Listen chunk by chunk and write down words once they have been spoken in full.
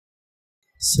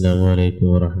السلام عليكم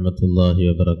ورحمة الله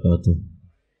وبركاته.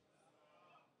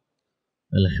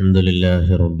 الحمد لله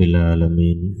رب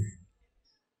العالمين،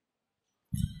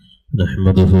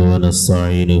 نحمده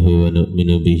ونستعينه ونؤمن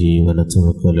به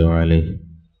ونتوكل عليه،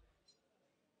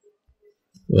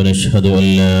 ونشهد أن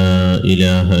لا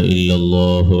إله إلا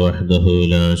الله وحده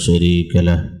لا شريك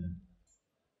له،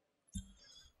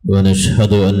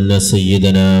 ونشهد أن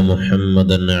سيدنا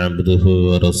محمدا عبده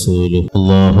ورسوله.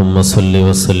 اللهم صل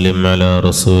وسلم على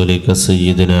رسولك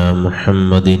سيدنا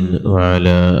محمد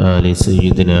وعلى آل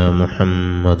سيدنا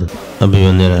محمد.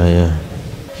 അഭിവന്ദനായ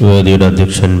വേദിയുടെ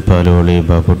അധ്യക്ഷൻ പാലോളി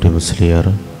ബാക്കുട്ടി മുസ്ലിയാർ,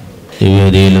 ഈ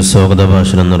വേദിയിൽ സ്വാഗത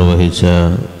ഭാഷണം നിർവഹിച്ച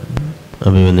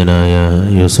അഭിവന്ദനായ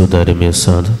യൂസുഫ് ദാരിമി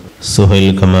ഉസ്താദ്, സുഹൈൽ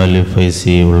കമാൽ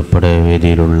ഫൈസി ഉൾപ്പെടെ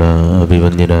വേദിയിലുള്ള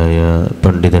അഭിവന്ദനായ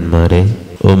പണ്ഡിതന്മാരെ,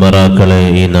 ഉമറാക്കളെ,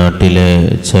 ഈ നാട്ടിലെ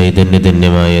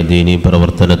ചൈതന്യധന്യമായ ദീനീ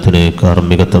പ്രവർത്തനത്തിന്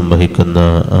കാർമ്മികത്വം വഹിക്കുന്ന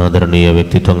ആദരണീയ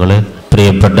വ്യക്തിത്വങ്ങളെ,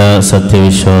 പ്രിയപ്പെട്ട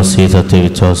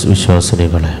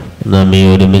വിശ്വാസിനികളെ, നാം ഈ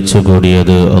ഒരുമിച്ച്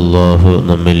കൂടിയത് അള്ളാഹു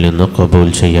നമ്മിൽ നിന്ന് കബൂൽ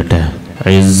ചെയ്യട്ടെ.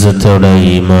 ഇസ്സത്തോടെ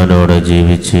ഈമാനോടെ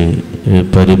ജീവിച്ച്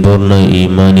പരിപൂർണ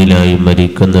ഈമാനിലായി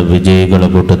മരിക്കുന്ന വിജയികളുടെ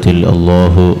കൂട്ടത്തിൽ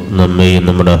അള്ളാഹു നമ്മെയും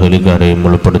നമ്മുടെ അഹ്ലുകാരെയും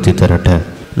ഉൾപ്പെടുത്തി തരട്ടെ.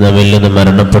 നമ്മിൽ നിന്ന്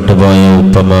മരണപ്പെട്ടു പോയ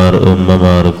ഉപ്പമാർ,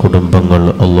 ഉമ്മമാർ, കുടുംബങ്ങൾ,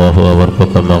 അള്ളാഹു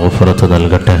അവർക്കൊക്കെ മഗ്ഫിറത്ത്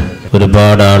നൽകട്ടെ.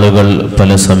 ഒരുപാട് ആളുകൾ പല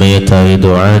സമയത്തായി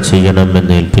ദുആ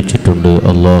ചെയ്യണമെന്ന് ഏൽപ്പിച്ചിട്ടുണ്ട്.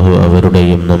 അള്ളാഹു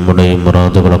അവരുടെയും നമ്മുടെയും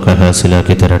മുറാദുകളൊക്കെ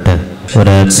ഹാസിലാക്കി തരട്ടെ.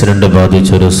 ഒരു ആക്സിഡന്റ്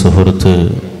ബാധിച്ചൊരു സുഹൃത്ത്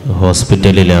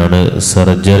ഹോസ്പിറ്റലിലാണ്,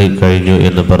 സർജറി കഴിഞ്ഞു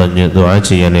എന്ന് പറഞ്ഞ് ദുആ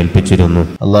ചെയ്യാൻ ഏൽപ്പിച്ചിരുന്നു.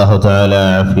 അള്ളാഹു തആല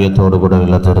ആഫിയത്തോടുകൂടെ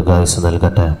ഉള്ള ദീർഘായുസ്സ്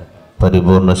നൽകട്ടെ.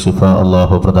 പരിപൂർണ ശിഫ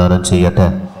അള്ളാഹു പ്രദാനം ചെയ്യട്ടെ.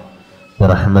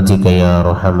 റഹ്മതിക യാ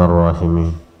അർഹമർ റഹീമീൻ.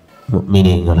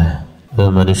 മുഅ്മിനീങ്ങളെ,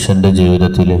 മനുഷ്യന്റെ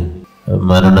ജീവിതത്തിൽ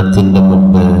മരണത്തിന്റെ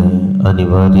മുമ്പ്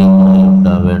അനിവാര്യമായി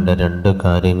ഉണ്ടാവേണ്ട രണ്ട്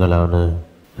കാര്യങ്ങളാണ്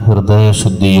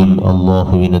ഹൃദയശുദ്ധിയും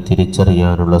അള്ളാഹുവിനെ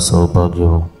തിരിച്ചറിയാനുള്ള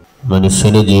സൗഭാഗ്യവും.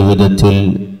 മനുഷ്യന്റെ ജീവിതത്തിൽ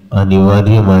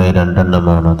അനിവാര്യമായ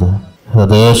രണ്ടെണ്ണമാണത്.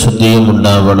 ഹൃദയശുദ്ധിയും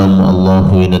ഉണ്ടാവണം,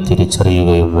 അള്ളാഹുവിനെ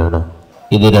തിരിച്ചറിയുകയും വേണം.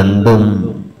 ഇത് രണ്ടും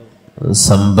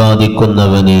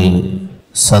സമ്പാദിക്കുന്നവന്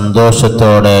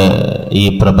സന്തോഷത്തോടെ ഈ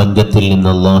പ്രപഞ്ചത്തിൽ നിന്ന്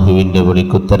അള്ളാഹുവിൻ്റെ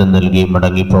വിളിക്കുത്തരം നൽകി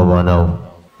മടങ്ങിപ്പോവാനാവും.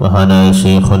 മഹാനായ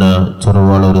ശൈഖുന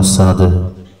ചെറുവാളൂർ ഉസ്താദ്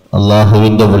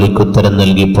അള്ളാഹുവിൻ്റെ വിളിക്കുത്തരം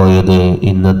നൽകിപ്പോയത്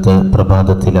ഇന്നത്തെ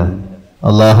പ്രഭാതത്തിലാണ്.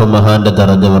 അള്ളാഹു മഹാന്റെ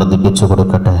ദറജ വർദ്ധിപ്പിച്ചു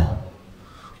കൊടുക്കട്ടെ.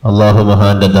 അള്ളാഹു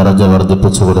മഹാന്റെ ദറജ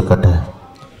വർദ്ധിപ്പിച്ചു കൊടുക്കട്ടെ.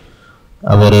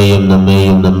 അവരെയും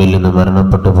നമ്മെയും നമ്മിൽ നിന്ന്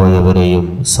മരണപ്പെട്ടു പോയവരെയും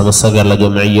സമസ്ത കേരള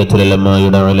ജംഇയ്യത്തുൽ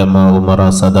ഉലമായുടെ ഉലമാ, ഉമറ,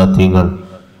 സദാത്യങ്ങൾ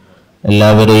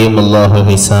എല്ലാവരെയും അള്ളാഹു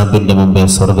ഹിസാബിന്റെ മുമ്പേ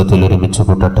സ്വർഗത്തിൽ ഒരുമിച്ച്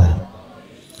കൂട്ടട്ടെ.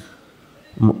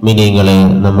 മുഅ്മിനീങ്ങളെ,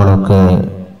 നമ്മളൊക്കെ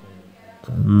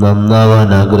നന്നാവാൻ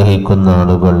ആഗ്രഹിക്കുന്ന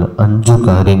ആളുകൾ 5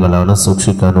 കാര്യങ്ങളാണ്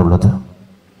സൂക്ഷിക്കാനുള്ളത്.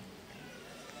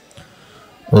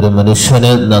 ഒരു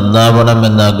മനുഷ്യന്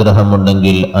നന്നാവണമെന്ന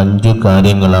ആഗ്രഹമുണ്ടെങ്കിൽ 5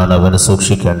 കാര്യങ്ങളാണ് അവൻ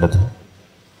സൂക്ഷിക്കേണ്ടത്.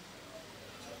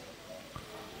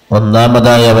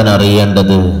 ഒന്നാമതായി അവൻ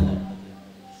അറിയേണ്ടത്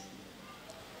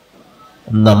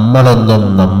നമ്മളൊന്നും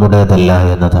നമ്മുടേതല്ല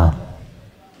എന്നതാണ്.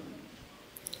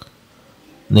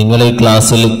 നിങ്ങൾ ഈ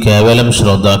ക്ലാസ്സിൽ കേവലം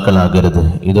ശ്രോതാക്കളാകരുത്.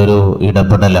 ഇതൊരു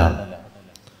ഇടപെടലാണ്,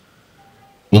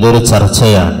 ഇതൊരു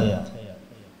ചർച്ചയാണ്.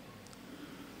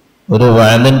 ഒരു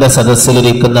വഅലിന്റെ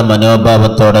സദസ്സിലിരിക്കുന്ന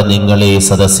മനോഭാവത്തോടെ നിങ്ങൾ ഈ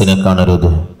സദസ്സിനെ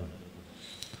കാണരുത്.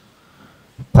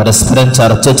 പരസ്പരം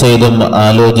ചർച്ച ചെയ്തും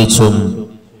ആലോചിച്ചും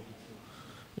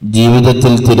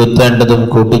ജീവിതത്തിൽ തിരുത്തേണ്ടതും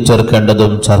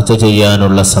കൂട്ടിച്ചേർക്കേണ്ടതും ചർച്ച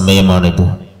ചെയ്യാനുള്ള സമയമാണിത്.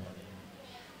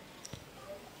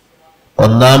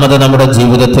 ഒന്നാമത് നമ്മുടെ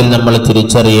ജീവിതത്തിൽ നമ്മൾ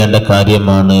തിരിച്ചറിയേണ്ട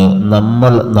കാര്യമാണ്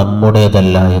നമ്മൾ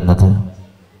നമ്മുടേതല്ല എന്നത്.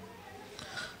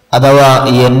 അഥവാ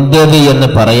എന്റേത് എന്ന്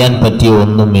പറയാൻ പറ്റിയ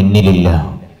ഒന്നും എന്നിലില്ല.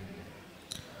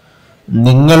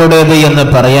 നിങ്ങളുടേത് എന്ന്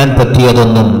പറയാൻ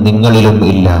പറ്റിയതൊന്നും നിങ്ങളിലും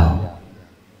ഇല്ല.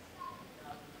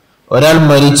 ഒരാൾ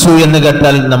മരിച്ചു എന്ന്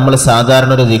കേട്ടാൽ നമ്മൾ സാധാരണ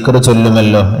ഒരു ദിക്ർ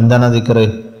ചൊല്ലുമല്ലോ. എന്താണ് ദിക്ർ?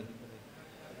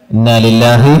 ഇന്നാ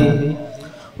ലില്ലാഹി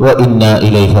വ ഇന്നാ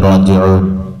ഇലൈഹി റാജിഊൻ.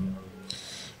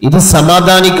 ഇത്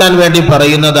സമാധാനിക്കാൻ വേണ്ടി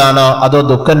പറയുന്നതാണോ അതോ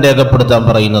ദുഃഖം രേഖപ്പെടുത്താൻ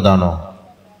പറയുന്നതാണോ?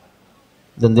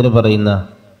 ഇതെന്തിനാ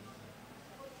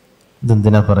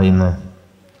പറയുന്നത്?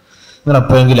 നിങ്ങൾ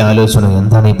അപ്പോഴെങ്കിലും ആലോചിക്കണം,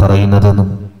 എന്താണ് ഈ പറയുന്നതെന്നും.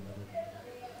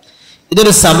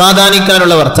 ഇതൊരു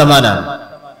സമാധാനിക്കാനുള്ള വർത്തമാനാണ്.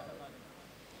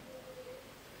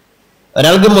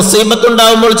 ഒരാൾക്ക് മുസീബത്ത്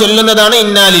ഉണ്ടാവുമ്പോൾ ചൊല്ലുന്നതാണ്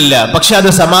ഇന്നാലില്ല, പക്ഷെ അത്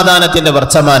സമാധാനത്തിന്റെ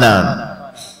വർത്തമാനാണ്.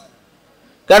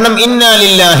 കാരണം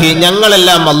ഇന്നാലില്ലാഹി,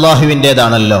 ഞങ്ങളെല്ലാം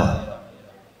അള്ളാഹുവിൻ്റെതാണല്ലോ.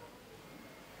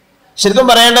 ശരിക്കും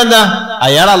പറയേണ്ടത് എന്താ?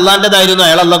 അയാൾ അള്ളാന്റേതായിരുന്നു,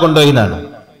 അയാൾ അള്ളാഹ് കൊണ്ടുപോയിന്നാണ്.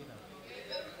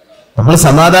 നമ്മൾ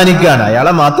സമാധാനിക്കുകയാണ്.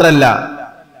 അയാളെ മാത്രല്ല,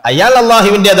 അയാൾ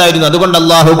അള്ളാഹുവിൻ്റെതായിരുന്നു, അതുകൊണ്ട്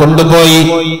അള്ളാഹു കൊണ്ടുപോയി.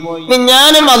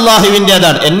 ഞാനും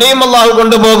അള്ളാഹുവിൻ്റെതാണ്, എന്നെയും അള്ളാഹു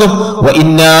കൊണ്ടുപോകും.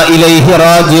 വഇന്നാ ഇലൈഹി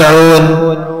റാജിഊൻ,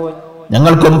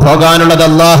 ഞങ്ങൾക്കും പോകാനുള്ളത്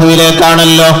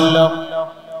അള്ളാഹുവിലേക്കാണല്ലോ.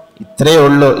 ഇത്രയേ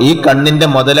ഉള്ളൂ. ഈ കണ്ണിന്റെ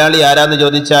മുതലാളി ആരാന്ന്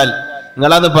ചോദിച്ചാൽ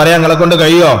നിങ്ങളാന്ന് പറയാൻ നിങ്ങളെ കൊണ്ട്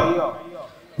കഴിയോ?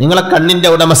 നിങ്ങളെ കണ്ണിന്റെ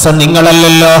ഉടമസ്ഥൻ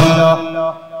നിങ്ങളല്ലല്ലോ.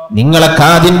 നിങ്ങളെ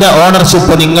കാതിന്റെ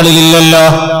ഓണർഷിപ്പ് നിങ്ങളിലില്ലല്ലോ.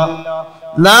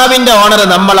 നാവിന്റെ ഓണർ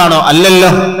നമ്മളാണോ?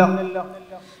 അല്ലല്ലോ.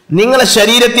 നിങ്ങളെ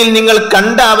ശരീരത്തിൽ നിങ്ങൾ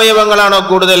കണ്ട അവയവങ്ങളാണോ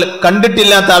കൂടുതൽ,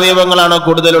 കണ്ടിട്ടില്ലാത്ത അവയവങ്ങളാണോ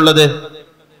കൂടുതലുള്ളത്?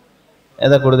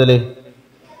 ഏതാ കൂടുതൽ?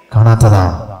 കാണാത്തതാ.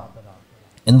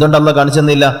 എന്തുകൊണ്ടല്ല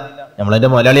കാണിച്ചെന്നില്ല? നമ്മളതിന്റെ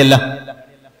മുതലാളിയല്ല.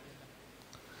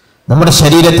 നമ്മുടെ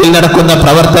ശരീരത്തിൽ നടക്കുന്ന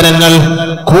പ്രവർത്തനങ്ങൾ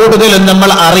കൂടുതലും നമ്മൾ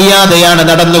അറിയാതെയാണ്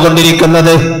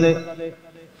നടന്നുകൊണ്ടിരിക്കുന്നത്.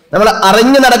 നമ്മൾ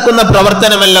അറിഞ്ഞു നടക്കുന്ന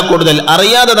പ്രവർത്തനമല്ല കൂടുതൽ,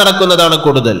 അറിയാതെ നടക്കുന്നതാണ്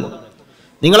കൂടുതൽ.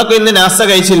 നിങ്ങളൊക്കെ ഇന്ന് നാസ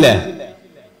കഴിച്ചില്ലേ?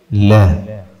 ഇല്ല.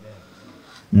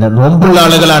 നോമ്പുള്ള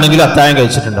ആളുകളാണെങ്കിൽ അത്താഴം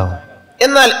കഴിച്ചിട്ടുണ്ടോ?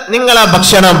 എന്നാൽ നിങ്ങൾ ആ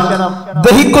ഭക്ഷണം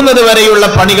ദഹിക്കുന്നത് വരെയുള്ള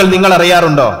പണികൾ നിങ്ങൾ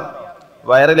അറിയാറുണ്ടോ?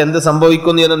 വയറിൽ എന്ത്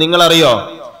സംഭവിക്കുന്നു എന്ന് നിങ്ങൾ അറിയോ?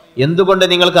 എന്തുകൊണ്ട്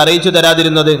നിങ്ങൾക്ക് അറിയിച്ചു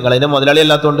തരാതിരുന്നത്? നിങ്ങൾ അതിന്റെ മുതലാളി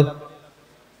അല്ലാത്തോണ്ട്.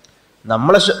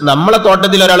 നമ്മളെ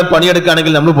തോട്ടത്തിൽ ഒരാൾ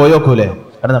പണിയെടുക്കുകയാണെങ്കിൽ നമ്മൾ പോയി നോക്കൂലേ?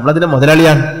 കാരണം നമ്മളതിന്റെ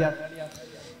മുതലാളിയാണ്.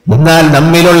 എന്നാൽ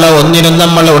നമ്മിലുള്ള ഒന്നിനും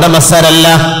നമ്മൾ ഉടമസ്ഥരല്ല.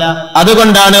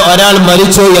 അതുകൊണ്ടാണ് ഒരാൾ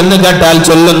മരിച്ചു എന്ന് കേട്ടാൽ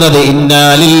ചൊല്ലുന്നത് ഇന്നാ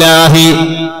ലില്ലാഹി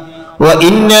വ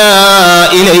ഇന്നാ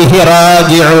ഇലൈഹി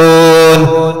റാജിഊൻ.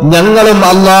 ഞങ്ങളും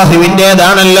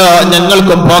അള്ളാഹുവിൻ്റെതാണല്ലോ,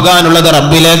 ഞങ്ങൾക്കും പോകാനുള്ളത്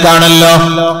റബ്ബിലേക്കാണല്ലോ.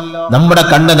 നമ്മുടെ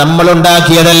കണ്ണ് നമ്മൾ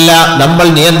ഉണ്ടാക്കിയതല്ല, നമ്മൾ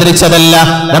നിയന്ത്രിച്ചതല്ല,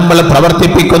 നമ്മൾ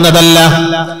പ്രവർത്തിപ്പിക്കുന്നതല്ല.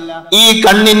 ഈ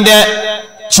കണ്ണിന്റെ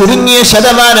ചുരുങ്ങിയ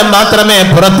ശതമാനം മാത്രമേ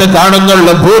പുറത്ത്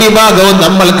കാണുന്നുള്ളൂ. ഭൂരിഭാഗവും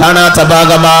നമ്മൾ കാണാത്ത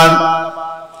ഭാഗമാണ്.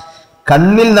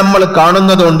 കണ്ണിൽ നമ്മൾ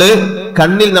കാണുന്നതുകൊണ്ട്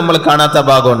കണ്ണിൽ നമ്മൾ കാണാത്ത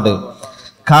ഭാഗമുണ്ട്.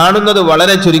 കാണുന്നത്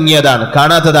വളരെ ചുരുങ്ങിയതാണ്,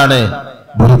 കാണാത്തതാണ്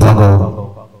ഭൂരിഭാഗവും.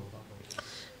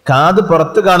 കാത്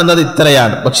പുറത്ത് കാണുന്നത്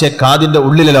ഇത്രയാണ്, പക്ഷെ കാതിന്റെ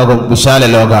ഉള്ളിലെ ലോകം വിശാല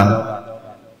ലോകമാണ്.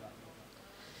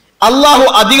 അള്ളാഹു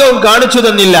അധികവും കാണിച്ചു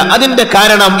തന്നില്ല. അതിന്റെ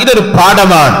കാരണം ഇതൊരു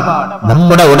പാഠമാണ്.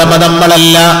 നമ്മുടെ ഉടമ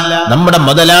നമ്മളല്ല, നമ്മുടെ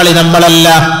മുതലാളി നമ്മളല്ല.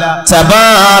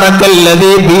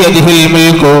 തബാറകല്ലദീ ബിയദിഹിൽ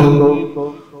മുൽകു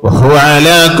വഹുവ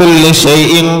അലാ കുല്ലി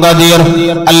ഷൈഇൻ ഖദീർ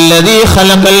അല്ലദീ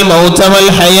ഖലഖൽ മൗത വൽ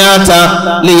ഹയാത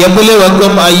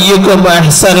ലിയബ്ലുവകും അയ്യുകും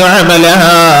അഹ്സനു അമലാ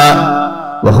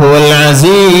വഹുവൽ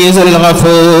അസീസുൽ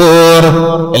ഗഫൂർ.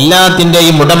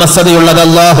 എല്ലാത്തിന്റെയും ഉടമസ്ഥതയുള്ളത്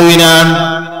അല്ലാഹുവിനാണ്.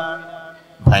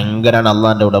 ഭയങ്കരാണ്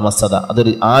അള്ളാന്റെ ഉടമസ്ഥത.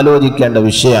 അതൊരു ആലോചിക്കേണ്ട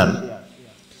വിഷയമാണ്.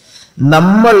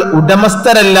 നമ്മൾ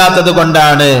ഉടമസ്ഥരല്ലാത്തത്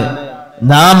കൊണ്ടാണ്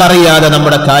നാം അറിയാതെ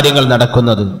നമ്മുടെ കാര്യങ്ങൾ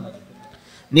നടക്കുന്നത്.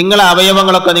 നിങ്ങളെ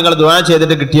അവയവങ്ങളൊക്കെ നിങ്ങൾ ദുആ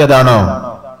ചെയ്തിട്ട് കിട്ടിയതാണോ?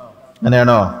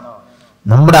 അങ്ങനെയാണോ?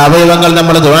 നമ്മുടെ അവയവങ്ങൾ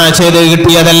നമ്മൾ ദുആ ചെയ്ത്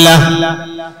കിട്ടിയതല്ല.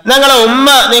 ഞങ്ങളെ ഉമ്മ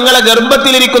നിങ്ങളെ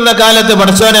ഗർഭത്തിലിരിക്കുന്ന കാലത്ത്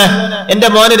പഠിച്ചോനെ എന്റെ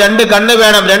മോന് 2 കണ്ണ്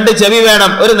വേണം, 2 ചെവി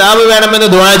വേണം, 1 നാവ് വേണമെന്ന്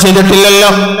ദുആ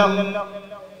ചെയ്തിട്ടില്ലല്ലോ.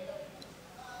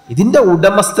 ഇതിന്റെ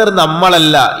ഉടമസ്ഥർ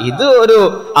നമ്മളല്ല. ഇത് ഒരു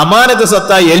അമാനത്ത്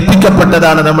സ്വത്തായി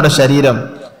ഏൽപ്പിക്കപ്പെട്ടതാണ് നമ്മുടെ ശരീരം.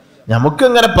 നമുക്ക്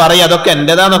ഇങ്ങനെ പറയാം, അതൊക്കെ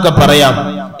എന്റേതാന്നൊക്കെ പറയാം.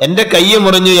 എന്റെ കൈ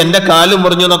മുറിഞ്ഞു, എന്റെ കാല്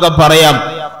മുറിഞ്ഞു എന്നൊക്കെ പറയാം.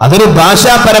 അതൊരു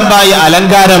ഭാഷാപരമായ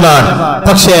അലങ്കാരമാണ്.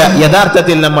 പക്ഷെ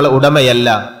യഥാർത്ഥത്തിൽ നമ്മൾ ഉടമയല്ല.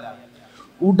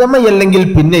 ഉടമയല്ലെങ്കിൽ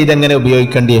പിന്നെ ഇതെങ്ങനെ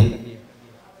ഉപയോഗിക്കണ്ടേ?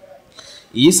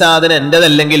 ഈ സാധനം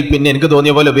എന്റേതല്ലെങ്കിൽ പിന്നെ എനിക്ക്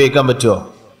തോന്നിയ പോലെ ഉപയോഗിക്കാൻ പറ്റുമോ?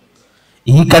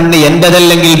 ഈ കണ്ണ്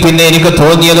എന്റേതല്ലെങ്കിൽ പിന്നെ എനിക്ക്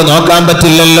തോന്നിയത് നോക്കാൻ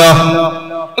പറ്റില്ലല്ലോ.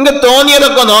 എനിക്ക്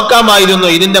തോന്നിയതൊക്കെ നോക്കാമായിരുന്നു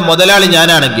ഇതിന്റെ മുതലാളി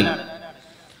ഞാനാണെങ്കിൽ.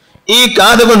 ഈ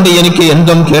കാതുകൊണ്ട് എനിക്ക്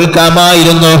എന്തും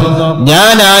കേൾക്കാമായിരുന്നു,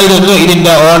 ഞാനായിരുന്നു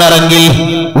ഇതിന്റെ ഓണറെങ്കിൽ.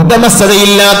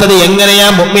 ഉടമസ്ഥതയില്ലാത്തത് എങ്ങനെയാ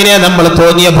മുഅ്മിനെ നമ്മൾ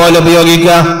തോന്നിയ പോലെ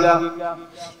ഉപയോഗിക്കുക?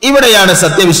 ഇവിടെയാണ്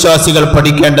സത്യവിശ്വാസികൾ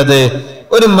പഠിക്കേണ്ടത്.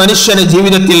 ഒരു മനുഷ്യന്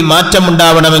ജീവിതത്തിൽ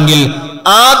മാറ്റമുണ്ടാവണമെങ്കിൽ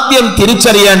ആദ്യം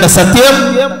തിരിച്ചറിയേണ്ട സത്യം,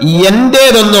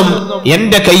 എന്റേതൊന്നും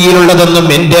എന്റെ കയ്യിലുള്ളതൊന്നും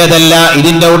എന്റേതല്ല.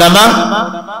 ഇതിന്റെ ഉടമ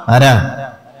ആരാ?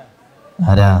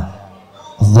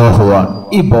 അല്ലാഹുവാണ്.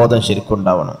 ഈ ബോധം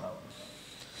ശരിക്കുണ്ടാവണം.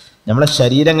 നമ്മളെ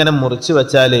ശരീരം ഇങ്ങനെ മുറിച്ചു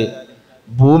വെച്ചാല്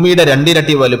ഭൂമിയുടെ 2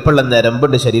 ഇരട്ടി വലുപ്പമുള്ള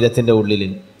നരമ്പുണ്ട് ശരീരത്തിന്റെ ഉള്ളിൽ.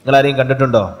 നിങ്ങളാരെയും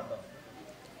കണ്ടിട്ടുണ്ടോ?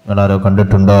 നിങ്ങളാരോ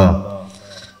കണ്ടിട്ടുണ്ടോ?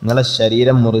 നിങ്ങളെ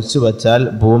ശരീരം മുറിച്ചു വെച്ചാൽ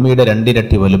ഭൂമിയുടെ 2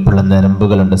 ഇരട്ടി വലുപ്പമുള്ള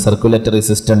നരമ്പുകളുണ്ട്, സർക്കുലേറ്ററി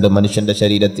സിസ്റ്റം ഉണ്ട് മനുഷ്യന്റെ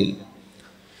ശരീരത്തിൽ.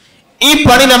 ഈ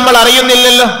പണി നമ്മൾ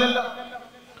അറിയുന്നില്ലല്ലോ.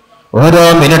 ഓരോ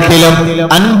മിനിറ്റിലും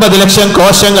 50 ലക്ഷം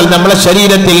കോശങ്ങൾ നമ്മളെ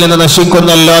ശരീരത്തിൽ നിന്ന്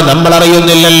നശിക്കുന്നല്ലോ, നമ്മൾ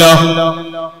അറിയുന്നില്ലല്ലോ.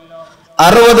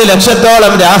 60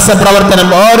 ലക്ഷത്തോളം രാസപ്രവർത്തനം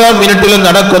ഓരോ മിനിറ്റിലും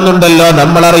നടക്കുന്നുണ്ടല്ലോ,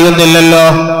 നമ്മൾ അറിയുന്നില്ലല്ലോ.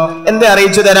 എന്തേ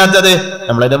അറിയിച്ചു തരാത്തത്?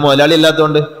 നമ്മളതിന്റെ മുതലാളി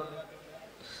ഇല്ലാത്തതുകൊണ്ട്.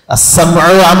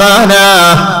 അസ്സമഉ അമാന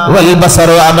വൽ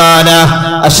ബസറു അമാന.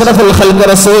 അഷ്റഫുൽ ഖൽഖ്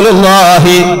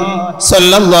റസൂലുള്ളാഹി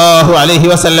സ്വല്ലല്ലാഹു അലൈഹി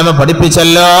വസല്ലം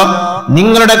പഠിപ്പിച്ചല്ലോ,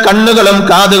 നിങ്ങളുടെ കണ്ണുകളും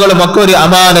കാതുകളും ഒക്കെ ഒരു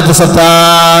അമാനത്ത്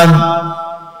സ്വത്താണ്.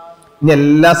 ഇനി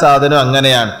എല്ലാ സാധനവും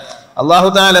അങ്ങനെയാണ്. അള്ളാഹു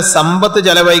തആല സമ്പത്ത്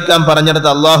ചെലവഴിക്കാൻ പറഞ്ഞിടത്ത്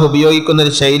അള്ളാഹു ഉപയോഗിക്കുന്ന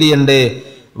ഒരു ശൈലിയുണ്ട്.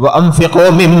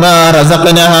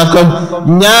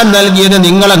 ഞാൻ നൽകിയത്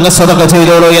നിങ്ങൾ അങ്ങ് സ്വതക്ക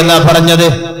ചെയ്തോളൂ എന്നാ പറഞ്ഞത്.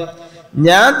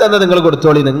 ഞാൻ തന്നത് നിങ്ങൾ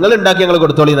കൊടുത്തോളി, നിങ്ങൾ ഉണ്ടാക്കി നിങ്ങൾ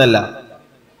കൊടുത്തോളി എന്നല്ല.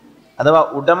 അഥവാ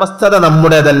ഉടമസ്ഥത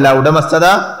നമ്മുടേതല്ല, ഉടമസ്ഥത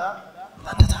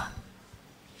നല്ലതാണ്.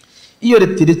 ഈ ഒരു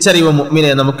തിരിച്ചറിവ്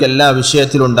മുഅ്മിനെ നമുക്ക് എല്ലാ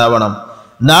വിഷയത്തിലും ഉണ്ടാവണം.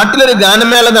 നാട്ടിലൊരു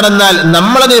ഗാനമേള നടന്നാൽ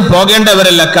നമ്മളതിന്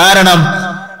പോകേണ്ടവരല്ല. കാരണം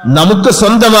നമുക്ക്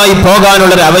സ്വന്തമായി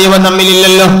പോകാനുള്ളൊരു അവയവം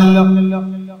നമ്മിലില്ലല്ലോ.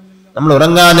 നമ്മൾ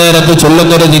ഉറങ്ങാൻ നേരത്ത്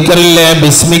ചൊല്ലുന്നൊരു ദിക്റില്ലേ,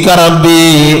 ബിസ്മിക റബ്ബി,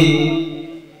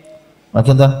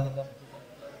 ബാക്കിയെന്താ,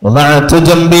 വദഅതു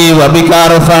ജംബി വബിക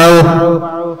അർഫഉ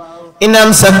ഇൻ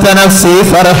അംസക്ത നഫ്സി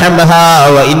ഫർഹംഹാ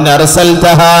വഇൻ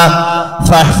അർസൽതഹാ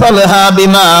ഫഹ്ഫൽഹാ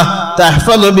ബിമാ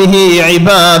തഹ്ഫളു ബിഹി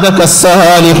ഇബാദകസ്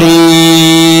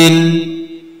സാലിഹീൻ.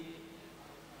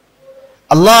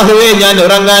 അല്ലാഹുവേ, ഞാൻ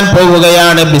ഉറങ്ങാൻ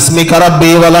പോവുകയാണ്. ബിസ്മിക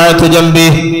റബ്ബി വദഅതു ജംബി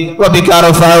വബിക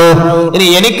അർഫഉ. ഇനി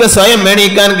എനിക്ക് സ്വയം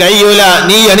എണീക്കാൻ കഴിയൂല,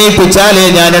 നീ എണീപ്പിച്ചാലേ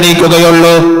ഞാൻ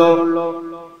എണീക്കുകയുള്ളൂ.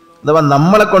 അഥവാ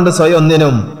നമ്മളെ കൊണ്ട് സ്വയം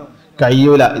ഒന്നിനും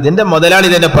കഴിയൂല. ഇതിന്റെ മുതലാളി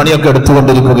ഇതിന്റെ പണിയൊക്കെ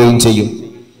എടുത്തുകൊണ്ടിരിക്കുകയും ചെയ്യും.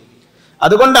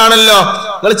 അതുകൊണ്ടാണല്ലോ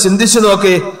നിങ്ങൾ ചിന്തിച്ചു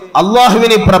നോക്ക്,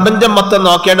 അള്ളാഹുവിന് പ്രപഞ്ചം മൊത്തം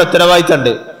നോക്കേണ്ട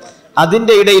ഉത്തരവാദിത്തമുണ്ട്.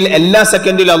 അതിന്റെ ഇടയിൽ എല്ലാ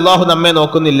സെക്കൻഡിലും അള്ളാഹു നമ്മെ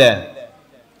നോക്കുന്നില്ലേ?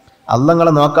 അള്ളാഹ്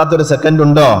നിങ്ങളെ നോക്കാത്തൊരു സെക്കൻഡ്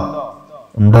ഉണ്ടോ?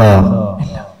 ഉണ്ടോ?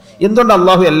 എന്തുകൊണ്ട്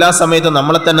അള്ളാഹു എല്ലാ സമയത്തും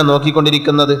നമ്മളെ തന്നെ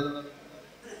നോക്കിക്കൊണ്ടിരിക്കുന്നത്?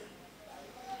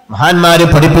 മഹാന്മാര്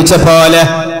പഠിപ്പിച്ച പോലെ,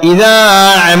 ഇദാ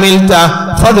അമിൽത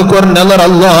ഫദ്കുർ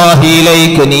നളറല്ലാഹി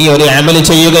ഇലൈക, നീ ഒരു അമൽ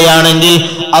ചെയ്യുകയാണെങ്കിൽ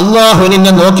അള്ളാഹു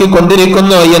നിന്നെ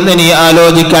നോക്കിക്കൊണ്ടിരിക്കുന്നു എന്ന് നീ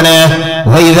ആലോചിക്കണേ.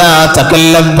 വഇദാ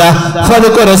തകല്ലംത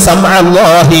ഫദ്കുർ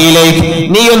സമഅല്ലാഹി ഇലൈക,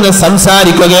 നീ ഒന്ന്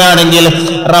സംസാരിക്കുകയാണെങ്കിൽ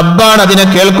റബ്ബാണ് അതിനെ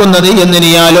കേൾക്കുന്നത് എന്ന്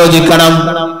നീ ആലോചിക്കണം.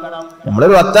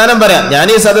 നമ്മളൊരു വർത്താനം പറയാം, ഞാൻ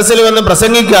ഈ സദസ്സിൽ വന്ന്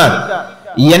പ്രസംഗിക്കാൻ,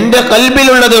 എന്റെ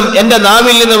കൽബിലുള്ളതും എന്റെ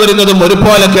നാവിൽ നിന്ന് വരുന്നതും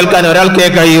ഒരുപോലെ കേൾക്കാൻ ഒരാൾക്കേ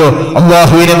കഴിയൂ,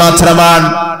 അല്ലാഹുവിന് മാത്രമാണ്.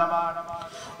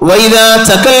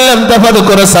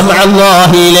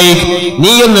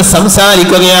 നീ ഒന്ന്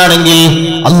സംസാരിക്കുകയാണെങ്കിൽ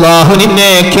അല്ലാഹു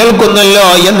നിന്നെ കേൾക്കുന്നല്ലോ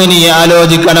എന്ന് നീ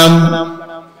ആലോചിക്കണം.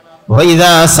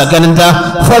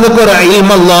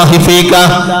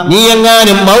 നീ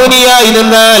എങ്ങാനും മൗനിയായി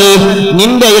നിന്നാൽ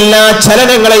നിന്റെ എല്ലാ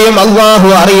ചലനങ്ങളെയും അല്ലാഹു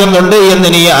അറിയുന്നുണ്ട് എന്ന്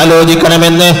നീ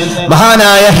ആലോചിക്കണമെന്ന്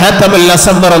മഹാനായ ഹാത്തമുൽ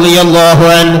അസ്ബർ റളിയല്ലാഹു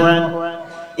അൻഹു.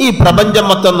 ഈ പ്രപഞ്ചം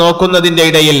മൊത്തം നോക്കുന്നതിന്റെ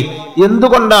ഇടയിൽ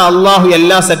എന്തുകൊണ്ടാണ് അല്ലാഹു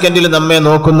എല്ലാ സെക്കൻഡിലും നമ്മെ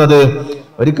നോക്കുന്നത്?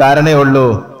 ഒരു കാരണേ ഉള്ളൂ,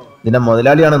 ഇതിന്റെ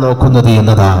മുതലാളിയാണ് നോക്കുന്നത്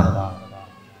എന്നതാണ്.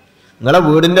 നിങ്ങളെ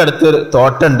വീടിന്റെ അടുത്ത്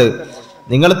തോട്ടമുണ്ട്,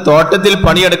 നിങ്ങൾ തോട്ടത്തിൽ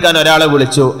പണിയെടുക്കാൻ ഒരാളെ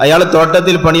വിളിച്ചു, അയാൾ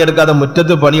തോട്ടത്തിൽ പണിയെടുക്കാതെ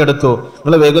മുറ്റത്ത് പണിയെടുത്തു,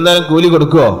 നിങ്ങൾ വൈകുന്നേരം കൂലി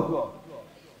കൊടുക്കുവോ?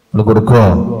 നിങ്ങൾ കൊടുക്കുവോ?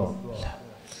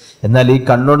 എന്നാൽ ഈ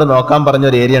കണ്ണുകൊണ്ട് നോക്കാൻ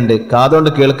പറഞ്ഞൊരു ഏരിയ ഉണ്ട്,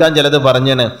 കാതുകൊണ്ട് കേൾക്കാൻ ചിലത്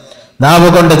പറഞ്ഞാണ്, നാവ്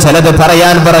കൊണ്ട് ചിലത്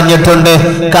പറയാൻ പറഞ്ഞിട്ടുണ്ട്,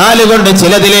 കാലുകൊണ്ട്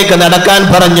ചിലതിലേക്ക് നടക്കാൻ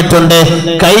പറഞ്ഞിട്ടുണ്ട്,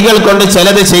 കൈകൾ കൊണ്ട്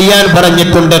ചിലത് ചെയ്യാൻ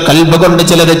പറഞ്ഞിട്ടുണ്ട്, കൽബ് കൊണ്ട്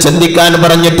ചിലത് ചിന്തിക്കാൻ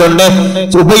പറഞ്ഞിട്ടുണ്ട്.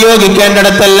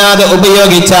 ഉപയോഗിക്കേണ്ടിടത്തല്ലാതെ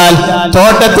ഉപയോഗിച്ചാൽ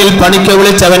തോട്ടത്തിൽ പണിക്ക്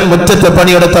വിളിച്ചവൻ മുറ്റത്ത്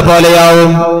പണിയെടുത്ത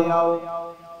പോലെയാവും.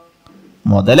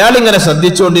 മുതലാളി ഇങ്ങനെ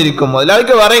ശ്രദ്ധിച്ചുകൊണ്ടിരിക്കും.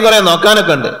 മുതലാളിക്ക് വേറെ കുറെ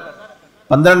നോക്കാനൊക്കെ ഉണ്ട്.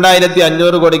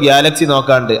 12,500 കോടി ഗാലക്സി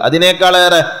നോക്കാനുണ്ട്,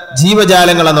 അതിനേക്കാളേറെ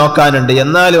ജീവജാലങ്ങളെ നോക്കാനുണ്ട്.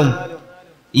 എന്നാലും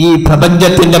ഈ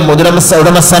പ്രപഞ്ചത്തിന്റെ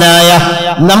ഉടമസ്ഥനായ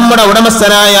നമ്മുടെ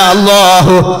ഉടമസ്ഥനായ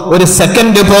അല്ലാഹു ഒരു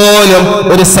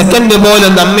സെക്കൻഡ്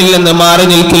പോലും നമ്മിൽ നിന്ന് മാറി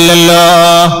നിൽക്കില്ലല്ലോ.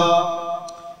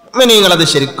 നിങ്ങളത്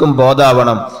ശരിക്കും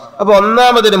ബോധാവണം. അപ്പൊ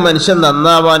ഒന്നാമതൊരു മനുഷ്യൻ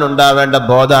നന്നാവാൻ ഉണ്ടാവേണ്ട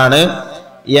ബോധാണ്,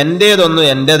 എന്റേതൊന്നും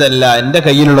എന്റേതല്ല, എന്റെ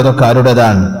കയ്യിലുള്ളതൊക്കെ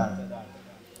ആരുടേതാണ്?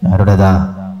 ആരുടേതാ?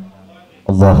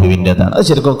 അല്ലാഹുവിൻ്റെതാണ്. അത്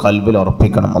ശരിക്കും കൽബിൽ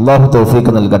ഉറപ്പിക്കണം. അല്ലാഹു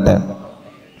തൗഫീഖ് നൽകട്ടെ.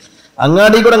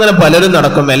 അങ്ങാടി കൂടെ അങ്ങനെ പലരും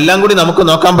നടക്കും, എല്ലാം കൂടി നമുക്ക്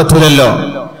നോക്കാൻ പറ്റൂലല്ലോ.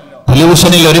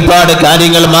 ടെലിവിഷനിൽ ഒരുപാട്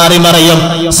കാര്യങ്ങൾ മാറി മറിയും,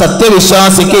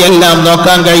 സത്യവിശ്വാസിക്ക് എല്ലാം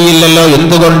നോക്കാൻ കഴിയില്ലല്ലോ.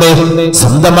 എന്തുകൊണ്ട്?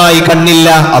 സ്വന്തമായി കണ്ണില്ല,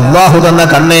 അല്ലാഹു തന്ന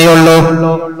കണ്ണേയുള്ളൂ,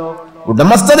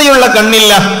 ഉടമസ്ഥതയുള്ള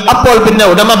കണ്ണില്ല. അപ്പോൾ പിന്നെ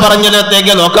ഉടമ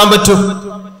പറഞ്ഞതിനകത്തേക്ക് നോക്കാൻ പറ്റൂ.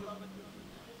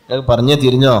 പറഞ്ഞു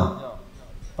തിരിഞ്ഞോ?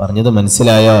 പറഞ്ഞത്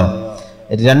മനസ്സിലായോ?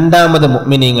 രണ്ടാമത്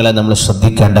മുഅ്മിനീങ്ങളെ നമ്മൾ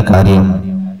ശ്രദ്ധിക്കേണ്ട കാര്യം,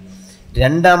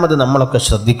 രണ്ടാമത് നമ്മളൊക്കെ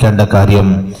ശ്രദ്ധിക്കേണ്ട കാര്യം,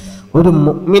 ഒരു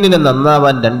മുഅ്മിനിനെ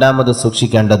നന്നാവാൻ രണ്ടാമത്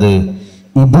സൂക്ഷിക്കേണ്ടത്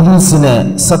ഇബ്ലീസിനെ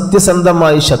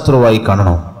സത്യസന്ധമായി ശത്രുവായി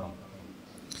കാണണം.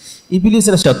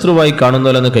 ഇബ്ലീസിനെ ശത്രുവായി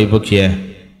കാണുന്നവരെന്ന് കൈപ്പൊക്കിയേ.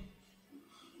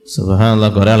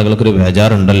 സുബ്ഹാനല്ലാഹ്, കുറെ ആളുകൾക്കൊരു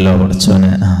ബേജാറുണ്ടല്ലോ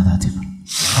പഠിച്ചോനെ.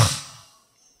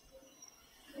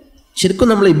 ശരിക്കും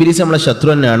നമ്മൾ ഇബ്ലീസ് നമ്മളെ ശത്രു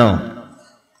തന്നെയാണോ?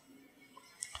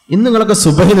 ഇന്ന് നിങ്ങളൊക്കെ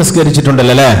സുബഹി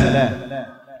നിസ്കരിച്ചിട്ടുണ്ടല്ലോ അല്ലേ?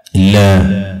 ഇല്ല.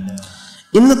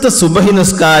 ഇന്നത്തെ സുബഹി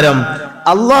നിസ്കാരം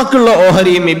അള്ളാഹ്ക്കുള്ള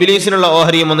ഓഹരിയും ഇബ്ലീസിനുള്ള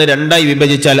ഓഹരിയും ഒന്ന് രണ്ടായി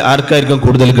വിഭജിച്ചാൽ ആർക്കായിരിക്കും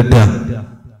കൂടുതൽ കിട്ടുക?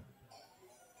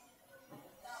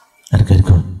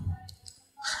 ആർക്കായിരിക്കും?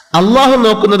 അള്ളാഹു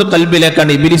നോക്കുന്നത്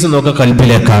കൽബിലേക്കാണ്, ഇബ്ലീസ് നോക്കുക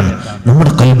കൽബിലേക്കാണ്.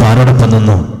 നമ്മുടെ കൽബ് ആരോടൊപ്പം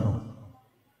നിന്നു?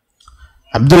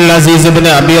 അബ്ദുൽ അസീസ് ഇബ്നു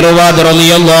അബീ റവാദ്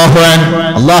റളിയല്ലാഹു അൻഹു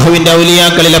അല്ലാഹുവിന്റെ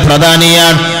ഔലിയാക്കളിലെ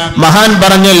പ്രധാനിയാണ്. മഹാൻ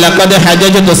പറഞ്ഞു, ലഖദ്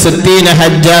ഹജ്ജതു 60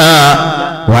 ഹജ്ജാ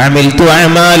വഅമിൽതു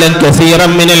അഅമാലൻ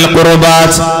കസീറൻ മിനൽ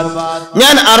ഖുർബാത്ത്.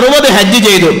 ഞാൻ 60 ഹജ്ജ്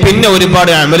ചെയ്തു, പിന്നെ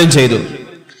ഒരുപാട് അമലും ചെയ്തു.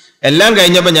 എല്ലാം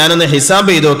കഴിഞ്ഞപ്പോൾ ഞാനൊന്ന് ഹിസാബ്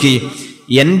ചെയ്ത് നോക്കി,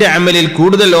 എന്റെ അമലിൽ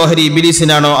കൂടുതൽ ഓഹരി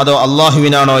ഇബ്ലീസിനാണോ അതോ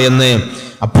അള്ളാഹുവിനാണോ എന്ന്.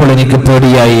 അപ്പോൾ എനിക്ക്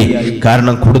പേടിയായി,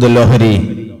 കാരണം കൂടുതൽ ഓഹരി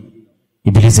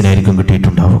ഇബ്ലീസിനായിരിക്കും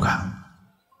കിട്ടിയിട്ടുണ്ടാവുക.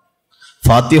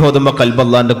 ഫാത്തിഹ ഓതുമ്പോൾ കൽബ്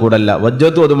അള്ളാന്റെ കൂടെ അല്ല,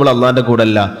 വജ്ജത്ത് ഓതുമ്പോൾ അള്ളാന്റെ കൂടെ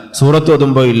അല്ല, സൂറത്ത്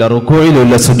ഓതുമ്പോൾ ഇല്ല, റുക്കൂയിലും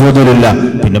ഇല്ല, സുജൂദിലും ഇല്ല,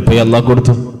 പിന്നെ പോയി അള്ളാഹ്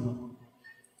കൊടുത്തു.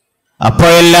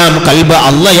 അപ്പോഴെല്ലാം കൽബ്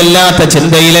അള്ളയല്ലാത്ത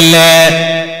ചിന്തയിലല്ലേ.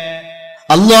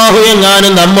 അള്ളാഹു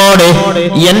എങ്ങാനും നമ്മോട്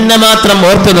എന്നെ മാത്രം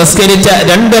ഓർത്ത് നിസ്കരിച്ച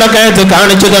 2 റക്അത്ത്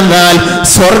കാണിച്ചു തന്നാൽ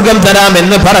സ്വർഗം തരാം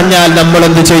എന്ന് പറഞ്ഞാൽ നമ്മൾ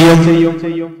എന്ത് ചെയ്യും?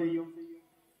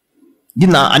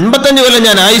 55 കൊല്ലം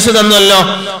ഞാൻ ആയുസ് തന്നല്ലോ,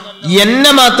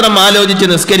 എന്നെ മാത്രം ആലോചിച്ച്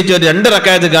നിസ്കരിച്ച് 2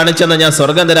 റക്അത്ത് കാണിച്ചെന്ന ഞാൻ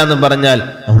സ്വർഗം തരാമെന്ന് പറഞ്ഞാൽ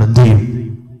നമ്മൾ എന്ത് ചെയ്യും?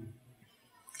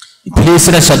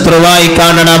 ഇബ്ലീസിനെ ശത്രുവായി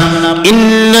കാണണം.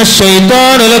 ഇന്ന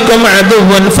ശൈത്താന ലക്കും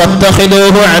അദുവൻ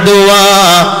ഫത്തഖിദൂഹു അദുവാ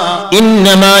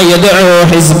ഇന്നമാ യദ്ഉ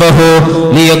ഹിസ്ബഹു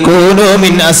ലിയകൂനു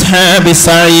മിൻ അസ്ഹാബിസ്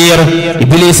സഈർ.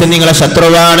 ഇബ്ലീസ് നിങ്ങളെ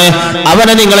ശത്രുവാണ്,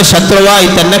 അവനെ നിങ്ങളെ ശത്രുവായി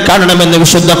തന്നെ കാണണമെന്ന്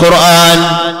വിശുദ്ധ ഖുർആൻ.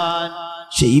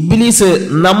 ഇബ്ലീസ്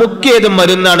നമുക്കേത്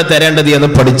മരുന്നാണ് തരേണ്ടത് എന്ന്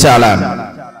പഠിച്ച ആളാണ്.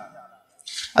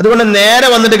 അതുകൊണ്ട് നേരെ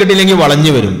വന്നിട്ട് കിട്ടിയില്ലെങ്കിൽ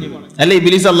വളഞ്ഞു വരും. അല്ല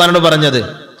ഇബ്ലീസ് അള്ളാഹുവിനോട് പറഞ്ഞത്,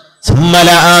 ثم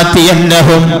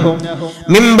لآتينهم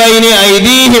من بين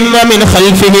أيديهم ومن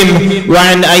خلفهم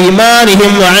وعن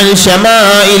أيمانهم وعن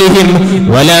شمائلهم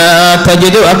ولا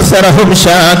تجد أكثرهم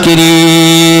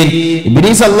شاكرين.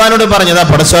 ഇബ്ലീസ് അള്ളാഹുവിനോട് പറഞ്ഞതാ,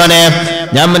 പടച്ചോനെ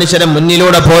ഞാൻ മനുഷ്യരെ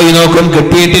മുന്നിലൂടെ പോയി നോക്കും,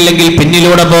 കിട്ടിയിട്ടില്ലെങ്കിൽ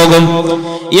പിന്നിലൂടെ പോകും,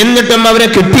 എന്നിട്ടും അവരെ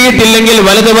കിട്ടിയിട്ടില്ലെങ്കിൽ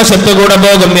വലതുവശത്ത് കൂടെ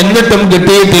പോകും, എന്നിട്ടും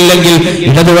കിട്ടിയിട്ടില്ലെങ്കിൽ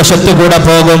ഇടതുവശത്ത് കൂടെ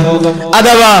പോകും.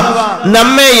 അഥവാ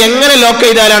നമ്മെ എങ്ങനെ ലോക്ക്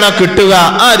ചെയ്താലാണോ കിട്ടുക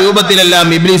ആ രൂപത്തിലെല്ലാം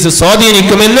ഇബ്ലീസ്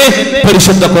സ്വാധീനിക്കുമെന്ന്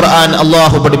പരിശുദ്ധ ഖുർആൻ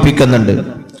അള്ളാഹു പഠിപ്പിക്കുന്നുണ്ട്.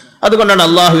 അതുകൊണ്ടാണ്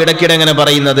അള്ളാഹു ഇടയ്ക്കിടെ എങ്ങനെ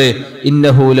പറയുന്നത്,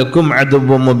 ഇന്നഹു ലക്കും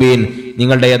അദുവ്വുൻ മുബീൻ,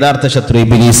 നിങ്ങളുടെ യഥാർത്ഥ ശത്രു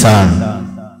ഇബ്ലീസാണ്.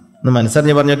 ഒന്ന്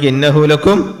മനസ്സറിഞ്ഞ് പറഞ്ഞു നോക്കി, ഇന്നഹു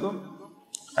ലക്കും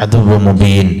അദുവ്വുൻ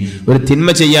മുബീൻ. ഒരു തിന്മ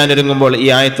ചെയ്യാൻ ഒരുങ്ങുമ്പോൾ ഈ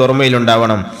ആയത്ത്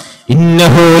ഓർമ്മയിലുണ്ടാവണം.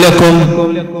 ഇന്നഹു ലക്കും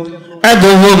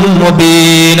അദുവ്വുൻ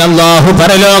മുബീൻ. അല്ലാഹു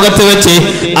പരലോകത്ത് വെച്ച്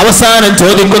അവസാനം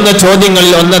ചോദിക്കുന്ന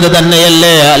ചോദ്യങ്ങളിൽ ഒന്നത്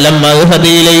തന്നെയല്ലേ, അലം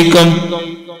അഹ്ദിയിലൈക്കും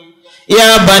യാ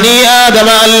ബനി ആദമ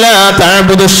അല്ലാ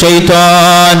തഅബുദു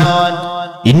ശൈത്താൻ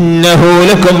ഇന്നഹു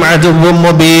ലക്കും അദുവ്വുൻ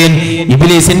മുബീൻ.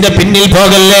 ഇബ്ലീസിന്റെ പിന്നിൽ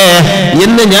പോകല്ലേ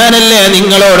എന്ന് ഞാനല്ലേ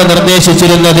നിങ്ങളോട്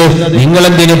നിർദ്ദേശിച്ചിരുന്നത്, നിങ്ങൾ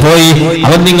എന്തിനു പോയി?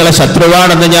 അവൻ നിങ്ങളെ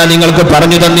ശത്രുവാണെന്ന് ഞാൻ നിങ്ങൾക്ക്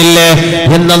പറഞ്ഞു തന്നില്ലേ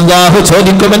എന്ന് അല്ലാഹു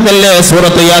ചോദിക്കുമെന്നല്ലേ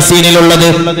സൂറത്ത് യാസീനിലുള്ളത്.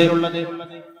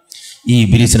 ഈ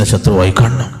ഇബ്ലീസിനെ ശത്രുവായി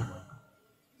കാണണം.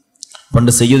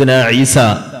 പണ്ട് സയ്യിദുനാ ഈസ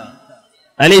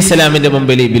അലൈഹിസ്സലാമിന്റെ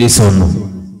മുമ്പിൽ ഇബ്ലീസ് വന്നു.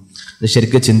 ഇത്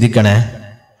ശരിക്കും ചിന്തിക്കണേ.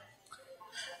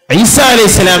 ഈസ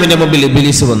അലൈഹിസ്സലാമിന്റെ മുമ്പിൽ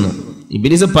ഇബ്ലീസ് വന്നു.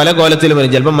 ഇബ്ലീസ് പല കോലത്തിലും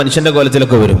വരും, ചിലപ്പോൾ മനുഷ്യന്റെ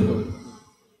കോലത്തിലൊക്കെ വരും.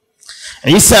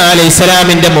 ഈസ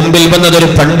അലൈഹിസ്സലാമിന്റെ മുമ്പിൽ വന്നത് ഒരു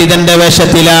പണ്ഡിതന്റെ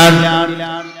വേഷത്തിലാണ്.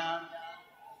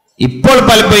 ഇപ്പോൾ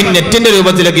പലപ്പോഴും നെറ്റിന്റെ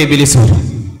രൂപത്തിലൊക്കെ ഇബ്ലീസ് വരും.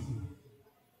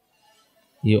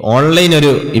 ഈ ഓൺലൈൻ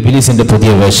ഒരു ഇബ്ലീസിന്റെ പുതിയ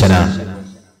വേഷനാണ്.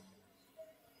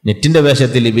 നെറ്റിന്റെ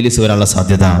വേഷത്തിൽ ഇബ്ലീസ് വരാനുള്ള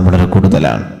സാധ്യത വളരെ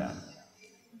കൂടുതലാണ്.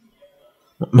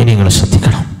 നിങ്ങൾ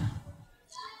ശ്രദ്ധിക്കണം.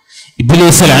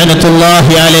 ഇബ്ലീസ്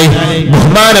ലഅനത്തുല്ലാഹി അലൈഹി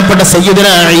ബഹുമാനപ്പെട്ട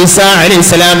സയ്യിദുനാ ഈസ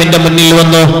അലൈഹിസ്സലാമിന്റെ മുന്നിൽ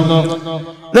വന്നു.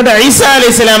 എന്നിട്ട് ഈസ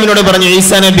അലൈഹിസ്സലാമിനോട് പറഞ്ഞു,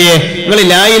 ഈസാ നബിയെ നിങ്ങൾ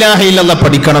ലാ ഇലാഹ ഇല്ലല്ലാഹ്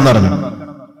പഠിക്കണം എന്ന് പറഞ്ഞു.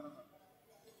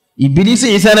 ഇബ്ലീസ്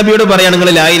ഈസാ നബിയോട് പറയാണ്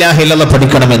നിങ്ങൾ ലാ ഇലാഹ ഇല്ലല്ലാഹ്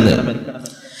പഠിക്കണമെന്ന്.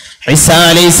 ഈസ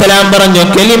അലൈഹിസ്സലാം പറഞ്ഞു,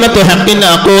 കലിമത്തു ഹഖ്ഖിൻ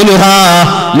അഖൂലുഹാ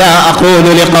ലാ അഖൂലു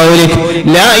ലിഖൗലിക്.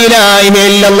 ലാ ഇലാഹ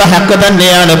ഇല്ലല്ലാഹ് ഹഖ്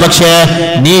തന്നെയാണ്, പക്ഷേ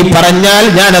നീ പറഞ്ഞാൽ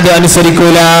ഞാൻ അത്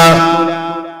അനുസരിക്കൂല.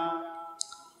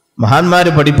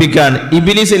 മഹാന്മാര് പഠിപ്പിക്കാൻ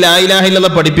ഇബ്ലീസ് ലാ ഇലാഹ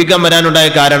ഇല്ലല്ലാഹ് പഠിപ്പിക്കാൻ വരാനുണ്ടായ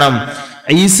കാരണം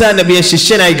ഈസാ നബിയെ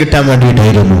ശിഷ്യനായി കിട്ടാൻ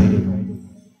വേണ്ടിയിട്ടായിരുന്നു.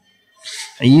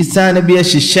 ഈസാ നബിയെ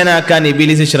ശിഷ്യനാക്കാൻ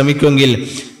ഇബ്ലീസ് ശ്രമിക്കുമെങ്കിൽ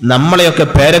നമ്മളെയൊക്കെ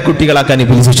പേരക്കുട്ടികളാക്കാൻ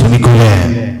ഇബ്ലീസ് ശ്രമിക്കൂലേ?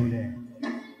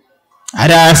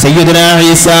 ആരാ? സയ്യിദുനാ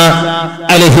ഈസ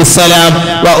അലൈഹിസ്സലാം.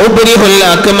 വഉബ്രിഹുൽ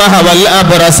അക്മഹ വൽ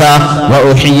അബ്റസ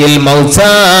വഉഹിയിൽ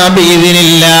മൗതാ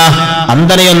ബിഇദ്നില്ലാഹ്.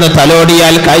 അന്തനെയൊന്ന്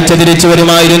തലോടിയാൽ കാഴ്ച തിരിച്ചു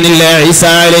വരുമായിരുന്നില്ല ഈസ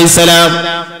അലൈഹിസ്സലാം.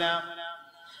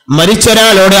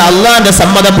 മരിച്ചൊരാളോട് അള്ളാന്റെ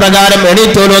സമ്മതപ്രകാരം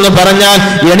എണീറ്റോളൂ എന്ന് പറഞ്ഞാൽ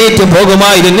എണീറ്റ്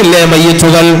പോകുമായിരുന്നില്ലേ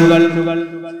മയ്യിത്തുകൾ?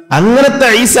 അങ്ങനത്തെ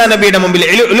ഈസാ നബിയുടെ മുമ്പിൽ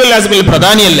ഉലുൽ അസ്മിൽ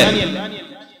പ്രധാനിയല്ലേ.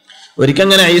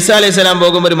 ഒരിക്കങ്ങനെ ഈസാ അലൈഹിസ്സലാം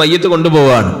പോകുമ്പോൾ ഒരു മയ്യത്ത്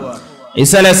കൊണ്ടുപോവാണ്.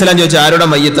 ഈസാ അലൈഹിസ്സലാം ചോദിച്ചു, ആരുടെ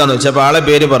മയ്യത്താന്ന് ചോദിച്ചപ്പോൾ ആളെ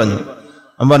പേര് പറഞ്ഞു.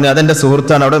 അവൻ പറഞ്ഞു, അതെന്റെ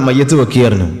സുഹൃത്താണ്, അവിടെ മയ്യത്ത്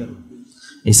വെക്കിയായിരുന്നു.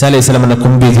 ഈസാ അലൈഹി സ്വലാം എന്ന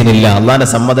കുംബിദിനില്ല, അള്ളാന്റെ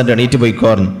സമ്മതം എണീറ്റ്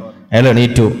പോയിക്കോർന്നു. അയാൾ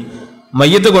എണീറ്റു.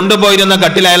 മയ്യത്ത് കൊണ്ടുപോയിരുന്ന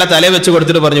കട്ടിൽ അയാളെ തലേ വെച്ച്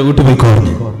കൊടുത്തിട്ട് പറഞ്ഞു വീട്ടു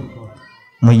പോയിക്കോർന്നു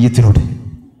മയ്യത്തിനോട്.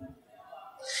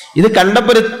 ഇത്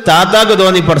കണ്ടപ്പോ ഒരു താത്താക്ക്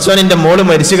തോന്നി പടച്ചോനിന്റെ മോള്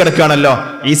മരിച്ചു കിടക്കുകയാണല്ലോ,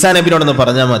 ഈസാ നബിനോടൊന്ന്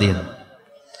പറഞ്ഞാൽ മതിയെന്ന്.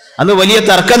 അന്ന് വലിയ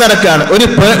തർക്കം നടക്കുകയാണ്.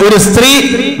 ഒരു സ്ത്രീ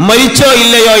മരിച്ചോ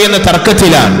ഇല്ലയോ എന്ന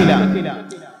തർക്കത്തിലാണ്.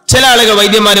 ചില ആളുകൾ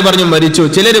വൈദ്യന്മാര് പറഞ്ഞു മരിച്ചു,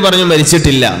 ചിലര് പറഞ്ഞു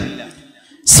മരിച്ചിട്ടില്ല.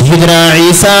 സയ്യിദുനാ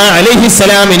ഈസാ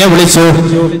അലൈഹിസ്സലാമിനെ വിളിച്ചു.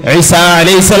 ഈസാ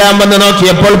അലൈഹിസ്സലാം വന്ന്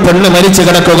നോക്കിയപ്പോൾ പെണ്ണ് മരിച്ചു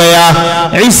കിടക്കുകയാ.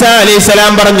 ഈസാ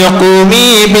അലൈഹിസ്സലാം പറഞ്ഞു ഖൂമി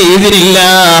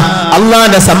ബിഇദ്നില്ലാഹ്,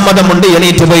 അല്ലാഹുവിന്റെ സമ്മതമുണ്ട്,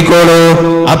 എണീറ്റ് പോയിക്കോളൂ.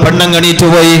 ആ പെണ്ണങ്ങ് എണീറ്റ്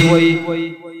പോയി.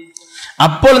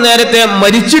 അപ്പോൾ നേരത്തെ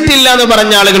മരിച്ചിട്ടില്ല എന്ന്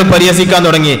പറഞ്ഞ ആളുകൾ പരിഹസിക്കാൻ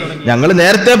തുടങ്ങി. ഞങ്ങൾ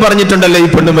നേരത്തെ പറഞ്ഞിട്ടുണ്ടല്ലോ ഈ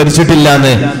പെണ്ണ് മരിച്ചിട്ടില്ല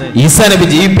എന്ന്, ഈസാ നബി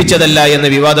ജീവിപ്പിച്ചതല്ല എന്ന്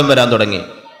വിവാദം വരാൻ തുടങ്ങി.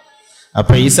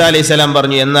 അപ്പൊ ഈസാ അലൈഹി സ്വലാം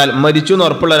പറഞ്ഞു എന്നാൽ മരിച്ചു എന്ന്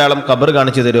ഉറപ്പുള്ള ഒരാളും ഖബർ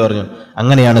കാണിച്ചു തരുമോ പറഞ്ഞു.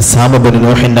 അങ്ങനെയാണ് സാമ ബിൻ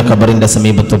നൂഹിന്റെ ഖബറിന്റെ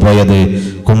സമീപത്ത് പോയത്.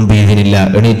 കുംബീദിനില്ല,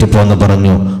 എണീറ്റ് പോന്ന്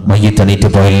പറഞ്ഞു. മയ്യിത്ത് എണീറ്റ്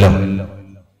പോയല്ലോ.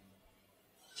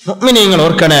 മുഅ്മിനീങ്ങൾ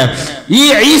ഓർക്കണേ, ഈ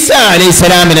ഈസാ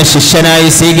അലൈഹിസ്സലാമിനെ ശിഷ്യനായി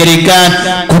സ്വീകരിക്കാൻ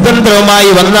കുതന്ത്രവുമായി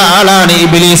വന്ന ആളാണ്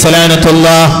ഇബ്ലീസ്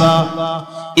ലഅനത്തുല്ലാഹ്.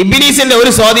 ഇബ്ലീസിന്റെ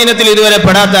ഒരു സ്വാധീനത്തിൽ ഇതുവരെ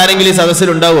പെടാത്ത ആരെങ്കിലും സദസ്സിൽ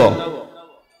ഉണ്ടാവോ?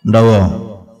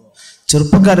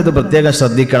 ചെറുപ്പക്കാരത് പ്രത്യേകം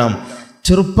ശ്രദ്ധിക്കണം.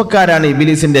 ചെറുപ്പക്കാരാണ്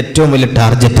ഇബ്ലീസിന്റെ ഏറ്റവും വലിയ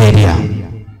ടാർഗറ്റ് ഏരിയ.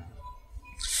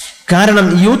 കാരണം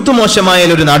യൂത്ത് മോശമായാൽ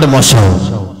ഒരു നാട് മോശമാവും.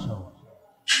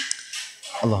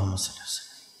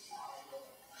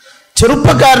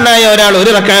 ചെറുപ്പക്കാരനായ ഒരാൾ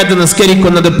ഒരു റക്അത്ത്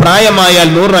നിസ്കരിക്കുന്നത് പ്രായമായാൽ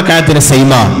 100 റക്അത്തിന്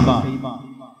സൈമാണ്.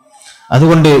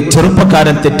 അതുകൊണ്ട്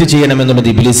ചെറുപ്പക്കാരൻ തെറ്റ് ചെയ്യണമെന്നുള്ളത്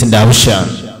ഇബ്ലീസിന്റെ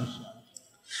ആവശ്യമാണ്.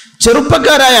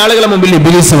 ചെറുപ്പക്കാരായ ആളുകളെ മുമ്പിൽ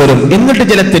ഇബ്ലീസ് വരും, എന്നിട്ട്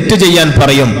ചില തെറ്റ് ചെയ്യാൻ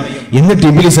പറയും. എന്നിട്ട്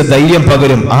ഇബ്ലീസ് ധൈര്യം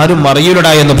പകരും, ആരും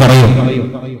അറിയൂലടാ എന്ന് പറയും.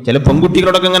 ചില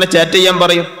പെൺകുട്ടികളോടൊക്കെ ഇങ്ങനെ ചാറ്റ് ചെയ്യാൻ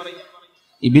പറയും.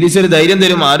 ഇബ്ലീസ് ഒരു ധൈര്യം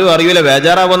തരും, ആരും അറിയൂല,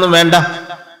 ബേജാറാവൊന്നും വേണ്ട.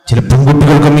 ചില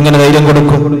പെൺകുട്ടികൾക്കും ഇങ്ങനെ ധൈര്യം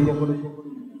കൊടുക്കും.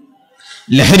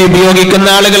 ലഹരി ഉപയോഗിക്കുന്ന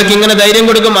ആളുകൾക്ക് ഇങ്ങനെ ധൈര്യം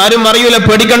കൊടുക്കും, ആരും അറിയൂല,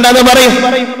 പേടിക്കണ്ടെന്ന് പറയും.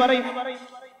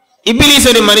 ഇബ്ലീസ്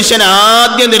ഒരു മനുഷ്യൻ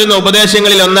ആദ്യം തരുന്ന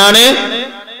ഉപദേശങ്ങളിൽ ഒന്നാണ്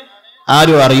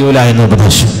ആരും അറിയൂല എന്ന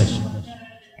ഉപദേശം.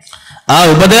 ആ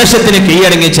ഉപദേശത്തിന്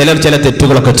കീഴടങ്ങി ചിലർ ചില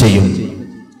തെറ്റുകളൊക്കെ ചെയ്യും.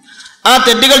 ആ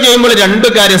തെറ്റുകൾ ചെയ്യുമ്പോൾ 2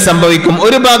 കാര്യം സംഭവിക്കും.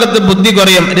 ഒരു ഭാഗത്ത് ബുദ്ധി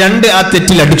കുറയും, 2 ആ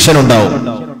തെറ്റിൽ അഡിക്ഷൻ ഉണ്ടാവും.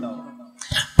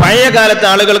 പഴയ കാലത്തെ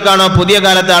ആളുകൾക്കാണോ പുതിയ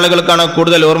കാലത്തെ ആളുകൾക്കാണോ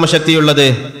കൂടുതൽ ഓർമ്മശക്തിയുള്ളത്?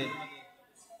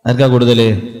 ആർക്കാ കൂടുതൽ?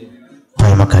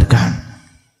 പഴമക്കാർക്കാണ്.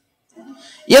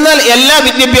 എന്നാൽ എല്ലാ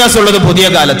വിദ്യാഭ്യാസം ഉള്ളത് പുതിയ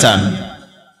കാലത്താണ്.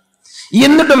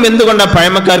 എന്നിട്ടും എന്തുകൊണ്ടാണ്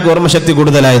പഴമക്കാർക്ക് ഓർമ്മശക്തി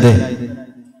കൂടുതലായത്?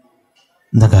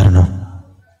 എന്താ കാരണം?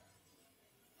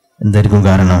 എന്തായിരിക്കും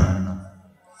കാരണം?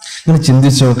 ഇങ്ങനെ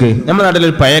ചിന്തിച്ചു നോക്ക്. നമ്മുടെ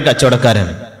നാട്ടിലൊരു പഴയ കച്ചവടക്കാരൻ,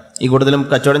 ഈ കൂടുതലും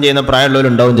കച്ചവടം ചെയ്യുന്ന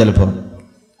പ്രായമുള്ളവരുണ്ടാവും ചിലപ്പോ.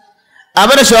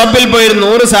 അവരുടെ ഷോപ്പിൽ പോയി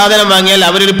 100 സാധനം വാങ്ങിയാൽ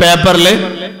അവരൊരു പേപ്പറിൽ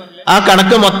ആ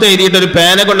കണക്ക് മൊത്തം എഴുതിയിട്ട് ഒരു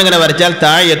പേന കൊണ്ട് ഇങ്ങനെ വരച്ചാൽ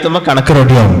താഴെ എത്തുമ്പോൾ കണക്ക്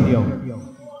റെഡിയാവും.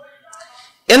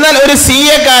 എന്നാൽ ഒരു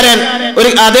CA കാരൻ ഒരു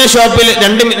അതേ ഷോപ്പിൽ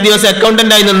 2 ദിവസം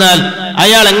അക്കൗണ്ടന്റ് ആയി നിന്നാൽ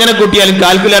അയാൾ എങ്ങനെ കൂട്ടിയാലും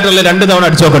കാൽക്കുലേറ്ററിൽ 2 തവണ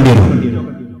അടിച്ചു നോക്കേണ്ടി വരും.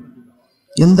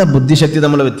 എന്താ ബുദ്ധിശക്തി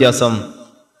തമ്മിലുള്ള വ്യത്യാസം?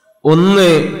 ഒന്ന്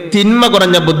തിന്മ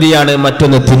കുറഞ്ഞ ബുദ്ധിയാണ്,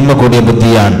 മറ്റൊന്ന് തിന്മ കൂടിയ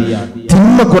ബുദ്ധിയാണ്.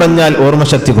 തിന്മ കുറഞ്ഞാൽ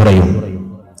ഓർമ്മശക്തി കുറയും,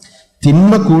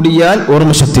 തിന്മ കൂടിയാൽ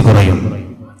ഓർമ്മശക്തി കുറയും.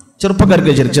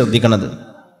 ചെറുപ്പക്കാർക്ക് ശ്രദ്ധിക്കണത്.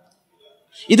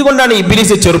 ഇതുകൊണ്ടാണ്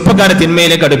ഇബ്ലീസ് ചെറുപ്പക്കാരെ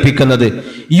തിന്മയിലേക്ക് അടുപ്പിക്കുന്നത്.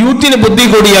 യൂത്തിന് ബുദ്ധി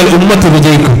കൂടിയാൽ ഉമ്മത്ത്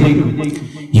വിജയിക്കും.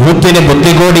 യൂത്തിന്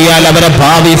ബുദ്ധി കൂടിയാൽ അവരെ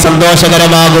ഭാവി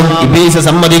സന്തോഷകരമാകും. ഇബ്ലീസ്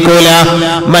സമ്മതിക്കൂല.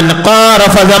 മൻ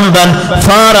ഖാറഫ ദംബൻ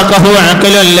ഫാറഖഹു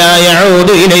അഖലൻ ലാ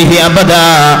യഊദു ഇലൈഹി അബദാ.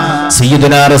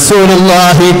 സയ്യിദുനാ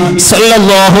റസൂലുള്ളാഹി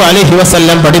സ്വല്ലല്ലാഹു അലൈഹി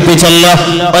വസല്ലം പഠിപ്പിച്ചല്ലോ,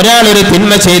 ഒരാൾ ഒരു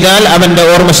തിന്മ ചെയ്താൽ അവന്റെ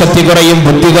ഓർമ്മശക്തി കുറയും,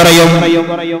 ബുദ്ധി കുറയും.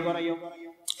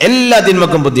 എല്ലാ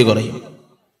തിന്മക്കും ബുദ്ധി കുറയും.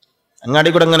 അങ്ങാടി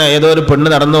കൂടെ അങ്ങനെ ഏതോ ഒരു പെണ്ണ്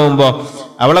നടന്നു പോകുമ്പോ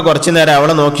അവളെ കുറച്ചു നേരം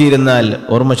അവളെ നോക്കിയിരുന്നാൽ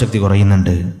ഓർമ്മശക്തി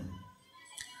കുറയുന്നുണ്ട്.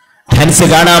 ഡാൻസ്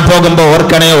കാണാൻ പോകുമ്പോ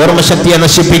ഓർക്കണേ, ഓർമ്മശക്തിയെ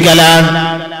നശിപ്പിക്കലാണ്.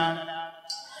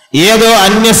 ഏതോ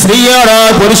അന്യ സ്ത്രീയോടോ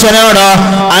പുരുഷനോടോ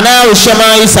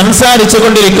അനാവശ്യമായി സംസാരിച്ചു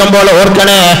കൊണ്ടിരിക്കുമ്പോൾ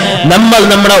ഓർക്കണേ, നമ്മൾ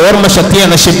നമ്മുടെ ഓർമ്മശക്തിയെ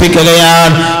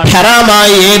നശിപ്പിക്കുകയാണ്.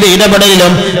 ഹറാമായി ഏത്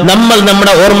ഇടപെടലിലും നമ്മൾ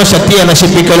നമ്മുടെ ഓർമ്മശക്തിയെ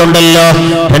നശിപ്പിക്കലുണ്ടല്ലോ.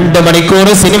 2 മണിക്കൂർ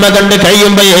സിനിമ കണ്ട്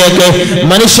കഴിയുമ്പോഴേക്ക്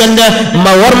മനുഷ്യന്റെ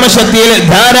ഓർമ്മശക്തിയിൽ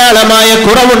ധാരാളമായ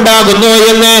കുറവുണ്ടാകുന്നു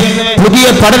എന്ന് പുതിയ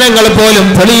പഠനങ്ങൾ പോലും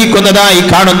തെളിയിക്കുന്നതായി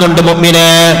കാണുന്നുണ്ട് മുഅ്മിനെ.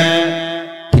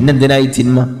 പിന്നെന്തിനായി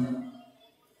തിന്മ?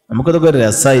 നമുക്കതൊക്കെ ഒരു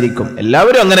രസമായിരിക്കും.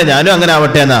 എല്ലാവരും അങ്ങനെ, ഞാനും അങ്ങനെ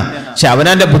ആവട്ടെ എന്നാ. പക്ഷെ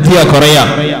അവനാന്റെ ബുദ്ധിയാ കുറയാ.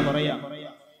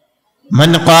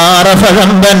 മൻ ഖാറഫ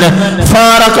ദംബൻ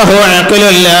ഫാറഖഹു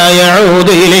അഖലൻ ലാ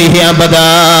യഊദു ഇലൈഹി അബദാ.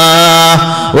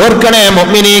 ഓർക്കണേ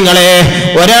മുഅ്മിനീങ്ങളെ,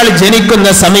 ഒരാൾ ജനിക്കുന്ന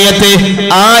സമയത്ത്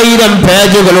 1000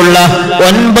 പേജുകളുള്ള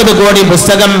 9 കോടി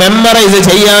പുസ്തകം മെമ്മറൈസ്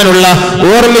ചെയ്യാനുള്ള,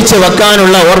 ഓർമ്മിച്ച്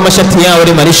വെക്കാനുള്ള ഓർമ്മശക്തിയാ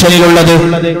ഒരു മനുഷ്യനിലുള്ളത്.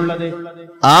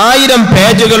 1000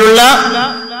 പേജുകളുള്ള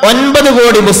 9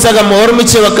 കോടി പുസ്തകം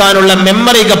ഓർമ്മിച്ചു വെക്കാനുള്ള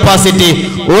മെമ്മറി കപ്പാസിറ്റി,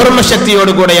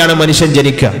 ഓർമ്മശക്തിയോടുകൂടെയാണ് മനുഷ്യൻ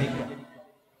ജനിക്കുക.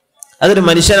 അതൊരു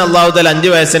മനുഷ്യൻ അല്ലാഹു തആല 5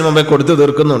 വയസ്സിന് മുമ്പേ കൊടുത്തു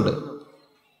തീർക്കുന്നുണ്ട്.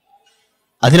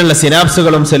 അതിനുള്ള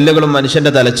സിനാപ്സുകളും സെല്ലുകളും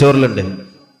മനുഷ്യന്റെ തലച്ചോറിലുണ്ട്.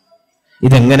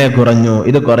 ഇതെങ്ങനെ കുറഞ്ഞു?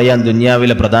 ഇത് കുറയാൻ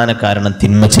ദുനിയാവിലെ പ്രധാന കാരണം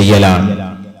തിന്മ ചെയ്യലാണ്.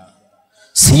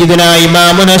 സയ്യിദുനാ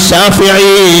ഇമാമുന ശാഫിഈ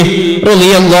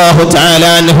റളിയല്ലാഹു തആല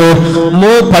അൻഹു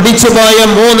പഠിച്ചുപോയ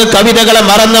 3 കവിതകളെ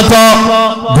മറന്നപ്പോ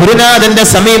ഗുരുനാഥന്റെ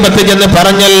സമീപത്ത് ചെന്ന്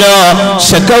പറഞ്ഞല്ലോ,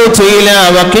 ശകൗതു ഇലാ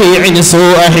വഖീഇൻ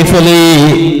സൂഅ ഹിഫ്ളി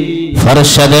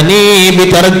ഫർശദനി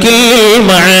ബിതർക്കിൽ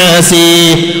മആസി.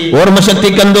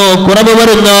 ഓർമ്മശക്തിക്കെന്തോ കുറവ്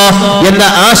വരുന്നോ എന്ന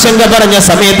ആശങ്ക പറഞ്ഞ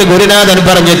സമയത്ത് ഗുരുനാഥൻ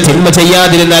പറഞ്ഞു, തിന്മ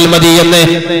ചെയ്യാതിരുന്നാൽ മതി എന്ന്.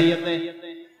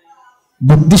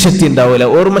 ബുദ്ധിശക്തി ഉണ്ടാവൂല,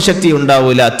 ഓർമ്മശക്തി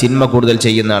ഉണ്ടാവൂല തിന്മ കൂടുതൽ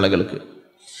ചെയ്യുന്ന ആളുകൾക്ക്.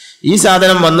 ഈ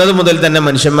സാധനം വന്നത് മുതൽ തന്നെ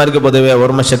മനുഷ്യന്മാർക്ക് പൊതുവെ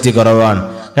ഓർമ്മശക്തി കുറവാണ്.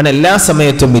 കാരണം എല്ലാ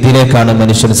സമയത്തും ഇതിലേക്കാണ്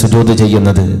മനുഷ്യൻ സുജൂദ്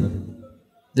ചെയ്യുന്നത്.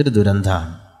 ഇതൊരു ദുരന്താണ്.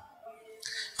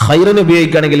 ഖൈറിന്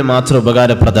ഉപയോഗിക്കുകയാണെങ്കിൽ മാത്രം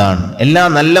ഉപകാരപ്രദമാണ്. എല്ലാ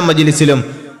നല്ല മജ്ലിസിലും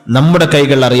നമ്മുടെ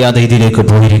കൈകൾ അറിയാതെ ഇതിലേക്ക്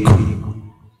പോയിരിക്കും.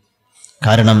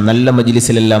 കാരണം നല്ല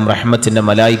മജ്ലിസിലെല്ലാം റഹ്മത്തിന്റെ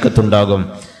മലായിക്കത്തുണ്ടാകും.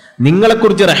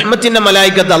 നിങ്ങളെക്കുറിച്ച് റഹ്മത്തിന്റെ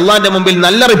മലായിക്കത്ത് അള്ളാന്റെ മുമ്പിൽ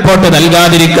നല്ല റിപ്പോർട്ട്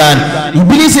നൽകാതിരിക്കാൻ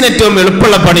ഇബ്ലീസിന് ഏറ്റവും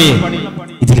എളുപ്പമുള്ള പണി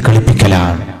ഇതിൽ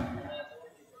കളിപ്പിക്കലാണ്.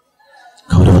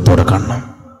 ഗൗരവത്തോടെ കാണണം.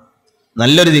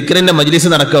 നല്ലൊരു ദിക്റിന്റെ മജ്ലിസ്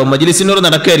നടക്കാവും, മജ്ലിസിനോട്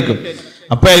നടക്കായിരിക്കും.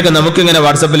 അപ്പോഴായിരിക്കും നമുക്കിങ്ങനെ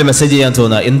വാട്സപ്പിൽ മെസ്സേജ് ചെയ്യാൻ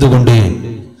തോന്നുക. എന്തുകൊണ്ട്?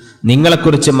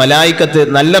 നിങ്ങളെക്കുറിച്ച് മലായിക്കത്ത്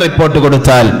നല്ല റിപ്പോർട്ട്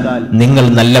കൊടുത്താൽ നിങ്ങൾ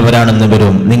നല്ലവരാണെന്ന്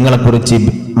വരും. നിങ്ങളെക്കുറിച്ച്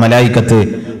മലായിക്കത്ത്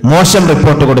മോശം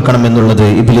റിപ്പോർട്ട് കൊടുക്കണം എന്നുള്ളത്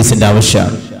ഇബ്ലീസിന്റെ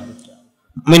ആവശ്യമാണ്.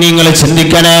 നിങ്ങൾ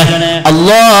ചിന്തിക്കണേ,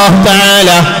 അല്ലാഹു തആല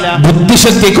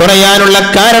ബുദ്ധിശക്തി കുറയാനുള്ള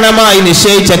കാരണമായി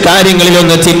നിശ്ചയിച്ച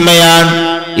കാര്യങ്ങളിലൊന്ന് തിന്മയാണ്.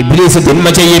 ഇബ്ലീസ് തിന്മ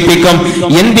ചെയ്യിപ്പിക്കും.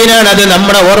 എന്തിനാണ്? അത്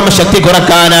നമ്മുടെ ഓർമ്മശക്തി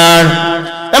കുറക്കാനാണ്.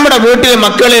 നമ്മുടെ വീട്ടിൽ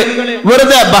മക്കള്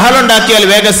വെറുതെ ബഹളം ഉണ്ടാക്കിയാൽ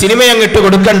വേഗം സിനിമയങ്ങ് ഇട്ട്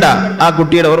കൊടുക്കണ്ട. ആ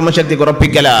കുട്ടിയുടെ ഓർമ്മശക്തി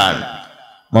കുറപ്പിക്കലാണ്.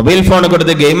 മൊബൈൽ ഫോൺ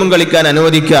കൊടുത്ത് ഗെയിമും കളിക്കാൻ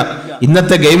അനുവദിക്കുക.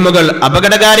 ഇന്നത്തെ ഗെയിമുകൾ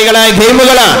അപകടകാരികളായ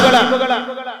ഗെയിമുകളാണ്.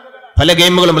 പല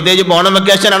ഗെയിമുകളും, പ്രത്യേകിച്ച് ഓണം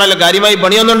വെക്കേഷൻ ആണല്ലോ, കാര്യമായി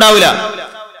പണിയൊന്നും ഉണ്ടാവില്ല.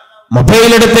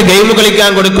 മൊബൈൽ എടുത്ത് ഗെയിം കളിക്കാൻ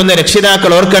കൊടുക്കുന്ന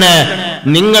രക്ഷിതാക്കൾ ഓർക്കണേ,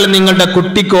 നിങ്ങൾ നിങ്ങളുടെ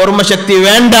കുട്ടിക്ക് ഓർമ്മശക്തി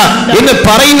വേണ്ട എന്ന്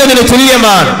പറയുന്നതിന്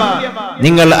തുല്യമാണ്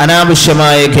നിങ്ങൾ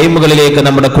അനാവശ്യമായ ഗെയിമുകളിലേക്ക്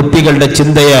നമ്മുടെ കുട്ടികളുടെ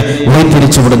ചിന്തയെ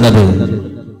വഴിതിരിച്ചുവിടുന്നത്.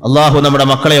 അള്ളാഹു നമ്മുടെ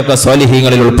മക്കളെയൊക്കെ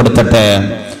സ്വാലിഹീങ്ങളിൽ ഉൾപ്പെടുത്തട്ടെ.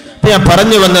 ഞാൻ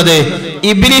പറഞ്ഞു വന്നത്,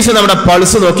 ഇബ്ലീസ് നമ്മുടെ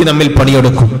പൾസ് നോക്കി നമ്മിൽ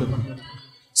പണിയെടുക്കും.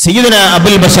 സയ്യിദുന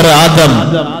അബുൽ ബശർ ആദം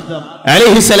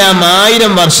അലൈഹിസ്സലാം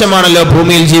 1000 വർഷമാണല്ലോ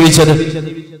ഭൂമിയിൽ ജീവിച്ചത്.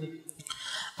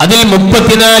 അതിൽ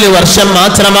 34 വർഷം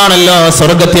മാത്രമാണല്ലോ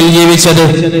സ്വർഗത്തിൽ ജീവിച്ചത്.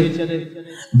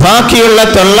 ബാക്കിയുള്ള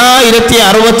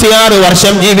 966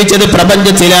 വർഷം ജീവിച്ചത്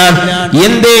പ്രപഞ്ചത്തിലാണ്.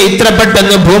 എന്തേ ഇത്ര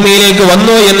പെട്ടെന്ന് ഭൂമിയിലേക്ക്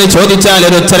വന്നു എന്ന് ചോദിച്ചാൽ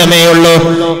ഒരു ഉത്തരമേ ഉള്ളൂ.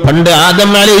 പണ്ട്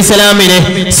ആദം അലൈഹിസ്സലാമിനെ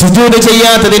സുജൂദ്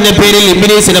ചെയ്യാത്തതിന്റെ പേരിൽ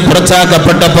ഇബ്ലീസിനെ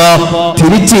പുറത്താക്കപ്പെട്ടപ്പോ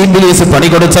തിരിച്ച് ഇബ്ലീസ് പണി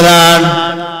കൊടുത്തതാണ്.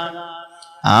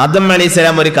 ആദം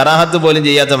അലൈഹിസ്സലാം ഒരു കറാഹത്ത് പോലും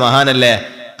ചെയ്യാത്ത മഹാനല്ലേ?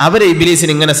 അവരെ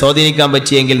ഇബ്ലീസിന് ഇങ്ങനെ സ്വാധീനിക്കാൻ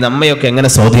പറ്റിയെങ്കിൽ നമ്മയൊക്കെ എങ്ങനെ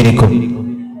സ്വാധീനിക്കും?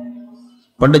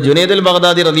 പണ്ട് ജുനൈദുൽ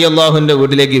ബഗ്ദാദി റളിയല്ലാഹുവിന്റെ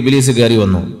വീട്ടിലേക്ക് ഇബ്ലീസ് കയറി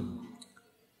വന്നു.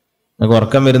 നിങ്ങൾക്ക്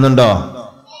ഉറക്കം വരുന്നുണ്ടോ?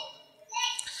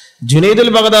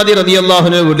 ജുനൈദുൽ ബഗ്ദാദി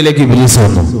റളിയല്ലാഹുവിന്റെ വീട്ടിലേക്ക് ഇബ്ലീസ്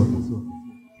വന്നു.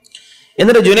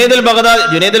 എന്നിട്ട് ജുനൈദുൽ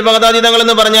ബഗ്ദാദി തങ്ങൾ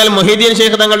എന്ന് പറഞ്ഞാൽ മുഹീദ്ദീൻ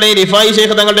ശൈഖ് തങ്ങളുടെയും റിഫായി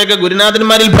ശൈഖ് തങ്ങളുടെയൊക്കെ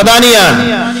ഗുരുനാഥന്മാരിൽ പ്രധാനിയാണ്.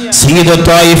 സയ്യിദുൽ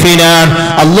ത്വായിഫീനാണ്,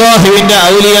 അല്ലാഹുവിന്റെ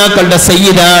ഔലിയാക്കളുടെ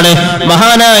സയ്യിദാണ്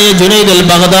മഹാനായ ജുനൈദുൽ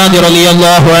ബഗ്ദാദി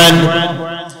റളിയല്ലാഹു അൻഹു.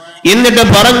 എന്നിട്ട്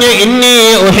പറഞ്ഞു, ഇന്നി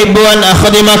ഉഹിബ്ബു അൻ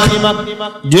അഖദിമക്,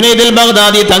 ജുനൈദുൽ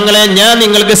ബഗ്ദാദി തങ്ങളെ ഞാൻ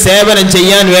നിങ്ങൾക്ക് സേവനം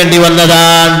ചെയ്യാൻ വേണ്ടി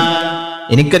വന്നതാണ്.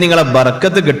 എനിക്ക് നിങ്ങളെ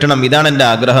ബർക്കത്ത് കിട്ടണം, ഇതാണ് എന്റെ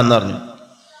ആഗ്രഹം എന്ന് പറഞ്ഞു.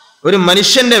 ഒരു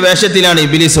മനുഷ്യന്റെ വേഷത്തിലാണ്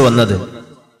ഇബ്ലീസ് വന്നത്.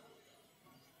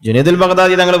 ജുനൈദുൽ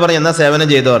ബഗ്ദാദി തങ്ങൾ പറഞ്ഞു, എന്നാ സേവനം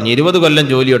ചെയ്തു പറഞ്ഞു. 20 കൊല്ലം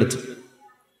ജോലിയെടുത്തു.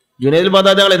 ജുനൈദുൽ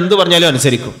ബഗ്ദാദി തങ്ങൾ എന്ത് പറഞ്ഞാലും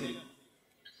അനുസരിക്കും.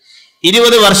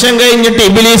 20 വർഷം കഴിഞ്ഞിട്ട്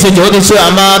ഇബ്ലീസ് ചോദിച്ചു,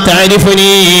 അമാ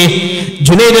തഅരിഫുനി,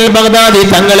 ജുനൈദുൽ ബഗ്ദാദി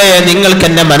തങ്ങളെ നിങ്ങൾക്ക്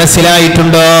എന്നെ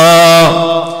മനസ്സിലായിട്ടുണ്ടോ?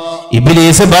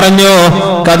 ഇബ്ലീസ് പറഞ്ഞു,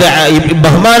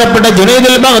 ബഹുമാനപ്പെട്ട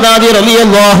ജുനൈദുൽ ബഗ്ദാദി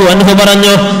റളിയല്ലാഹു അൻഹു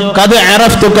പറഞ്ഞു, ഖദ്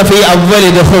അറഫ്തുക ഫീ അവ്വലി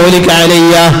ദുഖൂലിക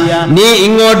അലയ്യ, നീ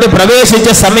ഇങ്ങോട്ട് പ്രവേശിച്ച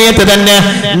സമയത്ത് തന്നെ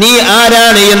നീ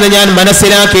ആരാണ് എന്ന് ഞാൻ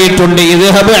മനസ്സിലാക്കിയിട്ടുണ്ട്.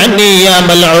 ഇദ്ഹബ് അന്നി യാ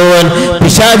മൽഊൻ,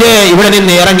 പിശാചേ ഇവിടെ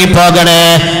നിന്ന് ഇറങ്ങിപ്പോകണേ.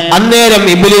 അന്നേരം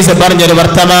ഇബ്ലീസ് പറഞ്ഞൊരു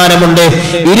വർത്തമാനമുണ്ട്,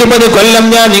 20 കൊല്ലം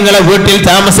ഞാൻ നിങ്ങളെ വീട്ടിൽ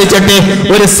താമസിച്ചിട്ട്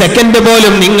ഒരു സെക്കൻഡ്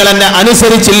പോലും നിങ്ങൾ എന്നെ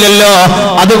അനുസരിച്ചില്ലല്ലോ,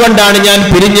 അതുകൊണ്ടാണ് ഞാൻ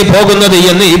പിരിഞ്ഞു പോകുന്നത്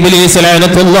എന്ന് ഇബ്ലീസ്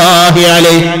ലഅനത്തുല്ലാഹി അലൈഹി.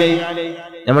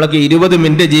 നമ്മളൊക്കെ 20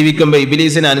 മിനിറ്റ് ജീവിക്കുമ്പോ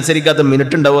ഇബ്ലീസിനെ അനുസരിക്കാത്ത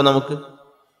മിനിറ്റ് ഉണ്ടാവോ നമുക്ക്?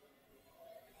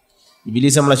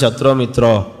 ഇബ്ലീസ് നമ്മളെ ശത്രുവോ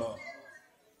മിത്രോ?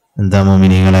 എന്താ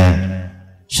മോമിനികളെ,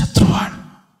 ശത്രുവാണ്.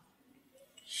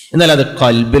 എന്നാൽ അത്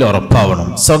ഖൽബിൽ ഉറപ്പാവണം.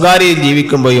 സ്വകാര്യ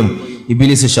ജീവിക്കുമ്പോഴും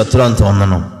ഇബ്ലീസ് ശത്രുവാൻ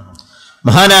തോന്നണം.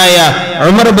 മഹാനായ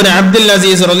ഉമർ ഇബ്നു അബ്ദുൽ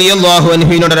അസീസ് റളിയല്ലാഹു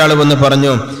അൻഹുവിനോട് ഒരാൾ വന്ന്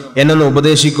പറഞ്ഞു, എന്നൊന്ന്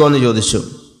ഉപദേശിക്കോ എന്ന് ചോദിച്ചു.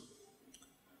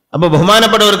 അപ്പൊ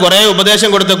ബഹുമാനപ്പെട്ടവർ കുറെ ഉപദേശം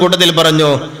കൊടുത്ത കൂട്ടത്തിൽ പറഞ്ഞു,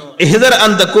 ഇഹ്ദർ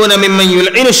അൻ തകൂന മിമ്മൻ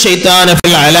യുൽഇനു ശൈത്താന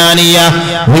ഫിൽ അലാനിയ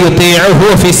വയുതീഉഹു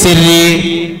ഫിസ്സിരി.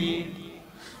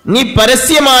 നീ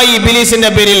പരസ്യമായി ഇബ്ലീസിന്റെ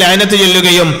പേരിൽ ലഅനത്ത്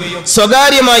ചൊല്ലുകയും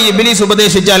സ്വകാര്യമായി ഇബ്ലീസ്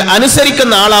ഉപദേശിച്ചാൽ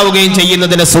അനുസരിക്കുന്ന ആളാവുകയും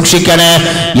ചെയ്യുന്നതിനെ സൂക്ഷിക്കണേ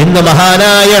എന്ന്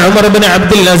മഹാനായ ഉമർ ഇബ്നു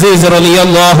അബ്ദുൽ അസീസ്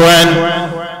റളിയല്ലാഹു അൻഹു.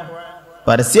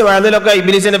 പരസ്യവാതിലൊക്കെ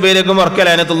ഇബ്ലീസിന്റെ പേരേക്കും ഉറക്കെ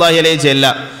ലഅനത്തുല്ലാഹി അലൈഹി ചെല്ല.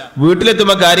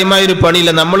 വീട്ടിലെത്തുമ്പോ കാര്യമായ ഒരു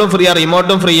പണിയില്ല, നമ്മളും ഫ്രീയാ,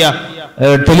 റിമോട്ടും ഫ്രീയാ,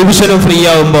 ടെലിവിഷനും ഫ്രീ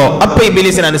ആവുമ്പോ അപ്പൊ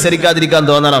ഇബ്ലീസിനെ അനുസരിക്കാതിരിക്കാൻ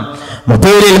തോന്നണം.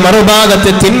 മുത്തൂരിൽ മറുഭാഗത്ത്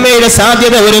തിന്മയുടെ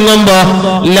സാധ്യത ഒരുങ്ങുമ്പോ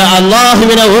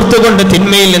അല്ലാഹുവിനെ ഓർത്തുകൊണ്ട്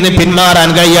തിന്മയിൽ നിന്ന് പിന്മാറാൻ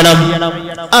കഴിയണം.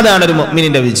 അതാണ് ഒരു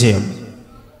മുഅ്മിനിന്റെ വിജയം.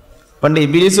 പണ്ട്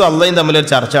ഇബ്ലീസും അള്ളയും തമ്മിലൊരു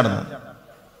ചർച്ച നടന്നു.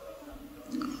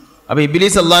 അപ്പൊ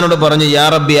ഇബ്ലീസ് അള്ളാഹിനോട് പറഞ്ഞു, യാ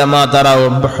റബ്ബി അമാ തറാ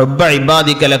ഹുബ്ബ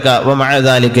ഇബാദിക ലക വമഅ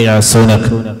ദാലിക യഅസൂനക.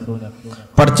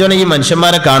 പടച്ചോനെ, ഈ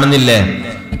മനുഷ്യന്മാരെ കാണുന്നില്ലേ,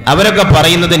 അവരൊക്കെ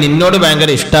പറയുന്നത് നിന്നോട്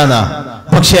ഭയങ്കര ഇഷ്ടാന്നാ,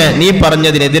 പക്ഷെ നീ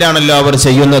പറഞ്ഞതിനെതിരാണല്ലോ അവർ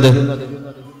ചെയ്യുന്നത്.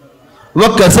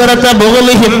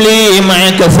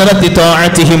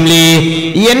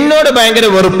 എന്നോട് ഭയങ്കര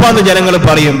വെറുപ്പാന്ന് ജനങ്ങൾ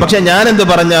പറയും, പക്ഷെ ഞാൻ എന്ത്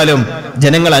പറഞ്ഞാലും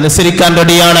ജനങ്ങൾ അനുസരിക്കാൻ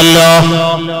റെഡിയാണല്ലോ.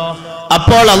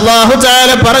 അപ്പോൾ അല്ലാഹു തആല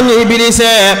പറഞ്ഞു,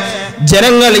 ഇബ്ലീസേ,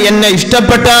 ജനങ്ങൾ എന്നെ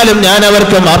ഇഷ്ടപ്പെട്ടാലും ഞാൻ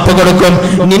അവർക്ക് മാപ്പ് കൊടുക്കും,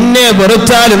 നിന്നെ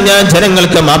വെറുത്താലും ഞാൻ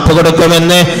ജനങ്ങൾക്ക് മാപ്പ്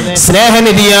കൊടുക്കുമെന്ന്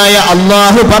സ്നേഹനിധിയായ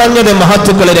അല്ലാഹു പറഞ്ഞത്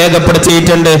മഹത്തുക്കൾ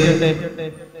രേഖപ്പെടുത്തിയിട്ടുണ്ട്.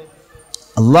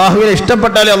 അള്ളാഹുവിനെ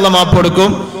ഇഷ്ടപ്പെട്ടാലും അള്ളാഹ് മാപ്പ് കൊടുക്കും,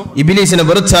 ഇബ്ലീസിനെ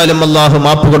വെറുത്താലും അള്ളാഹു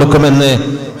മാപ്പ് കൊടുക്കുമെന്ന്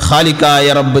ഖാലിഖായ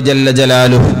റബ്ബ് ജല്ല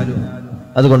ജലാലുഹു.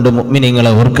 അതുകൊണ്ട്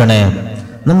മുഅ്മിനീങ്ങളെ ഓർക്കണേ,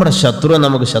 നമ്മുടെ ശത്രുവെ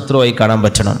നമുക്ക് ശത്രുവായി കാണാൻ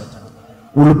പറ്റണം.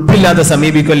 ഉളുപ്പില്ലാതെ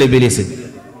സമീപിക്കല്ലേ ഇബ്ലീസ്.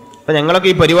 അപ്പൊ ഞങ്ങളൊക്കെ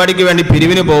ഈ പരിപാടിക്ക് വേണ്ടി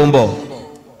പിരിവിന് പോകുമ്പോ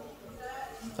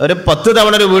ഒരു 10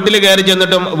 തവണ ഒരു വീട്ടിൽ കയറി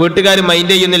ചെന്നിട്ടും വീട്ടുകാർ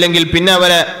മൈൻഡ് ചെയ്യുന്നില്ലെങ്കിൽ പിന്നെ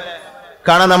അവരെ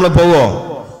കാണാൻ നമ്മൾ പോവോ?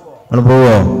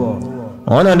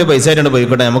 ഓനവന്റെ പൈസ ആയിട്ടുണ്ട്,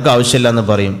 പോയിക്കോട്ടെ, നമുക്ക് ആവശ്യമില്ല എന്ന്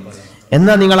പറയും.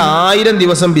 എന്നാൽ നിങ്ങൾ 1000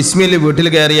 ദിവസം ബിസ്മിയിൽ വീട്ടിൽ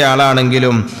കയറിയ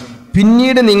ആളാണെങ്കിലും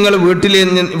പിന്നീട് നിങ്ങൾ വീട്ടിൽ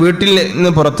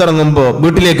നിന്ന് പുറത്തിറങ്ങുമ്പോൾ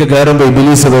വീട്ടിലേക്ക് കയറുമ്പോൾ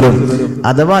ഇബ്ലീസ് വരും.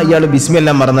 അഥവാ ഇയാൾ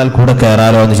ബിസ്മിയെല്ലാം മറന്നാൽ കൂടെ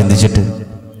കയറാലോ എന്ന് ചിന്തിച്ചിട്ട്.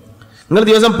 നിങ്ങൾ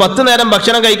ദിവസം 10 നേരം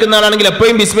ഭക്ഷണം കഴിക്കുന്ന ആളാണെങ്കിൽ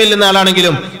എപ്പോഴും ബിസ്മിയിൽ നിന്ന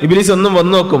ആളാണെങ്കിലും ഇബ്ലീസ് ഒന്നും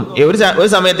വന്നു നോക്കും, ഒരു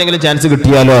സമയത്തെങ്കിലും ചാൻസ്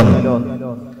കിട്ടിയാലോ എന്ന്.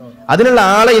 അതിനുള്ള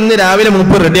ആളെ ഇന്ന് രാവിലെ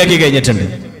മുമ്പ് റെഡിയാക്കി കഴിഞ്ഞിട്ടുണ്ട്.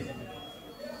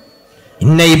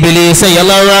 ഇന്ന ഇബ്ലീസ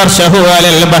യലഉ അർശഹു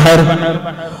അലൽ ബഹർ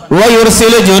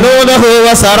വയുർസിലു ജുനൂദഹു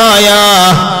വസറായാ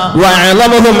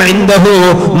വഅലമുഹും ഇൻദഹു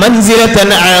മൻസിലതൻ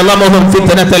അഅലമുഹും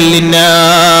ഫിത്നതൻ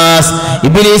ലിന്നാസ്.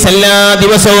 ഇബ്ലീസ് എല്ലാ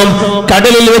ദിവസവും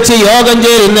കടലിൽ വെച്ച് യോഗം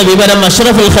ചേരുന്ന വിവരം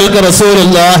അഷ്റഫുൽ ഖൽഖ്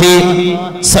റസൂലുള്ളാഹി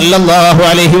സല്ലല്ലാഹു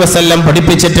അലൈഹി വസല്ലം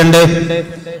പഠിപ്പിച്ചിട്ടുണ്ട്.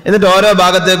 എന്നിട്ട് ഓരോ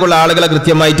ഭാഗത്തേക്കുള്ള ആളുകളെ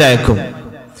കൃത്യമായിട്ട് അയക്കും.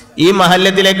 ഈ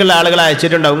മഹല്ലത്തിലേക്കുള്ള ആളുകളെ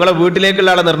അയച്ചിട്ടുണ്ടാവും, നിങ്ങളെ വീട്ടിലേക്കുള്ള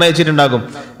ആളെ നിർണയിച്ചിട്ടുണ്ടാകും,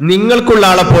 നിങ്ങൾക്കുള്ള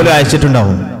ആളെ പോലും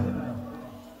അയച്ചിട്ടുണ്ടാവും.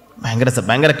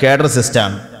 ഭയങ്കര കേഡർ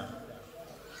സിസ്റ്റമാണ്.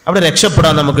 അവിടെ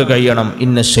രക്ഷപ്പെടാൻ നമുക്ക് കഴിയണം.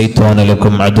 ഇന്ന ശൈത്വാന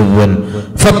ലക്കും അദുവൻ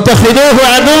ഫത്തഖിദൂഹു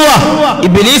അദുവ.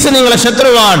 ഇബ്ലീസ് നിങ്ങളെ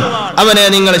ശത്രുവാണ്, അവനെ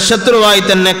നിങ്ങൾ ശത്രുവായി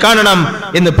തന്നെ കാണണം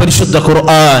എന്ന് പരിശുദ്ധ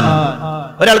ഖുർആൻ.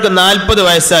 ഒരാൾക്ക് 40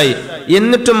 വയസ്സായി,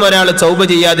 എന്നിട്ടും ഒരാൾ തൗബ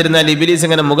ചെയ്യാതിരുന്നാൽ ഇബ്ലീസ്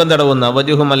ഇങ്ങനെ മുഖം തടവുന്ന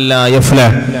വജുഹുമല്ല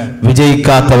യഫ്ലഹ്,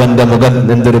 വിജയിക്കാത്തവന്റെ മുഖം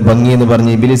എന്തൊരു ഭംഗി എന്ന്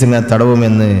പറഞ്ഞ് ഇബ്ലീസ് ഇങ്ങനെ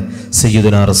തടവുമെന്ന്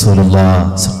സയ്യിദുനാ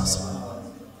റസൂലുള്ളാഹി സ്വല്ലല്ലാഹു അലൈഹി വസല്ലം.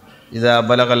 ഇദാ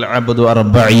ബലഗൽ അബ്ദു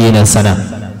 40 സന,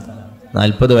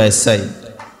 40 വയസ്സായി,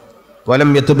 വലം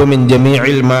യതുബ് മിൻ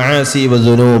ജമീഇൽ മആസി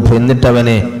വസുനൂബ്, എന്നിട്ട്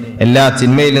അവനെ എല്ലാ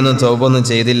തിന്മയിൽ നിന്നും തൗബ ഒന്നും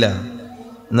ചെയ്തില്ല.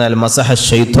 എന്നാൽ മസഹ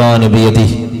ശൈത്വാനു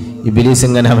ബിയദിഹി, ഇബ്ലീസ്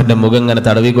ഇങ്ങനെ അവന്റെ മുഖം ഇങ്ങനെ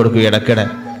തടവി കൊടുക്കുക ഇടയ്ക്കിടെ.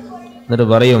 എന്നിട്ട്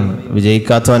പറയും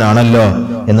വിജയിക്കാത്തവനാണല്ലോ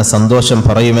എന്ന സന്തോഷം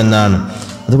പറയുമെന്നാണ്.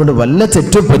 അതുകൊണ്ട് വല്ല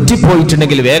തെറ്റും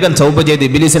പറ്റിപ്പോയിട്ടുണ്ടെങ്കിൽ വേഗം തൗബ ചെയ്ത്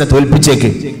ഇബ്ലീസിനെ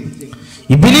തോൽപ്പിച്ചേക്ക്.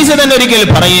 ഇബ്ലീസ് തന്നെ ഒരിക്കൽ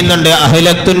പറയുന്നുണ്ട്,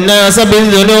 അഹ്ലക്തുന്നാസ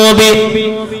ബിദ്ദുനൂബി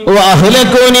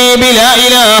വഅഹ്ലകൂനി ബിലാ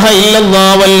ഇലാഹ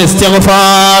ഇല്ലല്ലാഹ് വൽ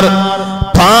ഇസ്തിഗ്ഫാർ.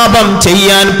 പാപം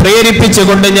ചെയ്യാൻ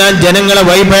പ്രേരിപ്പിച്ചുകൊണ്ട് ഞാൻ ജനങ്ങളെ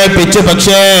വഴിപഴപ്പിച്ചു,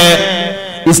 പക്ഷേ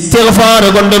ഇസ്തിഗ്ഫാർ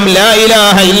കൊണ്ടും ലാ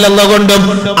ഇലാഹ ഇല്ലല്ലാഹ് കൊണ്ടും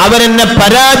അവരെന്നെ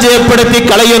പരാജയപ്പെടുത്തി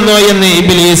കളയുന്നു എന്ന്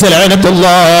ഇബ്ലീസ്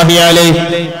ലഅനത്തുല്ലാഹി അലൈഹി.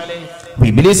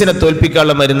 ഇബ്ലീസിനെ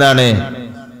തോൽപ്പിക്കാനുള്ള മരുന്നാണ്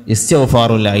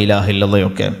ഇസ്തിഗ്ഫാറും ലാ ഇലാഹ ഇല്ലല്ലാഹ്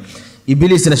ഒക്കെ.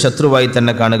 ഇബ്ലീസിനെ ശത്രുവായി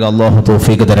തന്നെ കാണുക. അല്ലാഹു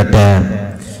തൗഫീഖ് തരട്ടെ.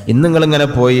 ഇന്ന് നിങ്ങളിങ്ങനെ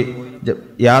പോയി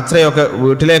യാത്രയൊക്കെ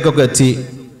വീട്ടിലേക്കൊക്കെ എത്തി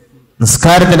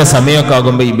നിസ്കാരത്തിന്റെ സമയമൊക്കെ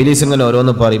ആകുമ്പോൾ ഇബ്ലീസ് ഇങ്ങനെ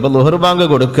ഓരോന്ന് പറയും. ഇപ്പൊ ളുഹർ ബാങ്ക്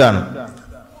കൊടുക്കുകയാണ്,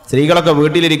 സ്ത്രീകളൊക്കെ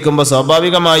വീട്ടിലിരിക്കുമ്പോൾ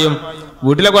സ്വാഭാവികമായും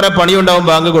വീട്ടിലെ കുറെ പണിയുണ്ടാവും,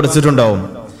 ബാങ്ക് കൊടുത്തിട്ടുണ്ടാവും.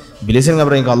 ഇബ്ലീസ് ഇങ്ങനെ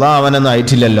പറയും, അല്ലാഹ് അവനൊന്നും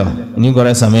ആയിട്ടില്ലല്ലോ, ഇനിയും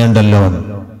കുറെ സമയമുണ്ടല്ലോ.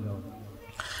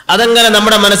 അതങ്ങനെ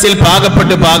നമ്മുടെ മനസ്സിൽ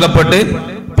പാകപ്പെട്ട്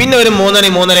പിന്നെ ഒരു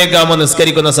 3:30 ആകുമ്പോൾ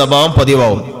നിസ്കരിക്കുന്ന സ്വഭാവം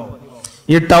പതിവാവും.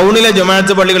 ഈ ടൗണിലെ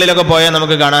ജമാഅത്ത് പള്ളികളിലൊക്കെ പോയാൽ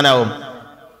നമുക്ക് കാണാനാവും,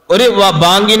 ഒരു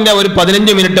ബാങ്കിന്റെ ഒരു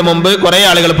 15 മിനിറ്റ് മുമ്പ് കുറെ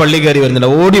ആളുകൾ പള്ളി കയറി വരുന്നുണ്ട്,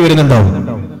 ഓടി വരുന്നുണ്ടാവും.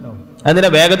 അതിനെ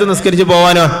വേഗത്തിൽ നിസ്കരിച്ച്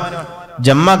പോവാനോ?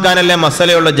 ജമ്മാക്കാനല്ലേ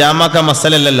മസലയുള്ളൂ, ജാമാക്കാൻ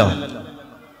മസലല്ലല്ലോ.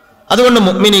 അതുകൊണ്ട്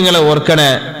മുഅ്മിനീങ്ങളെ ഓർക്കണേ,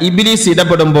 ഇബ്ലീസ്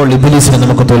ഇടപെടുമ്പോൾ ഇബ്ലീസിനെ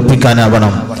നമുക്ക്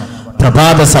തോൽപ്പിക്കാനാവണം.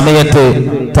 പ്രഭാത സമയത്ത്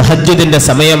തഹജ്ജുദിന്റെ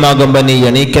സമയമാകുമ്പോൾ നീ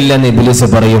എണീക്കല്ലെന്ന് ഇബ്ലീസ്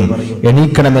പറയും.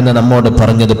 എണീക്കണമെന്ന് നമ്മോട്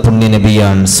പറഞ്ഞത് പുണ്യ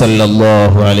നബിയാണ്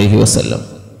സല്ലല്ലാഹു അലൈഹി വസല്ലം.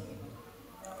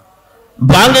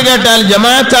 ബാങ്ക് കേട്ടാൽ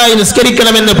ജമാഅത്തായി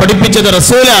നിസ്കരിക്കണമെന്ന് പഠിപ്പിച്ചത്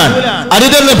റസൂലാണ്.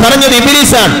 അരുതെന്ന് പറഞ്ഞത്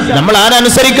ഇബ്ലീസാണ്. നമ്മൾ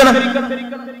ആരനുസരിക്കണം?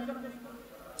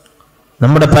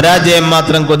 നമ്മുടെ പരാജയം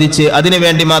മാത്രം കൊതിച്ച്,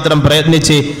 അതിനുവേണ്ടി മാത്രം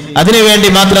പ്രയത്നിച്ച്, അതിനുവേണ്ടി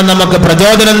മാത്രം നമുക്ക്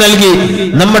പ്രചോദനം നൽകി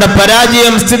നമ്മുടെ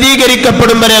പരാജയം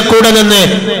സ്ഥിരീകരിക്കപ്പെടും വരെ കൂടെ നിന്ന്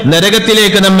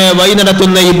നരകത്തിലേക്ക് നമ്മെ വഴി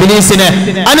നടത്തുന്ന ഇബ്ലീസിനെ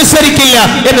അനുസരിക്കില്ല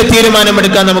എന്ന്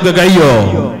തീരുമാനമെടുക്കാൻ നമുക്ക് കഴിയോ?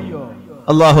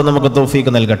 അല്ലാഹു നമുക്ക്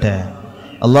തൗഫീഖ് നൽകട്ടെ.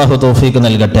 അല്ലാഹു തൗഫീഖ്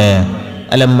നൽകട്ടെ.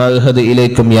 അലം അഹദ്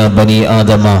ഇലൈക്കും യാ ബനി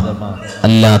ആദമ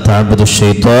അല്ലാ തഅബുദു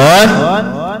ശൈത്താൻ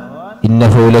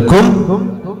ഇന്നഹു ലക്കും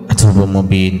അദുവ്വുൻ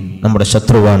മുബീൻ. നമ്മുടെ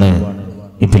ശത്രുവാണ്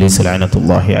ഇബ്ലീസ്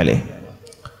ലഅനത്തുല്ലാഹി അലൈഹി.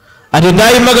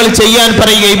 അരുതായ്മകൾ ചെയ്യാൻ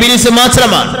പറയുക ഇബ്ലീസ്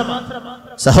മാത്രമാണ്.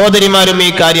 സഹോദരിമാരും ഈ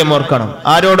കാര്യം ഓർക്കണം.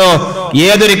 ആരോടോ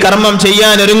ഏതൊരു കർമ്മം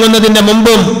ചെയ്യാൻ ഒരുങ്ങുന്നതിന്റെ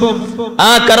മുമ്പും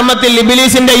ആ കർമ്മത്തിൽ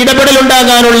ഇബ്ലീസിന്റെ ഇടപെടൽ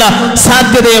ഉണ്ടാകാനുള്ള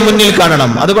സാധ്യതയെ മുന്നിൽ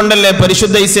കാണണം. അതുകൊണ്ടല്ലേ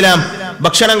പരിശുദ്ധ ഇസ്ലാം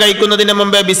ഭക്ഷണം കഴിക്കുന്നതിന്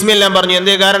മുമ്പേ ബിസ്മില്ലാ പറഞ്ഞു.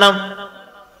 എന്തേ കാരണം?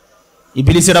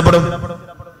 ഇബ്ലീസ് ഇടപെടും.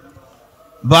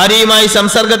 ഭാര്യയുമായി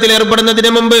സംസർഗത്തിൽ ഏർപ്പെടുന്നതിന്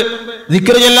മുമ്പ്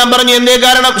ദിക്ർ ചൊല്ലാൻ പറഞ്ഞു. എന്തേ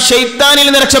കാരണം? ശൈത്താനിൽ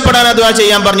നിന്ന് രക്ഷപ്പെടാൻ ദുആ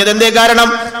ചെയ്യാൻ പറഞ്ഞത്. എന്തേ കാരണം?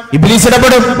 ഇബ്ലീസ്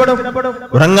ഇടപെടും.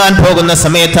 ഉറങ്ങാൻ പോകുന്ന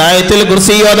സമയത്ത് ആയത്തുൽ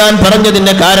കുർസി ഓതാൻ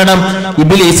പറഞ്ഞതിന്റെ കാരണം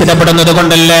ഇബ്ലീസ് ഇടപെടുന്നത്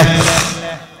കൊണ്ടല്ലേ?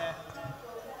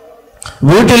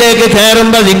 വീട്ടിലേക്ക്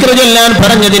കയറുമ്പോൾ ദിക്ർ ചൊല്ലാൻ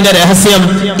പറഞ്ഞതിന്റെ രഹസ്യം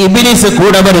ഇബ്ലീസ്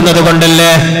കൂടെ വരുന്നത്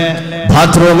കൊണ്ടല്ലേ?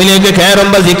 ബാത്റൂമിലേക്ക്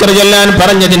കയറുമ്പോൾ ദിക്ർ ചൊല്ലാൻ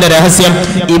പറഞ്ഞതിന്റെ രഹസ്യം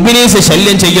ഇബ്ലീസ്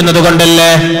ശല്യം ചെയ്യുന്നത്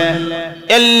കൊണ്ടല്ലേ?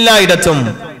 എല്ലായിടത്തും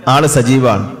ആള്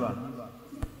സജീവാണ്.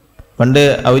 പണ്ട്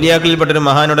ഔലിയാക്കളിൽപ്പെട്ടൊരു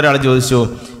മഹാനോട് ഒരാൾ ചോദിച്ചു,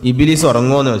 ഇബ്ലീസ്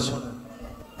ഉറങ്ങുമോന്ന് ചോദിച്ചു.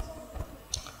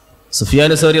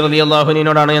 സുഫിയാൻ സൗരി റളിയല്ലാഹു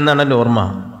അൻഹുവിനോടാണ് എന്നാണ് എൻ്റെ ഓർമ്മ.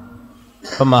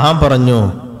 അപ്പൊ മഹാൻ പറഞ്ഞു,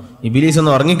 ഇബ്ലീസ്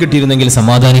ഒന്ന് ഉറങ്ങിക്കിട്ടിയിരുന്നെങ്കിൽ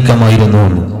സമാധാനിക്കാമായിരുന്നു.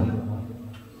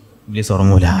 ഇബ്ലീസ്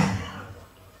ഉറങ്ങൂല,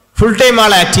 ഫുൾ ടൈം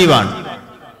ആൾ ആക്റ്റീവാണ്.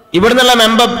 ഇവിടുന്നുള്ള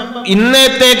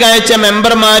ഇന്നത്തേക്ക് അയച്ച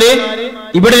മെമ്പർമാര്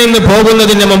ഇവിടെ നിന്ന്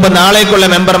പോകുന്നതിന് മുമ്പ് നാളേക്കുള്ള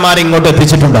മെമ്പർമാർ ഇങ്ങോട്ട്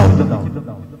എത്തിച്ചിട്ടുണ്ടാവും.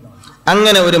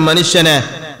 അങ്ങനെ ഒരു മനുഷ്യനെ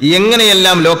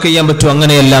എങ്ങനെയെല്ലാം ലോക്ക് ചെയ്യാൻ പറ്റും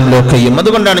അങ്ങനെയെല്ലാം ലോക്ക് ചെയ്യും.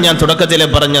 അതുകൊണ്ടാണ് ഞാൻ തുടക്കത്തിലെ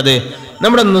പറഞ്ഞത്,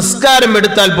 നമ്മുടെ നിസ്കാരം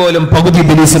എടുത്താൽ പോലും പകുതി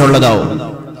ഇബ്ലീസിനുള്ളതാവും.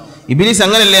 ഇബ്ലീസ്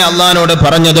അങ്ങനല്ലേ അള്ളാഹിനോട്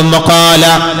പറഞ്ഞതും വഖാല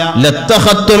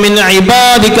ലത്തഖത്തു മിൻ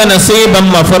ഇബാദിക നസീബൻ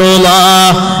മഫറൂളാ,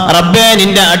 റബ്ബേ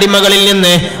നിന്റെ അടിമകളിൽ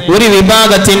നിന്ന് ഒരു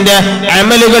വിഭാഗത്തിന്റെ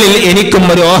അമലുകളിൽ എനിക്കും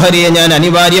ഒരു ഓഹരിയെ ഞാൻ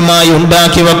അനിവാര്യമായി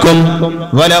ഉണ്ടാക്കി വെക്കും.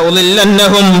 വല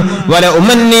ഉളില്ലന്നഹും വല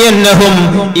ഉമന്നിയന്നഹും,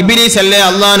 ഇബ്ലീസ് അല്ലേ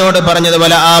അള്ളാഹിനോട് പറഞ്ഞത്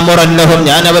വല ആമുറന്നഹും,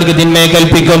 ഞാൻ അവർക്ക് തിന്മയെ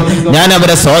കൽപ്പിക്കും, ഞാൻ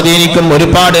അവരെ സ്വാധീനിക്കും,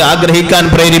 ഒരുപാട് ആഗ്രഹിക്കാൻ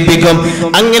പ്രേരിപ്പിക്കും,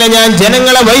 അങ്ങനെ ഞാൻ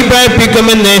ജനങ്ങളെ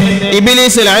വഴിപഴപ്പിക്കുമെന്ന്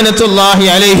ഇബ്ലീസ് ലഅനത്തുല്ലാഹി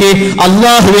അലൈഹി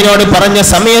അല്ലാഹുവിനോട് പറഞ്ഞ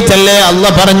സമയത്തല്ലേ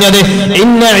അല്ലാഹ് പറഞ്ഞത്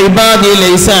ഇന്ന ഇബാദി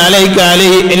ലൈസ അലൈക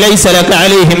ലൈസ ലക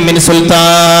അലൈഹിം മിൻ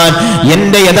സുൽത്താൻ,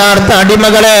 എന്റെ യഥാർത്ഥ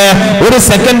അടിമകളെ ഒരു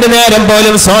സെക്കൻഡ് നേരം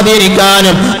പോലും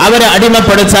സ്വാധീനിക്കാനും അവരെ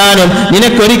അടിമപ്പെടുത്താനും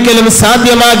നിനക്കൊരിക്കലും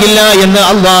സാധ്യമാകില്ല എന്ന്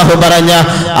അല്ലാഹു പറഞ്ഞ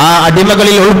ആ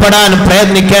അടിമകളിൽ ഉൾപ്പെടാൻ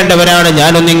പ്രയത്നിക്കേണ്ടവരാണ്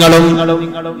ഞാനും നിങ്ങളും.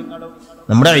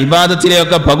 നമ്മുടെ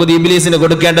ഇബാദത്തിലെയൊക്കെ പകുതി ഇബ്ലീസിന്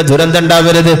കൊടുക്കേണ്ട ദുരന്തം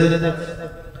ഉണ്ടാവരുത്.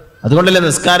 അതുകൊണ്ടല്ലേ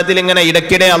നിസ്കാരത്തിൽ ഇങ്ങനെ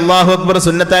ഇടയ്ക്കിടെ അല്ലാഹു അക്ബർ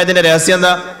സുന്നത്തായതിന്റെ രഹസ്യം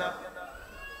എന്താ?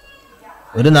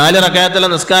 ഒരു 4 റകഅത്തുള്ള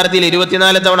നിസ്കാരത്തിൽ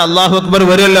 24 തവണ അല്ലാഹു അക്ബർ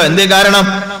വരുമല്ലോ. എന്തേ കാരണം?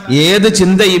 ഏത്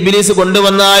ചിന്ത ഇബ്ലീസ്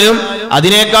കൊണ്ടുവന്നാലും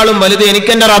അതിനേക്കാളും വലുത്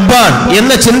എനിക്കെന്റെ റബ്ബാണ്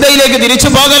എന്ന ചിന്തയിലേക്ക് തിരിച്ചു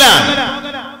പോകലാണ്.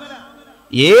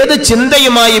 ഏത്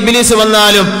ചിന്തയുമായി ഇബ്ലീസ്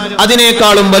വന്നാലും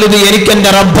അതിനേക്കാളും വലുത്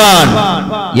എനിക്കെന്റെ റബ്ബാണ്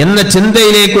എന്ന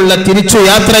ചിന്തയിലേക്കുള്ള തിരിച്ചു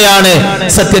യാത്രയാണ്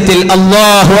സത്യത്തിൽ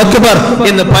അല്ലാഹു അക്ബർ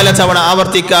എന്ന് പല തവണ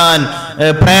ആവർത്തിക്കാൻ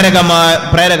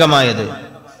പ്രേരകമായത്.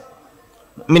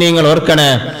 നിങ്ങൾ ഓർക്കണേ,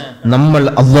 നമ്മൾ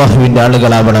അല്ലാഹുവിന്റെ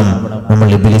ആളുകളാവണം, നമ്മൾ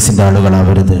ഇബ്ലീസിന്റെ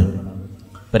ആളുകളാവരുത്.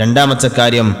 രണ്ടാമത്തെ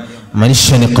കാര്യം,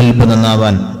 മനുഷ്യന് ഖൽബ്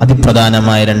നന്നാവാൻ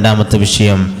അതിപ്രധാനമായ രണ്ടാമത്തെ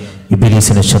വിഷയം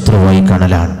ഇബ്ലീസിനെ ശത്രുവായി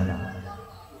കാണലാണ്.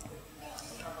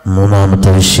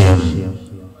 മൂന്നാമത്തെ വിഷയം,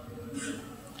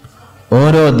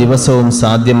 ഓരോ ദിവസവും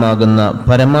സാധ്യമാകുന്ന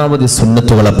പരമാവധി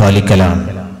സുന്നത്തുകളെ പാലിക്കലാണ്.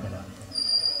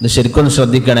 ഇത് ശരിക്കും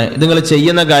ശ്രദ്ധിക്കണേ. ഇത് നിങ്ങൾ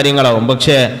ചെയ്യുന്ന കാര്യങ്ങളാവും,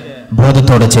 പക്ഷേ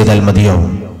ബോധത്തോടെ ചെയ്താൽ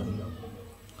മതിയാവും.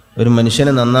 ഒരു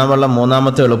മനുഷ്യന് നന്നാവുള്ള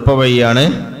മൂന്നാമത്തെ എളുപ്പ വഴിയാണ്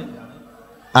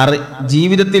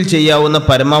ജീവിതത്തിൽ ചെയ്യാവുന്ന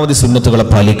പരമാവധി സുന്നത്തുകളെ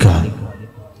പാലിക്കുക.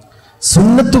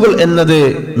 സുന്നത്തുകൾ എന്നത്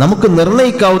നമുക്ക്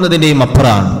നിർണയിക്കാവുന്നതിൻ്റെയും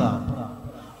അപ്പുറമാണ്.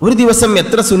 ഒരു ദിവസം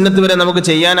എത്ര സുന്നത്ത് വരെ നമുക്ക്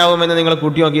ചെയ്യാനാവുമെന്ന് നിങ്ങൾ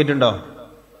കൂട്ടി നോക്കിയിട്ടുണ്ടോ?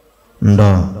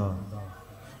 ഉണ്ടോ?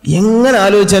 എങ്ങനെ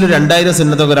ആലോചിച്ചാലും 2000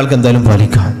 സുന്നത്തൊക്കെ ഒരാൾക്ക് എന്തായാലും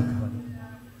പാലിക്കാം.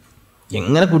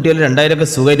 എങ്ങനെ കൂട്ടിയാലും 2000 ഒക്കെ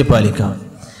സുഖമായിട്ട് പാലിക്കാം.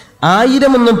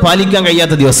 1000 ഒന്നും പാലിക്കാൻ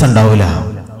കഴിയാത്ത ദിവസം ഉണ്ടാവില്ല.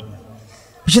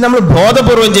 പക്ഷെ നമ്മൾ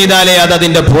ബോധപൂർവം ചെയ്താലേ അത്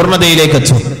അതിന്റെ പൂർണ്ണതയിലേക്ക്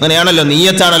എത്തും. അങ്ങനെയാണല്ലോ,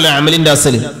 നിയ്യത്താണല്ലോ അമലിന്റെ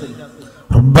അസല്.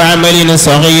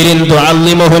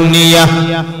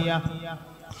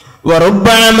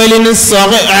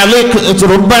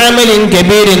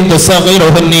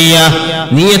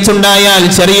 നീയത്തുണ്ടായാൽ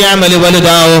ചെറിയ അമല്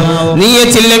വലുതാവും,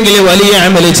 നീയത്തില്ലെങ്കിൽ വലിയ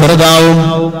അമല് ചെറുതാവും.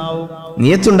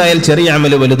 നീയത്തുണ്ടായാൽ ചെറിയ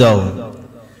അമല് വലുതാവും.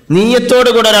 നീയത്തോട്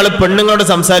കൂടെ ഒരാൾ പെണ്ണുങ്ങളോട്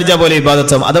സംസാരിച്ചാൽ പോലെ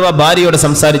ഇബാദത്താവും, അഥവാ ഭാര്യയോട്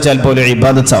സംസാരിച്ചാൽ പോലെ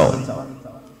ഇബാദത്താവും.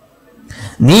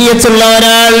 നീയത്തുള്ള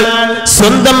ഒരാൾ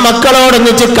സ്വന്തം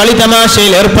മക്കളോടൊന്നിച്ച് കളി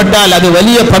തമാശയിൽ ഏർപ്പെട്ടാൽ അത്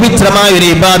വലിയ പവിത്രമായ ഒരു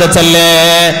ഇബാദത്തല്ലേ?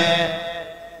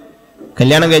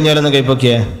 കല്യാണം കഴിഞ്ഞോലൊന്ന്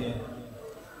കൈപ്പൊക്കിയേ,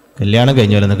 കല്യാണം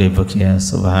കഴിഞ്ഞോലൊന്ന് കൈപ്പൊക്കിയേ.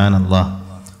 സുബ്ഹാനല്ലാഹ്.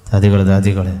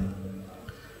 ദാദികള്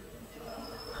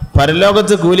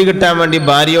പരലോകത്ത് കൂലി കിട്ടാൻ വേണ്ടി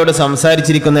ഭാര്യയോട്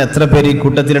സംസാരിച്ചിരിക്കുന്ന എത്ര പേര് ഈ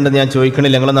കൂട്ടത്തിലുണ്ടെന്ന് ഞാൻ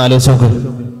ചോദിക്കണില്ല. നിങ്ങളൊന്ന് ആലോചിച്ച് നോക്ക്.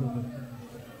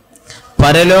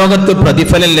 പരലോകത്ത്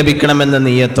പ്രതിഫലം ലഭിക്കണമെന്ന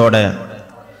നീയത്തോടെ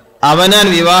അവനാൻ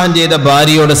വിവാഹം ചെയ്ത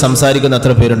ഭാര്യയോട് സംസാരിക്കുന്ന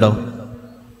എത്ര പേരുണ്ടാവും?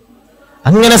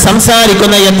 അങ്ങനെ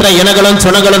സംസാരിക്കുന്ന എത്ര ഇണകളും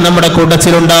ചുണകളും നമ്മുടെ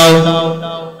കൂട്ടത്തിലുണ്ടാവും?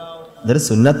 ഇതൊരു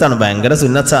സുന്നത്താണ്, ഭയങ്കര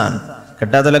സുന്നത്താണ്.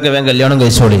 കെട്ടാത്തലൊക്കെ വേഗം കല്യാണം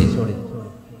കഴിച്ചോളി.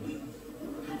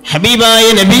 ഹബീബായ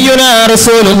നബിയുനാ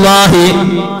റസൂലുള്ളാഹി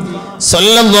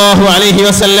സ്വല്ലല്ലാഹു അലൈഹി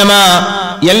വസല്ലമ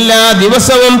എല്ലാ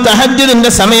ദിവസവും തഹജ്ജുദിന്റെ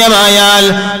സമയമായാൽ,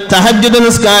 തഹജ്ജുദ്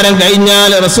നിസ്കാരം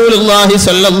കഴിഞ്ഞാൽ റസൂലുള്ളാഹി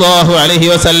സ്വല്ലല്ലാഹു അലൈഹി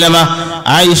വസല്ലമ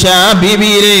ആയിഷ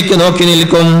ബീബിയിലേക്ക് നോക്കി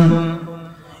നിൽക്കും.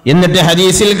 എന്നിട്ട്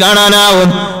ഹദീസിൽ കാണാനാവും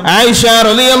ആയിഷ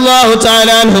റളിയല്ലാഹു തആല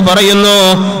അൻഹ പറയുന്നു,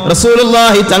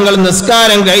 റസൂലുള്ളാഹി തങ്ങൾ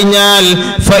നിസ്കാരം കഴിഞ്ഞാൽ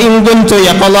ഫഇൻ കുൻതു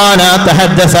യഖളാന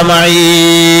തഹദ്ദസ മഈ,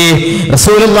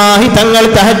 റസൂലുള്ളാഹി തങ്ങൾ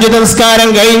തഹജ്ജുദ് നിസ്കാരം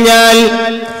കഴിഞ്ഞാൽ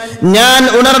ഞാൻ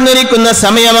ഉണർന്നിരിക്കുന്ന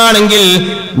സമയമാണെങ്കിൽ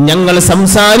ഞങ്ങൾ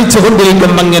സംസാരിച്ചു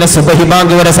കൊണ്ടിരിക്കും. അങ്ങനെ സുബഹി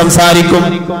ബാങ്ക് വരെ സംസാരിക്കും.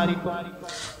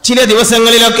 ചില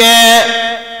ദിവസങ്ങളിലൊക്കെ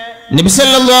നബി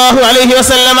സല്ലല്ലാഹു അലൈഹി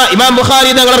വസല്ലമ, ഇമാം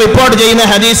ബുഖാരി തങ്ങൾ റിപ്പോർട്ട് ചെയ്യുന്ന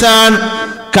ഹദീസാണ്,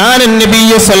 കാന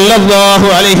നബിയ്യു സല്ലല്ലാഹു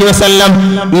അലൈഹി വസല്ലം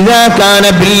ഇദാ കാന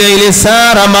ബില്ലൈലി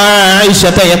സാറ മാ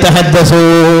ആയിഷത യതഹദ്ദസു,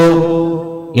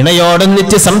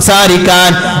 ഇണയോടൊന്നിച്ച് സംസാരിക്കാൻ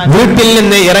വീട്ടിൽ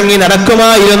നിന്ന് ഇറങ്ങി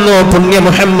നടക്കുമായിരുന്നു പുണ്യ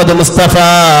മുഹമ്മദ് മുസ്തഫ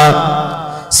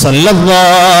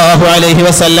സല്ലല്ലാഹു അലൈഹി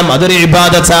വസല്ലം. അതൊരു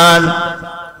ഇബാദത്താണ്.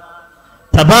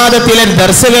 പ്രഭാതത്തിലെ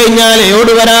ദർസ് കഴിഞ്ഞാൽ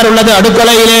ഓടി വരാറുള്ളത്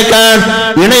അടുക്കളയിലേക്കാണ്.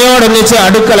 ഇണയോടൊന്നിച്ച്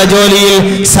അടുക്കള ജോലിയിൽ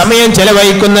സമയം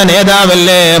ചെലവഴിക്കുന്ന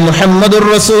നേതാവല്ലേ മുഹമ്മദുർ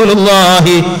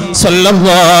റസൂലുള്ളാഹി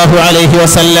സ്വല്ലല്ലാഹു അലൈഹി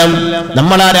വസല്ലം.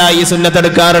 നമ്മളാരായി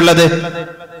സുന്നത്തെടുക്കാറുള്ളത്?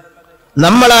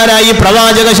 നമ്മളാരായി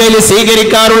പ്രവാചക ശൈലി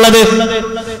സ്വീകരിക്കാറുള്ളത്?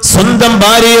 സ്വന്തം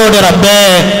ഭാര്യയോട് റബ്ബേ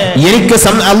എനിക്ക്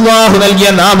അല്ലാഹു നൽകിയ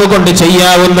നാവ് കൊണ്ട്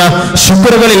ചെയ്യാവുന്ന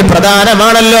ശുക്റുകളിൽ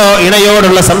പ്രധാനമാണല്ലോ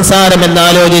ഇണയോടുള്ള സംസാരം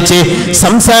എന്നാലോചിച്ച്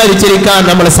സംസാരിച്ചിരിക്കാൻ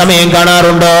നമ്മൾ സമയം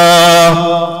കാണാറുണ്ടോ?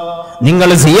 നിങ്ങൾ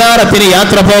സിയാറത്തിന്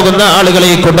യാത്ര പോകുന്ന ആളുകളെ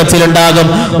ഈ കൂട്ടത്തിലുണ്ടാകും.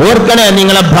 ഓർക്കണേ,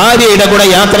 നിങ്ങളെ ഭാര്യയുടെ കൂടെ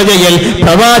യാത്ര ചെയ്യൽ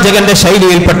പ്രവാചകന്റെ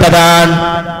ശൈലിയിൽപ്പെട്ടതാണ്.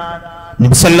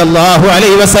 നബി സല്ലല്ലാഹു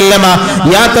അലൈഹി വസല്ലമ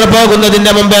യാത്ര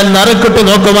പോകുന്നതിന്റെ മുമ്പേ നറുക്കിട്ട്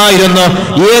നോക്കുമായിരുന്നു.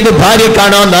 ഏത്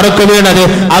ഭാര്യക്കാണോ നറുക്ക് വീണത്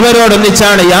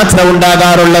അവരോടൊന്നിച്ചാണ് യാത്ര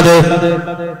ഉണ്ടാകാറുള്ളത്.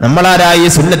 നമ്മളാരായി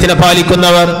സുന്നത്തിനെ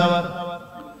പാലിക്കുന്നവർ?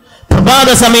 പ്രഭാത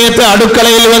സമയത്ത്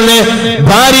അടുക്കളയിൽ വന്ന്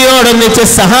ഭാര്യയോടൊന്നിച്ച്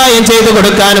സഹായം ചെയ്തു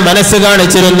കൊടുക്കാൻ മനസ്സ്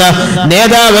കാണിച്ചിരുന്ന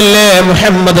നേതാവല്ലേ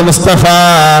മുഹമ്മദ് മുസ്തഫ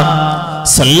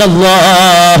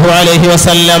സല്ലല്ലാഹു അലൈഹി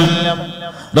വസല്ലം.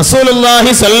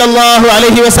 റസൂലുള്ളാഹി സ്വല്ലല്ലാഹു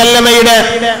അലൈഹി വസല്ലമയുടെ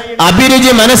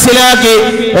അഭിരുചി മനസ്സിലാക്കി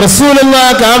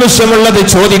റസൂലുള്ളാഹിക്ക് ആവശ്യമുള്ളത്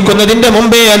ചോദിക്കുന്നതിന്റെ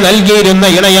മുമ്പേ നൽകിയിരുന്ന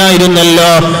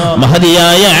ഇണയായിരുന്നല്ലോ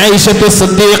മഹദിയായ ആയിഷത്തു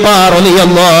സിദ്ദീഖ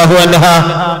റളിയല്ലാഹു അൻഹ.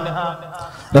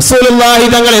 റസൂലുള്ളാഹി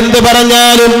തങ്ങൾ എന്ത്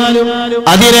പറഞ്ഞാലും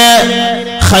അതിനെ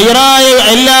ഖൈറായ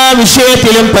എല്ലാ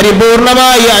വിഷയത്തിലും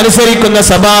പരിപൂർണമായി അനുസരിക്കുന്ന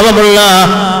സ്വഭാവമുള്ള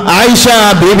ആയിഷ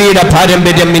ബീവിയുടെ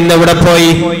പാരമ്പര്യം ഇന്നിവിടെ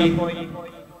പോയി.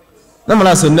 നമ്മൾ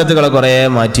ആ സുന്നത്തുകളെ കുറെ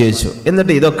മാറ്റി വെച്ചു.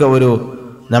 എന്നിട്ട് ഇതൊക്കെ ഒരു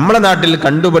നമ്മുടെ നാട്ടിൽ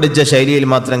കണ്ടുപിടിച്ച ശൈലിയിൽ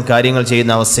മാത്രം കാര്യങ്ങൾ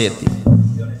ചെയ്യുന്ന അവസ്ഥയെത്തി.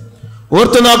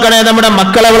 ഓർത്തു നോക്കണേ, നമ്മുടെ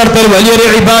മക്കളെ വളർത്തൽ വലിയൊരു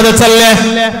ഇബാദത്തല്ലേ?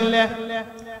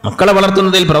 മക്കളെ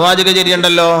വളർത്തുന്നതിൽ പ്രവാചകചര്യ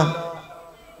ഉണ്ടല്ലോ.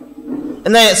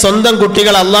 എന്നാൽ സ്വന്തം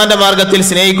കുട്ടികൾ അള്ളാന്റെ മാർഗത്തിൽ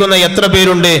സ്നേഹിക്കുന്ന എത്ര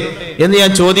പേരുണ്ട് എന്ന്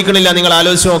ഞാൻ ചോദിക്കണില്ല. നിങ്ങൾ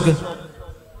ആലോചിച്ച് നോക്ക്.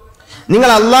 നിങ്ങൾ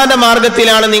അള്ളാന്റെ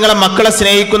മാർഗത്തിലാണ് നിങ്ങളെ മക്കളെ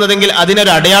സ്നേഹിക്കുന്നതെങ്കിൽ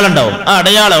അതിനൊരു അടയാളം ഉണ്ടാവും. ആ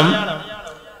അടയാളം,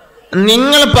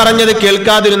 നിങ്ങൾ പറഞ്ഞത്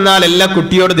കേൾക്കാതിരുന്നാൽ എല്ലാ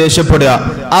കുട്ടിയോട് ദേഷ്യപ്പെടുക,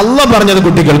 അള്ളാഹ് പറഞ്ഞത്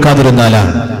കുട്ടി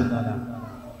കേൾക്കാതിരുന്നാലാണ്.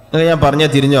 ഞാൻ പറഞ്ഞ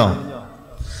തിരിഞ്ഞോ?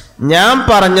 ഞാൻ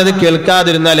പറഞ്ഞത്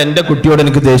കേൾക്കാതിരുന്നാൽ എൻ്റെ കുട്ടിയോട്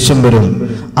എനിക്ക് ദേഷ്യം വരും.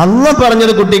 അള്ളാഹ്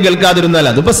പറഞ്ഞത് കുട്ടി കേൾക്കാതിരുന്നാൽ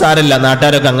അതിപ്പോ സാരല്ല,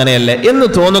 നാട്ടുകാരൊക്കെ അങ്ങനെയല്ലേ എന്ന്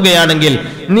തോന്നുകയാണെങ്കിൽ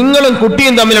നിങ്ങളും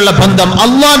കുട്ടിയും തമ്മിലുള്ള ബന്ധം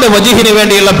അള്ളാഹുവിന്റെ വജഹിന്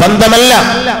വേണ്ടിയുള്ള ബന്ധമല്ല.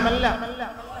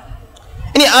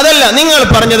 ഇനി അതല്ല, നിങ്ങൾ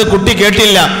പറഞ്ഞത് കുട്ടി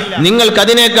കേട്ടില്ല, നിങ്ങൾക്ക്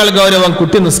അതിനേക്കാൾ ഗൗരവം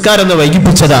കുട്ടി നിസ്കാരം ഒന്ന്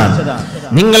വൈകിപ്പിച്ചതാണ്,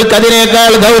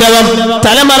 നിങ്ങൾക്കതിനേക്കാൾ ഗൗരവം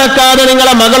തലമറക്കാതെ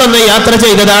നിങ്ങളെ മകളൊന്ന് യാത്ര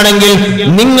ചെയ്തതാണെങ്കിൽ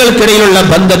നിങ്ങൾക്കിടയിലുള്ള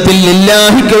ബന്ധത്തിൽ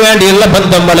ലില്ലാഹിക്ക് വേണ്ടിയുള്ള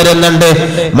ബന്ധം വളരുന്നുണ്ട്.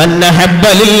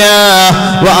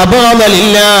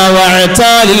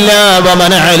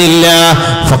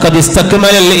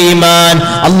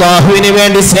 അള്ളാഹുവിന്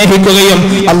വേണ്ടി സ്നേഹിക്കുകയും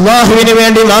അള്ളാഹുവിന്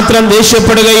വേണ്ടി മാത്രം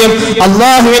ദേഷ്യപ്പെടുകയും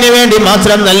അള്ളാഹുവിന് വേണ്ടി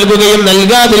മാത്രം നൽകുകയും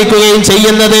നൽകാതിരിക്കുകയും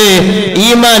ചെയ്യുന്നത്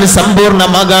ഈമാൻ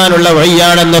സമ്പൂർണ്ണമാകാനുള്ള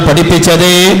വഴിയാണെന്ന്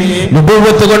പഠിപ്പിച്ചത്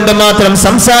നുബുവത്ത് കൊണ്ട് മാത്രം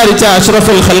സംസാരിച്ച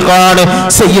അഷ്റഫുൽ ഖൽഖാണ്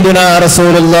സയ്യിദുനാ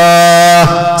റസൂലുള്ളാഹ്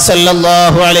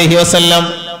സല്ലല്ലാഹു അലൈഹി വസല്ലം.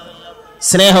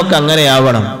 സ്നേഹമൊക്കെ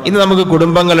അങ്ങനെയാവണം. ഇന്ന് നമുക്ക്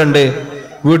കുടുംബങ്ങളുണ്ട്,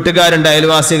 വീട്ടുകാരുണ്ട്,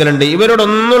 അയൽവാസികളുണ്ട്,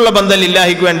 ഇവരോടൊന്നുള്ള ബന്ധം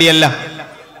ലില്ലാഹിക്ക് വേണ്ടിയല്ല.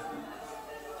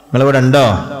 നിങ്ങളിവിടെ ഉണ്ടോ?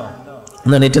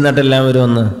 ഒന്ന് എണീറ്റുന്നിട്ട് എല്ലാവരും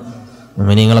ഒന്ന്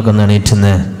മുഅ്മിനീങ്ങളൊക്കെ ഒന്ന്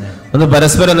എണീറ്റുന്ന് ഒന്ന്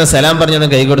പരസ്പരം ഒന്ന് സലാം പറഞ്ഞൊന്ന്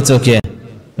കൈ കൊടുത്ത് നോക്കിയേ.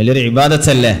 വലിയൊരു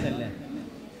ഇബാദത്തല്ലേ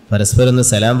പരസ്പരം ഒന്ന്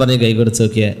സലാം പറഞ്ഞ് കൈ കൊടുത്ത്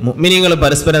നോക്കിയേ. മുഅ്മിനീങ്ങൾ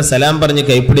പരസ്പരം സലാം പറഞ്ഞ്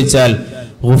കൈപിടിച്ചാൽ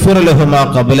ഗുഫിറ ലഹുമാ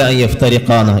ഖബ്ല അൻ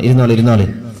യഫ്തരിഖാന. ഇരുന്നോളി.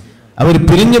 അവർ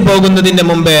പിരിഞ്ഞു പോകുന്നതിന്റെ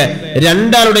മുമ്പേ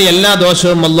രണ്ടാളുടെ എല്ലാ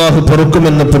ദോഷവും അല്ലാഹു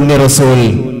പൊറുക്കുമെന്ന് പുണ്യ റസൂൽ.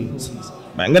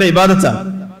 ഭയങ്കര ഇബാദത്താ.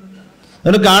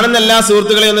 അതുകൊണ്ട് കാണുന്ന എല്ലാ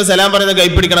സുഹൃത്തുക്കളെയും ഒന്ന് സലാം പറയുന്നത്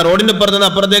കൈപ്പിടിക്കണം. റോഡിന്റെ പുറത്ത് നിന്ന്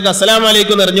അപ്പുറത്തേക്ക് അസ്സലാമു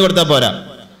അലൈക്കും എന്ന് എറിഞ്ഞു കൊടുത്താൽ പോരാ,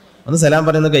 ഒന്ന് സലാം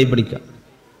പറയുന്നത് കൈപ്പിടിക്കാം.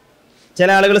 ചില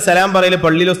ആളുകൾ സലാം പറയല്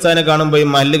പള്ളിയിൽ ഉസ്താദിനെ കാണുമ്പോഴും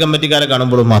മഹല്ല് കമ്മിറ്റിക്കാരെ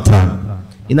കാണുമ്പോഴും മാത്രമാണ്.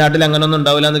 ഈ നാട്ടിൽ അങ്ങനൊന്നും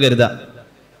ഉണ്ടാവില്ല എന്ന് കരുതാം.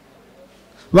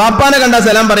 വാപ്പാനെ കണ്ടാ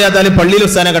സലാം പറയാത്താല് പള്ളിയിൽ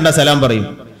ഉസ്താദിനെ കണ്ടാ സലാം പറയും.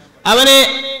 അവന്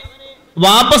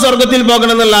വാപ്പ സ്വർഗത്തിൽ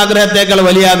പോകണം എന്നുള്ള ആഗ്രഹത്തേക്കാൾ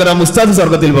വലിയ ആഗ്രഹം ഉസ്താദ്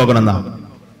സ്വർഗത്തിൽ പോകണം എന്നാണ്.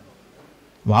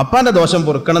 വാപ്പാന്റെ ദോഷം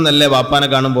പൊറുക്കണം എന്നല്ലേ വാപ്പാനെ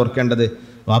കാണുമ്പോൾ ഓർക്കേണ്ടത്.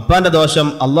 വാപ്പാന്റെ ദോഷം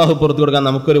അള്ളാഹു പുറത്തു കൊടുക്കാൻ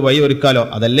നമുക്കൊരു വഴി ഒരുക്കാലോ.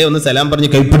 അതല്ലേ ഒന്ന് സലാം പറഞ്ഞ്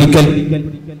കൈപ്പിടിക്കൽ.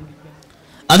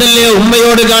 അതല്ലേ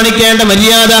ഉമ്മയോട് കാണിക്കേണ്ട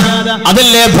മര്യാദ,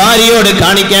 അതല്ലേ ഭാര്യയോട്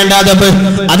കാണിക്കേണ്ട അദബ്,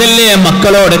 അതല്ലേ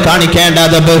മക്കളോട് കാണിക്കേണ്ട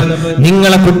അദബ്.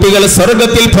 നിങ്ങളെ കുട്ടികൾ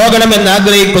സ്വർഗത്തിൽ പോകണമെന്ന്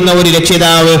ആഗ്രഹിക്കുന്ന ഒരു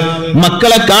രക്ഷിതാവ്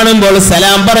മക്കളെ കാണുമ്പോൾ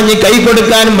സലാം പറഞ്ഞ് കൈ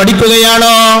കൊടുക്കാൻ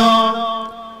മടിക്കുകയാണോ?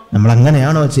 നമ്മൾ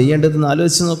അങ്ങനെയാണോ ചെയ്യേണ്ടതെന്ന്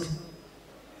ആലോചിച്ച് നോക്ക്.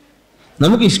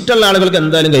 നമുക്ക് ഇഷ്ടമുള്ള ആളുകൾക്ക്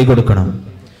എന്തായാലും കൈ കൊടുക്കണം.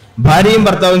 ഭാര്യയും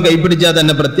ഭർത്താവും കൈപിടിച്ചാൽ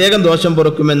തന്നെ പ്രത്യേകം ദോഷം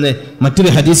പൊറുക്കുമെന്ന് മറ്റൊരു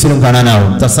ഹദീസിലും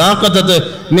കാണാനാവും. തസാഖതത്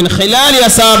മിൻ ഖിലാലി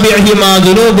അസാബിഹിമാ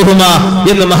ദുനൂബുഹുമാ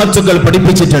എന്ന് മഹത്തുക്കൾ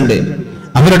പഠിപ്പിച്ചിട്ടുണ്ട്.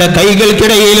 അവരുടെ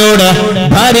കൈകൾക്കിടയിലൂടെ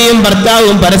ഭാര്യയും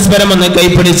ഭർത്താവും പരസ്പരം ഒന്ന്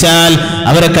കൈപിടിച്ചാൽ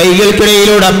അവരുടെ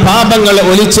കൈകൾക്കിടയിലൂടെ പാപങ്ങൾ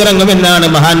ഒലിച്ചിറങ്ങുമെന്നാണ്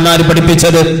മഹാന്മാർ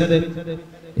പഠിപ്പിച്ചത്.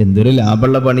 എന്തൊരു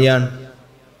ലാഭമുള്ള പണിയാണ്.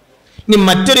 ഇനി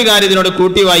മറ്റൊരു കാര്യം ഇതിനോട്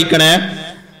കൂട്ടി വായിക്കണേ.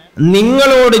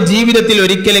 നിങ്ങളോട് ജീവിതത്തിൽ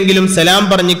ഒരിക്കലെങ്കിലും സലാം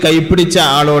പറഞ്ഞ് കൈപ്പിടിച്ച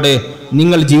ആളോട്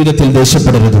നിങ്ങൾ ജീവിതത്തിൽ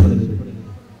ദേഷ്യപ്പെടരുത്.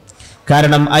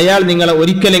 കാരണം അയാൾ നിങ്ങളെ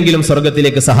ഒരിക്കലെങ്കിലും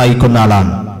സ്വർഗത്തിലേക്ക് സഹായിക്കുന്ന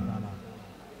ആളാണ്.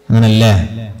 അങ്ങനല്ലേ?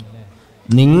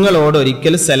 നിങ്ങളോട്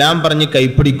ഒരിക്കൽ സലാം പറഞ്ഞ്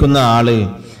കൈപ്പിടിക്കുന്ന ആള്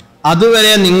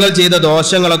അതുവരെ നിങ്ങൾ ചെയ്ത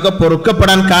ദോഷങ്ങളൊക്കെ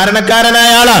പൊറുക്കപ്പെടാൻ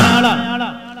കാരണക്കാരനായ ആളാണ്.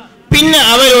 പിന്നെ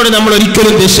അവരോട് നമ്മൾ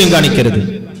ഒരിക്കലും ദേഷ്യം കാണിക്കരുത്.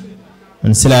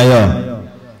 മനസ്സിലായോ?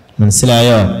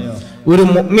 ഒരു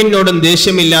മുഅ്മിനോടും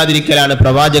ദേഷ്യമില്ലാതിരിക്കലാണ്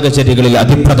പ്രവാചക ചര്യകളിൽ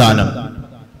അതിപ്രധാനം.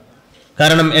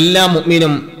 കാരണം എല്ലാ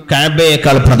മുഅ്മിനും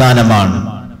കഅബയേക്കാൾ പ്രധാനമാണ്.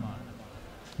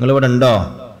 നിങ്ങളിവിടെ ഉണ്ടോ?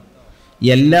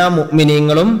 എല്ലാ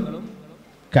മുഅ്മിനീങ്ങളും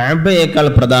കഅബയേക്കാൾ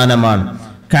പ്രധാനമാണ്.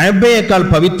 കഅബയേക്കാൾ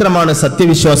പവിത്രമാണ്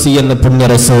സത്യവിശ്വാസി എന്ന് പുണ്യ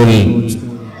റസൂൽ.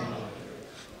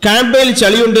 കഅബയിൽ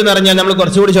ചളിയുണ്ട് എന്ന് അറിഞ്ഞാൽ നമ്മൾ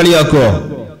കുറച്ചുകൂടി ചളിയാക്കുവോ?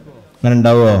 അങ്ങനെ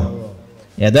ഉണ്ടാവോ?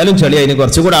 ഏതായാലും ചളിയായി, ഇനി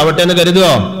കുറച്ചുകൂടെ ആവട്ടെ എന്ന്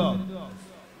കരുതുവോ?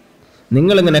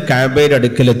 നിങ്ങളിങ്ങനെ കഅബയുടെ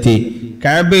അടുക്കലെത്തി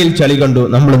കഅബയിൽ ചളി കണ്ടു,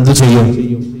 നമ്മൾ എന്ത് ചെയ്യും?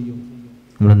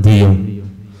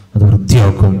 അത്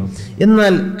വൃത്തിയാക്കും.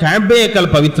 എന്നാൽ കഅബയേക്കാൾ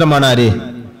പവിത്രമാണ് ആര്?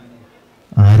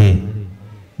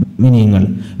 മുഅ്മിനീങ്ങൾ.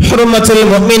 ഹുർമത്തുൽ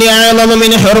മുഅ്മിനി അഅ്ളമു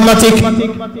മിൻ ഹുർമതിക്.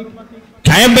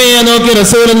 കഅബയെ നോക്കി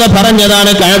റസൂൽ എന്ന്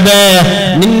പറഞ്ഞതാണ്, കഅബ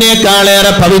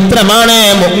നിന്നേക്കാളേറെ പവിത്രമാണ്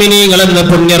മുഅ്മിനീങ്ങൾ എന്ന്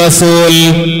പുണ്യ റസൂൽ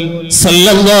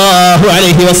സല്ലല്ലാഹു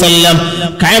അലൈഹി വസല്ലം.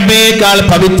 കഅബയേക്കാൾ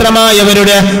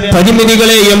പവിത്രമായവരുടെ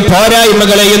പരിമിതികളെയും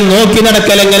പോരായ്മകളെയും നോക്കി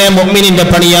നടക്കൽ എങ്ങനെ മുഅ്മിനിന്റെ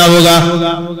പണിയാവുക?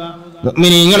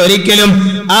 മുഅ്മിനീങ്ങൾ ഒരിക്കലും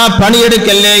ആ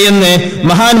പണിയെടുക്കല്ലേ എന്ന്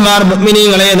മഹാന്മാർ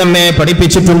മുഅ്മിനീങ്ങളെ നമ്മെ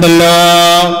പഠിപ്പിച്ചിട്ടുണ്ടല്ലോ.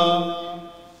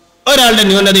 ഒരാളുടെ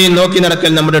ന്യൂനതയും നോക്കി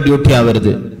നടക്കൽ നമ്മുടെ ഡ്യൂട്ടി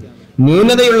ആവരുത്.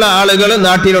 ന്യൂനതയുള്ള ആളുകൾ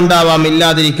നാട്ടിലുണ്ടാവാം,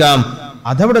 ഇല്ലാതിരിക്കാം.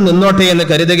 അതവിടെ നിന്നോട്ടെ എന്ന്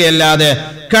കരുതുകയല്ലാതെ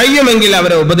കഴിയുമെങ്കിൽ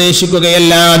അവരെ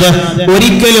ഉപദേശിക്കുകയല്ലാതെ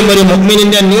ഒരിക്കലും ഒരു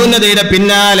മുഅ്മിനിന്റെ ന്യൂനതയുടെ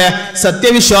പിന്നാലെ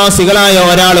സത്യവിശ്വാസികളായ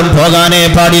ഒരാളും പോകാനേ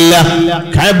പാടില്ല.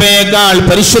 കഅബയേക്കാൾ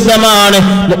പരിശുദ്ധമാണ്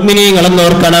മുഅ്മിനീങ്ങളെന്ന്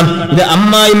ഓർക്കണം. ഇത്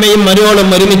അമ്മായിമ്മയും മരുമകളും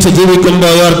ഒരുമിച്ച്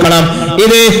ജീവിക്കുമ്പോൾ ഓർക്കണം.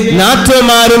 ഇത്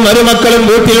നാത്തുമാരും മരുമക്കളും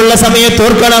വീട്ടിലുള്ള സമയത്ത്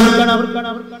ഓർക്കണം.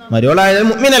 മരുമകളായത്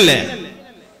മുഅ്മിനല്ലേ,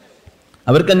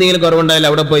 അവർക്ക് എന്തെങ്കിലും കുറവുണ്ടായാലും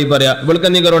അവിടെ പോയി പറയാ, ഇവൾക്ക്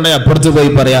എന്തെങ്കിലും കുറവുണ്ടായാൽ അപ്പുറത്ത് പോയി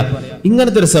പറയാ.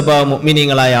 ഇങ്ങനത്തെ ഒരു സ്വഭാവം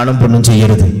മുഅ്മിനീങ്ങളായ ആണും പെണ്ണും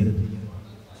ചെയ്യരുത്.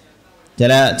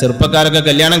 ചില ചെറുപ്പക്കാരൊക്കെ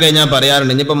കല്യാണം കഴിഞ്ഞാൽ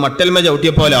പറയാറുണ്ട്, ഇനിയിപ്പോ മട്ടൽമ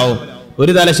ചവിട്ടിയ പോലെ ആവും,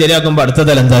 ഒരു തല ശരിയാക്കുമ്പോ അടുത്ത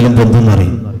തല എന്തായാലും പൊന്തെന്ന്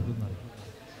പറയും.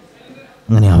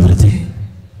 അങ്ങനെ ആവരുത്.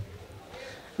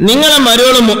 നിങ്ങളെ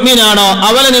മരുമകൾ മുഅ്മിനാണോ,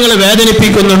 അവളെ നിങ്ങൾ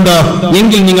വേദനിപ്പിക്കുന്നുണ്ടോ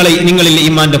എങ്കിൽ നിങ്ങളിൽ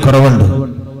ഈമാന്റെ കുറവുണ്ട്.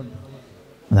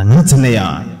 അതങ്ങനെ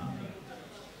തന്നെയാണ്.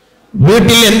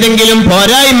 വീട്ടിൽ എന്തെങ്കിലും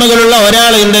പോരായ്മകളുള്ള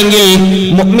ഒരാളുണ്ടെങ്കിൽ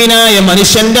മുഅ്മിനായ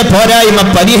മനുഷ്യന്റെ പോരായ്മ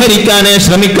പരിഹരിക്കാനേ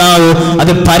ശ്രമിക്കാവൂ,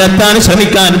 അത് പരത്താൻ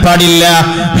ശ്രമിക്കാൻ പാടില്ല.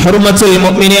 ഹുർമത്തുൽ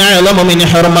മുഅ്മിനി അഅ്ളമു മിൻ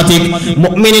ഹുർമതിക്,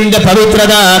 മുഅ്മിനിന്റെ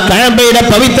പവിത്രത കഅബയുടെ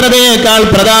പവിത്രതയേക്കാൾ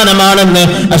പ്രധാനമാണെന്ന്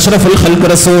അഷ്റഫുൽ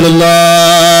ഖൽഖ്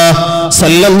റസൂലുള്ളാഹി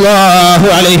സ്വല്ലല്ലാഹു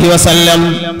അലൈഹി വസല്ലം.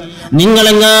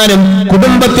 നിങ്ങളെങ്ങാനും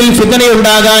കുടുംബത്തിൽ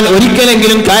ഫിത്നയുണ്ടാകാൻ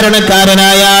ഒരിക്കലെങ്കിലും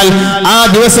കാരണക്കാരനായാൽ ആ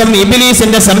ദിവസം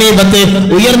ഇബ്ലീസിന്റെ സമീപത്ത്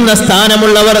ഉയർന്ന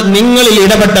സ്ഥാനമുള്ളവർ നിങ്ങളിൽ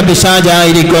ഇടപെട്ട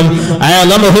പിശാചായിരിക്കും.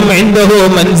 അഅ്ലമുഹും ഇൻദഹു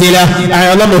മൻസില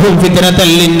അഅ്ലമുഹും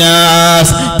ഫിത്നതൽ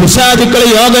ലിന്നാസ്. പിശാചുക്കൾ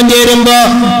യോഗം ചേരുമ്പോ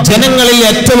ജനങ്ങളിൽ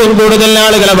ഏറ്റവും കൂടുതൽ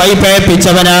ആളുകളെ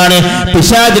വഴിപഴപ്പിച്ചവനാണ്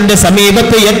പിശാചിന്റെ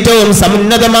സമീപത്ത് ഏറ്റവും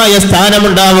സമുന്നതമായ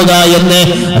സ്ഥാനമുണ്ടാവുക എന്ന്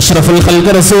അഷ്റഫുൽ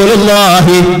ഖൽഖ്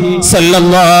റസൂലുള്ളാഹി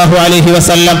സ്വല്ലല്ലാഹു അലൈഹി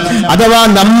വസല്ലം. അഥവാ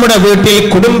നമ്മുടെ വീട്ടിൽ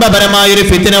കുടുംബപരമായൊരു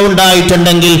ഫിത്ന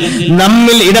ഉണ്ടായിട്ടുണ്ടെങ്കിൽ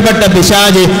നമ്മിൽ ഇടപെട്ട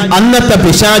പിശാച് അന്നത്തെ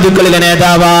പിശാചുക്കളിലെ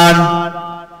നേതാവാൻ.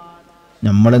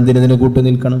 നമ്മൾ എന്തിനു കൂട്ടു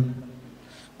നിൽക്കണം?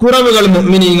 കുറവുകൾ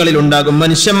മുഅ്മിനീങ്ങളിൽ ഉണ്ടാകും.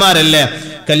 മനുഷ്യന്മാരല്ലേ,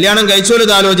 കല്യാണം കഴിച്ചോലും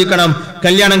ഇത് ആലോചിക്കണം,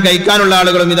 കല്യാണം കഴിക്കാനുള്ള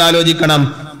ആളുകളും ഇത് ആലോചിക്കണം.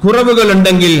 കുറവുകൾ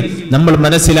ഉണ്ടെങ്കിൽ നമ്മൾ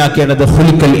മനസ്സിലാക്കേണ്ടത്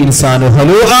ഖുലിഖൽ ഇൻസാനു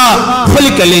ഹലൂആ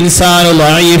ഖുലിഖൽ ഇൻസാനു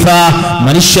ളഈഫാ,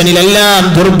 മനുഷ്യനിലെല്ലാം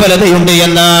ദുർബലതയുണ്ട്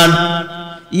എന്നാണ്.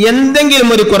 എന്തെങ്കിലും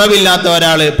ഒരു കുറവില്ലാത്ത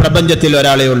ഒരാള് പ്രപഞ്ചത്തിൽ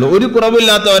ഒരാളേ ഉള്ളൂ. ഒരു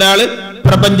കുറവില്ലാത്ത ഒരാള്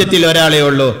പ്രപഞ്ചത്തിൽ ഒരാളേ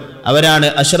ഉള്ളൂ. അവരാണ്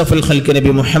അഷ്റഫുൽ ഖൽഖ്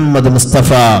നബി മുഹമ്മദ്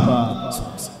മുസ്തഫ.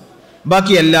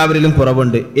 ബാക്കി എല്ലാവരിലും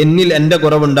കുറവുണ്ട്. എന്നിൽ എന്റെ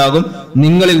കുറവുണ്ടാകും,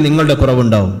 നിങ്ങളിൽ നിങ്ങളുടെ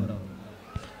കുറവുണ്ടാകും.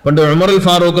 പണ്ട് ഉമറുൽ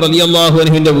ഫാറൂഖ് റളിയല്ലാഹു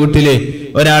അൻഹുവിന്റെ വീട്ടില്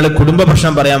ഒരാള് കുടുംബ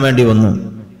പ്രശ്നം പറയാൻ വേണ്ടി വന്നു.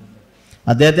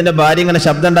 അദ്ദേഹത്തിന്റെ ഭാര്യ ഇങ്ങനെ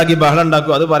ശബ്ദം ഉണ്ടാക്കി ബഹളം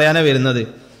ഉണ്ടാക്കും, അത് പറയാനാ വരുന്നത്.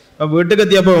 അപ്പൊ വീട്ടിൽ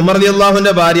എത്തിയപ്പോ ഉമർ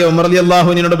റളിയല്ലാഹുവിന്റെ ഭാര്യ ഉമർ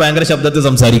റളിയല്ലാഹുവിനോട് ഭയങ്കര ശബ്ദത്തിൽ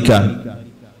സംസാരിക്കാൻ.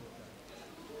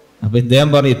 അപ്പൊ ഇദ്ദേഹം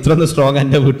പറഞ്ഞു, ഇത്രയൊന്നും സ്ട്രോങ്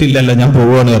എന്റെ വീട്ടിലല്ലോ, ഞാൻ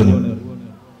പോവാന്ന് പറഞ്ഞു.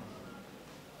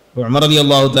 ഉമർ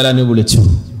റളിയല്ലാഹു തആല വിളിച്ചു.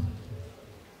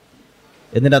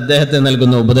 എന്നിട്ട് അദ്ദേഹത്തെ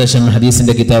നൽകുന്ന ഉപദേശം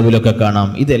ഹദീസിന്റെ കിതാബിലൊക്കെ കാണാം.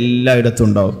 ഇതെല്ലായിടത്തും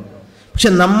ഉണ്ടാവും. പക്ഷെ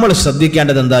നമ്മൾ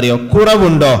ശ്രദ്ധിക്കേണ്ടത് എന്താ അറിയോ?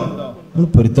 കുറവുണ്ടോ നമ്മൾ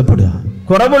പൊരുത്തപ്പെടുക.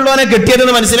 കുറവുള്ളവനെ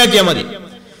കിട്ടിയതെന്ന് മനസ്സിലാക്കിയാൽ മതി.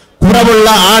 കുറവുള്ള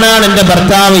ആണാണ് എന്റെ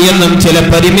ഭർത്താവ് എന്നും ചില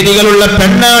പരിമിതികളുള്ള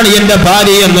പെണ്ണാണ് എന്റെ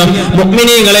ഭാര്യ എന്നും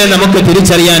മുഅ്മിനീങ്ങളെ നമുക്ക്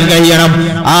തിരിച്ചറിയാൻ കഴിയണം.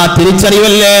 ആ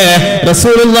തിരിച്ചറിവല്ലേ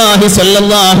റസൂലുള്ളാഹി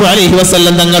സ്വല്ലല്ലാഹു അലൈഹി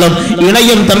വസല്ലം തങ്ങളും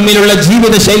ഇണയും തമ്മിലുള്ള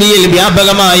ജീവിത ശൈലിയിൽ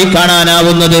വ്യാപകമായി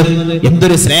കാണാനാവുന്നത്.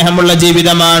 എന്തൊരു സ്നേഹമുള്ള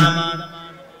ജീവിതമാണ്!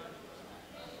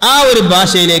 ആ ഒരു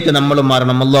ഭാഷയിലേക്ക് നമ്മൾ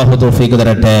മാറണം. അല്ലാഹു തൗഫീഖ്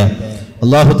തരട്ടെ,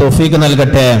 അല്ലാഹു തൗഫീഖ്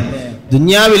നൽകട്ടെ.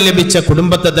 ദുനിയാവിൽ ലഭിച്ച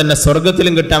കുടുംബത്തെ തന്നെ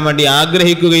സ്വർഗത്തിലും കിട്ടാൻ വേണ്ടി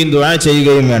ആഗ്രഹിക്കുകയും ദുആ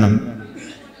ചെയ്യുകയും വേണം.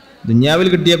 ദുനിയാവിൽ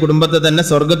കിട്ടിയ കുടുംബത്തെ തന്നെ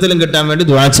സ്വർഗത്തിലും കിട്ടാൻ വേണ്ടി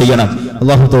ദുആ ചെയ്യണം.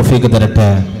 അല്ലാഹു തൗഫീഖ് തരട്ടെ.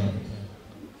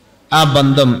 ആ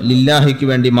ബന്ധം ലില്ലാഹിക്ക്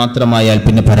വേണ്ടി മാത്രമായാൽ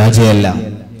പിന്നെ പരാജയമല്ല.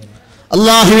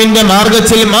 അള്ളാഹുവിന്റെ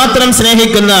മാർഗത്തിൽ മാത്രം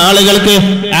സ്നേഹിക്കുന്ന ആളുകൾക്ക്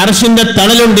അർശിന്റെ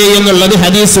തണലുണ്ട് എന്നുള്ളത്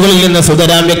ഹദീസുകളിൽ നിന്ന്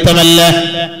സുതരാൻ വ്യക്തമല്ല.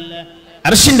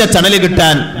 അർശിന്റെ തണല്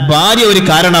കിട്ടാൻ ഭാര്യ ഒരു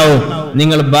കാരണമാവും.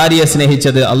 നിങ്ങൾ ഭാര്യയെ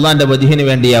സ്നേഹിച്ചത് അള്ളാന്റെ വജ്ഹിന്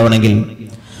വേണ്ടിയാവണമെങ്കിൽ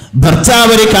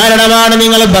ഭർത്താവ് ഒരു കാരണമാണ്.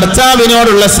 നിങ്ങൾ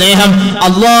ഭർത്താവിനോടുള്ള സ്നേഹം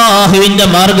അള്ളാഹുവിന്റെ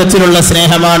മാർഗത്തിലുള്ള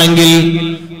സ്നേഹമാണെങ്കിൽ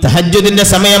തഹജ്ജുദിന്റെ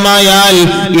സമയമായാൽ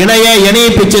ഇണയെ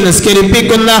എണീപ്പിച്ച്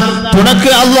നിസ്കരിപ്പിക്കുന്ന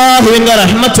തുണക്ക് അള്ളാഹുവിന്റെ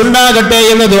റഹ്മത്തുണ്ടാകട്ടെ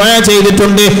എന്ന് ദുആ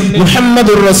ചെയ്തിട്ടുണ്ട്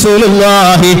മുഹമ്മദുർ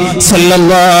റസൂലുള്ളാഹി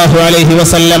സ്വല്ലല്ലാഹു അലൈഹി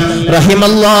വസല്ലം.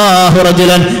 റഹിമല്ലാഹു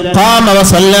റജുലൻ ഖാമ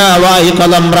വസല്ലാ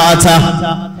വഅഖല ഇംറഅത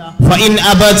ഫഇൻ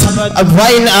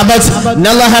അബത്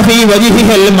നളഹ ഫീ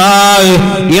വജ്ഹിഹിൽ മാ.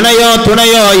 ഇണയോ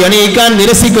തുണയോ എണീക്കാൻ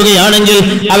നിരസിക്കുകയാണെങ്കിൽ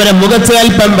അവരെ മുഖത്ത്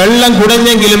അല്പം വെള്ളം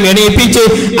കുടഞ്ഞെങ്കിലും എണീപ്പിച്ച്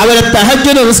അവരെ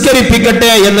തഹജ്ജുദ്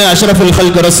നിസ്കരിപ്പിക്കട്ടെ എന്ന് അഷ്റഫുൽ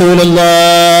ഖൽഖ്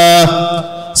റസൂലുള്ളാഹി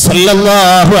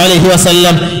സല്ലല്ലാഹു അലൈഹി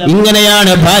വസല്ലം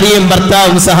ഇങ്ങനെയാണ് ഭാര്യയും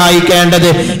ഭർത്താവും സഹായിക്കേണ്ടത്.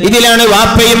 ഇതിലാണ്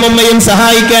വാപ്പയും ഉമ്മയും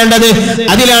സഹായിക്കേണ്ടത്.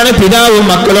 അതിലാണ് പിതാവും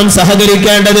മക്കളും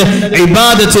സഹകരിക്കേണ്ടത്.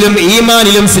 ഇബാദത്തിലും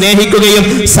ഈമാനിലും സ്നേഹിക്കുകയും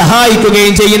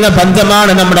സഹായിക്കുകയും ചെയ്യുന്ന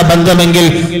ബന്ധമാണ് നമ്മുടെ ബന്ധമെങ്കിൽ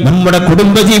നമ്മുടെ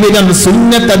കുടുംബജീവിതം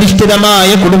സുന്നത്ത് അധിഷ്ഠിതമായ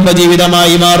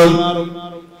കുടുംബജീവിതമായി മാറും.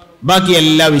 ബാക്കി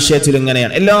എല്ലാ വിഷയത്തിലും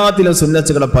ഇങ്ങനെയാണ്. എല്ലാത്തിലും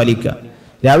സുന്നത്തുകളെ പാലിക്കുക.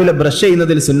 രാവിലെ ബ്രഷ്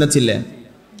ചെയ്യുന്നതിൽ സുന്നത്തില്ലേ?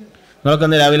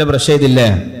 നിങ്ങൾക്കൊന്ന് രാവിലെ ബ്രഷ് ചെയ്തില്ലേ?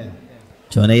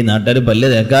 ചോന ഈ നാട്ടുകാർ പല്ല്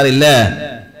തേക്കാറില്ല.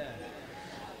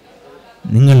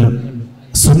 നിങ്ങൾ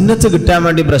സുന്നത്ത് കിട്ടാൻ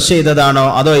വേണ്ടി ബ്രഷ് ചെയ്തതാണോ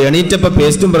അതോ എണീറ്റപ്പോ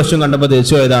പേസ്റ്റും ബ്രഷും കണ്ടപ്പോ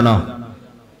തേച്ചു പോയതാണോ?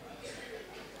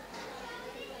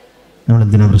 നമ്മൾ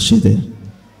എന്തിനാ ബ്രഷ് ചെയ്ത്?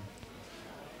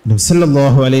 നബി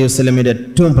സല്ലല്ലാഹു അലൈഹി വസല്ലമയുടെ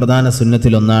ഏറ്റവും പ്രധാന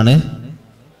സുന്നത്തിൽ ഒന്നാണ്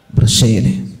ബ്രഷ്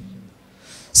ചെയ്യല്.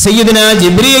 സയ്യിദുനാ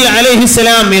ജിബ്രീൽ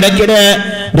അലൈഹിസ്സലാം ഇടയ്ക്കിടെ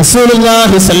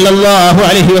റസൂലുള്ളാഹി സല്ലല്ലാഹു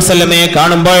അലൈഹി വസല്ലമയെ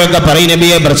കാണുമ്പോഴൊക്കെ പറയും,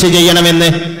 നബിയെ ബ്രഷ് ചെയ്യണമെന്ന്.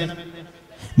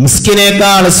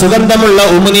 മിസ്കിനേക്കാൾ സുഗന്ധമുള്ള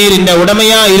ഉമിനീരിന്റെ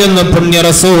ഉടമയായിരുന്നു പുണ്യ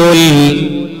റസൂൽ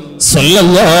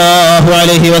സല്ലല്ലാഹു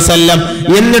അലൈഹി വസല്ലം.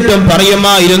 എന്നിട്ടും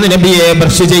പറയുമായിരുന്നു നബിയെ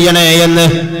ബ്രഷ് ചെയ്യണേ എന്ന്.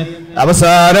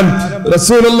 അവസാനം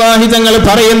റസൂലുള്ളാഹി തങ്ങൾ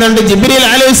പറയുന്നുണ്ട്, ജിബ്രീൽ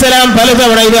അലൈഹിസ്സലാം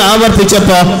പലതവണ ഇത്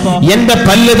ആവർത്തിച്ചപ്പോ എന്റെ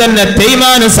പല്ല് തന്നെ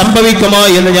തേയ്മാനം സംഭവിക്കുമോ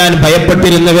എന്ന് ഞാൻ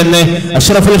ഭയപ്പെട്ടിരുന്നുവെന്ന്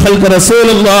അഷ്റഫുൽ ഖൽഖ്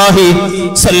റസൂലുള്ളാഹി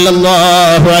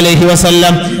സല്ലല്ലാഹു അലൈഹി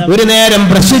വസല്ലം. ഒരു നേരം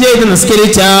ബ്രഷ് ചെയ്ത്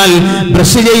നിസ്കരിച്ചാൽ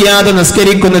ബ്രഷ് ചെയ്യാതെ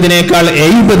നിസ്കരിക്കുന്നതിനേക്കാൾ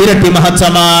 70 ഇരട്ടി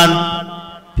മഹത്വമാണ്.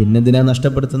 പിന്നെന്തിനാ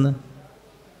നഷ്ടപ്പെടുത്തുന്നത്?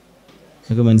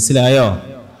 നിങ്ങൾക്ക് മനസ്സിലായോ?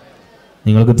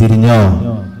 നിങ്ങൾക്ക് തിരിഞ്ഞോ?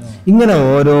 ഇങ്ങനെ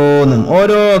ഓരോന്നും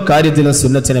ഓരോ കാര്യത്തിലും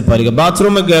സുന്നത്തിനെ പാലിക്കുക.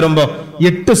 ബാത്റൂമിൽ കയറുമ്പോൾ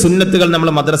 8 സുന്നത്തുകൾ നമ്മൾ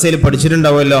മദ്രസയിൽ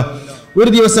പഠിച്ചിട്ടുണ്ടാവുമല്ലോ. ഒരു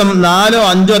ദിവസം 4 or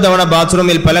 5 തവണ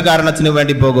ബാത്റൂമിൽ പല കാരണത്തിനു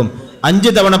വേണ്ടി പോകും.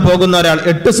 5 തവണ പോകുന്ന ഒരാൾ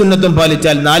 8 സുന്നത്തും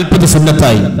പാലിച്ചാൽ 40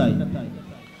 സുന്നത്തായി.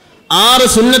 6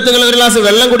 സുന്നത്തുകൾ ഒരു ഗ്ലാസ്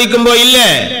വെള്ളം കുടിക്കുമ്പോ ഇല്ലേ,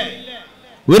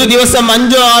 ഒരു ദിവസം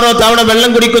 5 or 6 തവണ വെള്ളം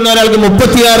കുടിക്കുന്ന ഒരാൾക്ക്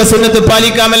 36 സുന്നത്ത്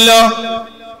പാലിക്കാമല്ലോ.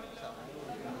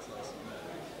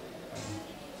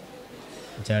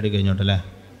 ചാടി കഴിഞ്ഞോട്ടല്ലേ?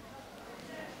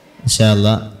 ഇൻഷാ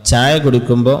അല്ലാഹ് ചായ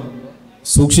കുടിക്കുമ്പോൾ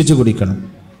സൂക്ഷിച്ചു കുടിക്കണം.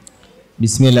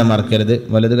 ബിസ്മില്ലാ മറക്കരുത്.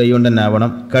 വലത് കൈ കൊണ്ട് തന്നെ ആവണം.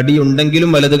 കടിയുണ്ടെങ്കിലും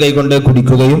വലത് കൈ കൊണ്ട്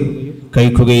കുടിക്കുകയും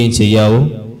കഴിക്കുകയും ചെയ്യാവൂ.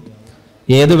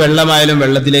 ഏത് വെള്ളമായാലും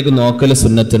വെള്ളത്തിലേക്ക് നോക്കൽ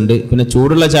സുന്നത്തുണ്ട്. പിന്നെ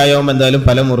ചൂടുള്ള ചായയാവുമ്പോൾ എന്തായാലും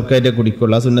പല മുറുക്കായിട്ട്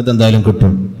കുടിക്കുള്ളൂ. ആ സുന്നത്ത് എന്തായാലും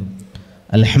കിട്ടും.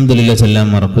 അൽഹംദുലില്ലാ ചൊല്ലാൻ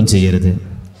മറക്കും ചെയ്യരുത്.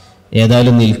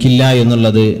 ഏതായാലും നിൽക്കില്ല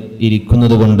എന്നുള്ളത്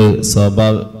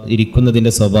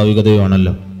ഇരിക്കുന്നതിൻ്റെ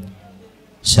സ്വാഭാവികതയുമാണല്ലോ.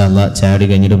 ഇൻഷാ അല്ലാഹ് ചാടി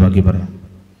കഴിഞ്ഞിട്ട് ബാക്കി പറയാം.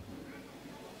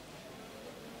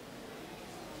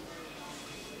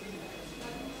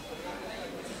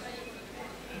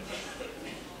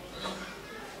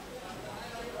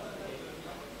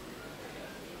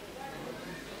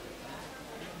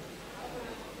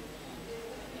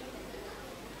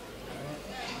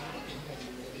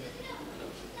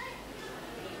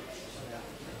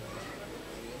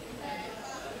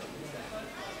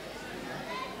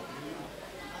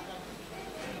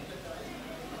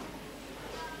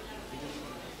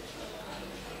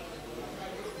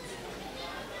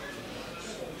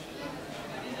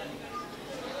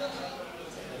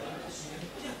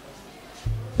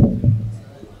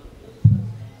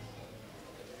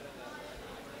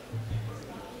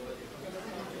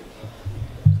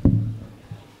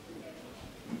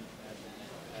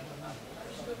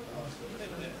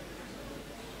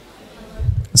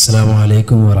 അസ്സലാമു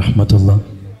അലൈക്കും വറഹ്മത്തുള്ളാഹി.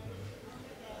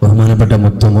 ബഹുമാനപ്പെട്ട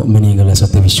മുഅ്മിനീങ്ങളെ,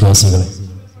 സത്യവിശ്വാസികളെ,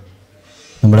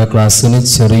 നമ്മുടെ ക്ലാസ്സിന്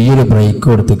ചെറിയൊരു ബ്രേക്ക്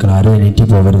കൊടുത്തിക്കണം. ആരും എണീറ്റ്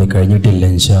പോകരുത്, കഴിഞ്ഞിട്ടില്ല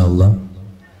ഇൻഷാ അല്ലാഹ്.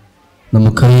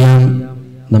 നമുക്കറിയാം,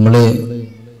 നമ്മൾ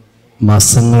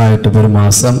മാസങ്ങളായിട്ട്, ഒരു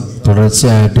മാസം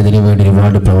തുടർച്ചയായിട്ട് ഇതിനു വേണ്ടി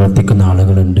ഒരുപാട് പ്രവർത്തിക്കുന്ന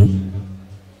ആളുകളുണ്ട്.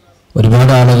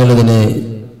 ഒരുപാട് ആളുകൾ ഇതിനെ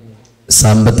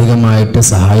സാമ്പത്തികമായിട്ട്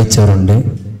സഹായിച്ചവരുണ്ട്.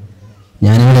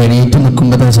 ഞാനിവിടെ എണീറ്റ്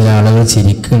നിൽക്കുമ്പോൾ തന്നെ ചില ആളുകൾ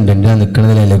ചിരിക്കുന്നുണ്ട്. എൻ്റെ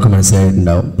നിൽക്കുന്നതിൽ എല്ലാവർക്കും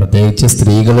മനസ്സിലായിട്ടുണ്ടാവും. പ്രത്യേകിച്ച്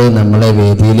സ്ത്രീകൾ നമ്മളെ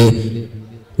വേദിയിൽ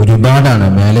ഒരുപാടാണ്.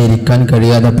 മേലെ ഇരിക്കാൻ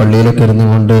കഴിയാതെ പള്ളിയിലൊക്കെ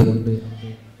ഇരുന്നുകൊണ്ട്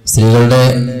സ്ത്രീകളുടെ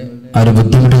ആ ഒരു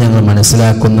ബുദ്ധിമുട്ട് ഞങ്ങൾ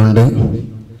മനസ്സിലാക്കുന്നുണ്ട്.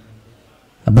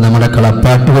 അപ്പം നമ്മുടെ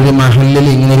കളപ്പാട്ട് വഴി മഹല്ലിൽ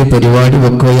ഇങ്ങനൊരു പരിപാടി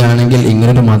വെക്കുകയാണെങ്കിൽ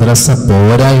ഇങ്ങനൊരു മദ്രസ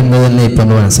പോരാ എന്ന് തന്നെ ഇപ്പം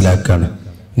നമ്മൾ മനസ്സിലാക്കുകയാണ്.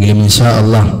 എങ്കിലും ഇൻഷാ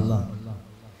അല്ലാഹ്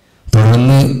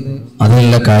തുടർന്ന്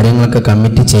അതിനുള്ള കാര്യങ്ങളൊക്കെ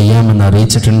കമ്മിറ്റി ചെയ്യാമെന്ന്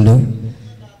അറിയിച്ചിട്ടുണ്ട്.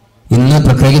 ഇന്ന്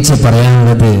പ്രത്യേകിച്ച്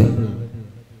പറയാനുള്ളത്,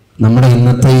 നമ്മുടെ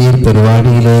ഇന്നത്തെ ഈ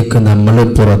പരിപാടിയിലേക്ക് നമ്മൾ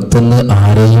പുറത്തുനിന്ന്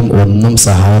ആരെയും ഒന്നും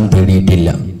സഹായം തേടിയിട്ടില്ല.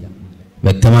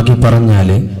 വ്യക്തമാക്കി പറഞ്ഞാൽ,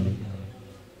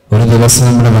 ഒരു ദിവസം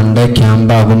നമ്മുടെ വൺ ഡേ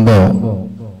ക്യാമ്പാകുമ്പോൾ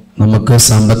നമുക്ക്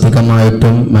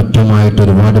സാമ്പത്തികമായിട്ടും മറ്റുമായിട്ട്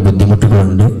ഒരുപാട്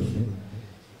ബുദ്ധിമുട്ടുകളുണ്ട്.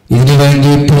 ഇതിനു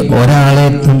വേണ്ടിയിട്ട്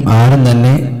ഒരാളെത്തും ആരും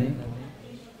തന്നെ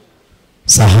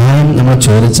സഹായം നമ്മൾ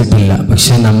ചോദിച്ചിട്ടില്ല.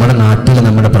 പക്ഷെ നമ്മുടെ നാട്ടിൽ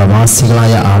നമ്മുടെ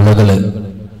പ്രവാസികളായ ആളുകൾ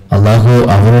അള്ളാഹു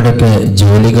അവരുടെയൊക്കെ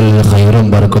ജോലികളിൽ ഖൈറും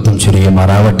ബർക്കത്തും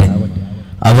ചുരിയുമാറാവട്ടെ.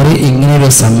 അവർ ഇങ്ങനെയൊരു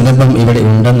സംരംഭം ഇവിടെ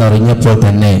ഉണ്ടെന്നറിഞ്ഞപ്പോൾ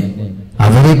തന്നെ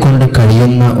അവരെ കൊണ്ട്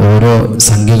കഴിയുന്ന ഓരോ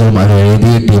സംഖ്യകളും അവർ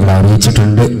എഴുതിയിട്ട് ഇവിടെ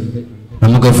അറിയിച്ചിട്ടുണ്ട്.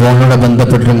 നമുക്ക് ഫോണിലൂടെ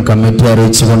ബന്ധപ്പെട്ടും കമ്മിറ്റി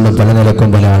അറിയിച്ചുകൊണ്ട് പല നിലക്കും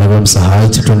പല ആളുകളും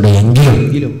സഹായിച്ചിട്ടുണ്ട്. എങ്കിലും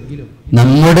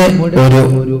നമ്മുടെ ഒരു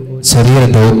ചെറിയൊരു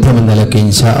ദൗത്യം എന്ന നിലയ്ക്ക്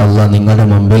ഇൻഷാ അള്ളാഹ് നിങ്ങളുടെ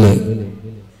മുമ്പിൽ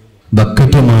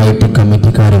ബക്കറ്റുമായിട്ട്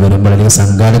കമ്മിറ്റിക്കാർ വരുമ്പോൾ അല്ലെങ്കിൽ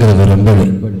സംഘാടകർ വരുമ്പോൾ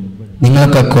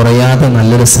നിങ്ങൾക്ക് കുറയാതെ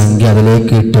നല്ലൊരു സംഖ്യ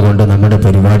അതിലേക്ക് ഇട്ടുകൊണ്ട് നമ്മുടെ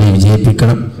പരിപാടി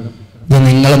വിജയിപ്പിക്കണം. ഇത്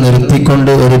നിങ്ങളെ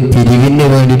നിർത്തിക്കൊണ്ട് ഒരു പിരിവിന്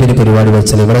വേണ്ടിയിട്ട് ഒരു പരിപാടി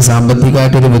വെച്ചാൽ ഇവിടെ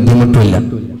സാമ്പത്തികമായിട്ടൊരു ബുദ്ധിമുട്ടില്ല.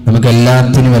 നമുക്ക്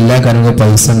എല്ലാത്തിനും എല്ലാ കാര്യങ്ങളും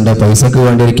പൈസ ഉണ്ട്. പൈസക്ക്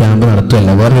വേണ്ടി ഒരു ക്യാമ്പ്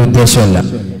നടത്തുമല്ല, വേറൊരു ഉദ്ദേശമല്ല.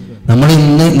 നമ്മൾ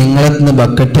ഇന്ന് നിങ്ങളെ നിന്ന്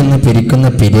ബക്കറ്റിൽ നിന്ന് പിരിക്കുന്ന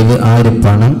പിരിവ് ആ ഒരു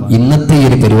പണം ഇന്നത്തെ ഈ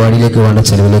ഒരു പരിപാടിയിലേക്ക് വേണ്ട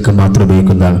ചെലവിലേക്ക് മാത്രം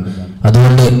ഉപയോഗിക്കുന്നതാണ്.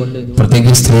 അതുകൊണ്ട്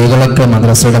പ്രത്യേകിച്ച് സ്ത്രീകളൊക്കെ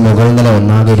മദ്രസയുടെ മുകൾ നില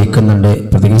ഒന്നാകെ ഇരിക്കുന്നുണ്ട്.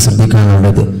 പ്രത്യേകിച്ച്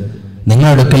ശ്രദ്ധിക്കാനുള്ളത്, നിങ്ങളുടെ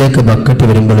അടുക്കലേക്ക് ബക്കറ്റ്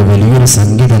വരുമ്പോൾ വലിയൊരു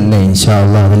സംഖ്യ തന്നെ ഇൻഷാ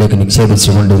അള്ളാഹ് അതിലേക്ക്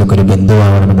നിക്ഷേപിച്ചുകൊണ്ട് ഇതൊക്കെ ഒരു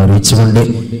ബന്ധുവാകണമെന്ന് അറിയിച്ചുകൊണ്ട്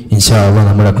ഇൻഷാ അള്ളാഹ്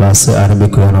നമ്മുടെ ക്ലാസ്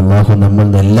ആരംഭിക്കുകയാണ്. അള്ളാഹു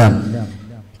നമ്മളെല്ലാം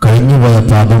കഴിഞ്ഞുപോയ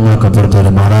പാപങ്ങൾക്ക്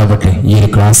അപ്പുറത്തൊരു മാറാവട്ടെ. ഈ ഒരു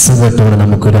ക്ലാസ് കേട്ടുകൊണ്ട്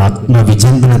നമുക്കൊരു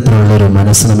ആത്മവിചിന്തനത്തിനുള്ള ഒരു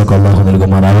മനസ്സ് നമുക്ക് അള്ളാഹു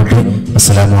നൽകുമാറാവട്ടെ.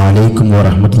 അസ്സലാമു അലൈക്കും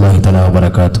വറഹ്മത്തുള്ളാഹി തആല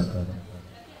വബറകാതുഹു.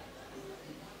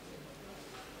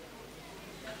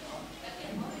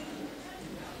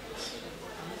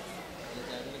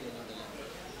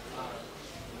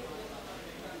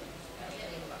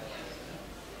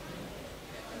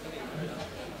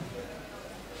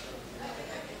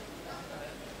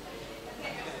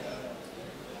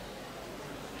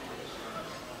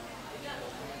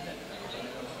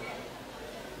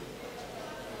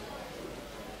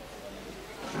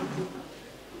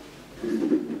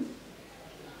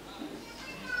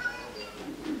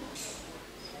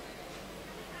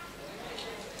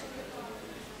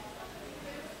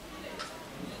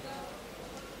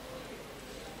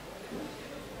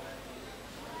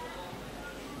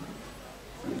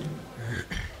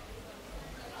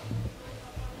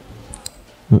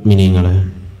 മുഅ്മിനീങ്ങളെ,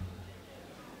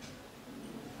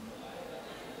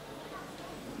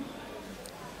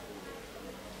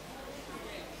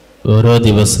 ഓരോ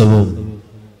ദിവസവും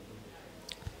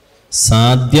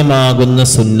സാധ്യമാകുന്ന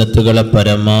സുന്നത്തുകളെ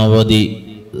പരമാവധി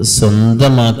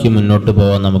സ്വന്തമാക്കി മുന്നോട്ട്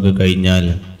പോകാൻ നമുക്ക് കഴിഞ്ഞാൽ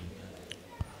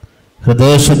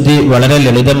ഹൃദയശുദ്ധി വളരെ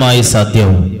ലളിതമായി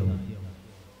സാധ്യവും.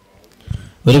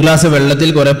 ഒരു ഗ്ലാസ്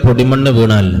വെള്ളത്തിൽ കുറെ പൊടിമണ്ണ്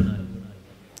വീണാൽ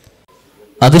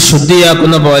അത്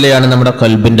ശുദ്ധിയാക്കുന്ന പോലെയാണ് നമ്മുടെ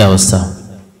ഖൽബിന്റെ അവസ്ഥ.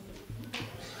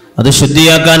 അത്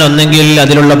ശുദ്ധിയാക്കാൻ ഒന്നെങ്കിൽ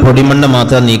അതിലുള്ള പൊടിമണ്ണ്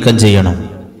മാത്രം നീക്കം ചെയ്യണം,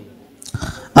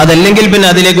 അതല്ലെങ്കിൽ പിന്നെ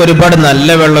അതിലേക്ക് ഒരുപാട് നല്ല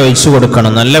വെള്ളം ഒഴിച്ചു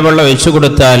കൊടുക്കണം. നല്ല വെള്ളം ഒഴിച്ചു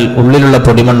കൊടുത്താൽ ഉള്ളിലുള്ള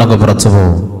പൊടിമണ്ണൊക്കെ പുറത്തു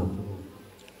പോകും.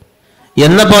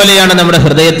 എന്ന പോലെയാണ് നമ്മുടെ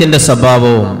ഹൃദയത്തിന്റെ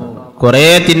സ്വഭാവവും. കുറെ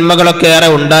തിന്മകളൊക്കെ ഏറെ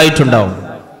ഉണ്ടായിട്ടുണ്ടാവും.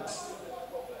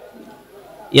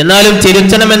 എന്നാലും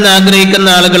തിരുത്തണമെന്ന് ആഗ്രഹിക്കുന്ന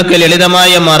ആളുകൾക്ക്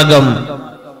ലളിതമായ മാർഗം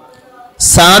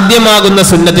സാധ്യമാകുന്ന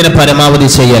സുന്നത്തിനെ പരമാവധി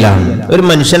ചെയ്യലാണ്. ഒരു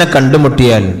മനുഷ്യനെ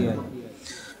കണ്ടുമുട്ടിയാൽ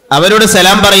അവരോട്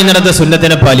സലാം പറയുന്നിടത്ത്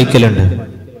സുന്നത്തിനെ പാലിക്കലുണ്ട്.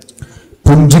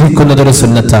 പുഞ്ചിരിക്കുന്നതൊരു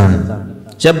സുന്നത്താണ്.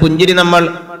 പക്ഷെ പുഞ്ചിരി നമ്മൾ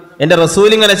എന്റെ റസൂൽ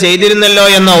ഇങ്ങനെ ചെയ്തിരുന്നല്ലോ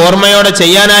എന്ന ഓർമ്മയോടെ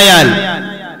ചെയ്യാനായാൽ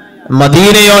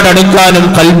മദീനയോടടുക്കാനും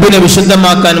ഖൽബിനെ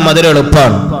വിശുദ്ധമാക്കാനും അതൊരു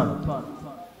എളുപ്പമാണ്.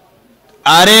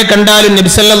 ആരെ കണ്ടാലും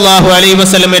നബി സല്ലല്ലാഹു അലൈഹി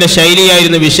വസല്ലമയുടെ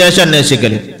ശൈലിയായിരുന്നു വിശേഷം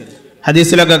അന്വേഷിക്കൽ.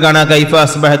 ഹദീസിലൊക്കെ കാണാം കൈഫ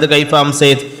അസ്ബഹത് കൈഫ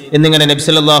അംസൈത് എന്നിങ്ങനെ നബി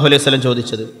സല്ലല്ലാഹു അലൈഹി വസല്ലം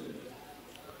ചോദിച്ചത്.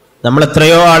 നമ്മൾ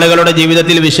എത്രയോ ആളുകളുടെ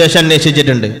ജീവിതത്തിൽ വിശേഷം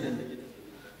അന്വേഷിച്ചിട്ടുണ്ട്.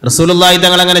 റസൂലുള്ളാഹി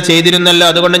തങ്ങൾ അങ്ങനെ ചെയ്തിരുന്നല്ലോ,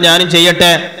 അതുകൊണ്ട് ഞാനും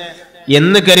ചെയ്യട്ടെ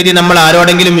എന്ന് കരുതി നമ്മൾ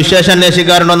ആരോടെങ്കിലും വിശേഷം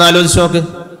അന്വേഷിക്കാറുണ്ടോ എന്ന് ആലോചിച്ച് നോക്ക്.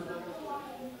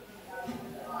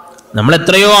 നമ്മൾ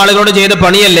എത്രയോ ആളുകളോട് ചെയ്ത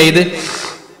പണിയല്ലേ ഇത്.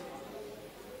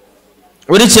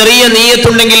 ഒരു ചെറിയ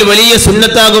നീയത്തുണ്ടെങ്കിൽ വലിയ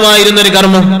സുന്നത്താകുമായിരുന്ന ഒരു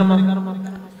കർമ്മം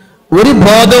ഒരു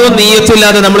ബോധവും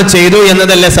നീയത്തില്ലാതെ നമ്മൾ ചെയ്തു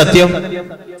എന്നതല്ലേ സത്യം.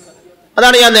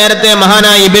 അതാണ് ഞാൻ നേരത്തെ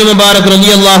മഹാനായ ഇബ്നു മുബാറക്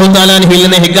റളിയല്ലാഹു തആല അൻഹുവിൽ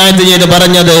നിന്ന് ഹിക്കായത്ത് ചെയ്ത്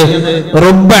പറഞ്ഞത്,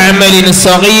 റുബ്ബ അമലിൻ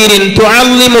സഗീരിൻ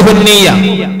തുഅല്ലിമുഹു നിയ്യ.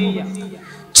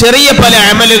 ചെറിയ പല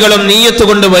അമലുകളും നീയത്ത്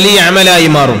കൊണ്ട് വലിയ അമലായി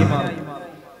മാറും.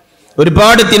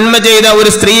 ഒരുപാട് തിന്മ ചെയ്ത ഒരു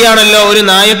സ്ത്രീയാണല്ലോ ഒരു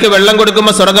നായക്ക് വെള്ളം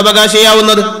കൊടുക്കുമ്പോൾ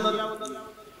സ്വർഗാവകാശിയാവുന്നത്.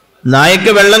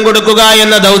 നായക്ക് വെള്ളം കൊടുക്കുക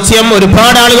എന്ന ദൗത്യം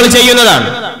ഒരുപാട് ആളുകൾ ചെയ്യുന്നതാണ്.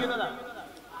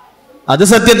 അത്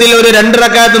സത്യത്തിൽ ഒരു 2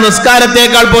 റക്അത്ത്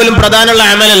നിസ്കാരത്തേക്കാൾ പോലും പ്രധാനമുള്ള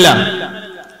അമലല്ല.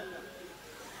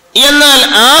 എന്നാൽ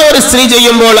ആ ഒരു സ്ത്രീ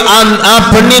ചെയ്യുമ്പോൾ ആ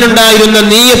പെണ്ണിനുണ്ടായിരുന്ന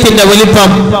നീയത്തിന്റെ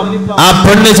വലിപ്പം ആ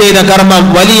പെണ്ണ് ചെയ്ത കർമ്മം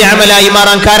വലിയ അമലായി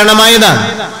മാറാൻ കാരണമായതാണ്.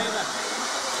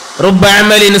 റുബ്ബ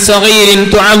അമലിൻ സഗീരിൻ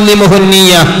തുഅല്ലിമുഹു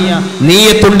നിയ്യ.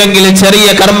 നീയത്തുണ്ടെങ്കിൽ ചെറിയ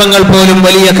കർമ്മങ്ങൾ പോലും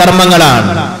വലിയ കർമ്മങ്ങളാണ്.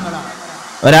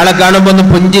 ഒരാളെ കാണുമ്പോൾ ഒന്ന്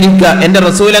പുഞ്ചിരിക്കുക. എന്റെ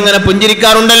റസൂൽ അങ്ങനെ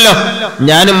പുഞ്ചിരിക്കാറുണ്ടല്ലോ,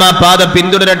 ഞാനും ആ പാത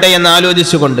പിന്തുടരട്ടെ എന്ന്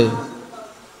ആലോചിച്ചുകൊണ്ട്.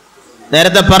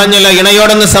 നേരത്തെ പറഞ്ഞല്ലോ,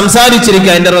 ഇണയോടൊന്ന്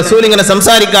സംസാരിച്ചിരിക്കുക, എന്റെ റസൂൽ ഇങ്ങനെ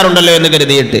സംസാരിക്കാറുണ്ടല്ലോ എന്ന്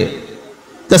കരുതിയിട്ട്.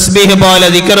 തസ്ബീഹ് പോലെ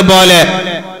ദിക്ർ പോലെ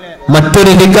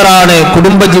മറ്റൊരു ദിക്റാണ്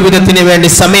കുടുംബ ജീവിതത്തിന് വേണ്ടി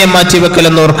സമയം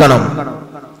മാറ്റിവെക്കലെന്ന് ഓർക്കണം.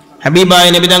 ഹബീബായ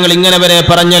നബി തങ്ങൾ ഇങ്ങനെ വരെ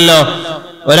പറഞ്ഞല്ലോ,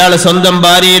 ഒരാൾ സ്വന്തം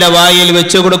ഭാര്യയുടെ വായിൽ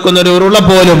വെച്ചു കൊടുക്കുന്ന ഒരു ഉരുള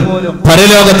പോലും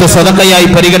പരലോകത്ത് സദഖയായി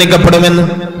പരിഗണിക്കപ്പെടുമെന്ന്.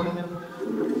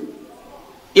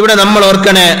 ഇവിടെ നമ്മൾ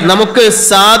ഓർക്കണേ, നമുക്ക്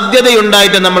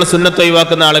സാധ്യതയുണ്ടായിട്ട് നമ്മൾ സുന്നത്ത്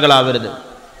ഒഴിവാക്കുന്ന ആളുകളാവരുത്.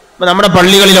 ഇപ്പൊ നമ്മുടെ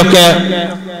പള്ളികളിലൊക്കെ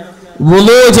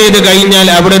വുളൂ ചെയ്ത് കഴിഞ്ഞാൽ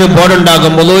അവിടെ ഒരു ബോർഡ്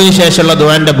ഉണ്ടാകും, വുളൂവിന് ശേഷമുള്ള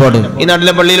ദുആന്റെ ബോർഡ്. ഈ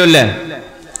നാട്ടിലെ പള്ളിയിലല്ലേ?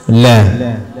 ഇല്ലേ?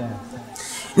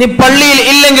 ഇനി പള്ളിയിൽ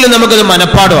ഇല്ലെങ്കിലും നമുക്കത്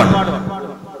മനപ്പാടമാണ്.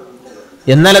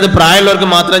 എന്നാൽ അത് പ്രായമുള്ളവർക്ക്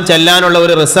മാത്രം ചെല്ലാനുള്ള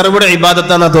ഒരു റിസർവ്ഡ്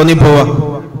ഇബാദത്താണെന്നാ തോന്നിപ്പോവാ.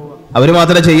 അവര്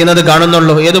മാത്രമേ ചെയ്യുന്നത്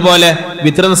കാണുന്നുള്ളൂ. ഏതുപോലെ?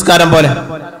 വിത്ർ നിസ്കാരം പോലെ.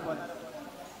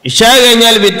 ഇശാ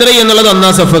കഴിഞ്ഞാൽ വിത്ർ എന്നുള്ളത്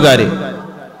ഒന്നാം സഫുകാര്,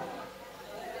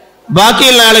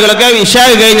 ബാക്കിയുള്ള ആളുകളൊക്കെ ഇശാ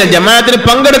കഴിഞ്ഞാൽ ജമാഅത്തിന്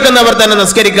പങ്കെടുക്കുന്നവർ തന്നെ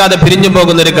നിസ്കരിക്കാതെ പിരിഞ്ഞു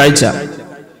പോകുന്ന ഒരു കാഴ്ച.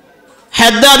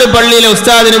 ഹദ്ദാദ് പള്ളിയിലെ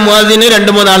ഉസ്താദിനും മുഅദ്ദിനും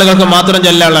 2-3 ആളുകൾക്ക് മാത്രം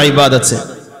ചെല്ലാനുള്ള ഇബാദത്ത്.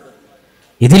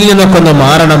 ഇതിൽ നിന്നൊക്കെ ഒന്ന്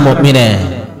മാറണം മുഅ്മിനെ.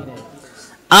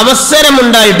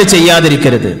 അവസരമുണ്ടായിട്ട്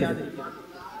ചെയ്യാതിരിക്കരുത്.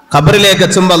 ഖബറിലേക്ക്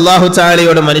എത്തുമ്പോൾ അല്ലാഹു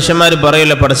തആലയോട് മനുഷ്യന്മാർ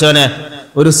പറയല്ലോ, പടച്ചോനെ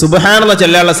ഒരു സുബ്ഹാനല്ലാഹ്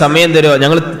ചെല്ലാനുള്ള സമയം തരുമോ,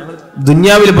 ഞങ്ങൾ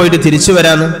ദുന്യാവിൽ പോയിട്ട് തിരിച്ചു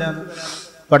വരാന്ന്.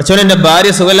 പടച്ചോനെ എന്റെ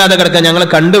ഭാര്യ സുഖമില്ലാതെ കിടക്കാൻ ഞങ്ങൾ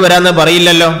കണ്ടുവരാന്ന്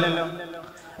പറയില്ലല്ലോ.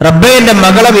 റബ്ബേ എന്റെ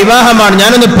മകളെ വിവാഹമാണ്,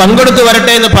 ഞാനൊന്ന് പങ്കെടുത്തു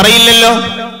വരട്ടെ എന്ന് പറയില്ലല്ലോ.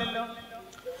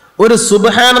 ഒരു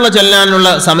സുബ്ഹാനല്ലാഹ് ചെല്ലാനുള്ള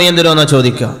സമയം തരുമോന്നാ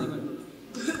ചോദിക്കുക.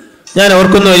 ഞാൻ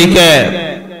ഓർക്കുന്നു, ഒരിക്കൽ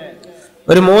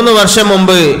ഒരു 3 വർഷം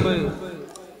മുമ്പ്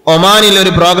ഒമാനിൽ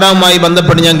ഒരു പ്രോഗ്രാമുമായി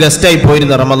ബന്ധപ്പെട്ട് ഞാൻ ഗസ്റ്റായി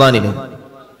പോയിരുന്നു റമദാനിൽ.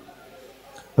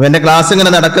 അപ്പൊ എന്റെ ക്ലാസ്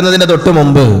ഇങ്ങനെ നടക്കുന്നതിന്റെ തൊട്ട്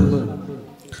മുമ്പ്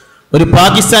ഒരു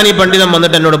പാകിസ്ഥാനി പണ്ഡിതൻ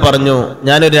വന്നിട്ട് എന്നോട് പറഞ്ഞു,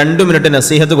 ഞാനൊരു 2 മിനിറ്റ്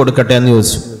നസീഹത്ത് കൊടുക്കട്ടെ എന്ന്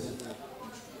ചോദിച്ചു.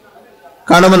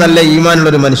 കാണുമ്പോൾ നല്ല ഈമാനുള്ള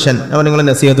ഒരു മനുഷ്യൻ. അവൻ നിങ്ങൾ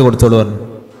നസീഹത്ത് കൊടുത്തോളൂ പറഞ്ഞു.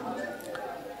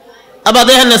 അപ്പൊ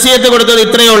അദ്ദേഹം നസീഹത്ത് കൊടുത്തത്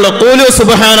ഇത്രയേ ഉള്ളൂ, ഖൂലു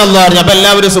സുബ്ഹാനല്ലാഹ് പറഞ്ഞു. അപ്പൊ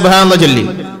എല്ലാവരും സുബ്ഹാനല്ലാഹ് ചൊല്ലി.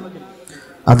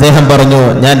 അദ്ദേഹം പറഞ്ഞു,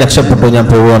 ഞാൻ രക്ഷപ്പെട്ടു, ഞാൻ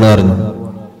പോവുകയാണ് പറഞ്ഞു.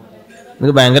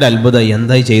 എനിക്ക് ഭയങ്കര അത്ഭുതമായി,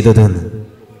 എന്തായി ചെയ്തത് എന്ന്.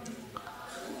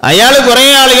 അയാൾ കുറെ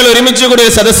ആളുകൾ ഒരുമിച്ച് കൂടി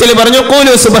ഒരു സദസ്സിൽ പറഞ്ഞു,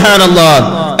 ഖൂലു സുബ്ഹാനല്ലാഹ്,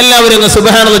 എല്ലാവരും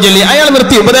സുബ്ഹാനല്ലാഹ് ചൊല്ലി. അയാൾ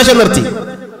നിർത്തി, ഉപദേശം നിർത്തി.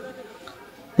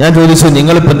 ഞാൻ ചോദിച്ചു,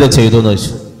 നിങ്ങളിപ്പോ എന്താ ചെയ്തു എന്ന്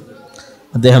ചോദിച്ചു.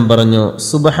 അദ്ദേഹം പറഞ്ഞു,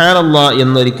 സുബ്ഹാനല്ലാഹ്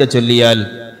എന്നൊരിക്കൽ ചൊല്ലിയാൽ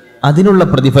അതിനുള്ള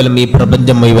പ്രതിഫലം ഈ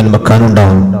പ്രപഞ്ചം മുഴുവൻ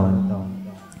വെക്കാനുണ്ടാവും.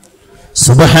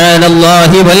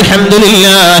 സുബ്ഹാനല്ലാഹി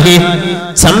വൽഹംദുലില്ലാഹി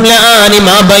സംലആനി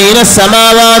മാ ബൈന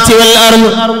സമാവാതി വൽ അർദ്.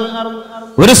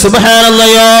 ഒരു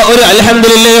സുബ്ഹാനല്ലാഹയോ ഒരു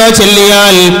അൽഹംദുലില്ലയോ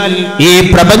ചൊല്ലിയാൽ ഈ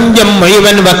പ്രപഞ്ചം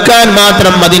മുഴുവൻ വെക്കാൻ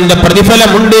മാത്രം അതിന്റെ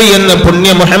പ്രതിഫലമുണ്ട് എന്ന്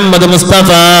പുണ്യ മുഹമ്മദ് മുസ്തഫ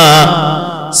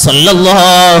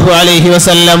സല്ലല്ലാഹു അലൈഹി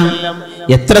വസല്ലം.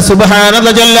 എത്ര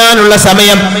സുബ്ഹാനല്ലാഹ് ചൊല്ലാനുള്ള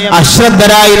സമയം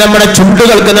അശ്രദ്ധരായി നമ്മുടെ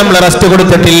ചുണ്ടുകൾക്ക് നമ്മൾ റെസ്റ്റ്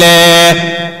കൊടുത്തിട്ടില്ലേ?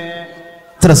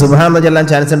 എത്ര സുബ്ഹാനല്ലാഹ് ചൊല്ലാൻ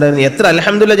ചാൻസ് ഉണ്ടായിരുന്നു, എത്ര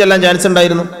അൽഹംദുലില്ലാ ചൊല്ലാൻ ചാൻസ്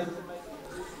ഉണ്ടായിരുന്നു,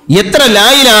 എത്ര ലാ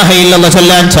ഇലാഹ ഇല്ലല്ലാഹ്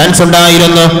ചൊല്ലാൻ ചാൻസ്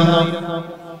ഉണ്ടായിരുന്നു.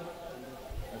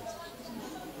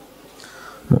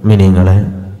 മുഅ്മിനീങ്ങളെ,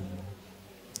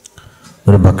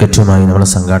 ഒരു ബക്കറ്റുമായി നമ്മളെ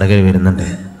സംഘാടകർ വരുന്നുണ്ട്.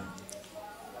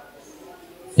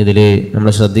 ഇതില് നമ്മൾ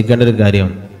ശ്രദ്ധിക്കേണ്ട ഒരു കാര്യം,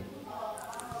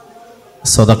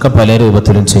 സ്വതക്ക പല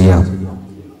രൂപത്തിലും ചെയ്യാം.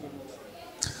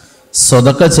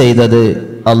 സ്വതക്ക ചെയ്തത്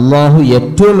അള്ളാഹു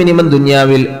ഏറ്റവും മിനിമം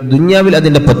ദുന്യാവിൽ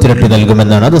അതിന്റെ 10 ഇരട്ടി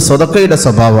നൽകുമെന്നാണ്. അത് സ്വതക്കയുടെ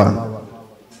സ്വഭാവമാണ്.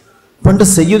 പണ്ട്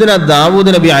സയ്യിദുനാ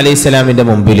ദാവൂദ് നബി അലൈഹിസ്സലാമിന്റെ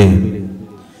മുമ്പിൽ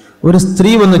ഒരു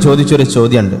സ്ത്രീ വന്ന് ചോദിച്ചൊരു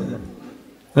ചോദ്യമുണ്ട്.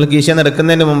 നിങ്ങൾ കീശ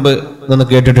നടക്കുന്നതിന് മുമ്പ് ഇതൊന്ന്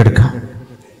കേട്ടിട്ടെടുക്കാം.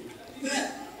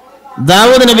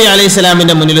 ദാവൂദ് നബി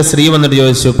അലൈഹിസ്സലാമിന്റെ മുന്നിൽ സ്ത്രീ വന്നിട്ട്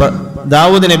ചോദിച്ചു,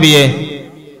 ദാവൂദ് നബിയെ,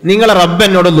 നിങ്ങളെ റബ്ബ്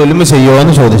എന്നോട് ദുൽമ ചെയ്യോ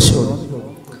എന്ന് ചോദിച്ചു.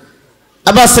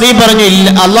 അപ്പൊ ആ സ്ത്രീ പറഞ്ഞു, ഇല്ല.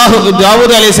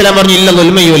 ദാവൂദ് അലൈഹിസ്സലാം പറഞ്ഞു, ഇല്ല,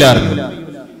 ദുൽമ ചെയ്യൂല പറഞ്ഞു.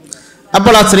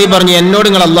 അപ്പോൾ ആ സ്ത്രീ പറഞ്ഞു, എന്നോട്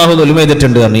നിങ്ങൾ അള്ളാഹു ദുൽമ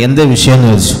ചെയ്തിട്ടുണ്ട് പറഞ്ഞു. എന്തേ വിഷയം എന്ന്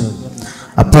ചോദിച്ചു.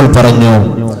 അപ്പോൾ പറഞ്ഞു,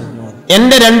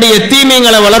 എന്റെ 2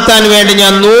 യതീമീങ്ങളെ വളർത്താൻ വേണ്ടി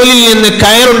ഞാൻ നൂലിൽ നിന്ന്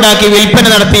കയറുണ്ടാക്കി വിൽപ്പന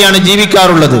നടത്തിയാണ്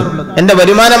ജീവിക്കാറുള്ളത്. എന്റെ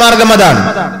വരുമാന മാർഗം അതാണ്.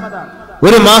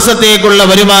 ഒരു മാസത്തേക്കുള്ള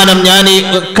വരുമാനം ഞാൻ ഈ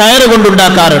കയറ്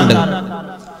കൊണ്ടുണ്ടാക്കാറുണ്ട്.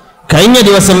 കഴിഞ്ഞ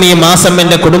ദിവസം ഈ മാസം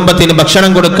എന്റെ കുടുംബത്തിന്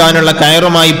ഭക്ഷണം കൊടുക്കാനുള്ള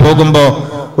കയറുമായി പോകുമ്പോ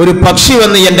ഒരു പക്ഷി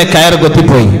വന്ന് എന്റെ കയറ്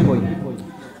കൊത്തിപ്പോയി.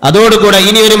 അതോടുകൂടെ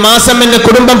ഇനി ഒരു മാസം എന്റെ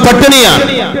കുടുംബം പട്ടിണിയാണ്.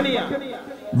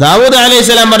 ദാവൂദ്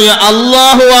അലൈഹിസ്സലാം പറഞ്ഞു,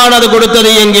 അള്ളാഹു ആണ് അത് കൊടുത്തത്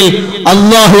എങ്കിൽ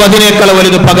അള്ളാഹു അതിനേക്കാൾ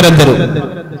വലുത് പകരം തരും.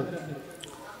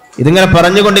 ഇതിങ്ങനെ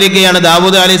പറഞ്ഞുകൊണ്ടിരിക്കുകയാണ്.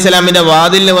 ദാവൂദ് അലൈഹിസ്സലാമിന്റെ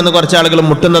വാതിലിൽ വന്ന് കുറച്ച് ആളുകൾ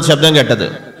മുട്ടുന്ന ശബ്ദം കേട്ടത്.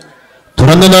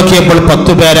 തുറന്നു നോക്കിയപ്പോൾ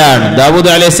 10 പേരാണ്.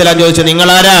 ദാവൂദ് അലൈഹിസ്സലാം ചോദിച്ചു, നിങ്ങൾ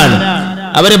ആരാണ്?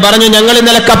 അവര് പറഞ്ഞു, ഞങ്ങൾ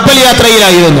ഇന്നലെ കപ്പൽ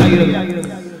യാത്രയിലായിരുന്നു.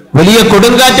 വലിയ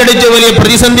കൊടുങ്കാറ്റടിച്ചു, വലിയ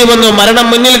പ്രതിസന്ധി വന്നു, മരണം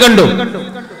മുന്നിൽ കണ്ടു.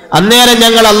 അന്നേരം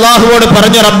ഞങ്ങൾ അള്ളാഹുവോട്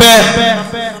പറഞ്ഞു, റബ്ബേ,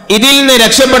 ഇതിൽ നിന്ന്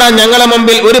രക്ഷപ്പെടാൻ ഞങ്ങളെ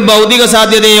മുമ്പിൽ ഒരു ഭൗതിക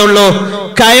സാധ്യതയേ ഉള്ളൂ.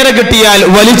 കയറ് കിട്ടിയാൽ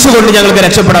വലിച്ചുകൊണ്ട് ഞങ്ങൾക്ക്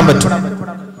രക്ഷപ്പെടാൻ പറ്റും.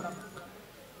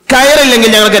 കയറില്ലെങ്കിൽ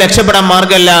ഞങ്ങൾക്ക് രക്ഷപ്പെടാൻ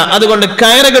മാർഗമല്ല. അതുകൊണ്ട്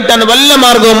കയറ് കിട്ടാൻ വല്ല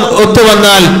മാർഗവും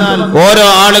ഒത്തുവന്നാൽ ഓരോ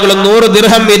ആളുകളും 100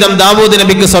 ദിർഹം വീതം ദാവൂദ്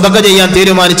നബിക്ക് സ്വതക്ക ചെയ്യാൻ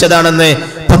തീരുമാനിച്ചതാണെന്ന്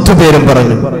 10 പേരും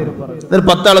പറഞ്ഞു.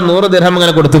 10 ആൾ 100 ദിർഹം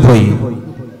അങ്ങനെ കൊടുത്തുപോയി.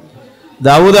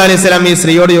 ദാവൂദ് അലൈഹിസ്സലാം ഈ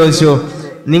സ്ത്രീയോട് ചോദിച്ചു,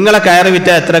 നിങ്ങളെ കയറ്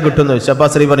വിറ്റാൽ എത്ര കിട്ടും എന്ന് ചോദിച്ചു. അപ്പൊ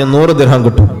സ്ത്രീ പറഞ്ഞു, 100 ദിർഹം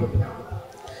കിട്ടും.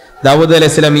 ദാവൂദ്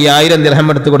അലൈഹിസ്സലാം ഈ 1000 ദിർഹം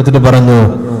എടുത്ത് കൊടുത്തിട്ട് പറഞ്ഞു,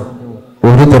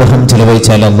 1 ദിർഹം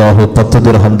ചെലവഴിച്ചാൽ അല്ലാഹു 10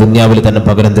 ദിർഹം ദുനിയാവിൽ തന്നെ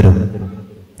പകരം തരും.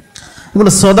 നിങ്ങൾ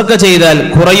സ്വതക്ക ചെയ്താൽ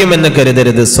കുറയുമെന്ന്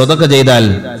കരുതരുത്. സ്വതക്ക ചെയ്താൽ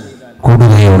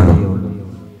കൂടുകയുള്ളൂ.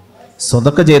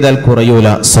 സ്വതക്ക ചെയ്താൽ കുറയൂല.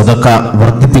 സ്വതക്ക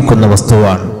വർദ്ധിപ്പിക്കുന്ന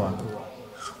വസ്തുവാണ്.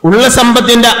 ഉള്ള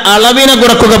സമ്പത്തിന്റെ അളവിനെ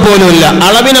കുറക്കുക പോലുമില്ല,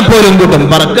 അളവിനെ പോലും കൂട്ടും.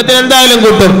 ബർക്കത്തിന് എന്തായാലും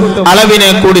കൂട്ടും, അളവിനെ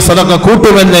കൂടി സ്വതക്ക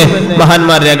കൂട്ടുമെന്ന്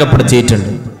മഹാന്മാർ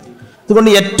രേഖപ്പെടുത്തിയിട്ടുണ്ട്. അതുകൊണ്ട്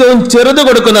ഏറ്റവും ചെറുത്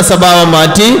കൊടുക്കുന്ന സ്വഭാവം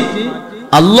മാറ്റി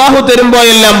അള്ളാഹു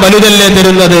തരുമ്പോഴെല്ലാം വലുതല്ലേ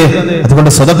തരുന്നത്.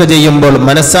 അതുകൊണ്ട് സ്വതക്ക ചെയ്യുമ്പോൾ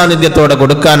മനസ്സാന്നിധ്യത്തോടെ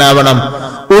കൊടുക്കാനാവണം.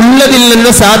 ഉള്ളതിൽ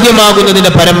നിന്ന്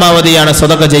സാധ്യമാകുന്നതിന്റെ പരമാവധിയാണ്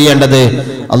സ്വതക്ക ചെയ്യേണ്ടത്.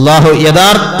 അള്ളാഹു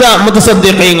യഥാർത്ഥ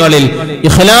മുതസദ്ദിഖീങ്ങളിൽ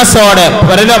ഇഖ്ലാസോടെ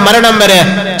മരണം വരെ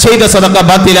ചെയ്ത സ്വതക്ക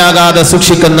ബാത്തിലാകാതെ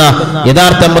സൂക്ഷിക്കുന്ന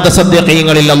യഥാർത്ഥ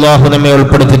മുതസദ്ദിഖീങ്ങളിൽ അള്ളാഹു നമ്മെ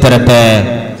ഉൾപ്പെടുത്തി തരട്ടെ.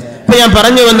 ഇപ്പൊ ഞാൻ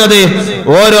പറഞ്ഞു വന്നത്,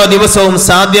 ഓരോ ദിവസവും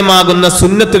സാധ്യമാകുന്ന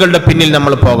സുന്നത്തുകളുടെ പിന്നിൽ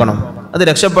നമ്മൾ പോകണം. അത്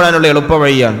രക്ഷപ്പെടാനുള്ള എളുപ്പ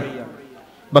വഴിയാണ്.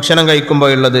 ഭക്ഷണം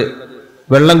കഴിക്കുമ്പോഴുള്ളത്,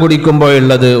 വെള്ളം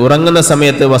കുടിക്കുമ്പോഴുള്ളത്, ഉറങ്ങുന്ന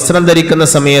സമയത്ത്, വസ്ത്രം ധരിക്കുന്ന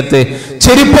സമയത്ത്,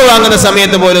 ചെരുപ്പ് വാങ്ങുന്ന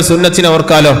സമയത്ത് പോലും സുന്നത്തിനെ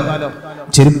ഓർക്കാലോ.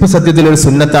 ചെരുപ്പ് സത്യത്തിൽ ഒരു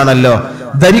സുന്നത്താണല്ലോ.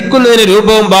 ധരിക്കുന്നതിന്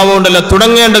രൂപവും ഭാവവും ഉണ്ടല്ലോ,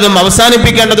 തുടങ്ങേണ്ടതും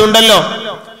അവസാനിപ്പിക്കേണ്ടതുണ്ടല്ലോ.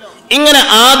 ഇങ്ങനെ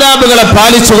ആദാബുകളെ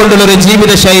പാലിച്ചുകൊണ്ടുള്ള ഒരു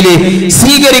ജീവിത ശൈലി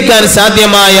സ്വീകരിക്കാൻ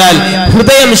സാധ്യമായാൽ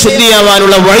ഹൃദയം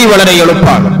ശുദ്ധിയാവാനുള്ള വഴി വളരെ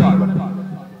എളുപ്പമാണ്.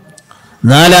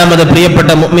 4ാമത്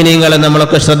പ്രിയപ്പെട്ട മുഅ്മിനീങ്ങളെ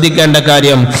നമ്മളൊക്കെ ശ്രദ്ധിക്കേണ്ട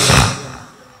കാര്യം,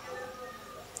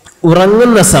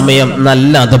 ഉറങ്ങുന്ന സമയം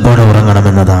നല്ല അതപ്പോടെ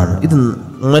ഉറങ്ങണമെന്നതാണ്. ഇത്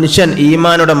മനുഷ്യൻ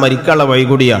ഈമാനോടെ മരിക്കാനുള്ള വഴി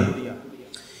കൂടിയാണ്.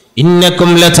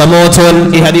 ഇന്നക്കും ലതമൂതുൻ,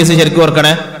 ഈ ഹദീസ് ശരിക്കും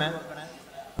ഓർക്കണേ.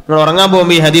 നിങ്ങൾ ഉറങ്ങാൻ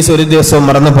പോകുമ്പോൾ ഈ ഹദീസ് ഒരു ദിവസവും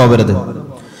മറന്നു പോകരുത്.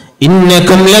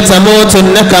 ഇന്നക്കും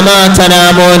ലതമൂതുന്ന കമാ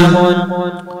തനാമൂൻ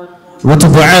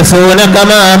വതുബഅസൂന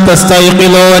കമാ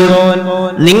തസ്തൈഖിലൂൻ.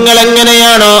 നിങ്ങൾ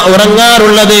എങ്ങനെയാണോ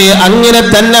ഉറങ്ങാറുള്ളത് അങ്ങനെ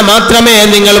തന്നെ മാത്രമേ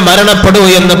നിങ്ങൾ മരണപ്പെടൂ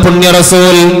എന്ന് പുണ്യ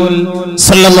റസൂൽ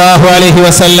സല്ലല്ലാഹു അലൈഹി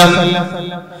വസല്ലം.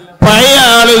 പഴയ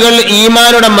ആളുകൾ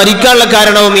ഈമാനോടെ മരിക്കാനുള്ള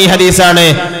കാരണവും ഈ ഹദീസാണ്.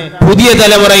 പുതിയ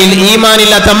തലമുറയിൽ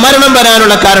ഈമാനില്ലാത്ത മരണം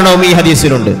വരാനുള്ള കാരണവും ഈ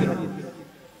ഹദീസിലുണ്ട്.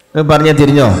 പറഞ്ഞ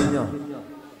തിരിഞ്ഞോ?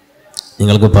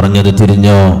 നിങ്ങൾക്ക് പറഞ്ഞത്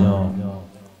തിരിഞ്ഞോ?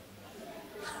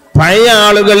 പഴയ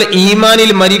ആളുകൾ ഈമാനിൽ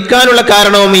മരിക്കാനുള്ള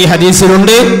കാരണവും ഈ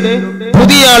ഹദീസിലുണ്ട്.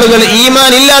 പുതിയ ആളുകൾ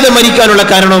ഈമാൻ ഇല്ലാതെ മരിക്കാനുള്ള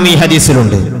കാരണവും ഈ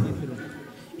ഹദീസിലുണ്ട്.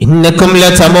 ഇന്നക്കും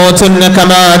ലതമൂതുന്ന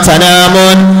കമാ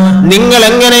തനാമൂൻ, നിങ്ങൾ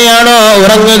എങ്ങനെയാണോ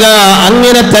ഉറങ്ങുക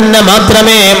അങ്ങനെ തന്നെ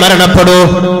മാത്രമേ മരണപ്പെടൂ.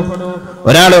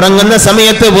 ഒരാൾ ഉറങ്ങുന്ന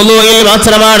സമയത്ത് വുളൂഇൽ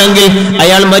മാത്രമാണെങ്കിൽ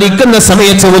അയാൾ മരിക്കുന്ന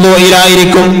സമയത്ത്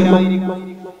വുളൂഇലായിരിക്കും.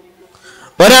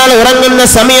 ഒരാൾ ഉറങ്ങുന്ന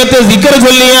സമയത്ത് ദിക്ർ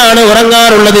ചൊല്ലിയാണ്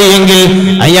ഉറങ്ങാറുള്ളത് എങ്കിൽ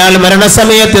അയാൾ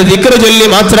മരണസമയത്ത് ദിക്ർ ചൊല്ലി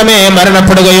മാത്രമേ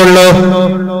മരണപ്പെടുകയുള്ളൂ.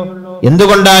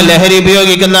 എന്തുകൊണ്ടാ ലഹരി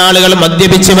ഉപയോഗിക്കുന്ന ആളുകൾ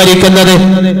മദ്യപിച്ച് മരിക്കുന്നത്?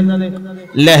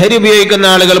 ലഹരി ഉപയോഗിക്കുന്ന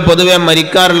ആളുകൾ പൊതുവെ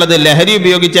മരിക്കാറുള്ളത് ലഹരി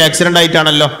ഉപയോഗിച്ച് ആക്സിഡന്റ്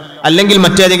ആയിട്ടാണല്ലോ, അല്ലെങ്കിൽ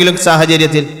മറ്റേതെങ്കിലും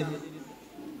സാഹചര്യത്തിൽ.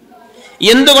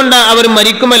 എന്തുകൊണ്ടാ അവർ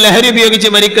മരിക്കുമ്പോൾ ലഹരി ഉപയോഗിച്ച്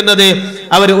മരിക്കുന്നത്?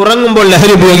 അവർ ഉറങ്ങുമ്പോൾ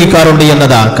ലഹരി ഉപയോഗിക്കാറുണ്ട്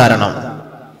എന്നതാണ് കാരണം.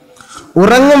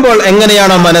 ഉറങ്ങുമ്പോൾ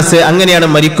എങ്ങനെയാണോ മനസ്സ്, അങ്ങനെയാണ്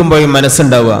മരിക്കുമ്പോഴും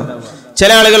മനസ്സുണ്ടാവുക. ചില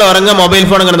ആളുകൾ ഉറങ്ങുക മൊബൈൽ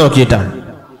ഫോൺ അങ്ങനെ നോക്കിയിട്ടാണ്.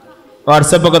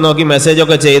 വാട്സപ്പ് ഒക്കെ നോക്കി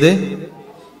മെസ്സേജൊക്കെ ചെയ്ത്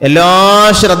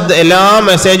എല്ലാ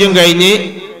മെസ്സേജും കഴിഞ്ഞ്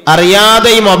അറിയാതെ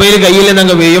ഈ മൊബൈൽ കയ്യിൽ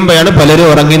നിന്നങ്ങ് വീഴുമ്പോഴാണ് പലരും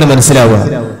ഉറങ്ങിയെന്ന് മനസ്സിലാവുക.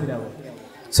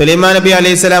 സുലൈമാൻ നബി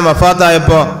അലൈഹിസ്സലാം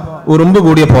വഫാത്തായപ്പോ ഉറുമ്പ്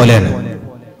കൂടിയ പോലെയാണ്.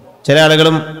 ചില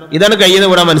ആളുകളും ഇതാണ് കയ്യിൽ നിന്ന്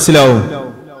കൂടെ മനസ്സിലാവും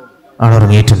ആണ്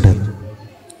ഉറങ്ങിയിട്ടുണ്ട്.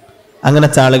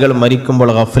 അങ്ങനത്തെ ആളുകൾ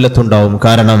മരിക്കുമ്പോൾ ഗഫ്ലത്തുണ്ടാവും.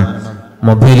 കാരണം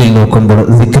മൊബൈലിൽ നോക്കുമ്പോൾ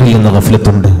ദിക്റിൽ നിന്ന്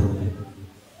ഗഫ്ലത്തുണ്ട്.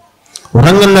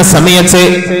 ഉറങ്ങുന്ന സമയത്ത്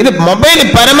ഇത് മൊബൈൽ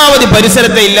പരമാവധി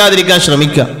പരിസരത്തെ ഇല്ലാതിരിക്കാൻ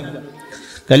ശ്രമിക്കുക.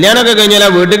 കല്യാണമൊക്കെ കഴിഞ്ഞാൽ ആ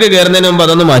വീട്ടിലേക്ക് കയറുന്നതിന് മുമ്പ്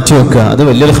അതൊന്ന് മാറ്റി വെക്കുക. അത്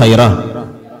വലിയൊരു ഹൈറാണ്.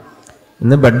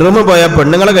 ഇന്ന് ബെഡ്റൂമിൽ പോയാൽ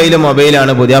പെണ്ണുങ്ങളുടെ കയ്യിലും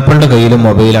മൊബൈലാണ്, പുതിയാപ്പളുടെ കയ്യിലും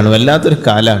മൊബൈലാണ്. വല്ലാത്തൊരു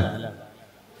കാലാണ്.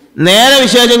 നേരെ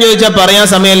വിശേഷം ചോദിച്ചാൽ പറയാൻ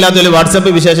സമയമില്ലാത്തൊരു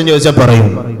വാട്സപ്പ് വിശേഷം ചോദിച്ചാൽ പറയും.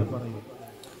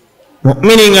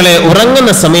 മുഅ്മിനീങ്ങളെ,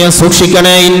 ഉറങ്ങുന്ന സമയം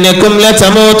സൂക്ഷിക്കണേ. ഇന്നക്കും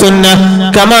ലതമൂതുന്ന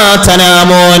കമാ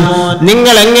തനാമൂൻ,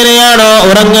 നിങ്ങൾ എങ്ങനെയാണോ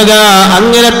ഉറങ്ങുക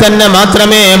അങ്ങനെ തന്നെ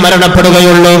മാത്രമേ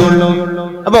മരണപ്പെടുകയുള്ളൂ.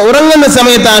 അപ്പൊ ഉറങ്ങുന്ന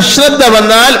സമയത്ത് അശ്രദ്ധ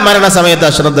വന്നാൽ മരണസമയത്ത്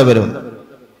അശ്രദ്ധ വരും.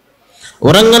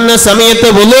 ഉറങ്ങുന്ന സമയത്ത്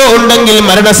വുളു ഉണ്ടെങ്കിൽ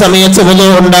മരണസമയത്ത് വുളു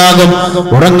ഉണ്ടാകും.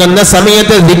 ഉറങ്ങുന്ന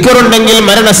സമയത്ത് ദിക്റുണ്ടെങ്കിൽ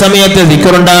മരണസമയത്ത്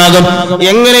ദിക്റുണ്ടാകും.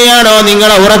 എങ്ങനെയാണോ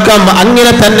നിങ്ങളെ ഉറക്കം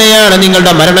അങ്ങനെ തന്നെയാണ്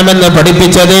നിങ്ങളുടെ മരണമെന്ന്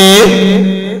പഠിപ്പിച്ചത്.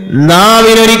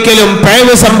 നാവിനൊരിക്കലും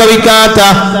പിഴവ് സംഭവിക്കാത്ത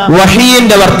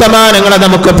വഹീന്റെ വർത്തമാനങ്ങളെ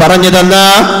നമുക്ക് പറഞ്ഞു തന്ന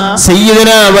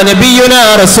സയ്യിദുനാ വ നബിയുനാ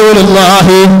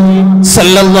റസൂലുള്ളാഹി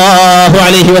സല്ലല്ലാഹു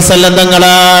അലൈഹി വസല്ലം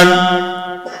തങ്ങളാണ്.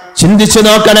 ചിന്തിച്ചു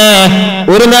നോക്കണേ,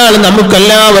 ഒരു നാൾ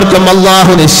നമുക്കെല്ലാവർക്കും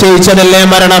അള്ളാഹു നിശ്ചയിച്ചതല്ലേ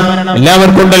മരണം?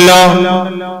 എല്ലാവർക്കും ഉണ്ടല്ലോ.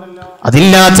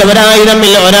 അതില്ലാത്തവരായി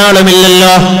നമ്മിൽ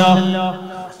ഒരാളുമില്ലല്ലോ.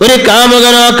 ഒരു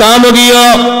കാമുകനോ കാമുകിയോ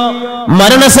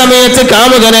മരണസമയത്ത്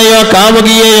കാമുകനെയോ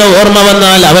കാമുകിയെയോ ഓർമ്മ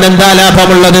വന്നാൽ അവനെന്താ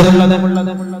ലാഭമുള്ളത്?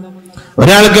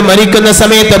 ഒരാൾക്ക് മരിക്കുന്ന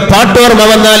സമയത്ത് പാട്ടോർമ്മ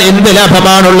വന്നാൽ എന്ത്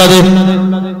ലാഭമാണുള്ളത്?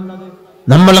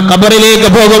 നമ്മൾ ഖബറിലേക്ക്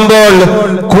പോകുമ്പോൾ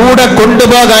കൂടെ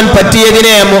കൊണ്ടുപോകാൻ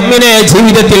പറ്റിയതിനെ മുഅ്മിനെ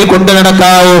ജീവിതത്തിൽ കൊണ്ടു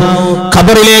നടക്കാവൂ.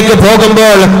 ഖബറിലേക്ക്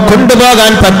പോകുമ്പോൾ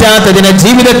കൊണ്ടുപോകാൻ പറ്റാത്തതിനെ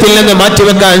ജീവിതത്തിൽ നിന്ന്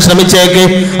മാറ്റിവെക്കാൻ ശ്രമിച്ചേക്ക്.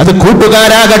 അത്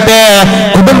കൂട്ടുകാരാകട്ടെ,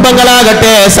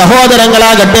 കുടുംബങ്ങളാകട്ടെ,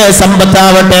 സഹോദരങ്ങളാകട്ടെ,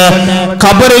 സമ്പത്താവട്ടെ.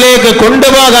 ഖബറിലേക്ക്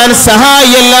കൊണ്ടുപോകാൻ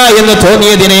സഹായിയല്ല എന്ന്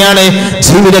തോന്നിയതിനെയാണ്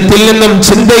ജീവിതത്തിൽ നിന്നും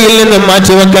ചിന്തയിൽ നിന്നും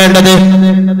മാറ്റിവെക്കേണ്ടത്.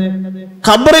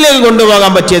 ഖബറിലേക്ക്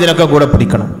കൊണ്ടുപോകാൻ പറ്റിയതിനൊക്കെ കൂടെ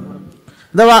പിടിക്കണം.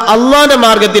 അഥവാ അള്ളാന്റെ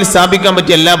മാർഗത്തിൽ സ്ഥാപിക്കാൻ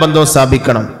പറ്റിയ എല്ലാ ബന്ധവും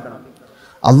സ്ഥാപിക്കണം.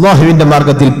 അള്ളാഹുവിന്റെ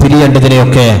മാർഗത്തിൽ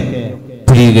പിരിയേണ്ടതിനെയൊക്കെ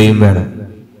പിരിയുകയും വേണം.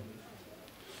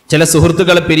 ചില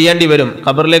സുഹൃത്തുക്കൾ പിരിയേണ്ടി വരും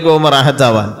ഖബറിലേക്ക് പോകുമ്പോൾ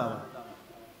റാഹത്താവാൻ.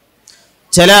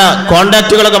 ചില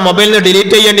കോണ്ടാക്റ്റുകളൊക്കെ മൊബൈലിൽ നിന്ന്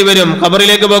ഡിലീറ്റ് ചെയ്യേണ്ടി വരും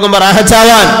ഖബറിലേക്ക് പോകുമ്പോൾ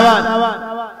റാഹത്താവാൻ.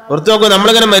 പുറത്തു നോക്കൂ,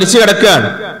 നമ്മളിങ്ങനെ മരിച്ചു കിടക്കുകയാണ്.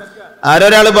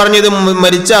 ആരൊരാൾ പറഞ്ഞു ഇത്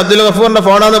മരിച്ച അബ്ദുൽ ഗഫൂറിന്റെ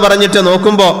ഫോണാന്ന് പറഞ്ഞിട്ട്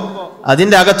നോക്കുമ്പോ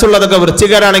അതിന്റെ അകത്തുള്ളതൊക്കെ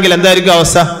വൃത്തികേടാണെങ്കിൽ എന്തായിരിക്കും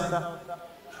അവസ്ഥ?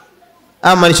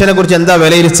 ആ മനുഷ്യനെ കുറിച്ച് എന്താ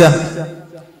വിലയിരുച്ച?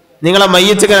 നിങ്ങളെ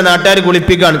മയ്യച്ചിങ്ങനെ നാട്ടുകാർ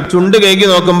കുളിപ്പിക്കാണ്. ചുണ്ട് കേക്കി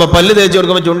നോക്കുമ്പോ, പല്ല് തേച്ച്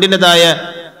കൊടുക്കുമ്പോ ചുണ്ടിന്റെ താഴെ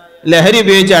ലഹരി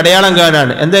ഉപയോഗിച്ച് അടയാളം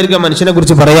കാണാണ്. എന്തായിരിക്കും മനുഷ്യനെ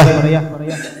കുറിച്ച് പറയാ?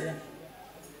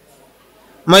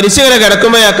 മരിച്ചിങ്ങനെ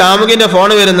കിടക്കുമ്പോഴാ കാമുകിന്റെ ഫോൺ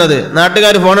വരുന്നത്.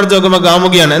 നാട്ടുകാർ ഫോൺ എടുത്ത് നോക്കുമ്പോ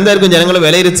കാമുകിയാണ്. എന്തായിരിക്കും ജനങ്ങൾ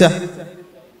വിലയിരുച്ച?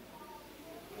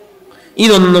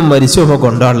 ഇതൊന്നും മരിച്ചുമ്പോ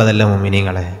കൊണ്ടുപോകാനുള്ളതല്ല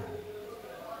മുഅ്മിനീങ്ങളെ.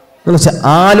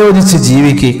 ആലോചിച്ച്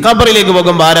ജീവിക്കുക. ഖബറിലേക്ക്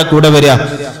പോകുമ്പോ ആരാ കൂടെ വരിക?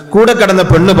 കൂടെ കിടന്ന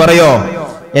പെണ്ണ് പറയോ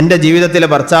എന്റെ ജീവിതത്തിലെ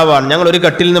ഭർത്താവാണ്, ഞങ്ങൾ ഒരു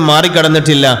കട്ടിൽ നിന്ന്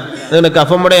മാറിക്കിടന്നിട്ടില്ല, അതുകൊണ്ട്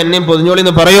കഫമ്മടെ എന്നെയും പൊതിഞ്ഞോളി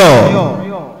എന്ന് പറയോ?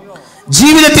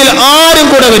 ജീവിതത്തിൽ ആരും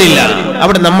കൂടെ വരില്ല.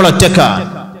 അവിടെ നമ്മൾ ഒറ്റക്കാണ്.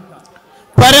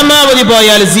 പരമാവധി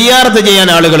പോയാൽ സിയാറത്ത് ചെയ്യാൻ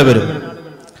ആളുകൾ വരും.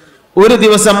 ഒരു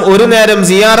ദിവസം ഒരു നേരം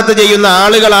സിയാറത്ത് ചെയ്യുന്ന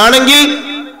ആളുകളാണെങ്കിൽ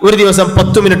ഒരു ദിവസം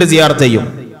 10 മിനിറ്റ് സിയാറത്ത് ചെയ്യും.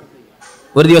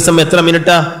 ഒരു ദിവസം എത്ര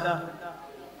മിനിറ്റാ?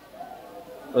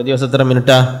 ഒരു ദിവസം എത്ര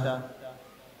മിനിറ്റാ?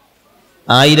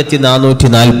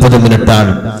 1440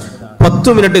 മിനിറ്റാണ്. 10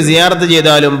 മിനിറ്റ് സിയാറത്ത്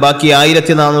ചെയ്താലും ബാക്കി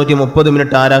 1430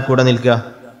 മിനിറ്റ് ആരാ കൂടെ നിൽക്കുക?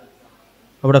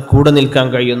 അവിടെ കൂടെ നിൽക്കാൻ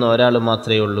കഴിയുന്ന ഒരാൾ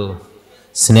മാത്രമേ ഉള്ളൂ.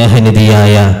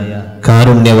 സ്നേഹനിധിയായ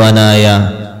കാരുണ്യവാനായ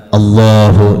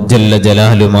അല്ലാഹു ജല്ല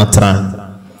ജലാലു മാത്രമാണ്.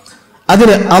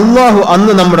 അതിന് അല്ലാഹു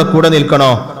അന്ന് നമ്മുടെ കൂടെ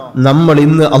നിൽക്കണോ? നമ്മൾ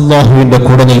ഇന്ന് അല്ലാഹുവിന്റെ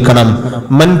കൂടെ നിൽക്കണം.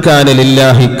 മൻ കാന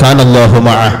ലില്ലാഹി കാനല്ലാഹു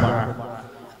മഅഹ്.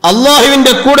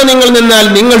 അല്ലാഹുവിന്റെ കൂടെ നിങ്ങൾ നിന്നാൽ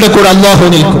നിങ്ങളുടെ കൂടെ അല്ലാഹു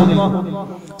നിൽക്കും.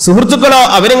 സുഹൃത്തുക്കളോ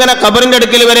അവരിങ്ങനെ ഖബറിന്റെ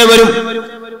അടുക്കൽ വരെ വരും.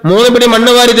 3 പിടി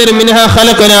മണ്ണ് വാരി തരും. മിൻഹാ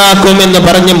ഖലഖനാകും എന്ന്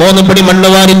പറഞ്ഞ് 3 പിടി മണ്ണ്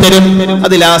വാരി തരും.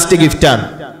 അത് ലാസ്റ്റ് ഗിഫ്റ്റാണ്.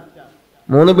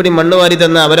 3 പിടി മണ്ണ് വാരി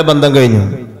തന്ന അവരെ ബന്ധം കഴിഞ്ഞു.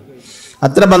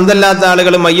 അത്ര ബന്ധമില്ലാത്ത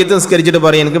ആളുകൾ മയ്യത്ത് നിസ്കരിച്ചിട്ട്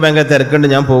പറയും എനിക്ക് ഭയങ്കര തിരക്കുണ്ട്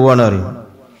ഞാൻ പോവുകയാണ് പറയും.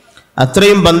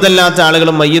 അത്രയും ബന്ധമില്ലാത്ത ആളുകൾ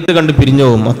മയ്യത്ത് കണ്ട് പിരിഞ്ഞു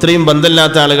പോകും. അത്രയും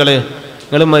ബന്ധമില്ലാത്ത ആളുകൾ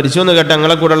നിങ്ങൾ മരിച്ചു എന്ന് കേട്ട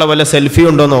ഞങ്ങളെ കൂടെയുള്ള വല്ല സെൽഫി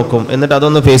ഉണ്ടോ നോക്കും. എന്നിട്ട്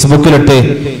അതൊന്ന് ഫേസ്ബുക്കിലിട്ട്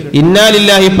ഇന്നാ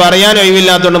ലില്ലാഹി പറയാൻ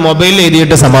ഒഴിവില്ലാത്തതുകൊണ്ട് മൊബൈലിൽ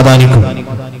എഴുതിയിട്ട് സമാധാനിക്കും.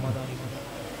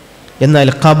 എന്നാൽ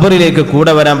ഖബറിലേക്ക്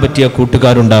കൂടെ വരാൻ പറ്റിയ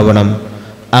കൂട്ടുകാരുണ്ടാവണം.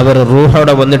 അവർ റൂഹ്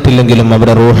അവിടെ വന്നിട്ടില്ലെങ്കിലും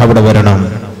അവരുടെ റൂഹ് അവിടെ വരണം.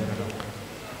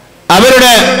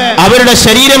 അവരുടെ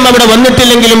ശരീരം അവിടെ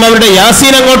വന്നിട്ടില്ലെങ്കിലും അവരുടെ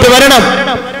യാസീൻ അങ്ങോട്ട് വരണം.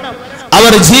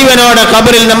 അവർ ജീവനോടെ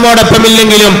ഖബറിൽ നമ്മോടൊപ്പം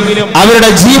ഇല്ലെങ്കിലും അവരുടെ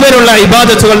ജീവനുള്ള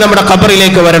ഇബാദത്തുകൾ നമ്മുടെ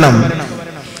ഖബറിലേക്ക് വരണം.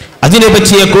 അതിനെ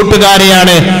പറ്റിയ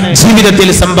കൂട്ടുകാരെയാണ് ജീവിതത്തിൽ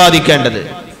സമ്പാദിക്കേണ്ടത്.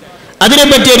 അതിനെ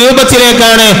പറ്റിയ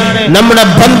രൂപത്തിലേക്കാണ് നമ്മുടെ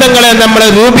ബന്ധങ്ങളെ നമ്മൾ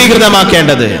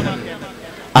രൂപീകൃതമാക്കേണ്ടത്.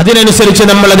 അതിനനുസരിച്ച്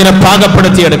നമ്മൾ അതിനെ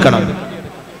പാകപ്പെടുത്തിയെടുക്കണം.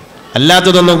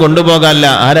 അല്ലാത്തതൊന്നും കൊണ്ടുപോകാനല്ല.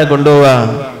 ആരാ കൊണ്ടുപോവാ?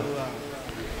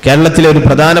 കേരളത്തിലെ ഒരു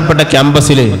പ്രധാനപ്പെട്ട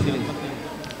ക്യാമ്പസിൽ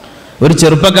ഒരു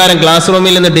ചെറുപ്പക്കാരൻ ക്ലാസ്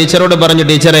റൂമിൽ നിന്ന് ടീച്ചറോട് പറഞ്ഞു,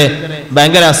 ടീച്ചറെ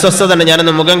ഭയങ്കര അസ്വസ്ഥത ഉണ്ട്,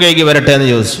 ഞാനൊന്ന് മുഖം കഴുകി വരട്ടെ എന്ന്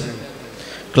ചോദിച്ചു.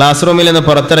 ക്ലാസ് റൂമിൽ നിന്ന്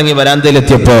പുറത്തിറങ്ങി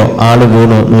വരാന്തയിലെത്തിയപ്പോ ആള്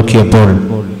വീണു. നോക്കിയപ്പോൾ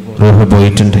റൂഹ്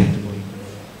പോയിട്ടുണ്ട്.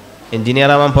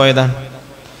 എഞ്ചിനീയർ ആവാൻ പോയതാ.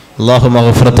 അല്ലാഹു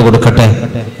മഗ്ഫിറത്ത് കൊടുക്കട്ടെ.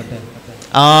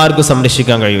 ആർക്കും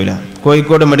സംരക്ഷിക്കാൻ കഴിയൂല.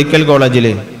 കോഴിക്കോട് മെഡിക്കൽ കോളേജിൽ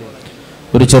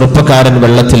ഒരു ചെറുപ്പക്കാരൻ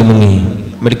വെള്ളത്തിൽ മുങ്ങി.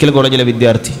 മെഡിക്കൽ കോളേജിലെ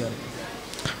വിദ്യാർത്ഥി,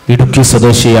 ഇടുക്കി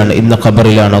സ്വദേശിയാണ്. ഇന്ന്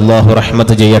ഖബറിലാണ്. അല്ലാഹു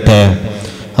റഹ്മത്ത് ചെയ്യട്ടെ,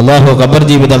 അള്ളാഹു ഖബർ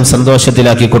ജീവിതം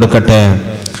സന്തോഷത്തിലാക്കി കൊടുക്കട്ടെ.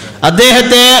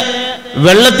 അദ്ദേഹത്തെ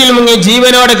വെള്ളത്തിൽ മുങ്ങി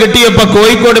ജീവനോടെ കിട്ടിയപ്പോ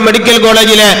കോഴിക്കോട് മെഡിക്കൽ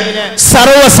കോളേജിലെ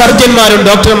സർവ്വ സർജന്മാരും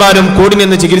ഡോക്ടർമാരും കൂടി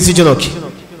നിന്ന് ചികിത്സിച്ചു നോക്കി.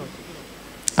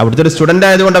 അവിടുത്തെ ഒരു സ്റ്റുഡന്റ്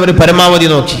ആയതുകൊണ്ട് അവർ പരമാവധി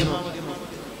നോക്കി.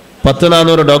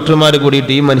 100-400 ഡോക്ടർമാർ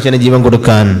കൂടിയിട്ട് ഈ മനുഷ്യന് ജീവൻ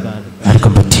കൊടുക്കാൻ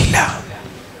ആർക്കും പറ്റിയില്ല.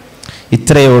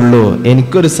 ഇത്രയേ ഉള്ളൂ.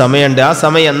 എനിക്കൊരു സമയമുണ്ട്. ആ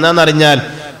സമയം എന്നാന്നറിഞ്ഞാൽ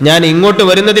ഞാൻ ഇങ്ങോട്ട്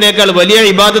വരുന്നതിനേക്കാൾ വലിയ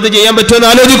ഇബാദത്ത് ചെയ്യാൻ പറ്റുമെന്ന്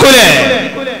ആലോചിക്കൂലേ?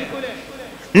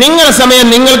 നിങ്ങളുടെ സമയം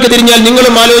നിങ്ങൾക്ക് തിരിഞ്ഞാൽ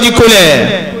നിങ്ങളും ആലോചിക്കൂലേ?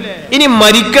 ഇനി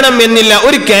മരിക്കണം എന്നില്ല.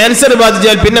 ഒരു ക്യാൻസർ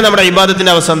ബാധിച്ചാൽ പിന്നെ നമ്മുടെ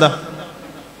ഇബാദത്തിന്റെ അവസ്ഥ എന്താ?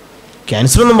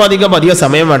 ക്യാൻസർ ഒന്നും ബാധിക്കാൻ അധികം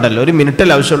സമയം വേണ്ടല്ലോ, ഒരു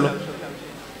മിനിറ്റല്ലേ ആവശ്യമുള്ളൂ.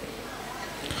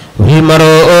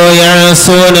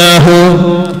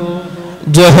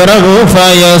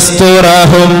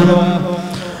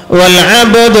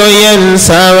 والعبد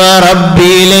ينسى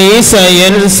وربي ليس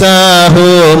ينساه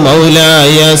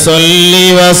مولاي صل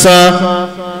وسلم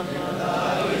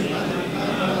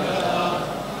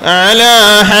على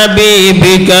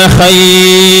حبيبك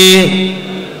خير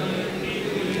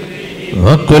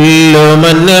وكل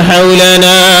من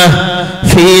حولنا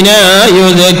فينا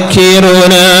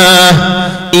يذكرنا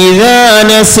إذا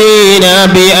نسينا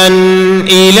بأن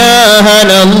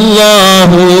إلهنا الله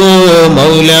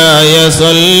مولاي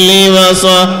صل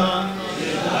وسلم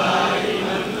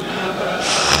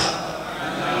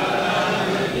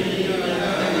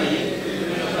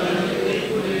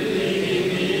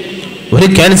ഒരു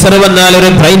ക്യാൻസർ വന്നാൽ, ഒരു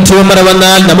ബ്രെയിൻ ട്യൂമർ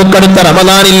വന്നാൽ നമുക്കടുത്ത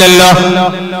റമദാനില്ലല്ലോ.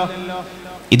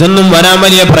 ഇതൊന്നും വരാൻ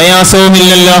വലിയ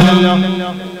പ്രയാസവുമില്ലല്ലോ.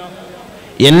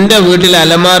 എന്റെ വീട്ടിൽ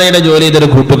അലമാറയുടെ ജോലി ചെയ്തൊരു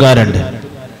കൂട്ടുകാരുണ്ട്.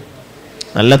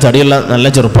 നല്ല തടിയുള്ള നല്ല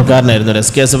ചെറുപ്പക്കാരനായിരുന്നു.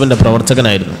 SKSFന്റെ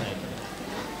പ്രവർത്തകനായിരുന്നു.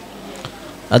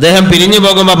 അദ്ദേഹം പിരിഞ്ഞു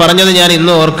പോകുമ്പോൾ പറഞ്ഞത് ഞാൻ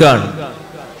ഇന്ന് ഓർക്കാണ്.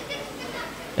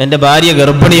 എൻ്റെ ഭാര്യ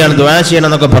ഗർഭിണിയാണ്, ദുആ ചെയ്യണം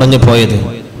എന്നൊക്കെ പറഞ്ഞു പോയത്.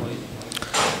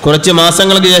 കുറച്ച്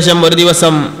മാസങ്ങൾക്ക് ശേഷം ഒരു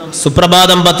ദിവസം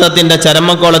സുപ്രഭാതം പത്രത്തിന്റെ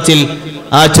ചരമക്കോളത്തിൽ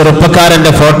ആ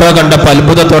ചെറുപ്പക്കാരന്റെ ഫോട്ടോ കണ്ടപ്പോൾ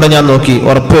അത്ഭുതത്തോടെ ഞാൻ നോക്കി,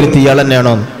 ഉറപ്പുവരുത്തി ഇയാൾ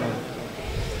തന്നെയാണോ.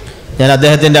 ഞാൻ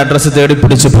അദ്ദേഹത്തിന്റെ അഡ്രസ്സ് തേടി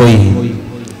പിടിച്ചു പോയി.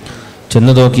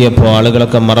 ചെന്ന് നോക്കിയപ്പോൾ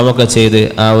ആളുകളൊക്കെ മറവൊക്കെ ചെയ്ത്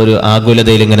ആ ഒരു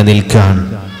ആകുലതയിൽ ഇങ്ങനെ നിൽക്കുകയാണ്.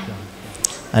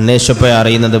 അന്വേഷിച്ചപ്പോൾ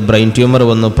അറിയുന്നത് ബ്രെയിൻ ട്യൂമർ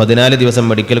വന്നു. 14 ദിവസം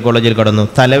മെഡിക്കൽ കോളേജിൽ കടന്നു.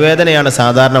 തലവേദനയാണ്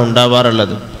സാധാരണ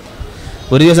ഉണ്ടാവാറുള്ളത്.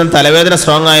 ഒരു ദിവസം തലവേദന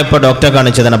സ്ട്രോങ് ആയപ്പോൾ ഡോക്ടറെ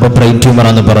കാണിച്ചതാണ്. അപ്പോൾ ബ്രെയിൻ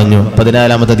ട്യൂമറാന്ന് പറഞ്ഞു.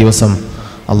 14-ാമത്തെ ദിവസം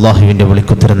അള്ളാഹുവിൻ്റെ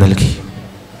വിളിക്കുത്തരം നൽകി.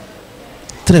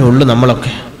 ഇത്രയേ ഉള്ളൂ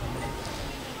നമ്മളൊക്കെ.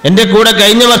 എൻ്റെ കൂടെ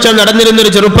കഴിഞ്ഞ വർഷം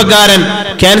നടന്നിരുന്നൊരു ചെറുപ്പക്കാരൻ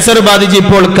ക്യാൻസർ ബാധിച്ച്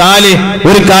ഇപ്പോൾ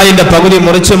ഒരു കാലിന്റെ പകുതി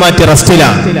മുറിച്ചു മാറ്റി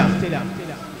റെസ്റ്റിലാണ്.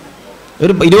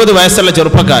 ഒരു 20 വയസ്സുള്ള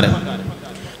ചെറുപ്പക്കാരൻ.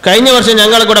 കഴിഞ്ഞ വർഷം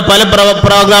ഞങ്ങളെ കൂടെ പല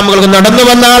പ്രോഗ്രാമുകൾക്ക് നടന്നു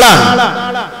വന്ന ആളാണ്.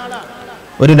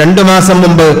 ഒരു 2 മാസം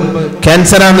മുമ്പ്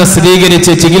ക്യാൻസറാണെന്ന്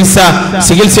സ്ഥിരീകരിച്ച്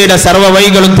ചികിത്സയുടെ സർവ്വ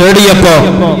വഴികളും തേടിയപ്പോ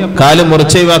കാല്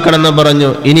മുറിച്ചൊഴിവാക്കണമെന്ന് പറഞ്ഞു.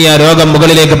 ഇനി ആ രോഗം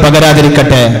മുകളിലേക്ക്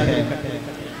പകരാതിരിക്കട്ടെ.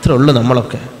 ഇത്ര ഉള്ളു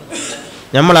നമ്മളൊക്കെ.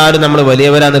 നമ്മളാരും നമ്മൾ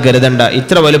വലിയവരാന്ന് കരുതണ്ട.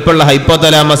 ഇത്ര വലുപ്പമുള്ള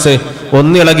ഹൈപ്പോതലാമസ്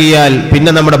ഒന്നിളകിയാൽ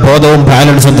പിന്നെ നമ്മുടെ ബോധവും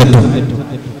ബാലൻസും തെറ്റും.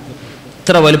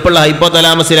 ഇത്ര വലുപ്പമുള്ള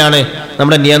ഹൈപ്പോതലാമസിലാണ്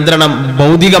നമ്മുടെ നിയന്ത്രണം,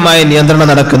 ഭൗതികമായ നിയന്ത്രണം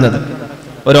നടക്കുന്നത്.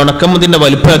 ഒരു ഉണക്കമുതിന്റെ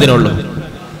വലുപ്പം അതിനുള്ളൂ.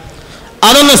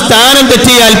 അതൊന്ന് സ്ഥാനം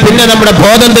തെറ്റിയാൽ പിന്നെ നമ്മുടെ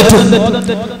ബോധം തെറ്റും,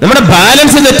 നമ്മുടെ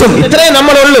ബാലൻസ് തെറ്റും. ഇത്രേ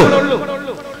നമ്മളുള്ളൂ.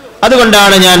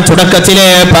 അതുകൊണ്ടാണ് ഞാൻ തുടക്കത്തിലെ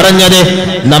പറഞ്ഞത്,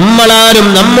 നമ്മളാരും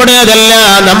നമ്മുടേതല്ല,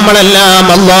 നമ്മളെല്ലാം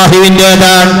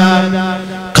അല്ലാഹുവിൻ്റെതാണ്.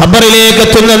 ഖബറിലേക്ക്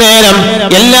എത്തുന്ന നേരം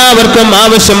എല്ലാവർക്കും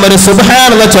ആവശ്യം ഒരു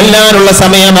സുബ്ഹാനല്ലാഹ് ചൊല്ലാനുള്ള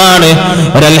സമയമാണ്,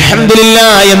 ഒരു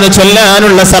അൽഹംദുലില്ലാഹ് എന്ന്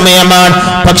ചൊല്ലാനുള്ള സമയമാണ്.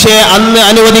 പക്ഷേ അന്ന്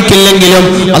അനുവദിക്കില്ലെങ്കിലും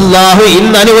അള്ളാഹു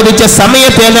ഇന്ന് അനുവദിച്ച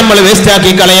സമയത്തെ നമ്മൾ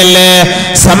വേസ്റ്റാക്കി കളയല്ലേ.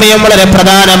 സമയം വളരെ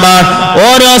പ്രധാനമാണ്.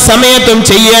 ഓരോ സമയത്തും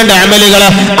ചെയ്യേണ്ട അമലുകൾ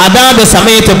അതാത്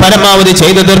സമയത്ത് പരമാവധി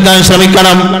ചെയ്തു തീർക്കാൻ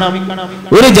ശ്രമിക്കണം.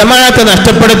 ഒരു ജമാഅത്ത്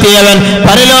നഷ്ടപ്പെടുത്തിയവൻ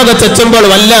പരലോകത്തെത്തുമ്പോൾ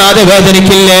വല്ലാതെ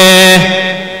വേദനിക്കില്ലേ?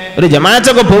 ഒരു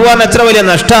ജമാഅത്തൊക്കെ പോവാൻ എത്ര വലിയ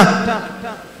നഷ്ട,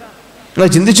 നിങ്ങൾ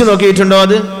ചിന്തിച്ചു നോക്കിയിട്ടുണ്ടോ?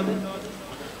 അത്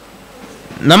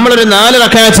നമ്മളൊരു 4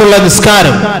 റക്അത്തുള്ള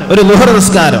നിസ്കാരം, ഒരു ളുഹർ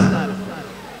നിസ്കാരം,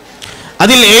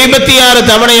 അതിൽ 76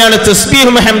 തവണയാണ്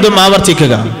തസ്ബീഹും ഹംദും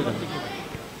ആവർത്തിക്കുക.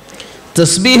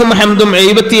 തസ്ബീഹും ഹംദും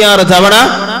 76 തവണ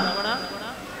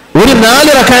ഒരു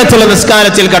 4 റക്അത്തുള്ള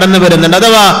നിസ്കാരത്തിൽ കടന്നു വരുന്നുണ്ട്.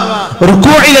 അഥവാ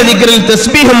റുകൂഇലെ ദിക്റിൽ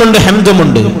തസ്ബീഹുമുണ്ട്,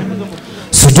 ഹംദുമുണ്ട്,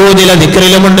 സുജൂദിലെ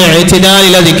ദിക്റിലുമുണ്ട്,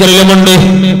 ഇഅ്തിദാലിലെ ദിക്റിലുമുണ്ട്.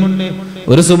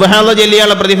 ഒരു സുബ്ഹാനല്ലാഹ്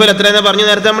ചൊല്ലിയുള്ള പ്രതിഫലം എത്രയെന്ന് പറഞ്ഞു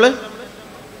നേരത്തെ നമ്മൾ?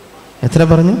 എത്ര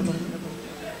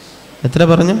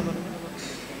പറഞ്ഞു?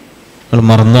 നിങ്ങൾ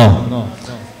മറന്നോ?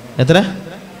 എത്ര?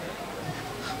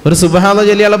 ഒരു സുബ്ഹാനല്ലാഹ്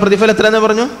ചൊല്ലിയുള്ള പ്രതിഫലം എത്രയെന്ന്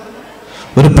പറഞ്ഞു?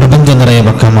 ഒരു പ്രപഞ്ചം നിറയെ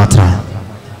വെക്കാൻ മാത്രമാണ്.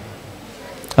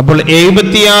 അപ്പോൾ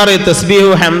 76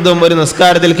 തസ്ബീഹും ഹംദും ഒരു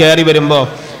നിസ്കാരത്തിൽ കയറി വരുമ്പോ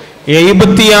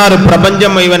 76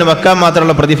 പ്രപഞ്ചം മുഴുവൻ വെക്കാൻ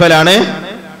മാത്രമുള്ള പ്രതിഫലാണ്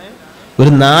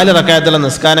ഒരു 4 റക്അത്തുള്ള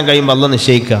നിസ്കാരം കഴിയുമ്പോൾ അല്ലാഹ്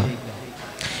നിശ്ചയിക്കുക.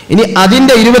 ഇനി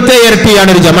അതിന്റെ 27 ഇരട്ടിയാണ്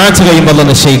ഒരു ജമാഅത്ത് കഴിയുമ്പോൾ അല്ലാഹ്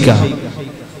നിശ്ചയിക്കുക.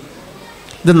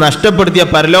 ഇത് നഷ്ടപ്പെടുത്തിയ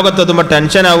പരലോകത്തെത്തുമ്പോൾ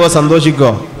ടെൻഷൻ ആവോ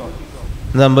സന്തോഷിക്കോ?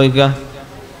 എന്താ സംഭവിക്കുക?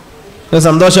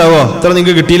 സന്തോഷാവോ? ഇത്ര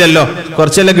നിങ്ങൾക്ക് കിട്ടിയില്ലല്ലോ,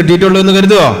 കുറച്ചല്ലേ കിട്ടിയിട്ടുള്ളൂ എന്ന്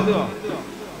കരുതുവോ?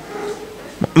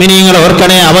 മുഅ്മിനീങ്ങൾ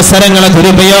ഓർക്കണേ, അവസരങ്ങളെ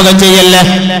ദുരുപയോഗം ചെയ്യല്ലേ.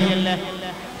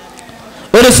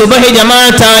 ഒരു സുബഹി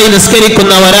ജമാഅത്തായി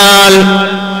നിസ്കരിക്കുന്ന ഒരാൾ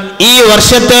ഈ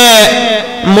വർഷത്തെ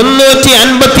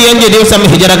 355 ദിവസം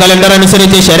ഹിജറ കലണ്ടർ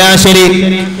അനുസരിച്ച് ശരാശരി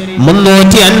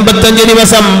 355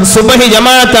 ദിവസം സുബഹി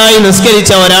ജമാഅത്തായി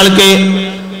നിസ്കരിച്ച ഒരാൾക്ക്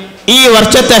ഈ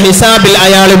വർഷത്തെ ഹിസാബിൽ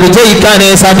അയാൾ വിജയിക്കാനേ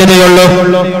സാധ്യതയുള്ളൂ.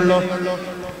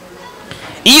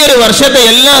 ഈ ഒരു വർഷത്തെ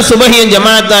എല്ലാ സുബഹിയും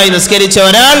ജമാഅത്തായി നിസ്കരിച്ച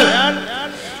ഒരാൾ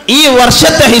ഈ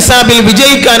വർഷത്തെ ഹിസാബിൽ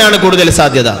വിജയിക്കാനാണ് കൂടുതൽ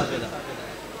സാധ്യത.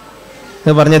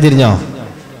 പറഞ്ഞ തിരിഞ്ഞോ?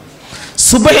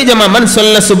 സുബഹി ജമാ മൻ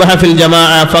സല്ല സുബ്ഹ ഫിൽ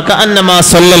ജമാഅ ഫകഅന്നമാ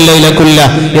സല്ലൽ ലൈല കുല്ല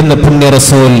എന്ന് പുണ്യ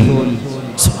റസൂൽ.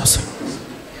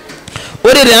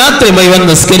 ഒരു രാത്രി മുഴുവൻ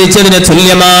നിസ്കരിച്ചതിന്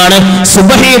തുല്യമാണ്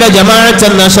സുബഹിയുടെ ജമാഅത്ത്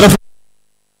എന്ന അഷ്റഫ്.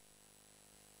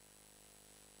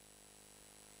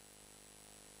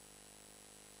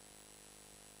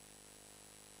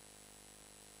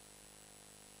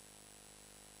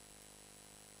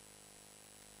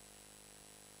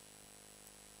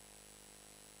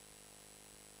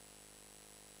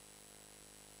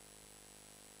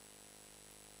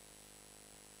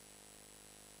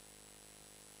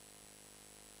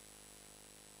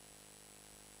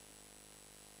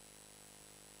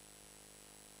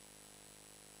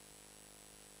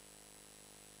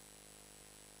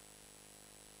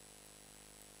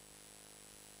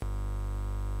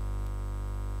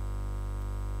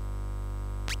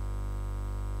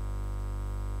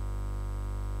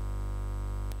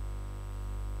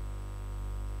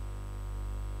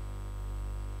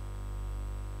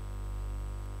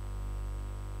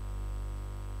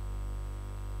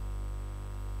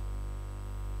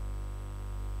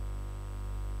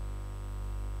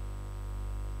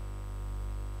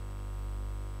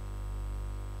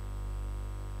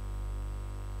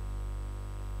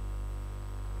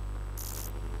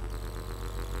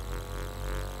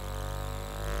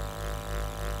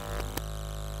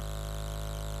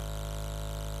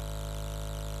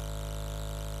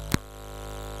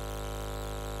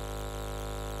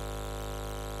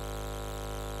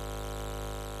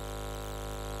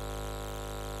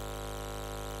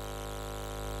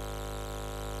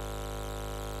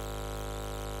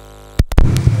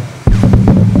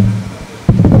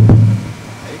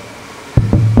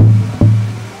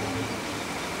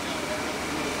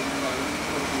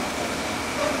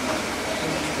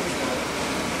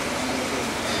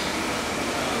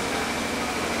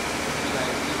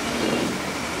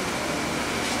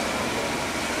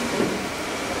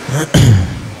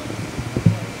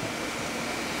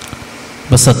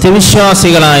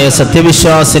 സത്യവിശ്വാസികളായ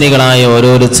സത്യവിശ്വാസിനികളായ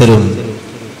ഓരോരുത്തരും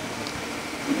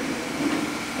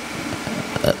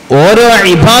ഓരോ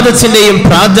ഇബാദത്തിന്റെയും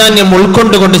പ്രാധാന്യം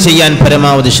ഉൾക്കൊണ്ടുകൊണ്ട് ചെയ്യാൻ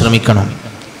പരമാവധി ശ്രമിക്കണം.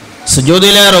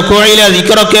 സുജൂദിലെ റുകൂഇലെ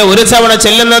ദിക്റൊക്കെ ഒരു തവണ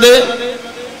ചെല്ലുന്നത്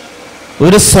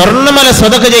ഒരു സ്വർണ്ണമല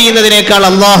സ്വതക്ക ചെയ്യുന്നതിനേക്കാൾ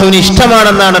അള്ളാഹുവിന്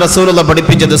ഇഷ്ടമാണെന്നാണ് റസൂലുള്ളാഹി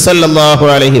പഠിപ്പിച്ചത് സല്ലല്ലാഹു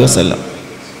അലൈഹി വസല്ലം.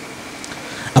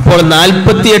 അപ്പോൾ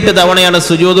 48 തവണയാണ്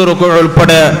സുജൂദ് റുകൂഉ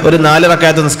ഉൾപ്പെടെ ഒരു 4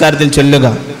 റക്അത്ത് നിസ്കാരത്തിൽ ചൊല്ലുക.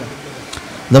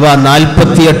 അഥവാ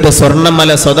 48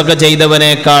 സ്വർണ്ണമല സ്വതക്ക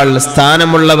ചെയ്തവനേക്കാൾ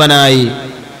സ്ഥാനമുള്ളവനായി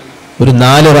ഒരു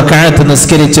 4 റക്അത്ത്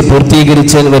നിസ്കരിച്ച്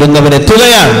പൂർത്തീകരിച്ച് വരുന്നവൻ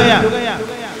എത്തുകയാണ്.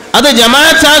 അത്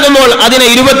ജമാഅത്താകുമ്പോൾ അതിനെ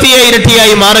 27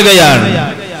 ഇരട്ടിയായി മാറുകയാണ്.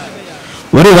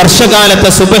 ഒരു വർഷകാലത്തെ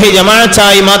സുബഹി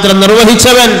ജമാഅത്തായി മാത്രം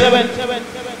നിർവഹിച്ചവൻ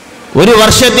ഒരു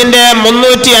വർഷത്തിന്റെ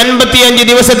 355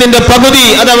 ദിവസത്തിന്റെ പകുതി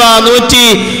അഥവാ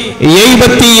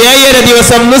 177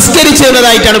 ദിവസം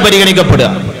നിസ്കരിച്ചതായിട്ടാണ് പരിഗണിക്കപ്പെടുക.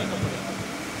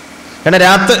 കാരണം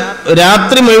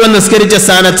രാത്രി മുഴുവൻ നിസ്കരിച്ച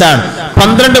സ്ഥാനത്താണ്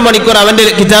 12 മണിക്കൂർ അവന്റെ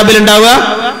കിതാബിൽ ഉണ്ടാവുക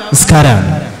നിസ്കാരമാണ്.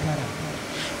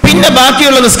 പിന്നെ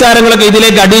ബാക്കിയുള്ള നിസ്കാരങ്ങളൊക്കെ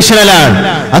ഇതിലേക്ക് അഡീഷണലാണ്.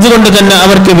 അതുകൊണ്ട് തന്നെ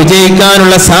അവർക്ക്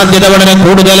വിജയിക്കാനുള്ള സാധ്യത വളരെ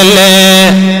കൂടുതലല്ലേ.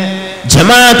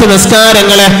 ജമാഅത്ത്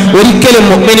നിസ്കാരങ്ങളെ ഒരിക്കലും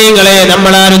മുഅ്മിനീങ്ങളെ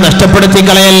നമ്മളാരും നഷ്ടപ്പെടുത്തി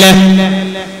കളയല്ലേ.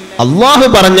 അള്ളാഹു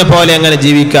പറഞ്ഞ പോലെ അങ്ങനെ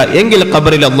ജീവിക്കുക, എങ്കിൽ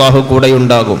ഖബറിൽ അള്ളാഹു കൂടെ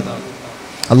ഉണ്ടാകും.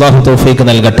 അള്ളാഹു തൗഫീഖ്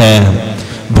നൽകട്ടെ.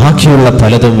 ബാക്കിയുള്ള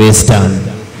പലതും വേസ്റ്റാണ്.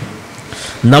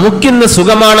 നമുക്കിന്ന്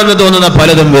സുഖമാണെന്ന് തോന്നുന്ന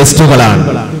പലതും വേസ്റ്റുകളാണ്.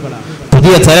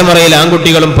 പുതിയ തലമുറയിൽ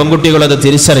ആൺകുട്ടികളും പെൺകുട്ടികളും അത്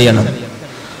തിരിച്ചറിയണം.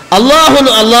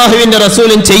 അള്ളാഹുവിന്റെ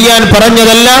റസൂലും ചെയ്യാൻ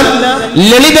പറഞ്ഞതെല്ലാം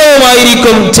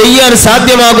ലളിതവുമായിരിക്കും, ചെയ്യാൻ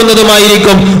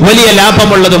സാധ്യമാകുന്നതുമായിരിക്കും, വലിയ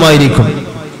ലാഭമുള്ളതുമായിരിക്കും.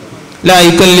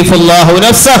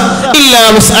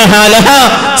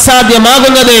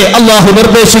 സാധ്യമാകുന്നതേ അള്ളാഹു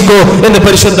നിർദ്ദേശിക്കൂ എന്ന്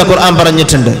പരിശുദ്ധ ഖുർആൻ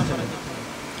പറഞ്ഞിട്ടുണ്ട്.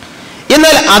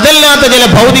 എന്നാൽ അതല്ലാത്ത ചില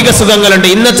ഭൗതിക സുഖങ്ങളുണ്ട്.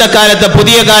 ഇന്നത്തെ കാലത്ത്,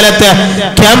 പുതിയ കാലത്ത്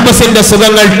ക്യാമ്പസിന്റെ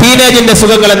സുഖങ്ങൾ, ടീനേജിന്റെ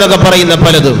സുഖങ്ങൾ എന്നൊക്കെ പറയുന്ന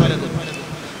പലതും,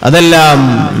 അതെല്ലാം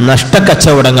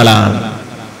നഷ്ടക്കച്ചവടങ്ങളാണ്.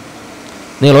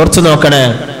 നിങ്ങൾ ഓർത്തു നോക്കണേ,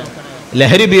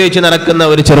 ലഹരി ഉപയോഗിച്ച് നടക്കുന്ന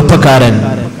ഒരു ചെറുപ്പക്കാരൻ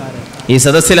ഈ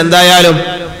സദസ്സിൽ എന്തായാലും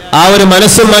ആ ഒരു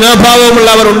മനസ്സും മനോഭാവവും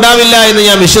ഉള്ളവർ ഉണ്ടാവില്ല എന്ന്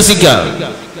ഞാൻ വിശ്വസിക്കാം.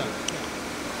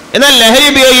 എന്നാൽ ലഹരി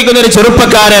ഉപയോഗിക്കുന്ന ഒരു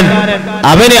ചെറുപ്പക്കാരൻ,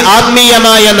 അവന്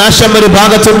ആത്മീയമായ നാശം ഒരു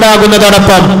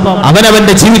ഭാഗത്തുണ്ടാകുന്നതോടൊപ്പം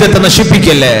അവനവന്റെ ജീവിതത്തെ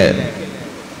നശിപ്പിക്കല്ലേ,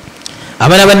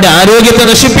 അവനവന്റെ ആരോഗ്യത്തെ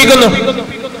നശിപ്പിക്കുന്നു,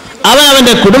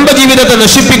 അവനവന്റെ കുടുംബജീവിതത്തെ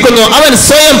നശിപ്പിക്കുന്നു, അവൻ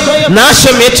സ്വയം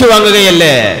നാശം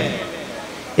ഏറ്റുവാങ്ങുകയല്ലേ.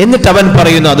 എന്നിട്ട് അവൻ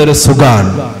പറയുന്നു അതൊരു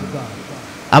സുഖാണ്,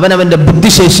 അവനവന്റെ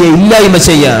ബുദ്ധിശേഷിയെ ഇല്ലായ്മ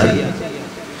ചെയ്യാൻ.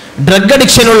 ഡ്രഗ്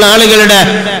അഡിക്ഷൻ ഉള്ള ആളുകളുടെ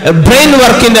ബ്രെയിൻ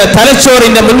വർക്കിന്റെ,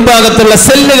 തലച്ചോറിന്റെ മുൻഭാഗത്തുള്ള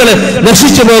സെല്ലുകൾ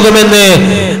നശിച്ചു പോകുമെന്ന്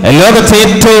ലോകത്തെ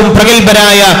ഏറ്റവും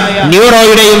പ്രഗത്ഭരായ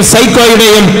ന്യൂറോയുടെയും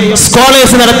സൈക്കോയുടെയും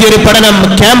സ്കോളേഴ്സ് നടത്തിയ ഒരു പഠനം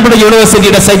കാംബ്രിഡ്ജ്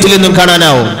യൂണിവേഴ്സിറ്റിയുടെ സൈറ്റിൽ നിന്നും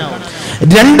കാണാനാവും.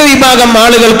 2 വിഭാഗം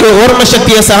ആളുകൾക്ക്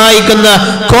ഓർമ്മശക്തിയെ സഹായിക്കുന്ന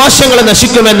കോശങ്ങൾ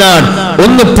നശിക്കുമെന്നാണ്.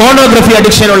 ഒന്ന് പോണോഗ്രഫി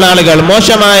അഡിക്ഷൻ ഉള്ള ആളുകൾ,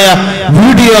 മോശമായ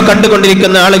വീഡിയോ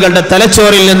കണ്ടുകൊണ്ടിരിക്കുന്ന ആളുകളുടെ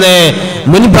തലച്ചോറിൽ നിന്ന്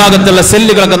മുൻഭാഗത്തുള്ള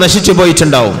സെല്ലുകളൊക്കെ നശിച്ചു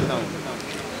പോയിട്ടുണ്ടാവും.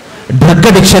 ഡ്രഗ്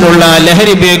അഡിക്ഷൻ ഉള്ള,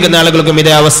 ലഹരി ഉപയോഗിക്കുന്ന ആളുകൾക്കും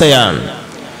ഇതേ അവസ്ഥയാണ്.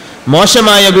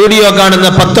 മോശമായ വീഡിയോ കാണുന്ന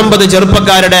 19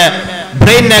 ചെറുപ്പക്കാരുടെ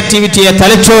ബ്രെയിൻ ആക്ടിവിറ്റിയെ,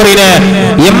 തലച്ചോറിന്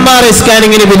MRI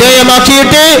സ്കാനിങ്ങിന്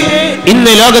വിധേയമാക്കിയിട്ട്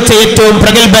ഇന്ന് ലോകത്തെ ഏറ്റവും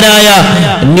പ്രഗത്ഭരായ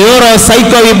ന്യൂറോ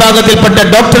സൈക്കോ വിഭാഗത്തിൽപ്പെട്ട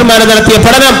ഡോക്ടർമാർ നടത്തിയ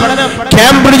പഠനം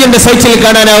കാംബ്രിഡ്ജിന്റെ സൈറ്റിൽ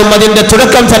കാണാനാവും. അതിന്റെ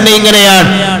തുടക്കം തന്നെ ഇങ്ങനെയാണ്: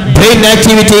 brain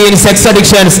activity in sex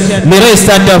addictions mirrors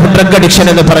that of drug addiction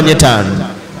എന്ന് പറഞ്ഞിട്ടാണ്.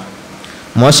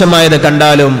 മോശമായത്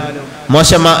കണ്ടാലും,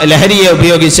 ലഹരിയെ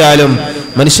ഉപയോഗിച്ചാലും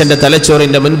മനുഷ്യന്റെ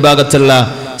തലച്ചോറിന്റെ മുൻഭാഗത്തുള്ള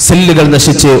സെല്ലുകൾ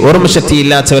നശിച്ച് ഓർമ്മശക്തി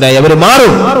ഇല്ലാത്തവരായി അവർ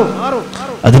മാറും.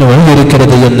 അതിന്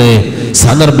വഴിയൊരുക്കരുത് എന്ന്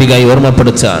സാന്ദർഭികമായി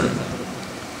ഓർമ്മപ്പെടുത്താണ്.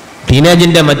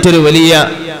 ടീനേജിന്റെ മറ്റൊരു വലിയ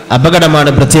അപകടമാണ്,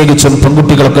 പ്രത്യേകിച്ചും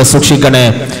പെൺകുട്ടികളൊക്കെ സൂക്ഷിക്കണേ,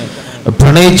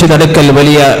 പ്രണയിച്ചു നടക്കൽ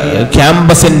വലിയ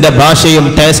ക്യാമ്പസിന്റെ ഭാഷയും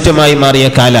ടേസ്റ്റുമായി മാറിയ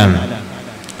കാലാണ്.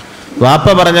 വാപ്പ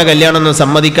പറഞ്ഞ കല്യാണമൊന്നും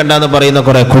സമ്മതിക്കണ്ട എന്ന് പറയുന്ന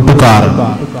കുറെ കൂട്ടുകാർ,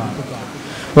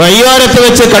 വഴിയോരത്ത്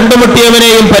വെച്ച്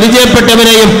കണ്ടുമുട്ടിയവനെയും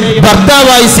പരിചയപ്പെട്ടവനെയും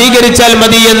ഭർത്താവായി സ്വീകരിച്ചാൽ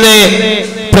മതി എന്ന്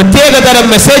പ്രത്യേകതരം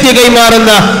മെസ്സേജ്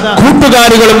കൈമാറുന്ന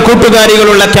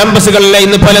കൂട്ടുകാരികളുള്ള ക്യാമ്പസുകളിലെ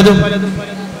ഇന്ന് പലതും.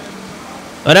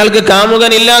 ഒരാൾക്ക്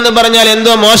കാമുകൻ ഇല്ല എന്ന് പറഞ്ഞാൽ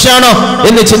എന്തോ മോശമാണോ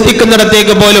എന്ന്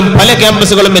ചിന്തിക്കുന്നിടത്തേക്ക് പോലും പല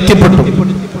ക്യാമ്പസുകളും എത്തിപ്പെട്ടു.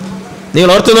 നിങ്ങൾ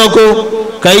ഓർത്തു നോക്കൂ,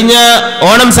 കഴിഞ്ഞ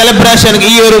ഓണം സെലിബ്രേഷൻ,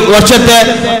 ഈ ഒരു വർഷത്തെ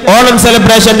ഓണം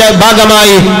സെലിബ്രേഷന്റെ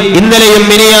ഭാഗമായി ഇന്നലെയും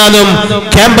മിനിയാന്നും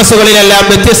ക്യാമ്പസുകളിലെല്ലാം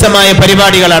വ്യത്യസ്തമായ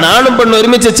പരിപാടികളാണ്. ആണും പെണ്ണും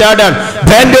ഒരുമിച്ച് ചാടാൻ,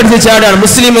 ബാൻഡ് അടിച്ച് ചാടാൻ,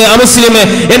 മുസ്ലിം അമുസ്ലിം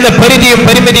എന്ന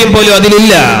പരിമിതിയും പോലും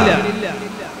അതിലില്ല.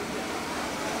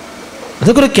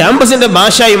 അതൊക്കെ ഒരു ക്യാമ്പസിന്റെ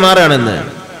ഭാഷയായി മാറുകയാണെന്ന്.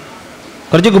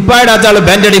 കുറച്ച് കുപ്പായിടാത്ത ആള്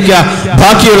ബാൻഡ് അടിക്കുക,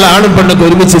 ബാക്കിയുള്ള ആണും പെണ്ണൊക്കെ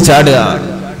ഒരുമിച്ച് ചാടുക.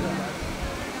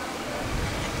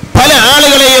 പല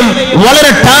ആളുകളെയും വളരെ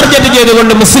ടാർഗറ്റ്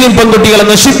ചെയ്തുകൊണ്ട് മുസ്ലിം പെൺകുട്ടികളെ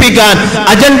നശിപ്പിക്കാൻ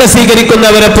അജണ്ട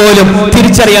സ്വീകരിക്കുന്നവരെ പോലും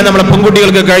തിരിച്ചറിയാൻ നമ്മുടെ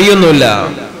പെൺകുട്ടികൾക്ക് കഴിയുന്നില്ല.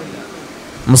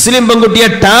 മുസ്ലിം പെൺകുട്ടിയെ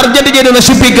ടാർഗറ്റ് ചെയ്ത്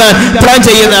നശിപ്പിക്കാൻ പ്ലാൻ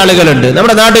ചെയ്യുന്ന ആളുകളുണ്ട്.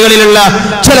 നമ്മുടെ നാടുകളിലുള്ള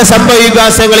ചില സംഭവ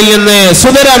വികാസങ്ങളിൽ നിന്ന്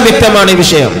സുതരാൻ വ്യക്തമാണ് ഈ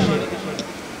വിഷയം.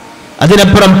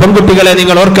 അതിനപ്പുറം പെൺകുട്ടികളെ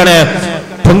നിങ്ങൾ ഓർക്കണേ,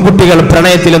 പെൺകുട്ടികൾ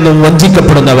പ്രണയത്തിൽ നിന്നും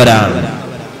വഞ്ചിക്കപ്പെടുന്നവരാണ്.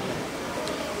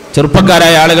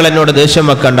 ചെറുപ്പക്കാരായ ആളുകൾ എന്നോട് ദേഷ്യം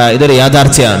വെക്കണ്ട, ഇതൊരു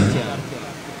യാഥാർത്ഥ്യമാണ്.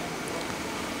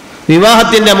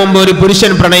 വിവാഹത്തിന്റെ മുമ്പ് ഒരു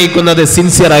പുരുഷൻ പ്രണയിക്കുന്നത്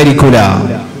സിൻസിയർ ആയിരിക്കൂല.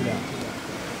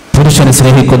 പുരുഷനെ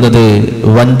സ്നേഹിക്കുന്നത്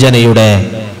വഞ്ചനയുടെ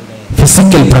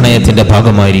ഫിസിക്കൽ പ്രണയത്തിന്റെ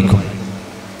ഭാഗമായിരിക്കും.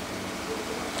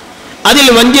 അതിൽ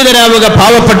വഞ്ചിതരാവുക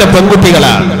പാവപ്പെട്ട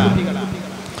പെൺകുട്ടികളാണ്.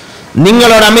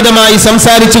 നിങ്ങളോട് അമിതമായി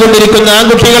സംസാരിച്ചു കൊണ്ടിരിക്കുന്ന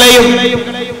ആൺകുട്ടികളെയും,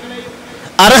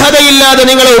 അർഹതയില്ലാതെ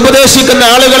നിങ്ങളെ ഉപദേശിക്കുന്ന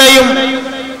ആളുകളെയും,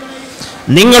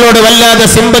 നിങ്ങളോട് വല്ലാതെ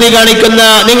സിമ്പതി കാണിക്കുന്ന,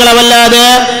 നിങ്ങളെ വല്ലാതെ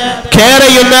കെയർ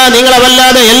ചെയ്യുന്ന, നിങ്ങളെ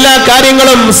വല്ലാതെ എല്ലാ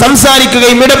കാര്യങ്ങളും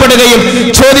സംസാരിക്കുകയും ഇടപെടുകയും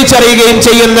ചോദിച്ചറിയുകയും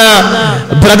ചെയ്യുന്ന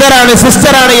ബ്രദറാണ്,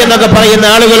 സിസ്റ്ററാണ് എന്നൊക്കെ പറയുന്ന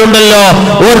ആളുകളുണ്ടല്ലോ,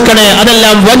 ഓർക്കണേ,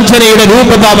 അതെല്ലാം വഞ്ചനയുടെ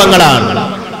രൂപഭാവങ്ങളാണ്.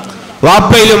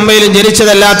 വാപ്പയിലും ഉമ്മയിലും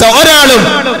ജനിച്ചതല്ലാത്ത ഒരാളും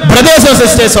ബ്രദേഴ്സോ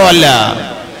സിസ്റ്റേഴ്സോ അല്ല.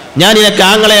 ഞാൻ നിനക്ക്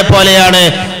ആങ്ങളെ പോലെയാണ്,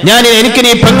 എനിക്ക്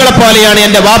നീ പെങ്ങളെ പോലെയാണ്,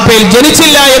 എന്റെ വാപ്പയിൽ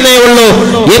ജനിച്ചില്ല എന്നേ ഉള്ളൂ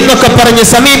എന്നൊക്കെ പറഞ്ഞ്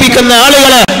സമീപിക്കുന്ന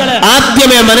ആളുകളെ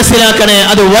ആദ്യമേ മനസ്സിലാക്കണേ,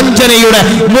 അത് വഞ്ചനയുടെ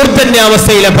മൂർധന്യ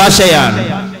അവസ്ഥയിലെ ഭാഷയാണ്.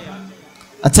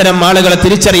 അത്തരം ആളുകളെ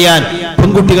തിരിച്ചറിയാൻ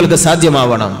പെൺകുട്ടികൾക്ക്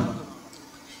സാധ്യമാവണം.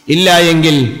 ഇല്ല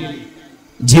എങ്കിൽ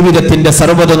ജീവിതത്തിന്റെ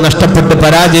സർവ്വതും നഷ്ടപ്പെട്ട്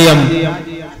പരാജയം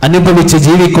അനുഭവിച്ച്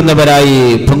ജീവിക്കുന്നവരായി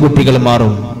പെൺകുട്ടികൾ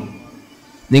മാറും.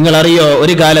 നിങ്ങളറിയോ,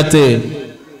 ഒരു കാലത്ത്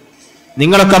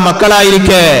നിങ്ങളൊക്കെ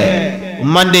മക്കളായിരിക്കെ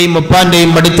ഉമ്മന്റെയും ഉപ്പാന്റെയും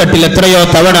മടിത്തട്ടിൽ എത്രയോ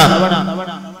തവണ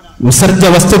വിസർജ്യ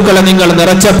വസ്തുക്കളെ നിങ്ങൾ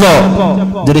നിറച്ചപ്പോ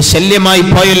ഇതൊരു ശല്യമായി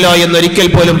പോയല്ലോ എന്നൊരിക്കൽ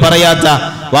പോലും പറയാത്ത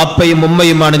വാപ്പയും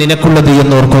ഉമ്മയുമാണ് നിനക്കുള്ളത്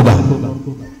എന്ന് ഓർക്കുക.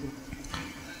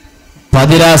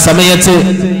 പതിരാ സമയത്ത്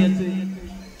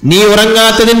നീ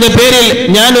ഉറങ്ങാത്തതിന്റെ പേരിൽ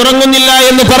ഞാൻ ഉറങ്ങുന്നില്ല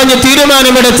എന്ന് പറഞ്ഞ്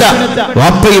തീരുമാനമെടുത്ത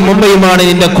വാപ്പയും ഉമ്മയുമാണ്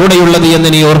നിന്റെ കൂടെയുള്ളത് എന്ന്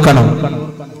നീ ഓർക്കണം.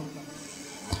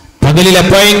 പകലിൽ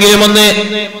എപ്പോഴെങ്കിലും ഒന്ന്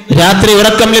രാത്രി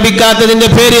ഉറക്കം ലഭിക്കാത്തതിന്റെ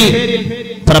പേരിൽ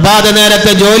പ്രഭാത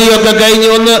നേരത്തെ ജോലിയൊക്കെ കഴിഞ്ഞ്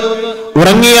ഒന്ന്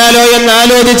ഉറങ്ങിയാലോ എന്ന്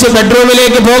ആലോചിച്ച്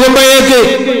ബെഡ്റൂമിലേക്ക് പോകുമ്പോഴേക്ക്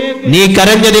നീ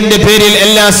കരഞ്ഞതിന്റെ പേരിൽ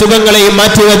എല്ലാ സുഖങ്ങളെയും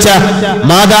മാറ്റിവെച്ച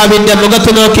മാതാവിന്റെ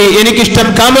മുഖത്ത് നോക്കി എനിക്കിഷ്ടം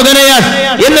കാമുകനെയാണ്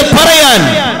എന്ന് പറയാൻ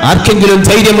ആർക്കെങ്കിലും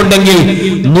ധൈര്യമുണ്ടെങ്കിൽ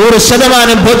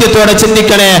 100% ബോധ്യത്തോടെ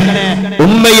ചിന്തിക്കണേ.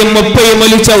 ഉമ്മയും ഉപ്പയും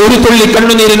ഒലിച്ച ഒരു തുള്ളി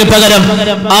കണ്ണുനീരിന് പകരം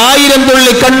 1000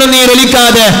 തുള്ളി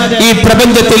കണ്ണുനീരൊലിക്കാതെ ഈ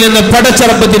പ്രപഞ്ചത്തിൽ നിന്ന്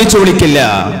പടച്ചറപ്പ് തിരിച്ചു വിളിക്കില്ല.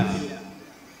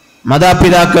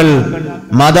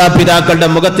 മാതാപിതാക്കളുടെ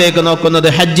മുഖത്തേക്ക് നോക്കുന്നത്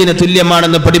ഹജ്ജിന്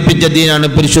തുല്യമാണെന്ന് പഠിപ്പിച്ച ദീനാണ്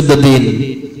പരിശുദ്ധ ദീൻ.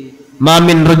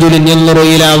 മാമിൻ റജുലിൻ യൻദുറു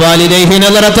ഇലാ വാലിദൈഹി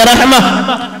നദറത റഹ്മ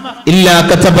ഇല്ലാ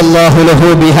കതബല്ലാഹു ലഹു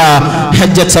ബിഹാ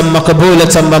ഹജ്ജതൻ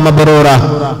മഖബൂലതൻ വമബ്റൂറ.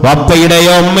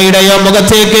 വാപ്പയുടെയോ ഉമ്മയുടെയോ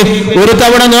മുഖത്തേക്ക് ഒരു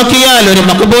തവണ നോക്കിയാൽ ഒരു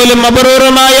മഖബൂലും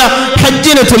മബ്റൂറുമായ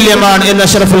ഹജ്ജിന് തുല്യമാണ് എന്ന്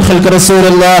അഷ്റഫുൽ ഖൽഖ്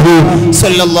റസൂലുള്ളാഹി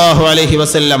സ്വല്ലല്ലാഹു അലൈഹി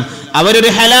വസല്ലം. അവരൊരു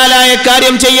ഹലാലായ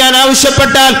കാര്യം ചെയ്യാൻ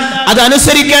ആവശ്യപ്പെട്ടാൽ അത്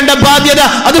അനുസരിക്കേണ്ട ബാധ്യത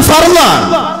അത് ഫർളാണ്,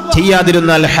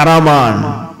 ചെയ്യാതിരുന്നാൽ ഹറാമാണ്.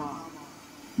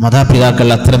 മാതാപിതാക്കൾ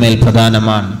അത്രമേൽ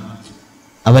പ്രധാനമാണ്.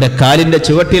 അവരെ കാലിന്റെ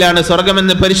ചുവട്ടിലാണ്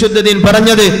സ്വർഗമെന്ന് പരിശുദ്ധ ദീൻ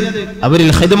പറഞ്ഞത്. അവരിൽ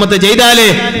ഖിദ്മത്ത് ചെയ്താലേ,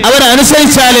 അവരെ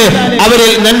അനുസരിച്ചാലേ,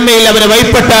 അവരിൽ നന്മയിൽ അവരെ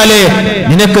വഴിപ്പെട്ടാലേ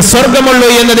നിനക്ക് സ്വർഗമുള്ളൂ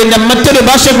എന്നതിന്റെ മറ്റൊരു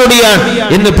ഭാഷ കൂടിയാണ്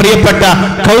എന്ന് പ്രിയപ്പെട്ട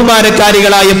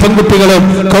കൗമാരക്കാരികളായ പെൺകുട്ടികളും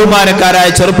കൗമാരക്കാരായ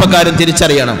ചെറുപ്പക്കാരും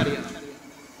തിരിച്ചറിയണം.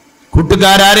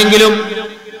 കൂട്ടുകാരെങ്കിലും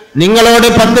നിങ്ങളോട്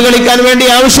പന്ത് കളിക്കാൻ വേണ്ടി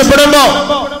ആവശ്യപ്പെടുമ്പോ,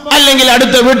 അല്ലെങ്കിൽ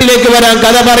അടുത്ത വീട്ടിലേക്ക് വരാൻ,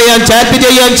 കഥ പറയാൻ, ചാറ്റ്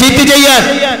ചെയ്യാൻ, ചീറ്റ് ചെയ്യാൻ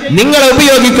നിങ്ങളെ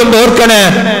ഉപയോഗിക്കുമ്പോൾ ഓർക്കണേ,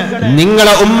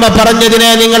 നിങ്ങളെ ഉമ്മ പറഞ്ഞതിനെ,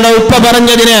 നിങ്ങളുടെ ഉപ്പ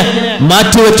പറഞ്ഞതിനെ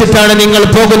മാറ്റിവെച്ചിട്ടാണ് നിങ്ങൾ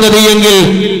പോകുന്നത് എങ്കിൽ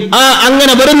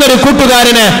അങ്ങനെ വരുന്നൊരു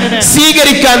കൂട്ടുകാരനെ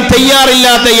സ്വീകരിക്കാൻ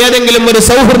തയ്യാറില്ലാത്ത ഏതെങ്കിലും ഒരു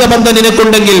സൗഹൃദ ബന്ധം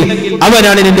നിനക്കുണ്ടെങ്കിൽ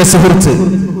അവനാണ് നിന്റെ സുഹൃത്ത്.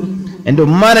 എന്റെ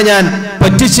ഉമ്മാനെ ഞാൻ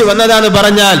പറ്റിച്ചു വന്നതാന്ന്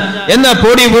പറഞ്ഞാൽ എന്നാ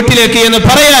പോടി വീട്ടിലേക്ക് എന്ന്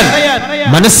പറയാൻ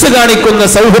മനസ്സ് കാണിക്കുന്ന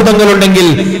സൗഹൃദങ്ങളുണ്ടെങ്കിൽ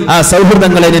ആ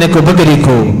സൗഹൃദങ്ങളെ നിനക്ക്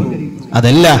ഉപകരിക്കൂ.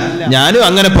 അതല്ല ഞാനും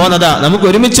അങ്ങനെ പോന്നതാ, നമുക്ക്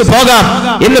ഒരുമിച്ച് പോകാം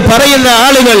എന്ന് പറയുന്ന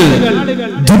ആളുകൾ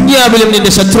ദുനിയാവിലും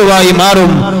നിന്റെ ശത്രുവായി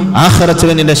മാറും,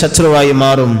 ആഖിറത്തിലും നിന്റെ ശത്രുവായി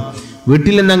മാറും.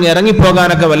 വീട്ടിൽ നിന്ന് അങ്ങ്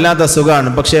ഇറങ്ങിപ്പോകാനൊക്കെ വല്ലാത്ത സുഖമാണ്.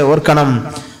 പക്ഷെ ഓർക്കണം,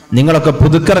 നിങ്ങളൊക്കെ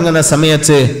പുതുക്കിറങ്ങുന്ന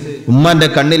സമയത്ത് ഉമ്മാന്റെ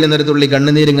കണ്ണിൽ നിന്നൊരു തുള്ളി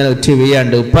കണ്ണുനീർ ഇങ്ങനെ ഉറ്റി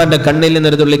വീഴാണ്ട്, ഉപ്പാന്റെ കണ്ണിൽ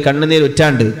നിന്നൊരു തുള്ളി കണ്ണുനീർ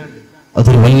ഉറ്റാണ്ട്,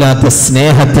 അതൊരു വല്ലാത്ത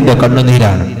സ്നേഹത്തിന്റെ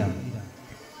കണ്ണുനീരാണ്.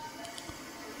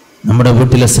 നമ്മുടെ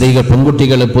വീട്ടിലെ സ്ത്രീകൾ,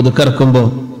 പെൺകുട്ടികൾ പുതുക്കിറക്കുമ്പോൾ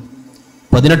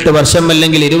 18 വർഷം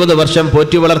അല്ലെങ്കിൽ 20 വർഷം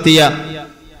പോറ്റി വളർത്തിയ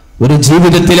ഒരു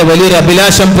ജീവിതത്തിലെ വലിയൊരു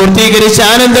അഭിലാഷം പൂർത്തീകരിച്ച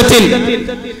ആനന്ദത്തിൽ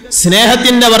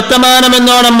സ്നേഹത്തിന്റെ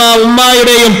വർത്തമാനമെന്നോണം ആ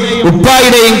ഉമ്മായുടെയും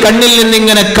ഉപ്പായുടെയും കണ്ണിൽ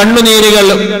നിന്നിങ്ങനെ കണ്ണുനീരുകൾ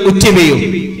ഉറ്റിവീഴും.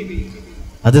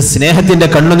 അത് സ്നേഹത്തിന്റെ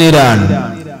കണ്ണുനീരാണ്.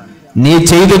 നീ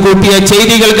ചെയ്തു കൂട്ടിയ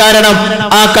ചെയ്തികൾ കാരണം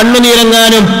ആ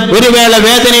കണ്ണുനീരെങ്ങാനും ഒരു വേള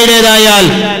വേദനയുടേതായാൽ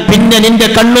പിന്നെ നിന്റെ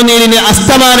കണ്ണുനീരിന്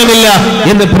അസ്തമാനമില്ല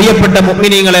എന്ന് പ്രിയപ്പെട്ട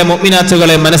മുഅ്മിനീങ്ങളെ,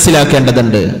 മുഅ്മിനാത്തുകളെ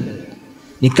മനസ്സിലാക്കേണ്ടതുണ്ട്.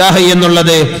 നിക്കാഹ്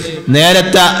എന്നുള്ളത്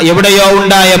നേരത്തെ എവിടെയോ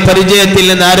ഉണ്ടായ പരിചയത്തിൽ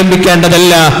നിന്ന്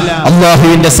ആരംഭിക്കേണ്ടതല്ല,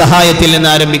 അല്ലാഹുവിന്റെ സഹായത്തിൽ നിന്ന്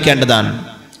ആരംഭിക്കേണ്ടതാണ്.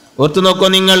 ഓർത്തു നോക്കൂ,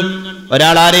 നിങ്ങൾ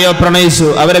ഒരാൾ ആരെയോ പ്രണയിച്ചു,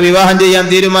 അവരെ വിവാഹം ചെയ്യാൻ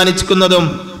തീരുമാനിക്കുന്നതും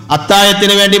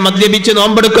അത്തായത്തിന് വേണ്ടി മദ്യപിച്ച്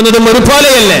നോമ്പെടുക്കുന്നതും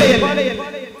ഒരുപോലെയല്ലേ?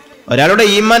 ഒരാളുടെ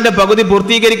ഈമാന്റെ പകുതി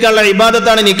പൂർത്തീകരിക്കാനുള്ള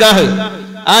ഇബാദത്താണ് നിക്കാഹ്.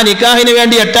 ആ നിക്കാഹിന്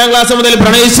വേണ്ടി 8ാം ക്ലാസ് മുതൽ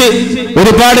പ്രണയിച്ച്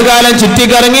ഒരുപാട് കാലം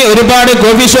ചുറ്റിക്കറങ്ങി, ഒരുപാട്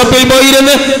കോഫി ഷോപ്പിൽ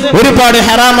പോയിരുന്ന്, ഒരുപാട്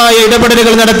ഹറാമായ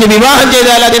ഇടപെടലുകൾ നടത്തി വിവാഹം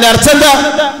ചെയ്താൽ അതിന്റെ അർത്ഥം എന്താ?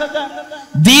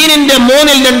 ദീനിന്റെ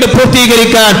 3/2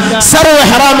 പൂർത്തീകരിക്കാൻ സർവ്വ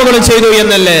ഹറാമുകളും ചെയ്തു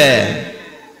എന്നല്ലേ?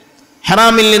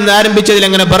 ഹറാമിൽ നിന്ന് ആരംഭിച്ചതിൽ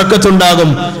എങ്ങനെ ബർക്കത്തുണ്ടാകും?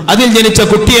 അതിൽ ജനിച്ച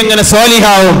കുട്ടി എങ്ങനെ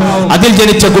സ്വാലിഹാവും? അതിൽ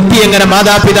ജനിച്ച കുട്ടി എങ്ങനെ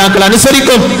മാതാപിതാക്കൾ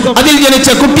അനുസരിക്കും? അതിൽ ജനിച്ച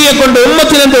കുട്ടിയെ കൊണ്ട്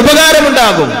ഉമ്മത്തിന് എന്ത്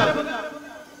ഉപകാരമുണ്ടാകും?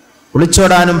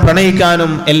 ഒളിച്ചോടാനും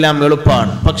പ്രണയിക്കാനും എല്ലാം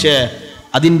എളുപ്പമാണ്. പക്ഷേ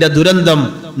അതിന്റെ ദുരന്തം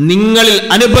നിങ്ങളിൽ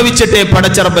അനുഭവിച്ചിട്ടേ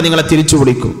പടച്ചറപ്പ് നിങ്ങളെ തിരിച്ചു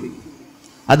പിടിക്കും.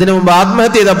 അതിനു മുമ്പ്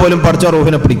ആത്മഹത്യ ചെയ്താൽ പോലും പടച്ച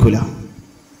റൂഹിനെ പിടിക്കൂല.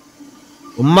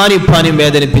 ഉമ്മാനും ഉപ്പാനും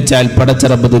വേദനിപ്പിച്ചാൽ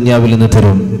പടച്ചറപ്പ് ദുനിയാവിൽ നിന്ന്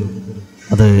തരും.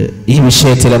 അത് ഈ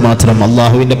വിഷയത്തിലെ മാത്രം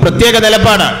അള്ളാഹുവിന്റെ പ്രത്യേക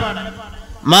നിലപാടാണ്.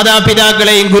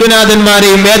 മാതാപിതാക്കളെയും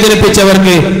ഗുരുനാഥന്മാരെയും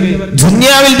വേദനിപ്പിച്ചവർക്ക്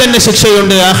ദുനിയാവിൽ തന്നെ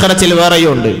ശിക്ഷയുണ്ട്, ആഖിറത്തിൽ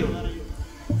വേറെയുണ്ട്.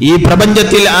 ഈ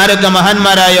പ്രപഞ്ചത്തിൽ ആരൊക്കെ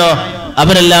മഹാന്മാരായോ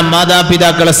അവരെല്ലാം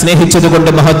മാതാപിതാക്കളെ സ്നേഹിച്ചത് കൊണ്ട്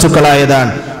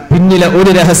മഹത്തുക്കളായതാണ്. പിന്നിലെ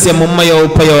ഒരു രഹസ്യം ഉമ്മയോ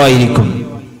ഉപ്പയോ ആയിരിക്കും.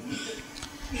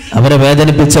 അവരെ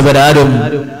വേദനിപ്പിച്ചവരാരും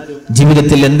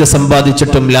ജീവിതത്തിൽ എന്ത്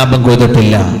സമ്പാദിച്ചിട്ടും ലാഭം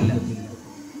കൊയ്തിട്ടില്ല.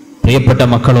 പ്രിയപ്പെട്ട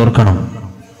മക്കൾ ഓർക്കണം,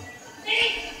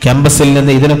 ക്യാമ്പസിൽ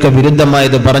നിന്ന് ഇതിനൊക്കെ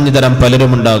വിരുദ്ധമായത് പറഞ്ഞു തരാൻ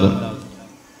പലരും ഉണ്ടാകും.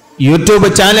 യൂട്യൂബ്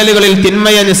ചാനലുകളിൽ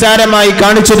തിന്മയെ നിസാരമായി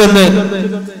കാണിച്ചതെന്ന്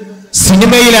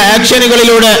സിനിമയിലെ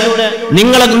ആക്ഷനുകളിലൂടെ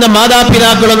നിങ്ങളെന്ന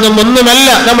മാതാപിതാക്കളൊന്നും ഒന്നുമല്ല,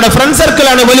 നമ്മുടെ ഫ്രണ്ട്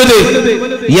സർക്കിളാണ് വലുത്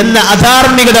എന്ന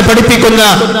അധാർമികത പഠിപ്പിക്കുന്ന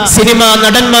സിനിമാ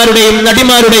നടന്മാരുടെയും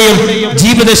നടിമാരുടെയും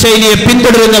ജീവിതശൈലിയെ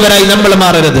പിന്തുടരുന്നവരായി നമ്മൾ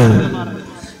മാറരുത്.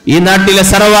 ഈ നാട്ടിലെ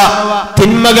സർവ്വ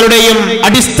തിന്മകളുടെയും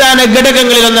അടിസ്ഥാന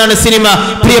ഘടകങ്ങളിൽ ഒന്നാണ് സിനിമ.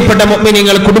 പ്രിയപ്പെട്ട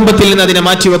മുഅ്മിനീങ്ങൾ, കുടുംബത്തിൽ നിന്ന് അതിനെ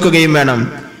മാറ്റിവെക്കുകയും വേണം.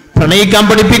 പ്രണയിക്കാൻ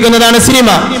പഠിപ്പിക്കുന്നതാണ് സിനിമ,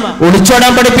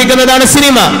 ഒളിച്ചോടാൻ പഠിപ്പിക്കുന്നതാണ്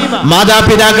സിനിമ,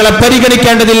 മാതാപിതാക്കളെ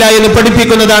പരിഗണിക്കേണ്ടതില്ല എന്ന്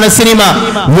പഠിപ്പിക്കുന്നതാണ് സിനിമ,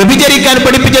 വ്യഭിചരിക്കാൻ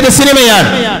പഠിപ്പിച്ചത് സിനിമയാണ്,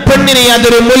 പെണ്ണിന്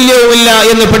യാതൊരു മൂല്യവുമില്ല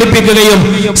എന്ന് പഠിപ്പിക്കുകയും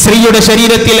സ്ത്രീയുടെ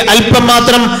ശരീരത്തിൽ അല്പം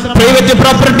മാത്രം പ്രൈവറ്റ്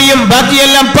പ്രോപ്പർട്ടിയും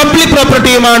ബാക്കിയെല്ലാം പബ്ലിക്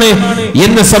പ്രോപ്പർട്ടിയുമാണ്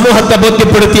എന്ന് സമൂഹത്തെ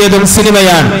ബോധ്യപ്പെടുത്തിയതും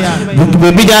സിനിമയാണ്.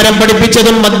 വ്യഭിചാരം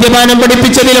പഠിപ്പിച്ചതും മദ്യപാനം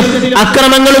പഠിപ്പിച്ചതിലും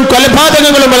അക്രമങ്ങളും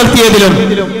കൊലപാതകങ്ങളും വളർത്തിയതിലും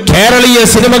കേരളീയ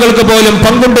സിനിമകൾക്ക് പോലും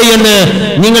പങ്കുണ്ട് എന്ന്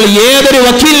നിങ്ങൾ ഏതൊരു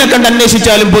വക്കീലിനെ കണ്ട്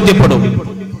അന്വേഷിച്ചാലും ബോധ്യപ്പെടും.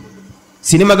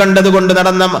 സിനിമ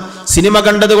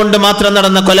കണ്ടതുകൊണ്ട് മാത്രം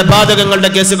നടന്ന കൊലപാതകങ്ങളുടെ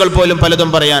കേസുകൾ പോലും പലതും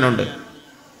പറയാനുണ്ട്.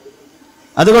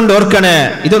 അതുകൊണ്ട് ഓർക്കണേ,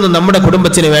 ഇതൊന്നും നമ്മുടെ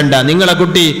കുടുംബത്തിന് വേണ്ട. നിങ്ങളെ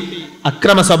കുട്ടി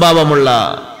അക്രമ സ്വഭാവമുള്ള,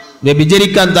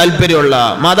 വ്യഭിചരിക്കാൻ താല്പര്യമുള്ള,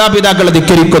 മാതാപിതാക്കളെ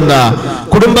ധിക്കരിക്കുന്ന,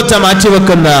 കുടുംബത്തെ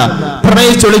മാറ്റിവെക്കുന്ന,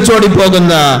 പ്രണയിച്ചൊളിച്ചോടി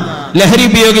പോകുന്ന, ലഹരി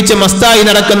ഉപയോഗിച്ച് മസ്തായി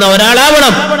നടക്കുന്ന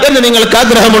ഒരാളാവണം എന്ന് നിങ്ങൾക്ക്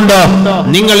ആഗ്രഹമുണ്ടോ?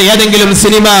 നിങ്ങൾ ഏതെങ്കിലും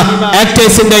സിനിമ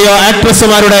ആക്ടേഴ്സിന്റെയോ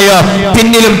ആക്ട്രസുമാരുടെയോ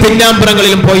പിന്നിലും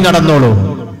പിന്നാമ്പുറങ്ങളിലും പോയി നടന്നോളൂ.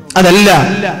 അതല്ല,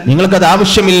 നിങ്ങൾക്കത്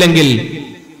ആവശ്യമില്ലെങ്കിൽ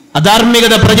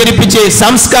അധാർമികത പ്രചരിപ്പിച്ച്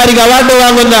സാംസ്കാരിക അവാർഡ്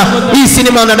വാങ്ങുന്ന ഈ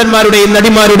സിനിമാ നടന്മാരുടെയും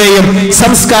നടിമാരുടെയും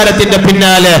സംസ്കാരത്തിന്റെ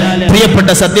പിന്നാലെ പ്രിയപ്പെട്ട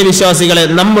സത്യവിശ്വാസികളെ,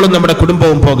 നമ്മളും നമ്മുടെ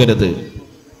കുടുംബവും പോകരുത്.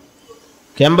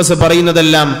 ക്യാമ്പസ്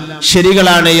പറയുന്നതെല്ലാം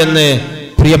ശരികളാണ് എന്ന്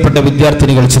പ്രിയപ്പെട്ട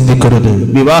വിദ്യാർത്ഥിനികൾ ചിന്തിക്കരുത്.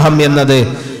 വിവാഹം എന്നത്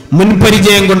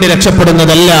മുൻപരിചയം കൊണ്ട്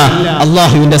രക്ഷപ്പെടുന്നതല്ല,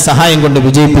 അള്ളാഹുവിന്റെ സഹായം കൊണ്ട്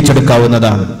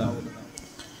വിജയിപ്പിച്ചെടുക്കാവുന്നതാണ്.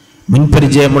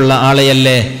 മുൻപരിചയമുള്ള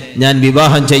ആളെയല്ലേ ഞാൻ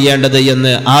വിവാഹം ചെയ്യേണ്ടത്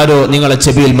എന്ന് ആരോ നിങ്ങളെ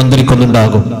ചെവിയിൽ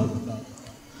മന്ത്രിക്കുന്നുണ്ടാകും.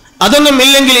 അതൊന്നും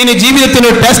ഇല്ലെങ്കിൽ ഇനി ജീവിതത്തിന്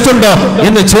ടേസ്റ്റ് ഉണ്ടോ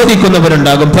എന്ന്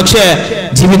ചോദിക്കുന്നവരുണ്ടാകും. പക്ഷേ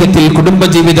ജീവിതത്തിൽ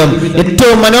കുടുംബജീവിതം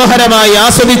ഏറ്റവും മനോഹരമായി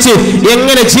ആസ്വദിച്ച്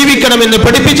എങ്ങനെ ജീവിക്കണമെന്ന്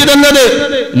പഠിപ്പിച്ചു തന്നത്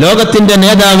ലോകത്തിന്റെ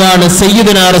നേതാവാണ്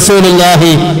സയ്യിദുനാ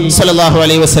റസൂലുള്ളാഹി സ്വല്ലല്ലാഹു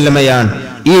അലൈഹി വസല്ലമയാണ്.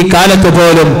 ഈ കാലത്ത്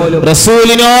പോലും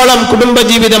റസൂലിനോളം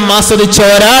കുടുംബജീവിതം ആസ്വദിച്ച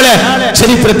ഒരാളെ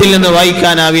ചരിത്രത്തിൽ നിന്ന്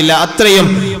വായിക്കാനാവില്ല. അത്രയും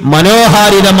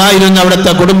മനോഹാരിതമായിരുന്നു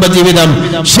അവിടുത്തെ കുടുംബജീവിതം.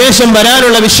 ശേഷം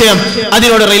വരാനുള്ള വിഷയം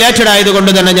അതിനോട് റിലേറ്റഡ്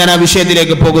ആയതുകൊണ്ട് തന്നെ ഞാൻ ആ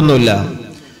വിഷയത്തിലേക്ക് പോകുന്നില്ല.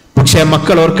 പക്ഷെ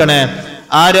മക്കൾ ഓർക്കണേ,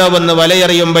 ആരോ വന്ന്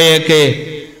വലയെറിയുമ്പോഴേക്ക്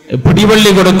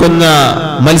പിടിവള്ളി കൊടുക്കുന്ന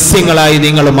മത്സ്യങ്ങളായി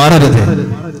നിങ്ങൾ മാറരുത്.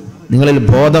 നിങ്ങളിൽ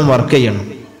ബോധം വർക്ക് ചെയ്യണം.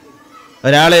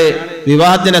 ഒരാള്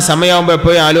വിവാഹത്തിന്റെ സമയമാകുമ്പോൾ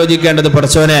എപ്പോഴും ആലോചിക്കേണ്ടത്,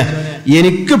 പടച്ചോനെ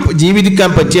എനിക്ക് ജീവിക്കാൻ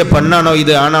പറ്റിയ പെണ്ണാണോ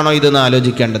ഇത്, ആണാണോ ഇത് എന്ന്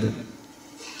ആലോചിക്കേണ്ടത്.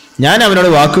 ഞാൻ അവനോട്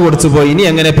വാക്ക് കൊടുത്തു പോയി, ഇനി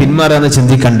എങ്ങനെ പിന്മാറാന്ന്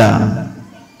ചിന്തിക്കണ്ട.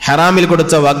 ഹറാമിൽ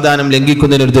കൊടുത്ത വാഗ്ദാനം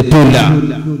ലംഘിക്കുന്നതിനൊരു തെറ്റുമില്ല.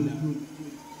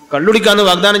 കള്ളുടിക്കാന്ന്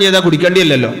വാഗ്ദാനം ചെയ്താൽ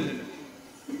കുടിക്കേണ്ടിയല്ലോ.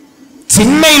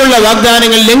 ചിന്മയിലുള്ള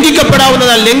വാഗ്ദാനങ്ങൾ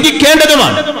ലംഘിക്കപ്പെടാവുന്നതാണ്,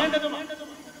 ലംഘിക്കേണ്ടതുമാണ്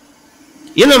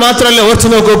എന്ന് മാത്രമല്ല. ഓർത്തു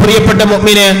നോക്കൂ പ്രിയപ്പെട്ട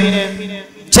മുഅ്മിനെ,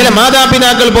 ചില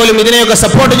മാതാപിതാക്കൾ പോലും ഇതിനെയൊക്കെ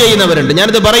സപ്പോർട്ട് ചെയ്യുന്നവരുണ്ട്.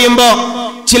 ഞാനിത് പറയുമ്പോ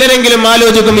ചിലരെങ്കിലും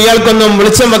ആലോചിക്കും, ഇയാൾക്കൊന്നും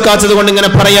വെളിച്ചം വെക്കാത്തത് കൊണ്ട് ഇങ്ങനെ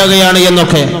പറയുകയാണ്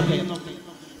എന്നൊക്കെ.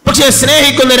 പക്ഷെ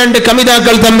സ്നേഹിക്കുന്ന രണ്ട്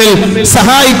കമിതാക്കൾ തമ്മിൽ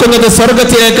സഹായിക്കുന്നത്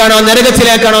സ്വർഗത്തിലേക്കാണോ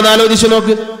നരകത്തിലേക്കാണോ എന്ന് ആലോചിച്ചു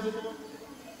നോക്ക്.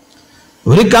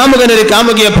 ഒരു കാമുകൻ ഒരു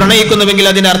കാമുകിയെ പ്രണയിക്കുന്നുവെങ്കിൽ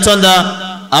അതിന്റെ അർത്ഥം എന്താ?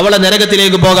 അവളെ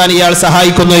നരകത്തിലേക്ക് പോകാൻ ഇയാൾ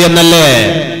സഹായിക്കുന്നു എന്നല്ലേ?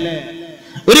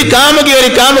 ഒരു കാമുകി ഒരു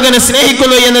കാമുകനെ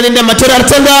സ്നേഹിക്കുന്നു എന്നതിന്റെ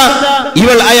മറ്റൊരർത്ഥം എന്താ?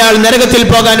 അയാൾ നരകത്തിൽ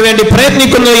പോകാൻ വേണ്ടി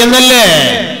പ്രയത്നിക്കുന്നു എന്നല്ലേ?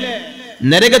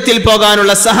 നരകത്തിൽ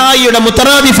പോകാനുള്ള സഹായിയുടെ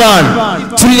മുത്തറാദിഫാൻ,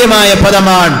 തുല്യമായ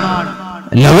പദമാണ്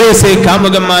ലവേഴ്സ്,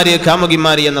 കാമുകന്മാര്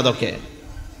കാമുകിമാര് എന്നതൊക്കെ.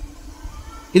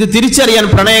 ഇത് തിരിച്ചറിയാൻ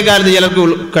പ്രണയകാലത്ത് ചിലർക്ക്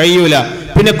കഴിയൂല.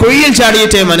 പിന്നെ കുഴിയിൽ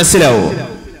ചാടിയിട്ടേ മനസ്സിലാവൂ.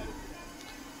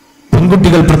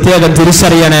 പെൺകുട്ടികൾ പ്രത്യേകം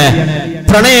തിരിച്ചറിയണേ,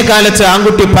 പ്രണയകാലത്ത്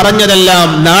ആൺകുട്ടി പറഞ്ഞതെല്ലാം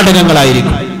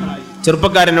നാടകങ്ങളായിരിക്കും.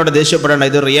 ചെറുപ്പക്കാരനോട് ദേഷ്യപ്പെടേണ്ട,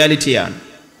 ഇത് റിയാലിറ്റിയാണ്.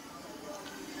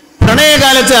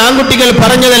 പ്രണയകാലത്ത് ആൺകുട്ടികൾ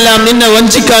പറഞ്ഞതെല്ലാം നിന്നെ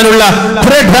വഞ്ചിക്കാനുള്ള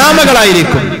കുറെ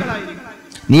ഡ്രാമകളായിരിക്കും.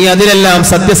 നീ അതിലെല്ലാം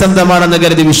സത്യസന്ധമാണെന്ന്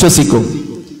കരുതി വിശ്വസിക്കും.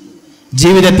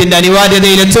 ജീവിതത്തിന്റെ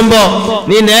അനിവാര്യതയിൽ എത്തുമ്പോ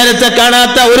നീ നേരത്തെ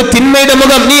കാണാത്ത ഒരു തിന്മയുടെ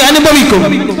മുഖം നീ അനുഭവിക്കും.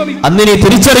 അന്ന് നീ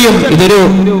തിരിച്ചറിയും, ഇതൊരു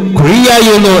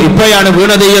കുഴിയായിരുന്നു, ഇപ്പോഴാണ്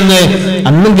വീണത് എന്ന്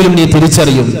അന്നെങ്കിലും നീ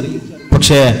തിരിച്ചറിയും.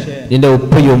 പക്ഷേ നിന്റെ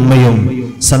ഉപ്പയും ഉമ്മയും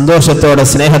സന്തോഷത്തോടെ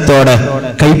സ്നേഹത്തോടെ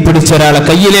കൈപിടിച്ച ഒരാളെ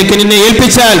കയ്യിലേക്ക് നിന്നെ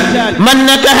ഏൽപ്പിച്ചാൽ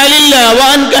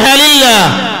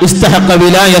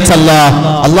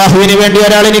അള്ളാഹുവിന് വേണ്ടി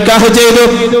ഒരാളെ നിക്കാഹ് ചെയ്തു,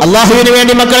 അള്ളാഹുവിന്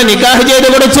വേണ്ടി മക്കളെ നിക്കാഹ് ചെയ്തു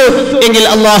കൊടുത്തു എങ്കിൽ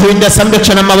അള്ളാഹുവിന്റെ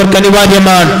സംരക്ഷണം അവർക്ക്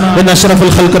അനിവാര്യമാണ് എന്ന്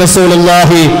അഷ്റഫുൽ ഖൽഖ്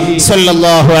റസൂലുള്ളാഹി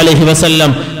സ്വല്ലല്ലാഹു അലൈഹി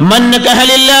വസല്ലം.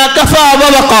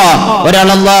 ഒരാൾ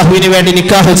അള്ളാഹുവിന് വേണ്ടി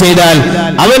നിക്കാഹ് ചെയ്താൽ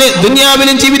അവന്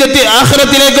ദുനിയാവിലും ജീവിതത്തിൽ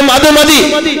ആഖിറത്തിലേക്കും അത് മതി,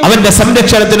 അവന്റെ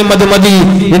സംരക്ഷണത്തിനും അത് മതി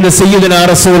എന്ന് സയ്യിദുനാ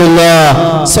റസൂലുള്ളാഹി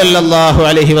സ്വല്ലല്ലാഹു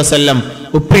അലൈഹി വസല്ലം.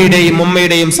 ഉപ്പയുടെയും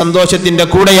ഉമ്മയുടെയും സന്തോഷത്തിന്റെ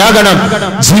കൂടെയാകണം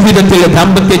ജീവിതത്തിൽ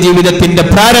ദാമ്പത്യ ജീവിതത്തിന്റെ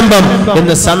പ്രാരംഭം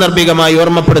എന്ന് സാന്ദർഭികമായി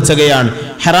ഓർമ്മപ്പെടുത്തുകയാണ്.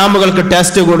 ഹറാമുകൾക്ക്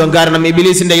ടേസ്റ്റ് കൂടും, കാരണം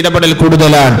ഇബ്ലീസിന്റെ ഇടപെടൽ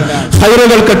കൂടുതലാണ്.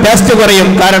 ഖൈറുകൾക്ക് ടേസ്റ്റ് കുറയും,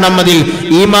 കാരണം അതിൽ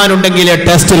ഈമാൻ ഉണ്ടെങ്കിലേ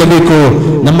ടേസ്റ്റ് ലഭിക്കൂ.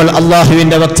 നമ്മൾ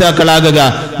അള്ളാഹുവിന്റെ വക്താക്കളാകുക,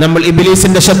 നമ്മൾ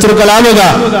ഇബ്ലീസിന്റെ ശത്രുക്കളാവുക,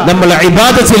 നമ്മൾ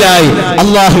ഇബാദത്തിലായി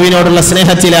അള്ളാഹുവിനോടുള്ള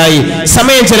സ്നേഹത്തിലായി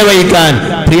സമയം ചെലവഴിക്കാൻ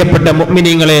പ്രിയപ്പെട്ട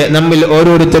മുഅ്മിനീങ്ങളെ നമ്മിൽ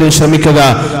ഓരോരുത്തരും ശ്രമിക്കുക.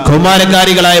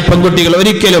 കൗമാരക്കാരികളായ പെൺകുട്ടികൾ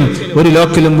ഒരിക്കലും ഒരു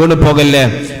ലോക്കിലും വീണു പോകല്ലേ.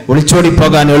 ഒളിച്ചോടി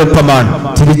പോകാൻ എളുപ്പമാണ്,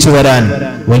 തിരിച്ചു വരാൻ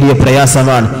വലിയ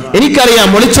പ്രയാസമാണ്. എനിക്കറിയാം,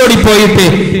 ഒളിച്ചോടി പോയിട്ട്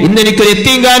ഇന്ന് എനിക്കൊരു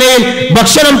യത്തീംഖാനയിൽ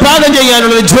ഭക്ഷണം പാകം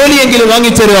ചെയ്യാനുള്ള ജോലിയെങ്കിലും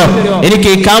വാങ്ങിത്തരുമോ, എനിക്ക്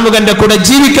ഈ കാമുകന്റെ കൂടെ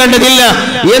ജീവിക്കേണ്ടതില്ല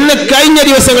എന്ന് കഴിഞ്ഞ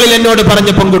ദിവസങ്ങളിൽ എന്നോട് പറഞ്ഞ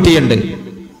പെൺകുട്ടിയുണ്ട്.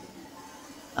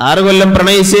 6 കൊല്ലം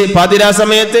പ്രണയിച്ച് പാതിരാ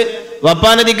സമയത്ത്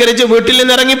വപ്പാനെ ധിക്കരിച്ച് വീട്ടിൽ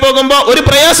നിന്ന് ഇറങ്ങിപ്പോകുമ്പോ ഒരു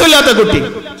പ്രയാസമില്ലാത്ത കുട്ടി.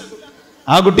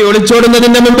 ആ കുട്ടി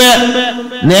ഒളിച്ചോടുന്നതിന്റെ മുമ്പ്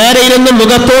നേരെ ഇരുന്ന്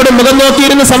മുഖത്തോട് മുഖം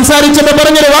നോക്കിയിരുന്ന് സംസാരിച്ചപ്പോ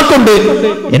പറഞ്ഞൊരു വാക്കുണ്ട്,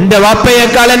 എന്റെ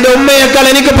വാപ്പയേക്കാൾ എന്റെ ഉമ്മയേക്കാൾ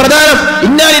എനിക്ക് പ്രധാനം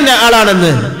ഇന്ന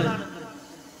ആളാണെന്ന്.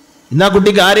 ഇന്ന് ആ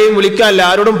കുട്ടിക്ക് ആരെയും വിളിക്കാനല്ല,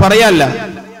 ആരോടും പറയാനല്ല.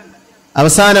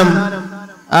 അവസാനം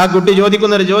ആ കുട്ടി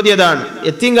ചോദിക്കുന്ന ഒരു ചോദ്യം അതാണ്,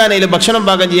 യത്തീംഖാനയിൽ ഭക്ഷണം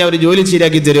പാകം ചെയ്യാൻ ഒരു ജോലി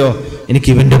ശരിയാക്കി തരുമോ, എനിക്ക്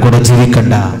ഇവന്റെ കൂടെ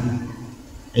ജീവിക്കണ്ട.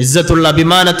 ഇസ്സത്തുള്ള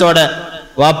അഭിമാനത്തോടെ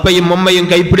വാപ്പയും ഉമ്മയും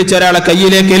കൈപ്പിടിച്ച ഒരാളെ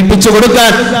കയ്യിലേക്ക് ഏൽപ്പിച്ചു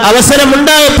കൊടുക്കാൻ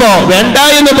അവസരമുണ്ടായപ്പോ വേണ്ട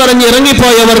എന്ന് പറഞ്ഞ്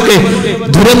ഇറങ്ങിപ്പോയവർക്ക്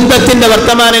ദുരന്തത്തിന്റെ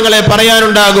വർത്തമാനങ്ങളെ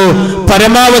പറയാനുണ്ടാകൂ.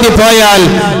 പരമാവധി പോയാൽ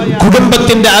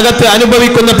കുടുംബത്തിന്റെ അകത്ത്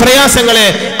അനുഭവിക്കുന്ന പ്രയാസങ്ങളെ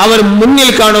അവർ മുന്നിൽ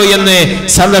കാണൂ എന്ന്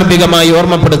സാന്ദർഭികമായി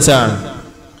ഓർമ്മപ്പെടുത്താണ്.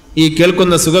 ഈ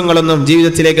കേൾക്കുന്ന സുഖങ്ങളൊന്നും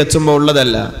ജീവിതത്തിലേക്ക് എത്തുമ്പോൾ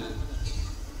ഉള്ളതല്ല.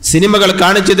 സിനിമകൾ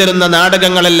കാണിച്ചു തരുന്ന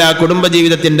നാടകങ്ങളല്ല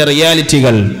കുടുംബജീവിതത്തിന്റെ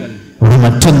റിയാലിറ്റികൾ.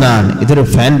 മറ്റൊന്നാണ്, ഇതൊരു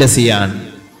ഫാന്റസിയാണ്.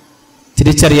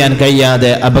 തിരിച്ചറിയാൻ കഴിയാതെ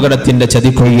അപകടത്തിന്റെ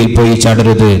ചതിക്കുഴിയിൽ പോയി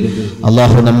ചാടരുത്.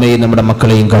 അള്ളാഹു നമ്മെയും നമ്മുടെ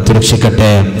മക്കളെയും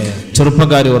കാത്തുരക്ഷിക്കട്ടെ.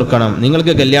 ചെറുപ്പക്കാർ ഓർക്കണം,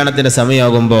 നിങ്ങൾക്ക് കല്യാണത്തിന്റെ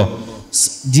സമയമാകുമ്പോൾ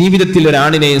ജീവിതത്തിൽ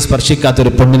ഒരാണിനെയും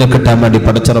സ്പർശിക്കാത്തൊരു പെണ്ണിനെ കിട്ടാൻ വേണ്ടി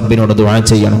പടച്ച റബ്ബിനോട് ദുആ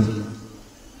ചെയ്യണം.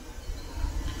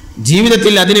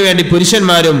 ജീവിതത്തിൽ അതിനുവേണ്ടി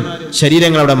പുരുഷന്മാരും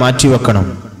ശരീരങ്ങൾ അവിടെ മാറ്റിവെക്കണം.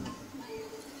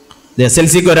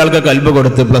 SLCക്ക് ഒരാൾക്ക് കൽബ്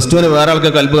കൊടുത്ത്, +2 വേറെ ആൾക്ക്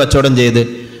കൽബ് കച്ചവടം ചെയ്ത്,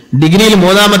 ഡിഗ്രിയിൽ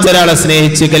 3ാമത്തെ ഒരാളെ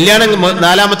സ്നേഹിച്ച് കല്യാണം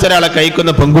 4ാമത്തെ ഒരാളെ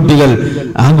കഴിക്കുന്ന പെൺകുട്ടികൾ,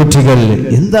 ആൺകുട്ടികൾ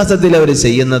എന്താ സത്യത്തിൽ അവർ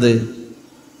ചെയ്യുന്നത്?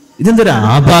 ഇതെന്തൊരു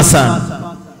ആഭാസാണ്.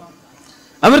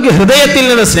 അവർക്ക് ഹൃദയത്തിൽ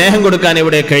നിന്ന് സ്നേഹം കൊടുക്കാൻ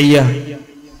എവിടെ കഴിയുക?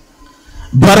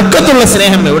 ബർക്കത്തുള്ള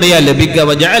സ്നേഹം എവിടെയാ ലഭിക്കുക?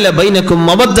 വജഅല ബൈനകും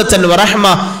മവദ്ദതൻ വറഹ്മ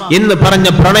എന്ന് പറഞ്ഞ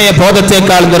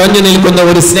പ്രണയബോധത്തെക്കാൾ നിറഞ്ഞു നിൽക്കുന്ന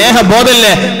ഒരു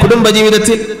സ്നേഹബോധമല്ലേ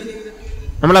കുടുംബജീവിതത്തിൽ?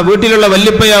 നമ്മളെ വീട്ടിലുള്ള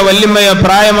വല്യപ്പയോ വല്യമ്മയോ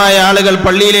പ്രായമായ ആളുകൾ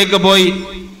പള്ളിയിലേക്ക് പോയി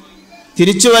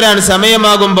തിരിച്ചു വരാൻ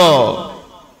സമയമാകുമ്പോ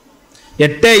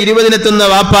 8:20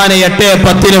 വാപ്പാനെ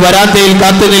 8:10 വരാന്തയിൽ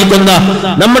കാത്തു നിൽക്കുന്ന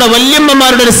നമ്മുടെ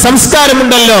വല്യമ്മമാരുടെ ഒരു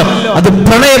സംസ്കാരമുണ്ടല്ലോ, അത്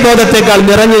പ്രണയബോധത്തെക്കാൾ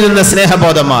നിറഞ്ഞു നിന്ന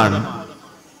സ്നേഹബോധമാണ്.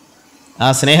 ആ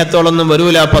സ്നേഹത്തോളൊന്നും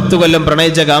വരൂല. 10 കൊല്ലം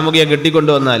പ്രണയിച്ച കാമുകിയെ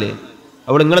കെട്ടിക്കൊണ്ടുവന്നാല്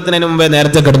അവിടെ നിങ്ങളെത്തുന്നതിന് മുമ്പേ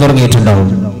നേരത്തെ കിടന്നുറങ്ങിയിട്ടുണ്ടാവും.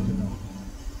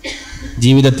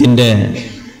 ജീവിതത്തിന്റെ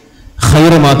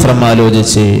ഖൈറ് മാത്രം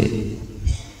ആലോചിച്ച്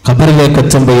ഖബറിലേക്ക്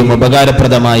എത്തുമ്പോഴും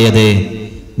ഉപകാരപ്രദമായത്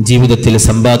ജീവിതത്തിൽ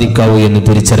സമ്പാദിക്കാവൂ എന്ന്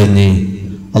തിരിച്ചറിഞ്ഞ്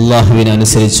അള്ളാഹുവിനെ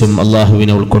അനുസരിച്ചും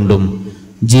അള്ളാഹുവിനെ ഉൾക്കൊണ്ടും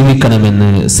ജീവിക്കണമെന്ന്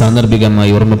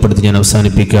സാന്ദർഭികമായി ഓർമ്മപ്പെടുത്തി ഞാൻ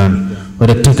അവസാനിപ്പിക്കാൻ.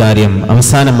 ഒരൊറ്റ കാര്യം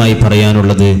അവസാനമായി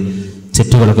പറയാനുള്ളത്,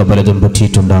 തെറ്റുകളൊക്കെ പലതും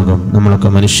പറ്റിയിട്ടുണ്ടാകും. നമ്മളൊക്കെ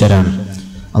മനുഷ്യരാണ്.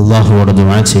 അള്ളാഹുവോട്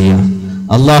ദുആ ചെയ്യാം,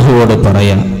 അള്ളാഹുവോട്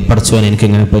പറയാം, പടച്ചോൻ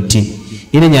എനിക്കിങ്ങനെ പറ്റി,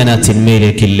 ഇനി ഞാൻ ആ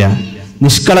തിന്മയിലേക്കില്ല.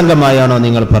 നിഷ്കളങ്കമായാണോ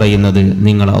നിങ്ങൾ പറയുന്നത്?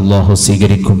 നിങ്ങൾ അള്ളാഹു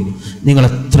സ്വീകരിക്കും. നിങ്ങൾ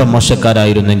എത്ര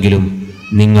മോശക്കാരായിരുന്നെങ്കിലും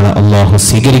നിങ്ങൾ അള്ളാഹു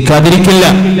സ്വീകരിക്കാതിരിക്കില്ല.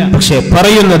 പക്ഷെ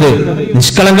പറയുന്നത്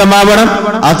നിഷ്കളങ്കമാവണം,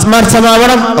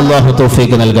 ആത്മാർത്ഥമാവണം. അള്ളാഹു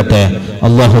തൗഫീഖ് നൽകട്ടെ,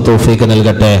 അള്ളാഹു തൗഫീഖ്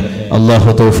നൽകട്ടെ,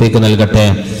 അള്ളാഹു തൗഫീഖ് നൽകട്ടെ.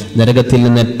 നരകത്തിൽ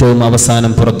നിന്ന് ഏറ്റവും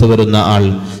അവസാനം പുറത്തു വരുന്ന ആൾ,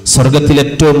 സ്വർഗത്തിൽ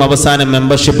ഏറ്റവും അവസാനം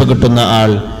മെമ്പർഷിപ്പ് കിട്ടുന്ന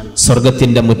ആൾ,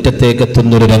 സ്വർഗത്തിന്റെ മുറ്റത്തേക്ക്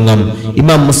എത്തുന്നൊരു രംഗം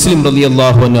ഇമാം മുസ്ലിം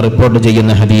റളിയല്ലാഹു അൻഹു റിപ്പോർട്ട്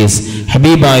ചെയ്യുന്ന ഹദീസ്,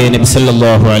 ഹബീബായ നബി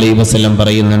സല്ലല്ലാഹു അലൈഹി വസല്ലം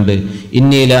പറയുന്നുണ്ട്,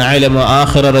 ഇന്നി ലഅലമു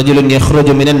ആഖിറ റജുലുൻ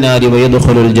യഖ്റുജു മിനൻ നാരി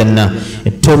വയദ്ഖുലുൽ ജന്ന.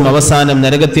 ഏറ്റവും അവസാനം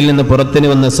നരകത്തിൽ നിന്ന് പുറത്തു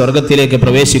വന്ന് സ്വർഗത്തിലേക്ക്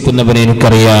പ്രവേശിക്കുന്നവനെ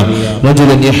എനിക്കറിയാം.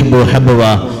 റജുലുൻ യഹ്ബു ഹബ്വ,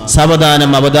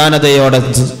 സാവധാനം അവധാനതയോടെ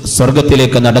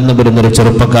സ്വർഗത്തിലേക്ക് നടന്നു വരുന്നൊരു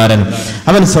ചെറുപ്പക്കാരൻ,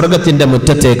 അവൻ സ്വർഗത്തിന്റെ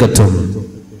മുറ്റത്തേക്ക് എത്തും.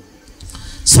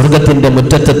 സ്വർഗത്തിന്റെ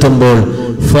മുറ്റത്തെത്തുമ്പോൾ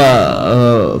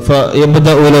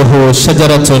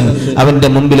അവന്റെ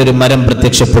മുമ്പിൽ ഒരു മരം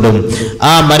പ്രത്യക്ഷപ്പെടും.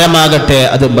 ആ മരമാകട്ടെ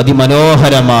അത്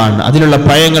അതിമനോഹരമാണ്, അതിലുള്ള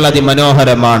പഴങ്ങൾ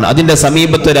അതിമനോഹരമാണ്, അതിന്റെ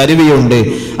സമീപത്ത് ഒരു അരുവിയുണ്ട്,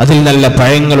 അതിൽ നല്ല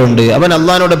പഴങ്ങളുണ്ട്. അവൻ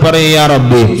അള്ളാഹിനോട് പറയും,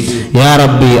 യാ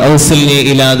റബ്ബി ഔസിൽനി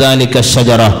ഇലാ ദാലിക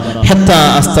അഷ്ജറ ഹത്താ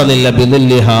അസ്തളില്ല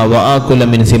ബിദില്ലിഹാ വആകുല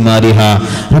മിൻ സിമാരിഹാ.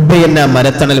 റബ്ബേ, എന്നെ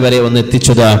മരത്തണൽ വരെ ഒന്ന്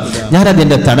എത്തിച്ചുതാ, ഞാൻ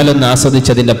അതിന്റെ തണലൊന്ന്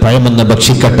ആസ്വദിച്ച് അതിന്റെ പഴമൊന്ന്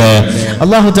ഭക്ഷിക്കട്ടെ.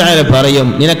 അല്ലാഹു തആല പറയും,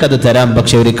 നിനക്കത് തരാം,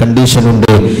 പക്ഷെ ഒരു കണ്ടീഷൻ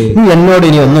ഉണ്ട്. നീ എന്നോട്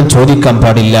ഇനി ഒന്നും ചോദിക്കാൻ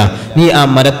പാടില്ല, നീ ആ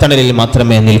മരത്തണലിൽ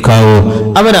മാത്രമേ നിൽക്കാവൂ.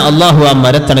 അവനെ അള്ളാഹു ആ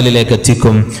മരത്തണലിലേക്ക്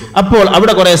എത്തിക്കും. അപ്പോൾ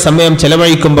അവിടെ കുറെ സമയം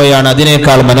ചെലവഴിക്കുമ്പോഴാണ്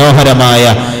അതിനേക്കാൾ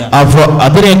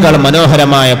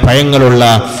മനോഹരമായ പഴങ്ങളുള്ള,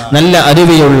 നല്ല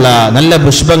അരുവിയുള്ള, നല്ല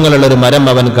പുഷ്പങ്ങളുള്ള ഒരു മരം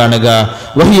അവൻ കാണുക.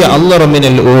 വഹിയ അള്ളറു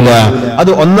മിനൽ ഊല,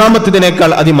 അത്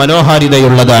ഒന്നാമത്തേതിനേക്കാൾ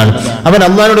അതിമനോഹാരിതയുള്ളതാണ്. അവൻ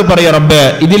അള്ളാഹിനോട് പറയും, റബ്ബേ,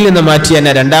 ഇതിൽ നിന്ന് മാറ്റി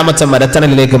എന്നെ രണ്ടാമത്തെ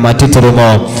മരത്തണലിലേക്ക് മാറ്റിത്തരുമോ?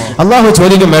 അള്ളാഹു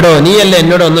ചോദിക്കും, എടോ, നീയല്ലേ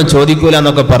എന്നോട് ഒന്നും ചോദിക്കൂല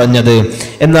എന്നൊക്കെ പറഞ്ഞത്,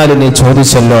 എന്നാലും നീ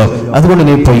ചോദിച്ചല്ലോ, അതുകൊണ്ട്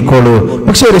നീ പൊയ്ക്കോളൂ.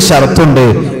 പക്ഷെ ഒരു ഷർത്തുണ്ട്,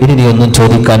 ഇനി നീ ഒന്നും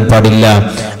ചോദിക്കാൻ പാടില്ല.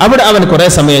 അവിടെ അവൻ കുറെ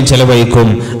സമയം ചെലവഴിക്കും.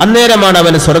 അന്നേരമാണ്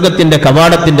അവൻ സ്വർഗത്തിന്റെ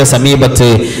കവാടത്തിന്റെ സമീപത്ത്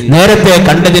നേരത്തെ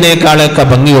കണ്ടതിനേക്കാളൊക്കെ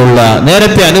ഭംഗിയുള്ള,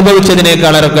 നേരത്തെ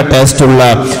അനുഭവിച്ചതിനേക്കാളൊക്കെ ടേസ്റ്റുള്ള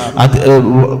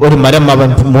ഒരു മരം അവൻ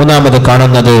മൂന്നാമത്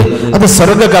കാണുന്നത്. അത്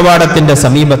സ്വർഗ കവാടത്തിന്റെ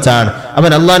സമീപത്താണ്.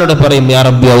 അവൻ അള്ളാഹിനോട് പറയും, യാ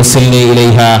റബ്ബി ഔസിൽനി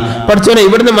ഇലൈഹാ, പഠിച്ചോനെ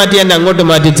ഇവിടുന്ന് മാറ്റി എന്നെ അങ്ങോട്ട്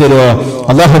മാറ്റി തരുമോ?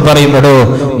 അള്ളാഹു പറയും, എടോ,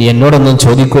 നീ എന്നോടൊന്നും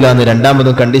ചോദിക്കൂല എന്ന്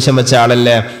രണ്ടാമതും കണ്ടീഷൻ വെച്ച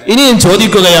ആളല്ലേ, ഇനിയും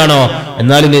ചോദിക്കുകയാണോ?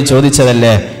 എന്നാലും നീ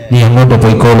ചോദിച്ചതല്ലേ, നീ അങ്ങോട്ട്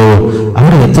പോയിക്കോളൂ.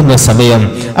 അവിടെ എത്തുന്ന സമയം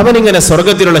അവനിങ്ങനെ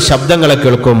സ്വർഗത്തിലുള്ള ശബ്ദങ്ങളെ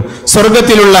കേൾക്കും,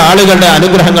 സ്വർഗത്തിലുള്ള ആളുകളുടെ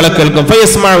അനുഗ്രഹങ്ങളെ കേൾക്കും.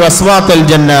 ഫയസ്മഉ അസ്വാതൽ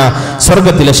ജന്ന,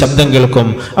 സ്വർഗത്തിലെ ശബ്ദം കേൾക്കും.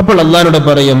 അപ്പോൾ അള്ളാഹിനോട്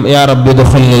പറയും, യാ റബ്ബി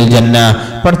ദുഖുൽനിൽ ജന്ന,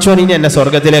 പഠിച്ചോൻ ഇനി എന്നെ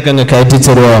സ്വർഗത്തിലേക്ക് അങ്ങ് കയറ്റി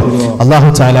തരുമോ? അള്ളാഹു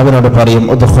തആല അവനോട് പറയും,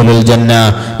 ഉദ്ഖുലുൽ ജന്ന,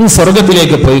 നീ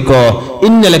സ്വർഗത്തിലേക്ക് പോയിക്കോ.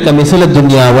 ഇന്നലക മിസ്ല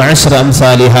ദുനിയ വഅശ്റ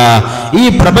അംസാലിഹാ, ഈ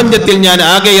പ്രപഞ്ചത്തിൽ ഞാൻ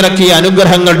ആകെ ഇറക്കിയ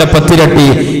അനുഗ്രഹങ്ങളുടെ 10 ഇരട്ടി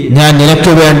ഞാൻ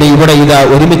നിനക്ക് വേണ്ടി ഇവിടെ ഇതാ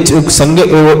ഒരുമിച്ച്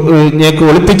നിനക്ക്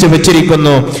ഒളിപ്പിച്ചു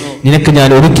വെച്ചിരിക്കുന്നു, നിനക്ക് ഞാൻ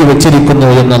ഒരുക്കി വെച്ചിരിക്കുന്നു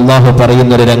എന്ന് അള്ളാഹു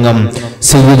പറയുന്നൊരു രംഗം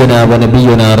സയ്യിദുനാ വ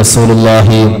നബിയുനാ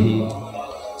റസൂലുള്ളാഹി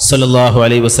സല്ലല്ലാഹു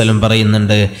അലൈഹി വസല്ലം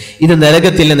പറയുന്നുണ്ട്. ഇത്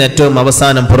നരകത്തിൽ നിന്ന് ഏറ്റവും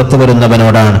അവസാനം പുറത്തു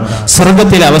വരുന്നവനോടാണ്,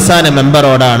 സ്വർഗത്തിലെ അവസാന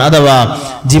മെമ്പറോടാണ്. അഥവാ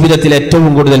ജീവിതത്തിൽ ഏറ്റവും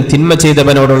കൂടുതൽ തിന്മ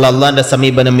ചെയ്തവനോടുള്ള അള്ളാന്റെ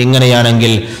സമീപനം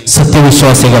ഇങ്ങനെയാണെങ്കിൽ,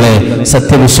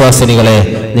 സത്യവിശ്വാസിനികളെ,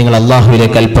 നിങ്ങൾ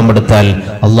അള്ളാഹുവിലേക്ക് അല്പമെടുത്താൽ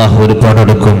അള്ളാഹു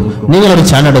ഒരുപാടെടുക്കും. നിങ്ങളൊരു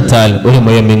ചാണെടുത്താൽ ഒരു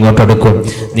മുഴം ഇങ്ങോട്ടെടുക്കും.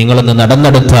 നിങ്ങളൊന്ന്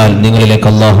നടന്നെടുത്താൽ നിങ്ങളിലേക്ക്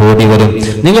അള്ളാഹു ഓടി വരും.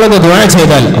 നിങ്ങളൊന്ന് ദുആ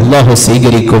ചെയ്താൽ അള്ളാഹു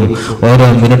സ്വീകരിക്കും. ഓരോ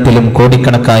മിനിറ്റിലും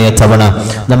കോടിക്കണക്കായ തവണ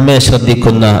നമ്മെ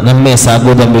ശ്രദ്ധിക്കുന്ന, നമ്മെ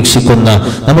സാഗൂതം വീക്ഷിക്കുന്ന,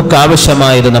 നമുക്ക്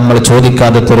ആവശ്യമായത് നമ്മൾ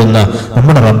ചോദിക്കാതെ തരുന്ന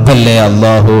നമ്മുടെ റബ്ബല്ലേ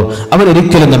അള്ളാഹു. അവൻ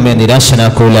ഒരിക്കലും നമ്മെ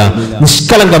നിരാശനാക്കൂല.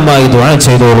 നിഷ്കളങ്കമായി ദുആ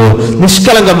ചെയ്തോളൂ,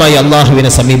 നിഷ്കളങ്കമായി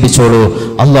അള്ളാഹുവിനെ സമീപിച്ചോളൂ.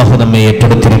 അള്ളാഹു നമ്മെ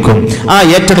ഏറ്റെടുത്തിരിക്കും. ആ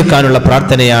ഏറ്റെടുക്കാനുള്ള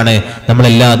പ്രാർത്ഥനയാണ് നമ്മൾ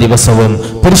എല്ലാ ദിവസവും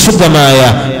പരിശുദ്ധമായ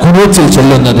ഖുനൂത്തിൽ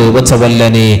ചൊല്ലുന്നത്.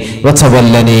 വതവല്ലനി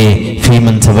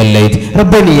ഫീമൻ തവല്ലൈത്,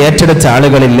 റബ്ബേ, നീ ഏറ്റെടുത്ത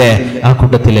ആളുകളില്ലേ, ആ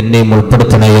കൂട്ടത്തിൽ എന്നെയും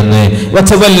ഉൾപ്പെടുത്തണേ എന്ന്.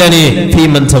 വതവല്ലനി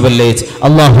ഫീമൻ തവല്ലൈത്,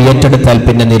 അള്ളാഹു ഏറ്റെടുത്താൽ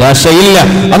പിന്നെ നിരാശയില്ല,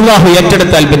 അള്ളാഹു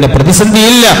ഏറ്റെടുത്താൽ പിന്നെ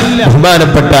പ്രതിസന്ധിയില്ല.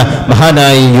 ബഹുമാനപ്പെട്ട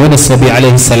മഹാനായ യൂനുസ് നബി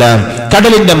അലൈഹിസ്സലാം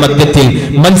കടലിന്റെ മധ്യത്തിൽ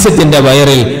മത്സ്യത്തിന്റെ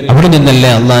വയറിൽ, അവിടെ നിന്നല്ലേ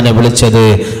അള്ളാഹിനെ വിളിച്ചത്,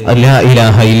 ലാ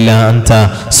ഇലാഹ ഇല്ലാ അൻത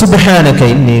സുബ്ഹാനക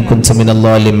ഇന്നി കുൻതു മിനൽ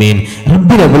ളാലിമീൻ.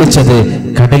 റബ്ബിനെ വിളിച്ചത്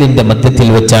കടലിന്റെ മധ്യത്തിൽ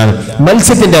വെച്ചാണ്,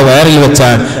 മത്സ്യത്തിന്റെ വയറിൽ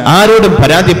വെച്ചാണ്, ആരോടും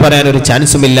പരാതി പറയാൻ ഒരു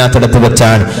ചാൻസും ഇല്ലാത്തിടത്ത്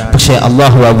വെച്ചാണ്. പക്ഷെ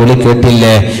അള്ളാഹു ആ വിളി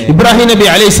കേട്ടില്ലേ? ഇബ്രാഹിം നബി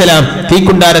അലൈഹിസ്സലാം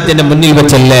തീക്കുണ്ടാരത്തിന്റെ മുന്നിൽ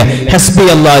വെച്ചല്ലേ ഹസ്ബി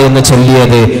അല്ലാഹ് എന്ന്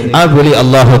ചൊല്ലിയത്? ആ വിളി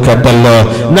അള്ളാഹു കേട്ടല്ലോ.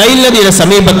 നൈൽ നദിയുടെ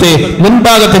സമീപത്ത്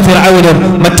മുൻഭാഗത്ത് ഫിർഔനും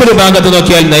മറ്റൊരു ഭാഗത്ത്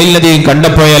നോക്കിയാൽ നൈൽ നദിയും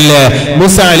കണ്ടപ്പോഴല്ലേ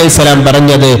മൂസ അലൈഹിസ്സലാം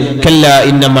പറഞ്ഞത്, കല്ലാ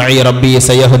ഇന്ന മഅി റബ്ബി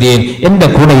സയഹ്ദീൻ, എന്റെ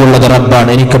കൂടെയുള്ളത് റബ്ബാണ്,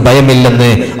 എനിക്ക് ഭയമില്ലെന്ന്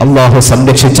അള്ളാഹു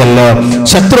സംരക്ഷിച്ചല്ലോ.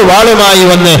 ശത്രുവാളുമായി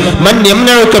വന്ന് മൻ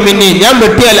യംനഉക മിന്നി, ഞാൻ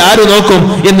വെട്ടിയാൽ ആര് നോക്കും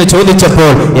എന്ന്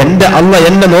ചോദിച്ചപ്പോൾ എന്റെ അള്ളാഹ്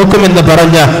എന്നെ നോക്കുമെന്ന്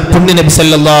പറഞ്ഞ പുണ്യ നബി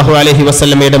സല്ലല്ലാഹു അലൈഹി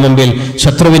വസല്ലമയുടെ മുമ്പിൽ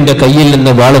ശത്രുവിന്റെ കയ്യിൽ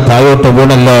നിന്ന് വാള് താഴോട്ട്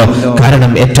വീണല്ലോ.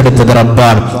 കാരണം ഏറ്റെടുത്തത്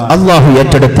റബ്ബാണ്. അള്ളാഹു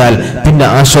ഏറ്റെടുത്താൽ പിന്നെ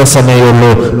ആശ്വാസമേ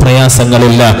ഉള്ളൂ,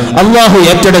 പ്രയാസങ്ങളില്ല. അള്ളാഹു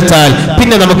ഏറ്റെടുത്താൽ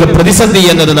പിന്നെ നമുക്ക് പ്രതിസന്ധി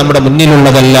എന്നത് നമ്മുടെ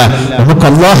മുന്നിലുള്ളതല്ല. നമുക്ക്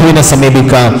അള്ളാഹുവിനെ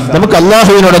സമീപിക്കാം, നമുക്ക്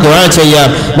അള്ളാഹുവിനോട് ദുആ ചെയ്യാം,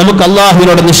 നമുക്ക്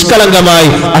അള്ളാഹുവിനോട് നിഷ്കളങ്കമായി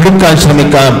അടുക്കാൻ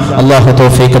ശ്രമിക്കാം. അള്ളാഹു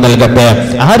തൗഫീഖ് നൽകട്ടെ.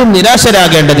 ആരും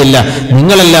നിരാശരാകേണ്ടതില്ല.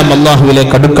 നിങ്ങളെല്ലാം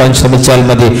അള്ളാഹുവിലേക്ക് അടുക്കാൻ ശ്രമിച്ചാൽ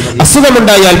മതി.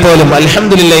 അസുഖമുണ്ടായാൽ പോലും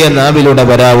അൽഹംദുലില്ലാഹ് എന്ന നാവിലൂടെ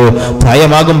വരാവൂ.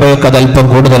 പ്രായമാകുമ്പോഴൊക്കെ അത് അല്പം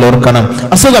കൂടുതൽ ഓർക്കണം.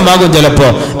 അസുഖമാകും ചിലപ്പോ.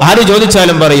 ആര്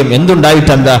ചോദിച്ചാലും പറയും,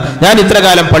 എന്തുണ്ടായിട്ടെന്താ, ഞാൻ ഇത്ര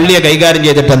കാലം പള്ളിയെ കൈകാര്യം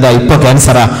ചെയ്തിട്ടെന്താ, ഇപ്പൊ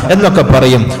ക്യാൻസറാ എന്നൊക്കെ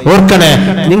പറയും. ഓർക്കണേ,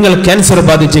 നിങ്ങൾ ക്യാൻസർ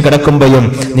ബാധിച്ച് കിടക്കുമ്പോഴും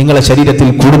നിങ്ങളുടെ ശരീരത്തിൽ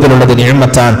കൂടുതലുള്ളത്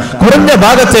നിഅമത്താണ്. കുറഞ്ഞ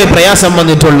ഭാഗത്തെ പ്രയാസം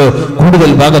വന്നിട്ടുള്ളൂ,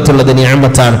 കൂടുതൽ ഭാഗത്തുള്ളത്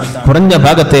നിഅമത്താണ്. കുറഞ്ഞ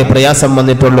ഭാഗത്തെ പ്രയാസം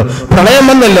വന്നിട്ടുള്ളൂ. പ്രളയം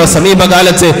വന്നല്ലോ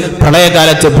സമീപകാലത്ത്,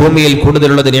 പ്രളയകാലത്ത് ഭൂമിയിൽ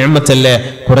കൂടുതലുള്ളത് നിഅമത്തല്ലേ,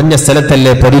 കുറഞ്ഞ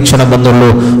സ്ഥലത്തല്ലേ പരീക്ഷണം വന്നുള്ളൂ.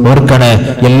 ഓർക്കണേ,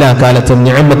 എല്ലാ കാലത്തും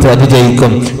നിഅമത്ത്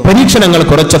അതിജയിക്കും, പരീക്ഷണങ്ങൾ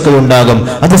കുറച്ചൊക്കെ ഉണ്ടാകും.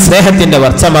 അത് സ്നേഹത്തിന്റെ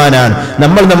വർത്തമാനാണ്.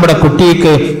 നമ്മൾ നമ്മുടെ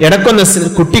കുട്ടിക്ക് ഇടക്കൊന്ന്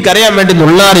കുട്ടിക്കറിയാൻ വേണ്ടി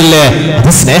നുള്ളാറില്ലേ,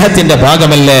 അത് സ്നേഹത്തിന്റെ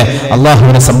ഭാഗമല്ലേ.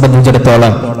 അള്ളാഹുവിനെ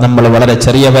സംബന്ധിച്ചിടത്തോളം നമ്മൾ വളരെ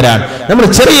ചെറിയവരാണ്, നമ്മൾ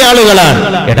ചെറിയ ആളുകളാണ്.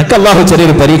 ഇടയ്ക്ക് അള്ളാഹു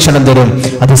ചെറിയൊരു പരീക്ഷണം തരും,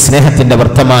 അത് സ്നേഹത്തിന്റെ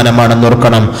വർത്തമാനമാണെന്ന്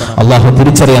ഓർക്കണം. അള്ളാഹു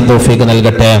തിരിച്ചറിയാൻ തൗഫീഖ്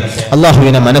നൽകട്ടെ.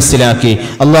 അള്ളാഹുവിനെ മനസ്സിലാക്കി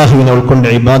അള്ളാഹുവിനെ ഉൾക്കൊണ്ട്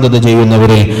ഇബാദത്ത്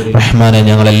ചെയ്യുന്നവരിൽ റഹ്മാനെ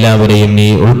ഞങ്ങൾ എല്ലാവരെയും നീ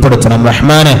ഉൾപ്പെടുത്തണം.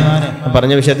 റഹ്മാനെ,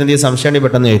 പറഞ്ഞ വിഷയത്തിന്റെ ഈ സംശയം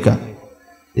പെട്ടെന്ന് ചോദിക്കാം,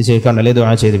 ഇത് ചോദിക്കാണ്ടല്ലേ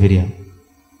ദുആ ചെയ്ത് പിരിയാം.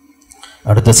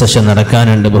 അടുത്ത സെഷൻ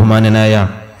നടക്കാനുണ്ട്. ബഹുമാനനായ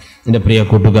എൻ്റെ പ്രിയ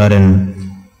കൂട്ടുകാരൻ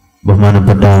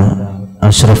ബഹുമാനപ്പെട്ട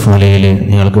അഷ്റഫ് മലയിൽ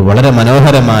നിങ്ങൾക്ക് വളരെ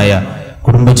മനോഹരമായ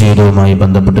കുടുംബജീവിതവുമായി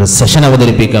ബന്ധപ്പെട്ട സെഷൻ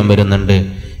അവതരിപ്പിക്കാൻ വരുന്നുണ്ട്.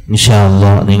 ഇൻഷാ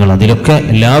അല്ലാഹ് നിങ്ങൾ അതിലൊക്കെ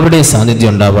എല്ലാവരുടെയും സാന്നിധ്യം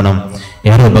ഉണ്ടാവണം,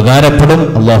 ഏറെ ഉപകാരപ്പെടും.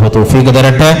 അള്ളാഹു തൗഫീഖ്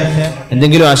തരട്ടെ.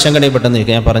 എന്തെങ്കിലും ആശങ്കയുണ്ടെങ്കിൽ പെട്ടെന്ന്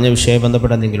ചോദിക്കാം. ഞാൻ പറഞ്ഞ വിഷയമായി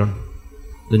ബന്ധപ്പെട്ട എന്തെങ്കിലും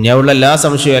ദുനിയാവുള്ള എല്ലാ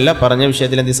സംശയമല്ല, പറഞ്ഞ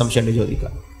വിഷയത്തിൽ എന്തെങ്കിലും സംശയം ഉണ്ടെങ്കിൽ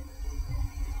ചോദിക്കാം.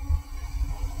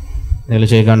 നിങ്ങൾ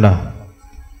ചോദിക്കണ്ട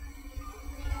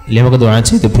ഇല്ലേ, നമുക്ക് ദുആ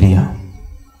ചെയ്ത് പിരിയാം.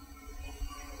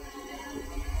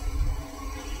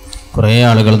 കുറേ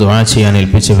ആളുകൾ ദുആ ചെയ്യാൻ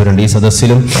ഏൽപ്പിച്ചവരുണ്ട്. ഈ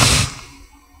സദസ്സിലും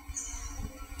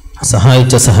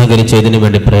സഹകരിച്ച ഇതിനു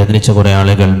വേണ്ടി പ്രയത്നിച്ച കുറേ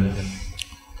ആളുകൾ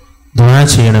ദുആ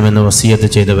ചെയ്യണമെന്ന് വസിയത്ത്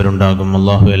ചെയ്തവരുണ്ടാകും.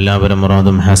 അല്ലാഹു എല്ലാവരും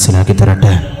മുറാദും ഹാസിലാക്കി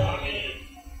തരട്ടെ.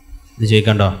 ഇത്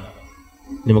ചെയ്യിക്കണ്ടോ?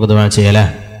 നമുക്ക് ദുആ ചെയ്യലേ.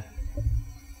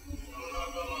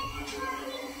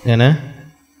 ഞാന്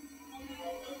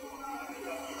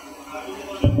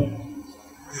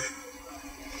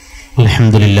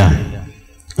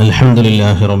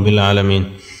അൽഹംദുലില്ലാഹി റബ്ബിൽ ആലമീൻ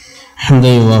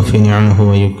ഹംദൻ യുവാഫി നിഅമഹു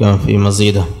വയുകാഫി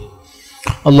മസീദഹു.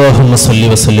 اللهم صل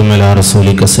وسلم على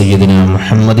رسولك سيدنا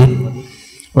محمد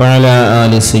وعلى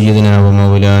آل سيدنا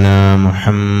ومولانا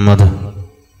محمد.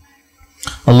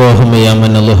 اللهم يا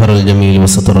من ظهر الجميل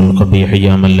وستر القبيح،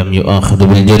 يا من لم يؤاخذ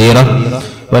بالجريرة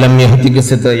ولم يهتك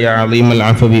ستر، يا عظيم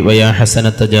العفو ويا حسن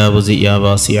التجاوز، يا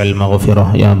واسع المغفرة،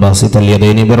 يا باسط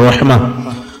اليدين بالرحمة.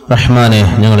 റഹ്മാനെ,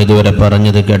 ഞങ്ങൾ ഇതുവരെ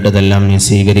പറഞ്ഞത് കേട്ടതെല്ലാം നീ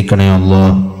സ്വീകരിക്കണേ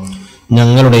അല്ലാഹ്.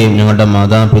 ഞങ്ങളുടെയും ഞങ്ങളുടെ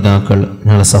മാതാപിതാക്കൾ,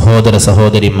 ഞങ്ങളുടെ സഹോദര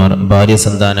സഹോദരിമാർ, ഭാര്യ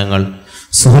സന്താനങ്ങൾ,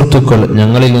 സുഹൃത്തുക്കൾ,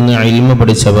 ഞങ്ങളിൽ നിന്ന് ഇൽമ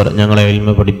പഠിച്ചവർ, ഞങ്ങളെ ഇൽമ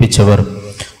പഠിപ്പിച്ചവർ,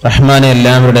 റഹ്മാനെ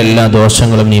എല്ലാവരുടെ എല്ലാ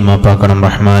ദോഷങ്ങളും നീ മാപ്പാക്കണം.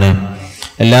 റഹ്മാനെ,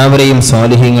 എല്ലാവരെയും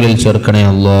സ്വാലിഹീങ്ങളിൽ ചേർക്കണേ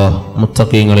അല്ലാഹ്,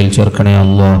 മുത്തഖീങ്ങളിൽ ചേർക്കണേ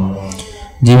അല്ലാഹ്.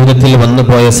 ജീവിതത്തിൽ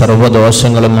വന്നുപോയ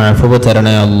സർവ്വദോഷങ്ങളും അഫ്വ്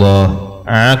തരണേ അല്ലാഹ്,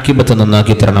 ആഖിബത്ത്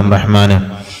നന്നാക്കി തരണം. റഹ്മാനെ,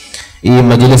 ഈ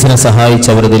മജ്ലിസിനെ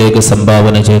സഹായിച്ചവർ, ഇതിലേക്ക്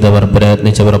സംഭാവന ചെയ്തവർ,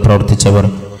 പ്രയത്നിച്ചവർ, പ്രവർത്തിച്ചവർ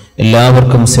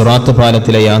എല്ലാവർക്കും സിറാത്ത്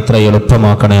പാലത്തിലെ യാത്ര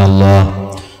എളുപ്പമാക്കണേ അല്ലാഹ്.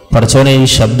 പടച്ചോനെ, ഈ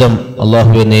ശബ്ദം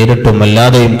അല്ലാഹുവെ നേരിട്ടും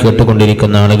അല്ലാതെയും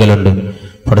കേട്ടുകൊണ്ടിരിക്കുന്ന ആളുകളുണ്ട്.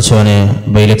 പടച്ചോനെ,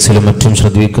 ബൈലക്സിലും മറ്റും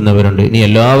ശ്രദ്ധിക്കുന്നവരുണ്ട്. ഇനി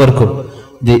എല്ലാവർക്കും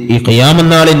ഈ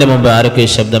ഖിയാമത്ത് നാളിന്റെ മുമ്പ് ആരൊക്കെ ഈ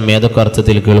ശബ്ദം ഏതൊക്കെ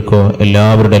അർത്ഥത്തിൽ കേൾക്കോ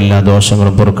എല്ലാവരുടെ എല്ലാ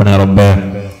ദോഷങ്ങളും പൊറുക്കണേ റബ്ബേ.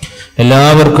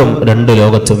 എല്ലാവർക്കും രണ്ട്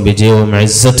ലോകത്തും വിജയവും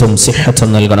ഇസ്സത്തും സിഹത്തും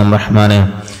നൽകണം റഹ്മാനെ.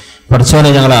 പടച്ചോനെ,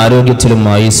 ഞങ്ങളെ ആരോഗ്യത്തിലും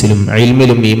ആയുസ്സിലും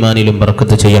ഇൽമിലും ഈമാനിലും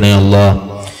ബർക്കത്ത് ചെയ്യണേ അല്ലാഹ്.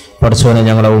 പടച്ചോനെ,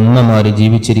 ഞങ്ങളെ ഉമ്മമാര്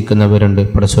ജീവിച്ചിരിക്കുന്നവരുണ്ട്.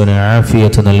 പടച്ചോനെ,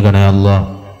 ആഫിയത്ത് നൽകണേ അല്ലാഹ്,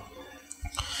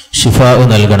 ഷിഫാ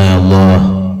നൽകണേ അല്ലാഹ്.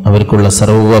 അവർക്കുള്ള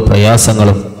സർവ്വ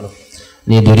പ്രയാസങ്ങളും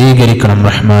നീ ദൂരീകരിക്കണം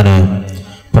റഹ്മാനെ.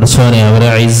 പടച്ചോനെ, അവരെ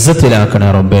ഇസ്സത്തിലാക്കണേ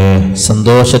റബ്ബേ,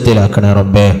 സന്തോഷത്തിലാക്കണേ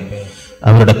റബ്ബേ.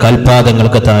 അവരുടെ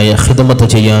കാൽപാദങ്ങൾക്ക് താഴെ ഖിദ്മത്ത്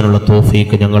ചെയ്യാനുള്ള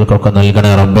തൗഫീഖ് ഞങ്ങൾക്കൊക്കെ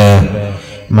നൽകണേ റബ്ബേ.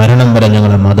 മരണം വരെ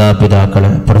ഞങ്ങളെ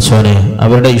മാതാപിതാക്കളെ പടച്ചോനെ,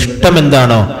 അവരുടെ ഇഷ്ടം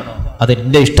എന്താണോ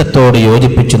അതിൻ്റെ ഇഷ്ടത്തോട്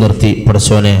യോജിപ്പിച്ചു നിർത്തി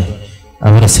പടച്ചോനെ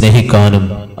അവരെ സ്നേഹിക്കാനും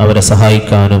അവരെ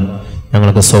സഹായിക്കാനും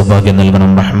ഞങ്ങൾക്ക് സൗഭാഗ്യം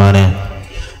നൽകണം റഹ്മാനെ.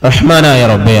 റഹ്മാനായ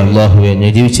റബ്ബേ, അല്ലാഹുവേ,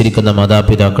 ജീവിച്ചിരിക്കുന്ന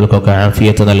മാതാപിതാക്കൾക്കൊക്കെ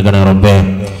ആഫിയത്ത് നൽകണേ റബ്ബേ.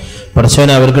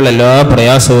 പടച്ചോനെ, അവർക്കുള്ള എല്ലാ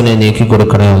പ്രയാസവും നീക്കി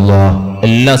കൊടുക്കണേ അല്ലാഹ്,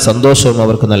 എല്ലാ സന്തോഷവും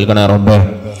അവർക്ക് നൽകണേ റബ്ബേ.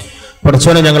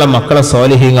 പടച്ചോനെ, ഞങ്ങളെ മക്കളെ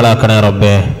സ്വാലിഹീങ്ങളാക്കണേ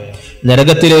റബ്ബേ.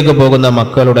 നരകത്തിലേക്ക് പോകുന്ന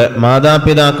മക്കളുടെ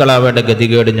മാതാപിതാക്കളാവേണ്ട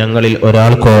ഗതികേട് ഞങ്ങളിൽ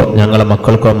ഒരാൾക്കോ ഞങ്ങളെ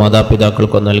മക്കൾക്കോ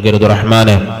മാതാപിതാക്കൾക്കോ നൽകരുത്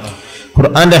റഹ്മാനെ.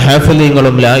 ഖുർആന്റെ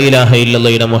ഹാഫിളീങ്ങളും ലാ ഇലാഹ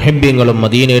ഇല്ലല്ലാഹയുടെ മുഹിബ്ബീങ്ങളും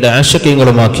മദീനയുടെ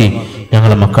ആശിഖീങ്ങളുമാക്കി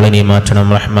ഞങ്ങളെ മക്കളെ നീ മാറ്റണം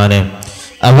റഹ്മാനെ.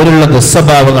 അവരുള്ള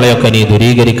ദുസ്വഭാവങ്ങളെയൊക്കെ നീ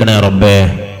ദൂരീകരിക്കണേ റബ്ബേ.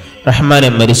 റഹ്മാനെ,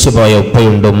 മരിച്ചുപോയ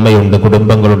ഉപ്പയുണ്ട്, ഉമ്മയുണ്ട്,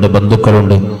 കുടുംബങ്ങളുണ്ട്,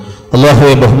 ബന്ധുക്കളുണ്ട്.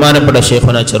 അല്ലാഹുവേ, ബഹുമാനപ്പെട്ട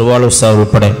ശൈഖുന ചെറുവാളൂർ ഉസ്താദ്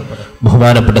ഉൾപ്പെടെ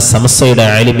ബഹുമാനപ്പെട്ട സമസ്തയുടെ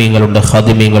ആലിമീങ്ങളുണ്ട്,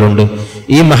 ഖാദിമീങ്ങളുണ്ട്.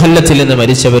 ഈ മഹല്ലത്തിൽ നിന്ന്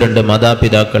മരിച്ചവരുണ്ട്.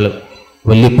 മാതാപിതാക്കൾ,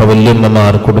 വല്യപ്പ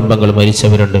വല്യമ്മമാർ, കുടുംബങ്ങൾ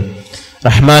മരിച്ചവരുണ്ട്.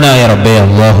 റഹ്മാനായ റബ്ബേ,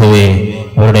 അല്ലാഹുവേ,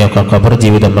 അവരുടെയൊക്കെ ഖബർ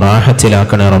ജീവിതം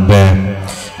റാഹത്തിലാക്കണേ റബ്ബേ.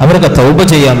 അവരൊക്കെ തൗബ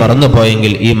ചെയ്യാൻ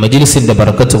മറന്നുപോയെങ്കിൽ ഈ മജ്ലിസിന്റെ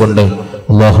ബർക്കത്ത് കൊണ്ട്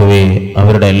അല്ലാഹുവേ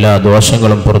അവരുടെ എല്ലാ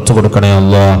ദോഷങ്ങളും പുറത്തു കൊടുക്കണേ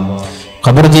അല്ലാഹ്.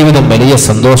 ഖബർ ജീവിതം വലിയ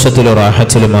സന്തോഷത്തിലും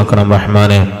റാഹത്തിലുമാക്കണം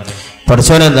റഹ്മാനെ.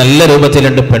 പടച്ചോനെ, നല്ല രൂപത്തിൽ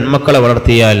 2 പെൺമക്കളെ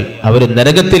വളർത്തിയാൽ അവർ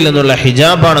നരകത്തിൽ നിന്നുള്ള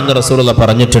ഹിജാബാണെന്ന് റസൂലുള്ള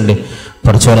പറഞ്ഞിട്ടുണ്ട്.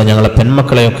 പടച്ചോനെ, ഞങ്ങളെ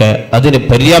പെൺമക്കളെയൊക്കെ അതിന്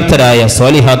പര്യാപ്തരായ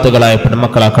സ്വാലിഹാത്തുകളായ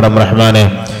പെൺമക്കളാക്കണം റഹ്മാനെ.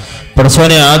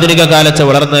 പടച്ചോനെ, ആധുനിക കാലത്ത്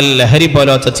വളർന്ന ലഹരി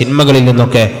പോലത്തെ ചിന്മകളിൽ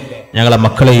നിന്നൊക്കെ ഞങ്ങളെ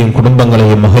മക്കളെയും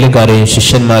കുടുംബങ്ങളെയും മഹലുകാരെയും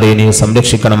ശിഷ്യന്മാരെയും നീ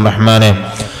സംരക്ഷിക്കണം റഹ്മാനെ.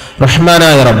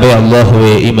 റഹ്മാനായ റബ്ബേ,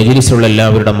 അല്ലാഹുവേ, ഈ മജ്ലിസിലുള്ള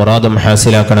എല്ലാവരുടെ മുറാദും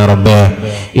ഹാസിലാക്കണേ റബ്ബേ.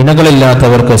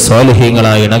 ഇണകളില്ലാത്തവർക്ക്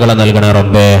സ്വാലിഹീങ്ങളായ ഇണകളെ നൽകണേ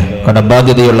റബ്ബേ.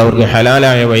 കടബാധ്യതയുള്ളവർക്ക്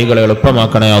ഹലാലായ വഴികളെ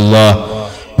എളുപ്പമാക്കണേ അല്ലാഹ്.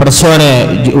 പടച്ചോനെ,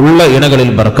 ഉള്ള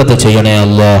ഇണകളിൽ ബർക്കത്ത് ചെയ്യണേ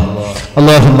അല്ലാഹ്.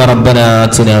 اللهم ربنا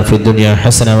آتنا في الدنيا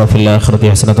حسنة وفي الآخرة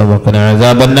حسنة وقنا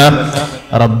عذاب النار.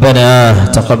 ربنا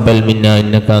تقبل منا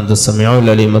إنك أنت السميع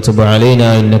العليم وتب علينا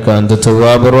إنك أنت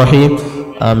التواب الرحيم.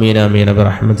 آمين آمين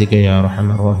برحمتك يا أرحم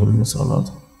الراحمين. صلى الله عليه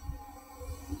وسلم.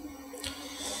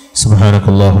 سبحانك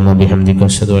اللهم وبحمدك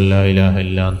أشهد أن لا إله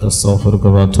إلا أنت أستغفرك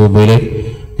وأتوب إليك.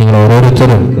 നിങ്ങൾ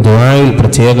ഓരോരുത്തരും ദുആയിൽ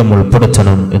പ്രത്യേകം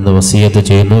ഉൾപ്പെടുത്തണം എന്ന് വസിയത്ത്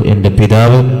ചെയ്യുന്നു. എൻ്റെ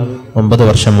പിതാവ് 9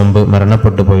 വർഷം മുമ്പ്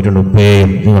മരണപ്പെട്ടു പോയിട്ടുണ്ട്. ഉപ്പയെയും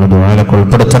നിങ്ങൾ ദുആയിലൊക്കെ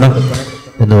ഉൾപ്പെടുത്തണം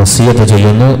എന്ന് വസിയത്ത്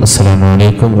ചെയ്യുന്നു. അസ്സലാമു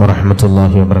അലൈക്കും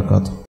വറഹ്മത്തുള്ളാഹി വബറകാതുഹു.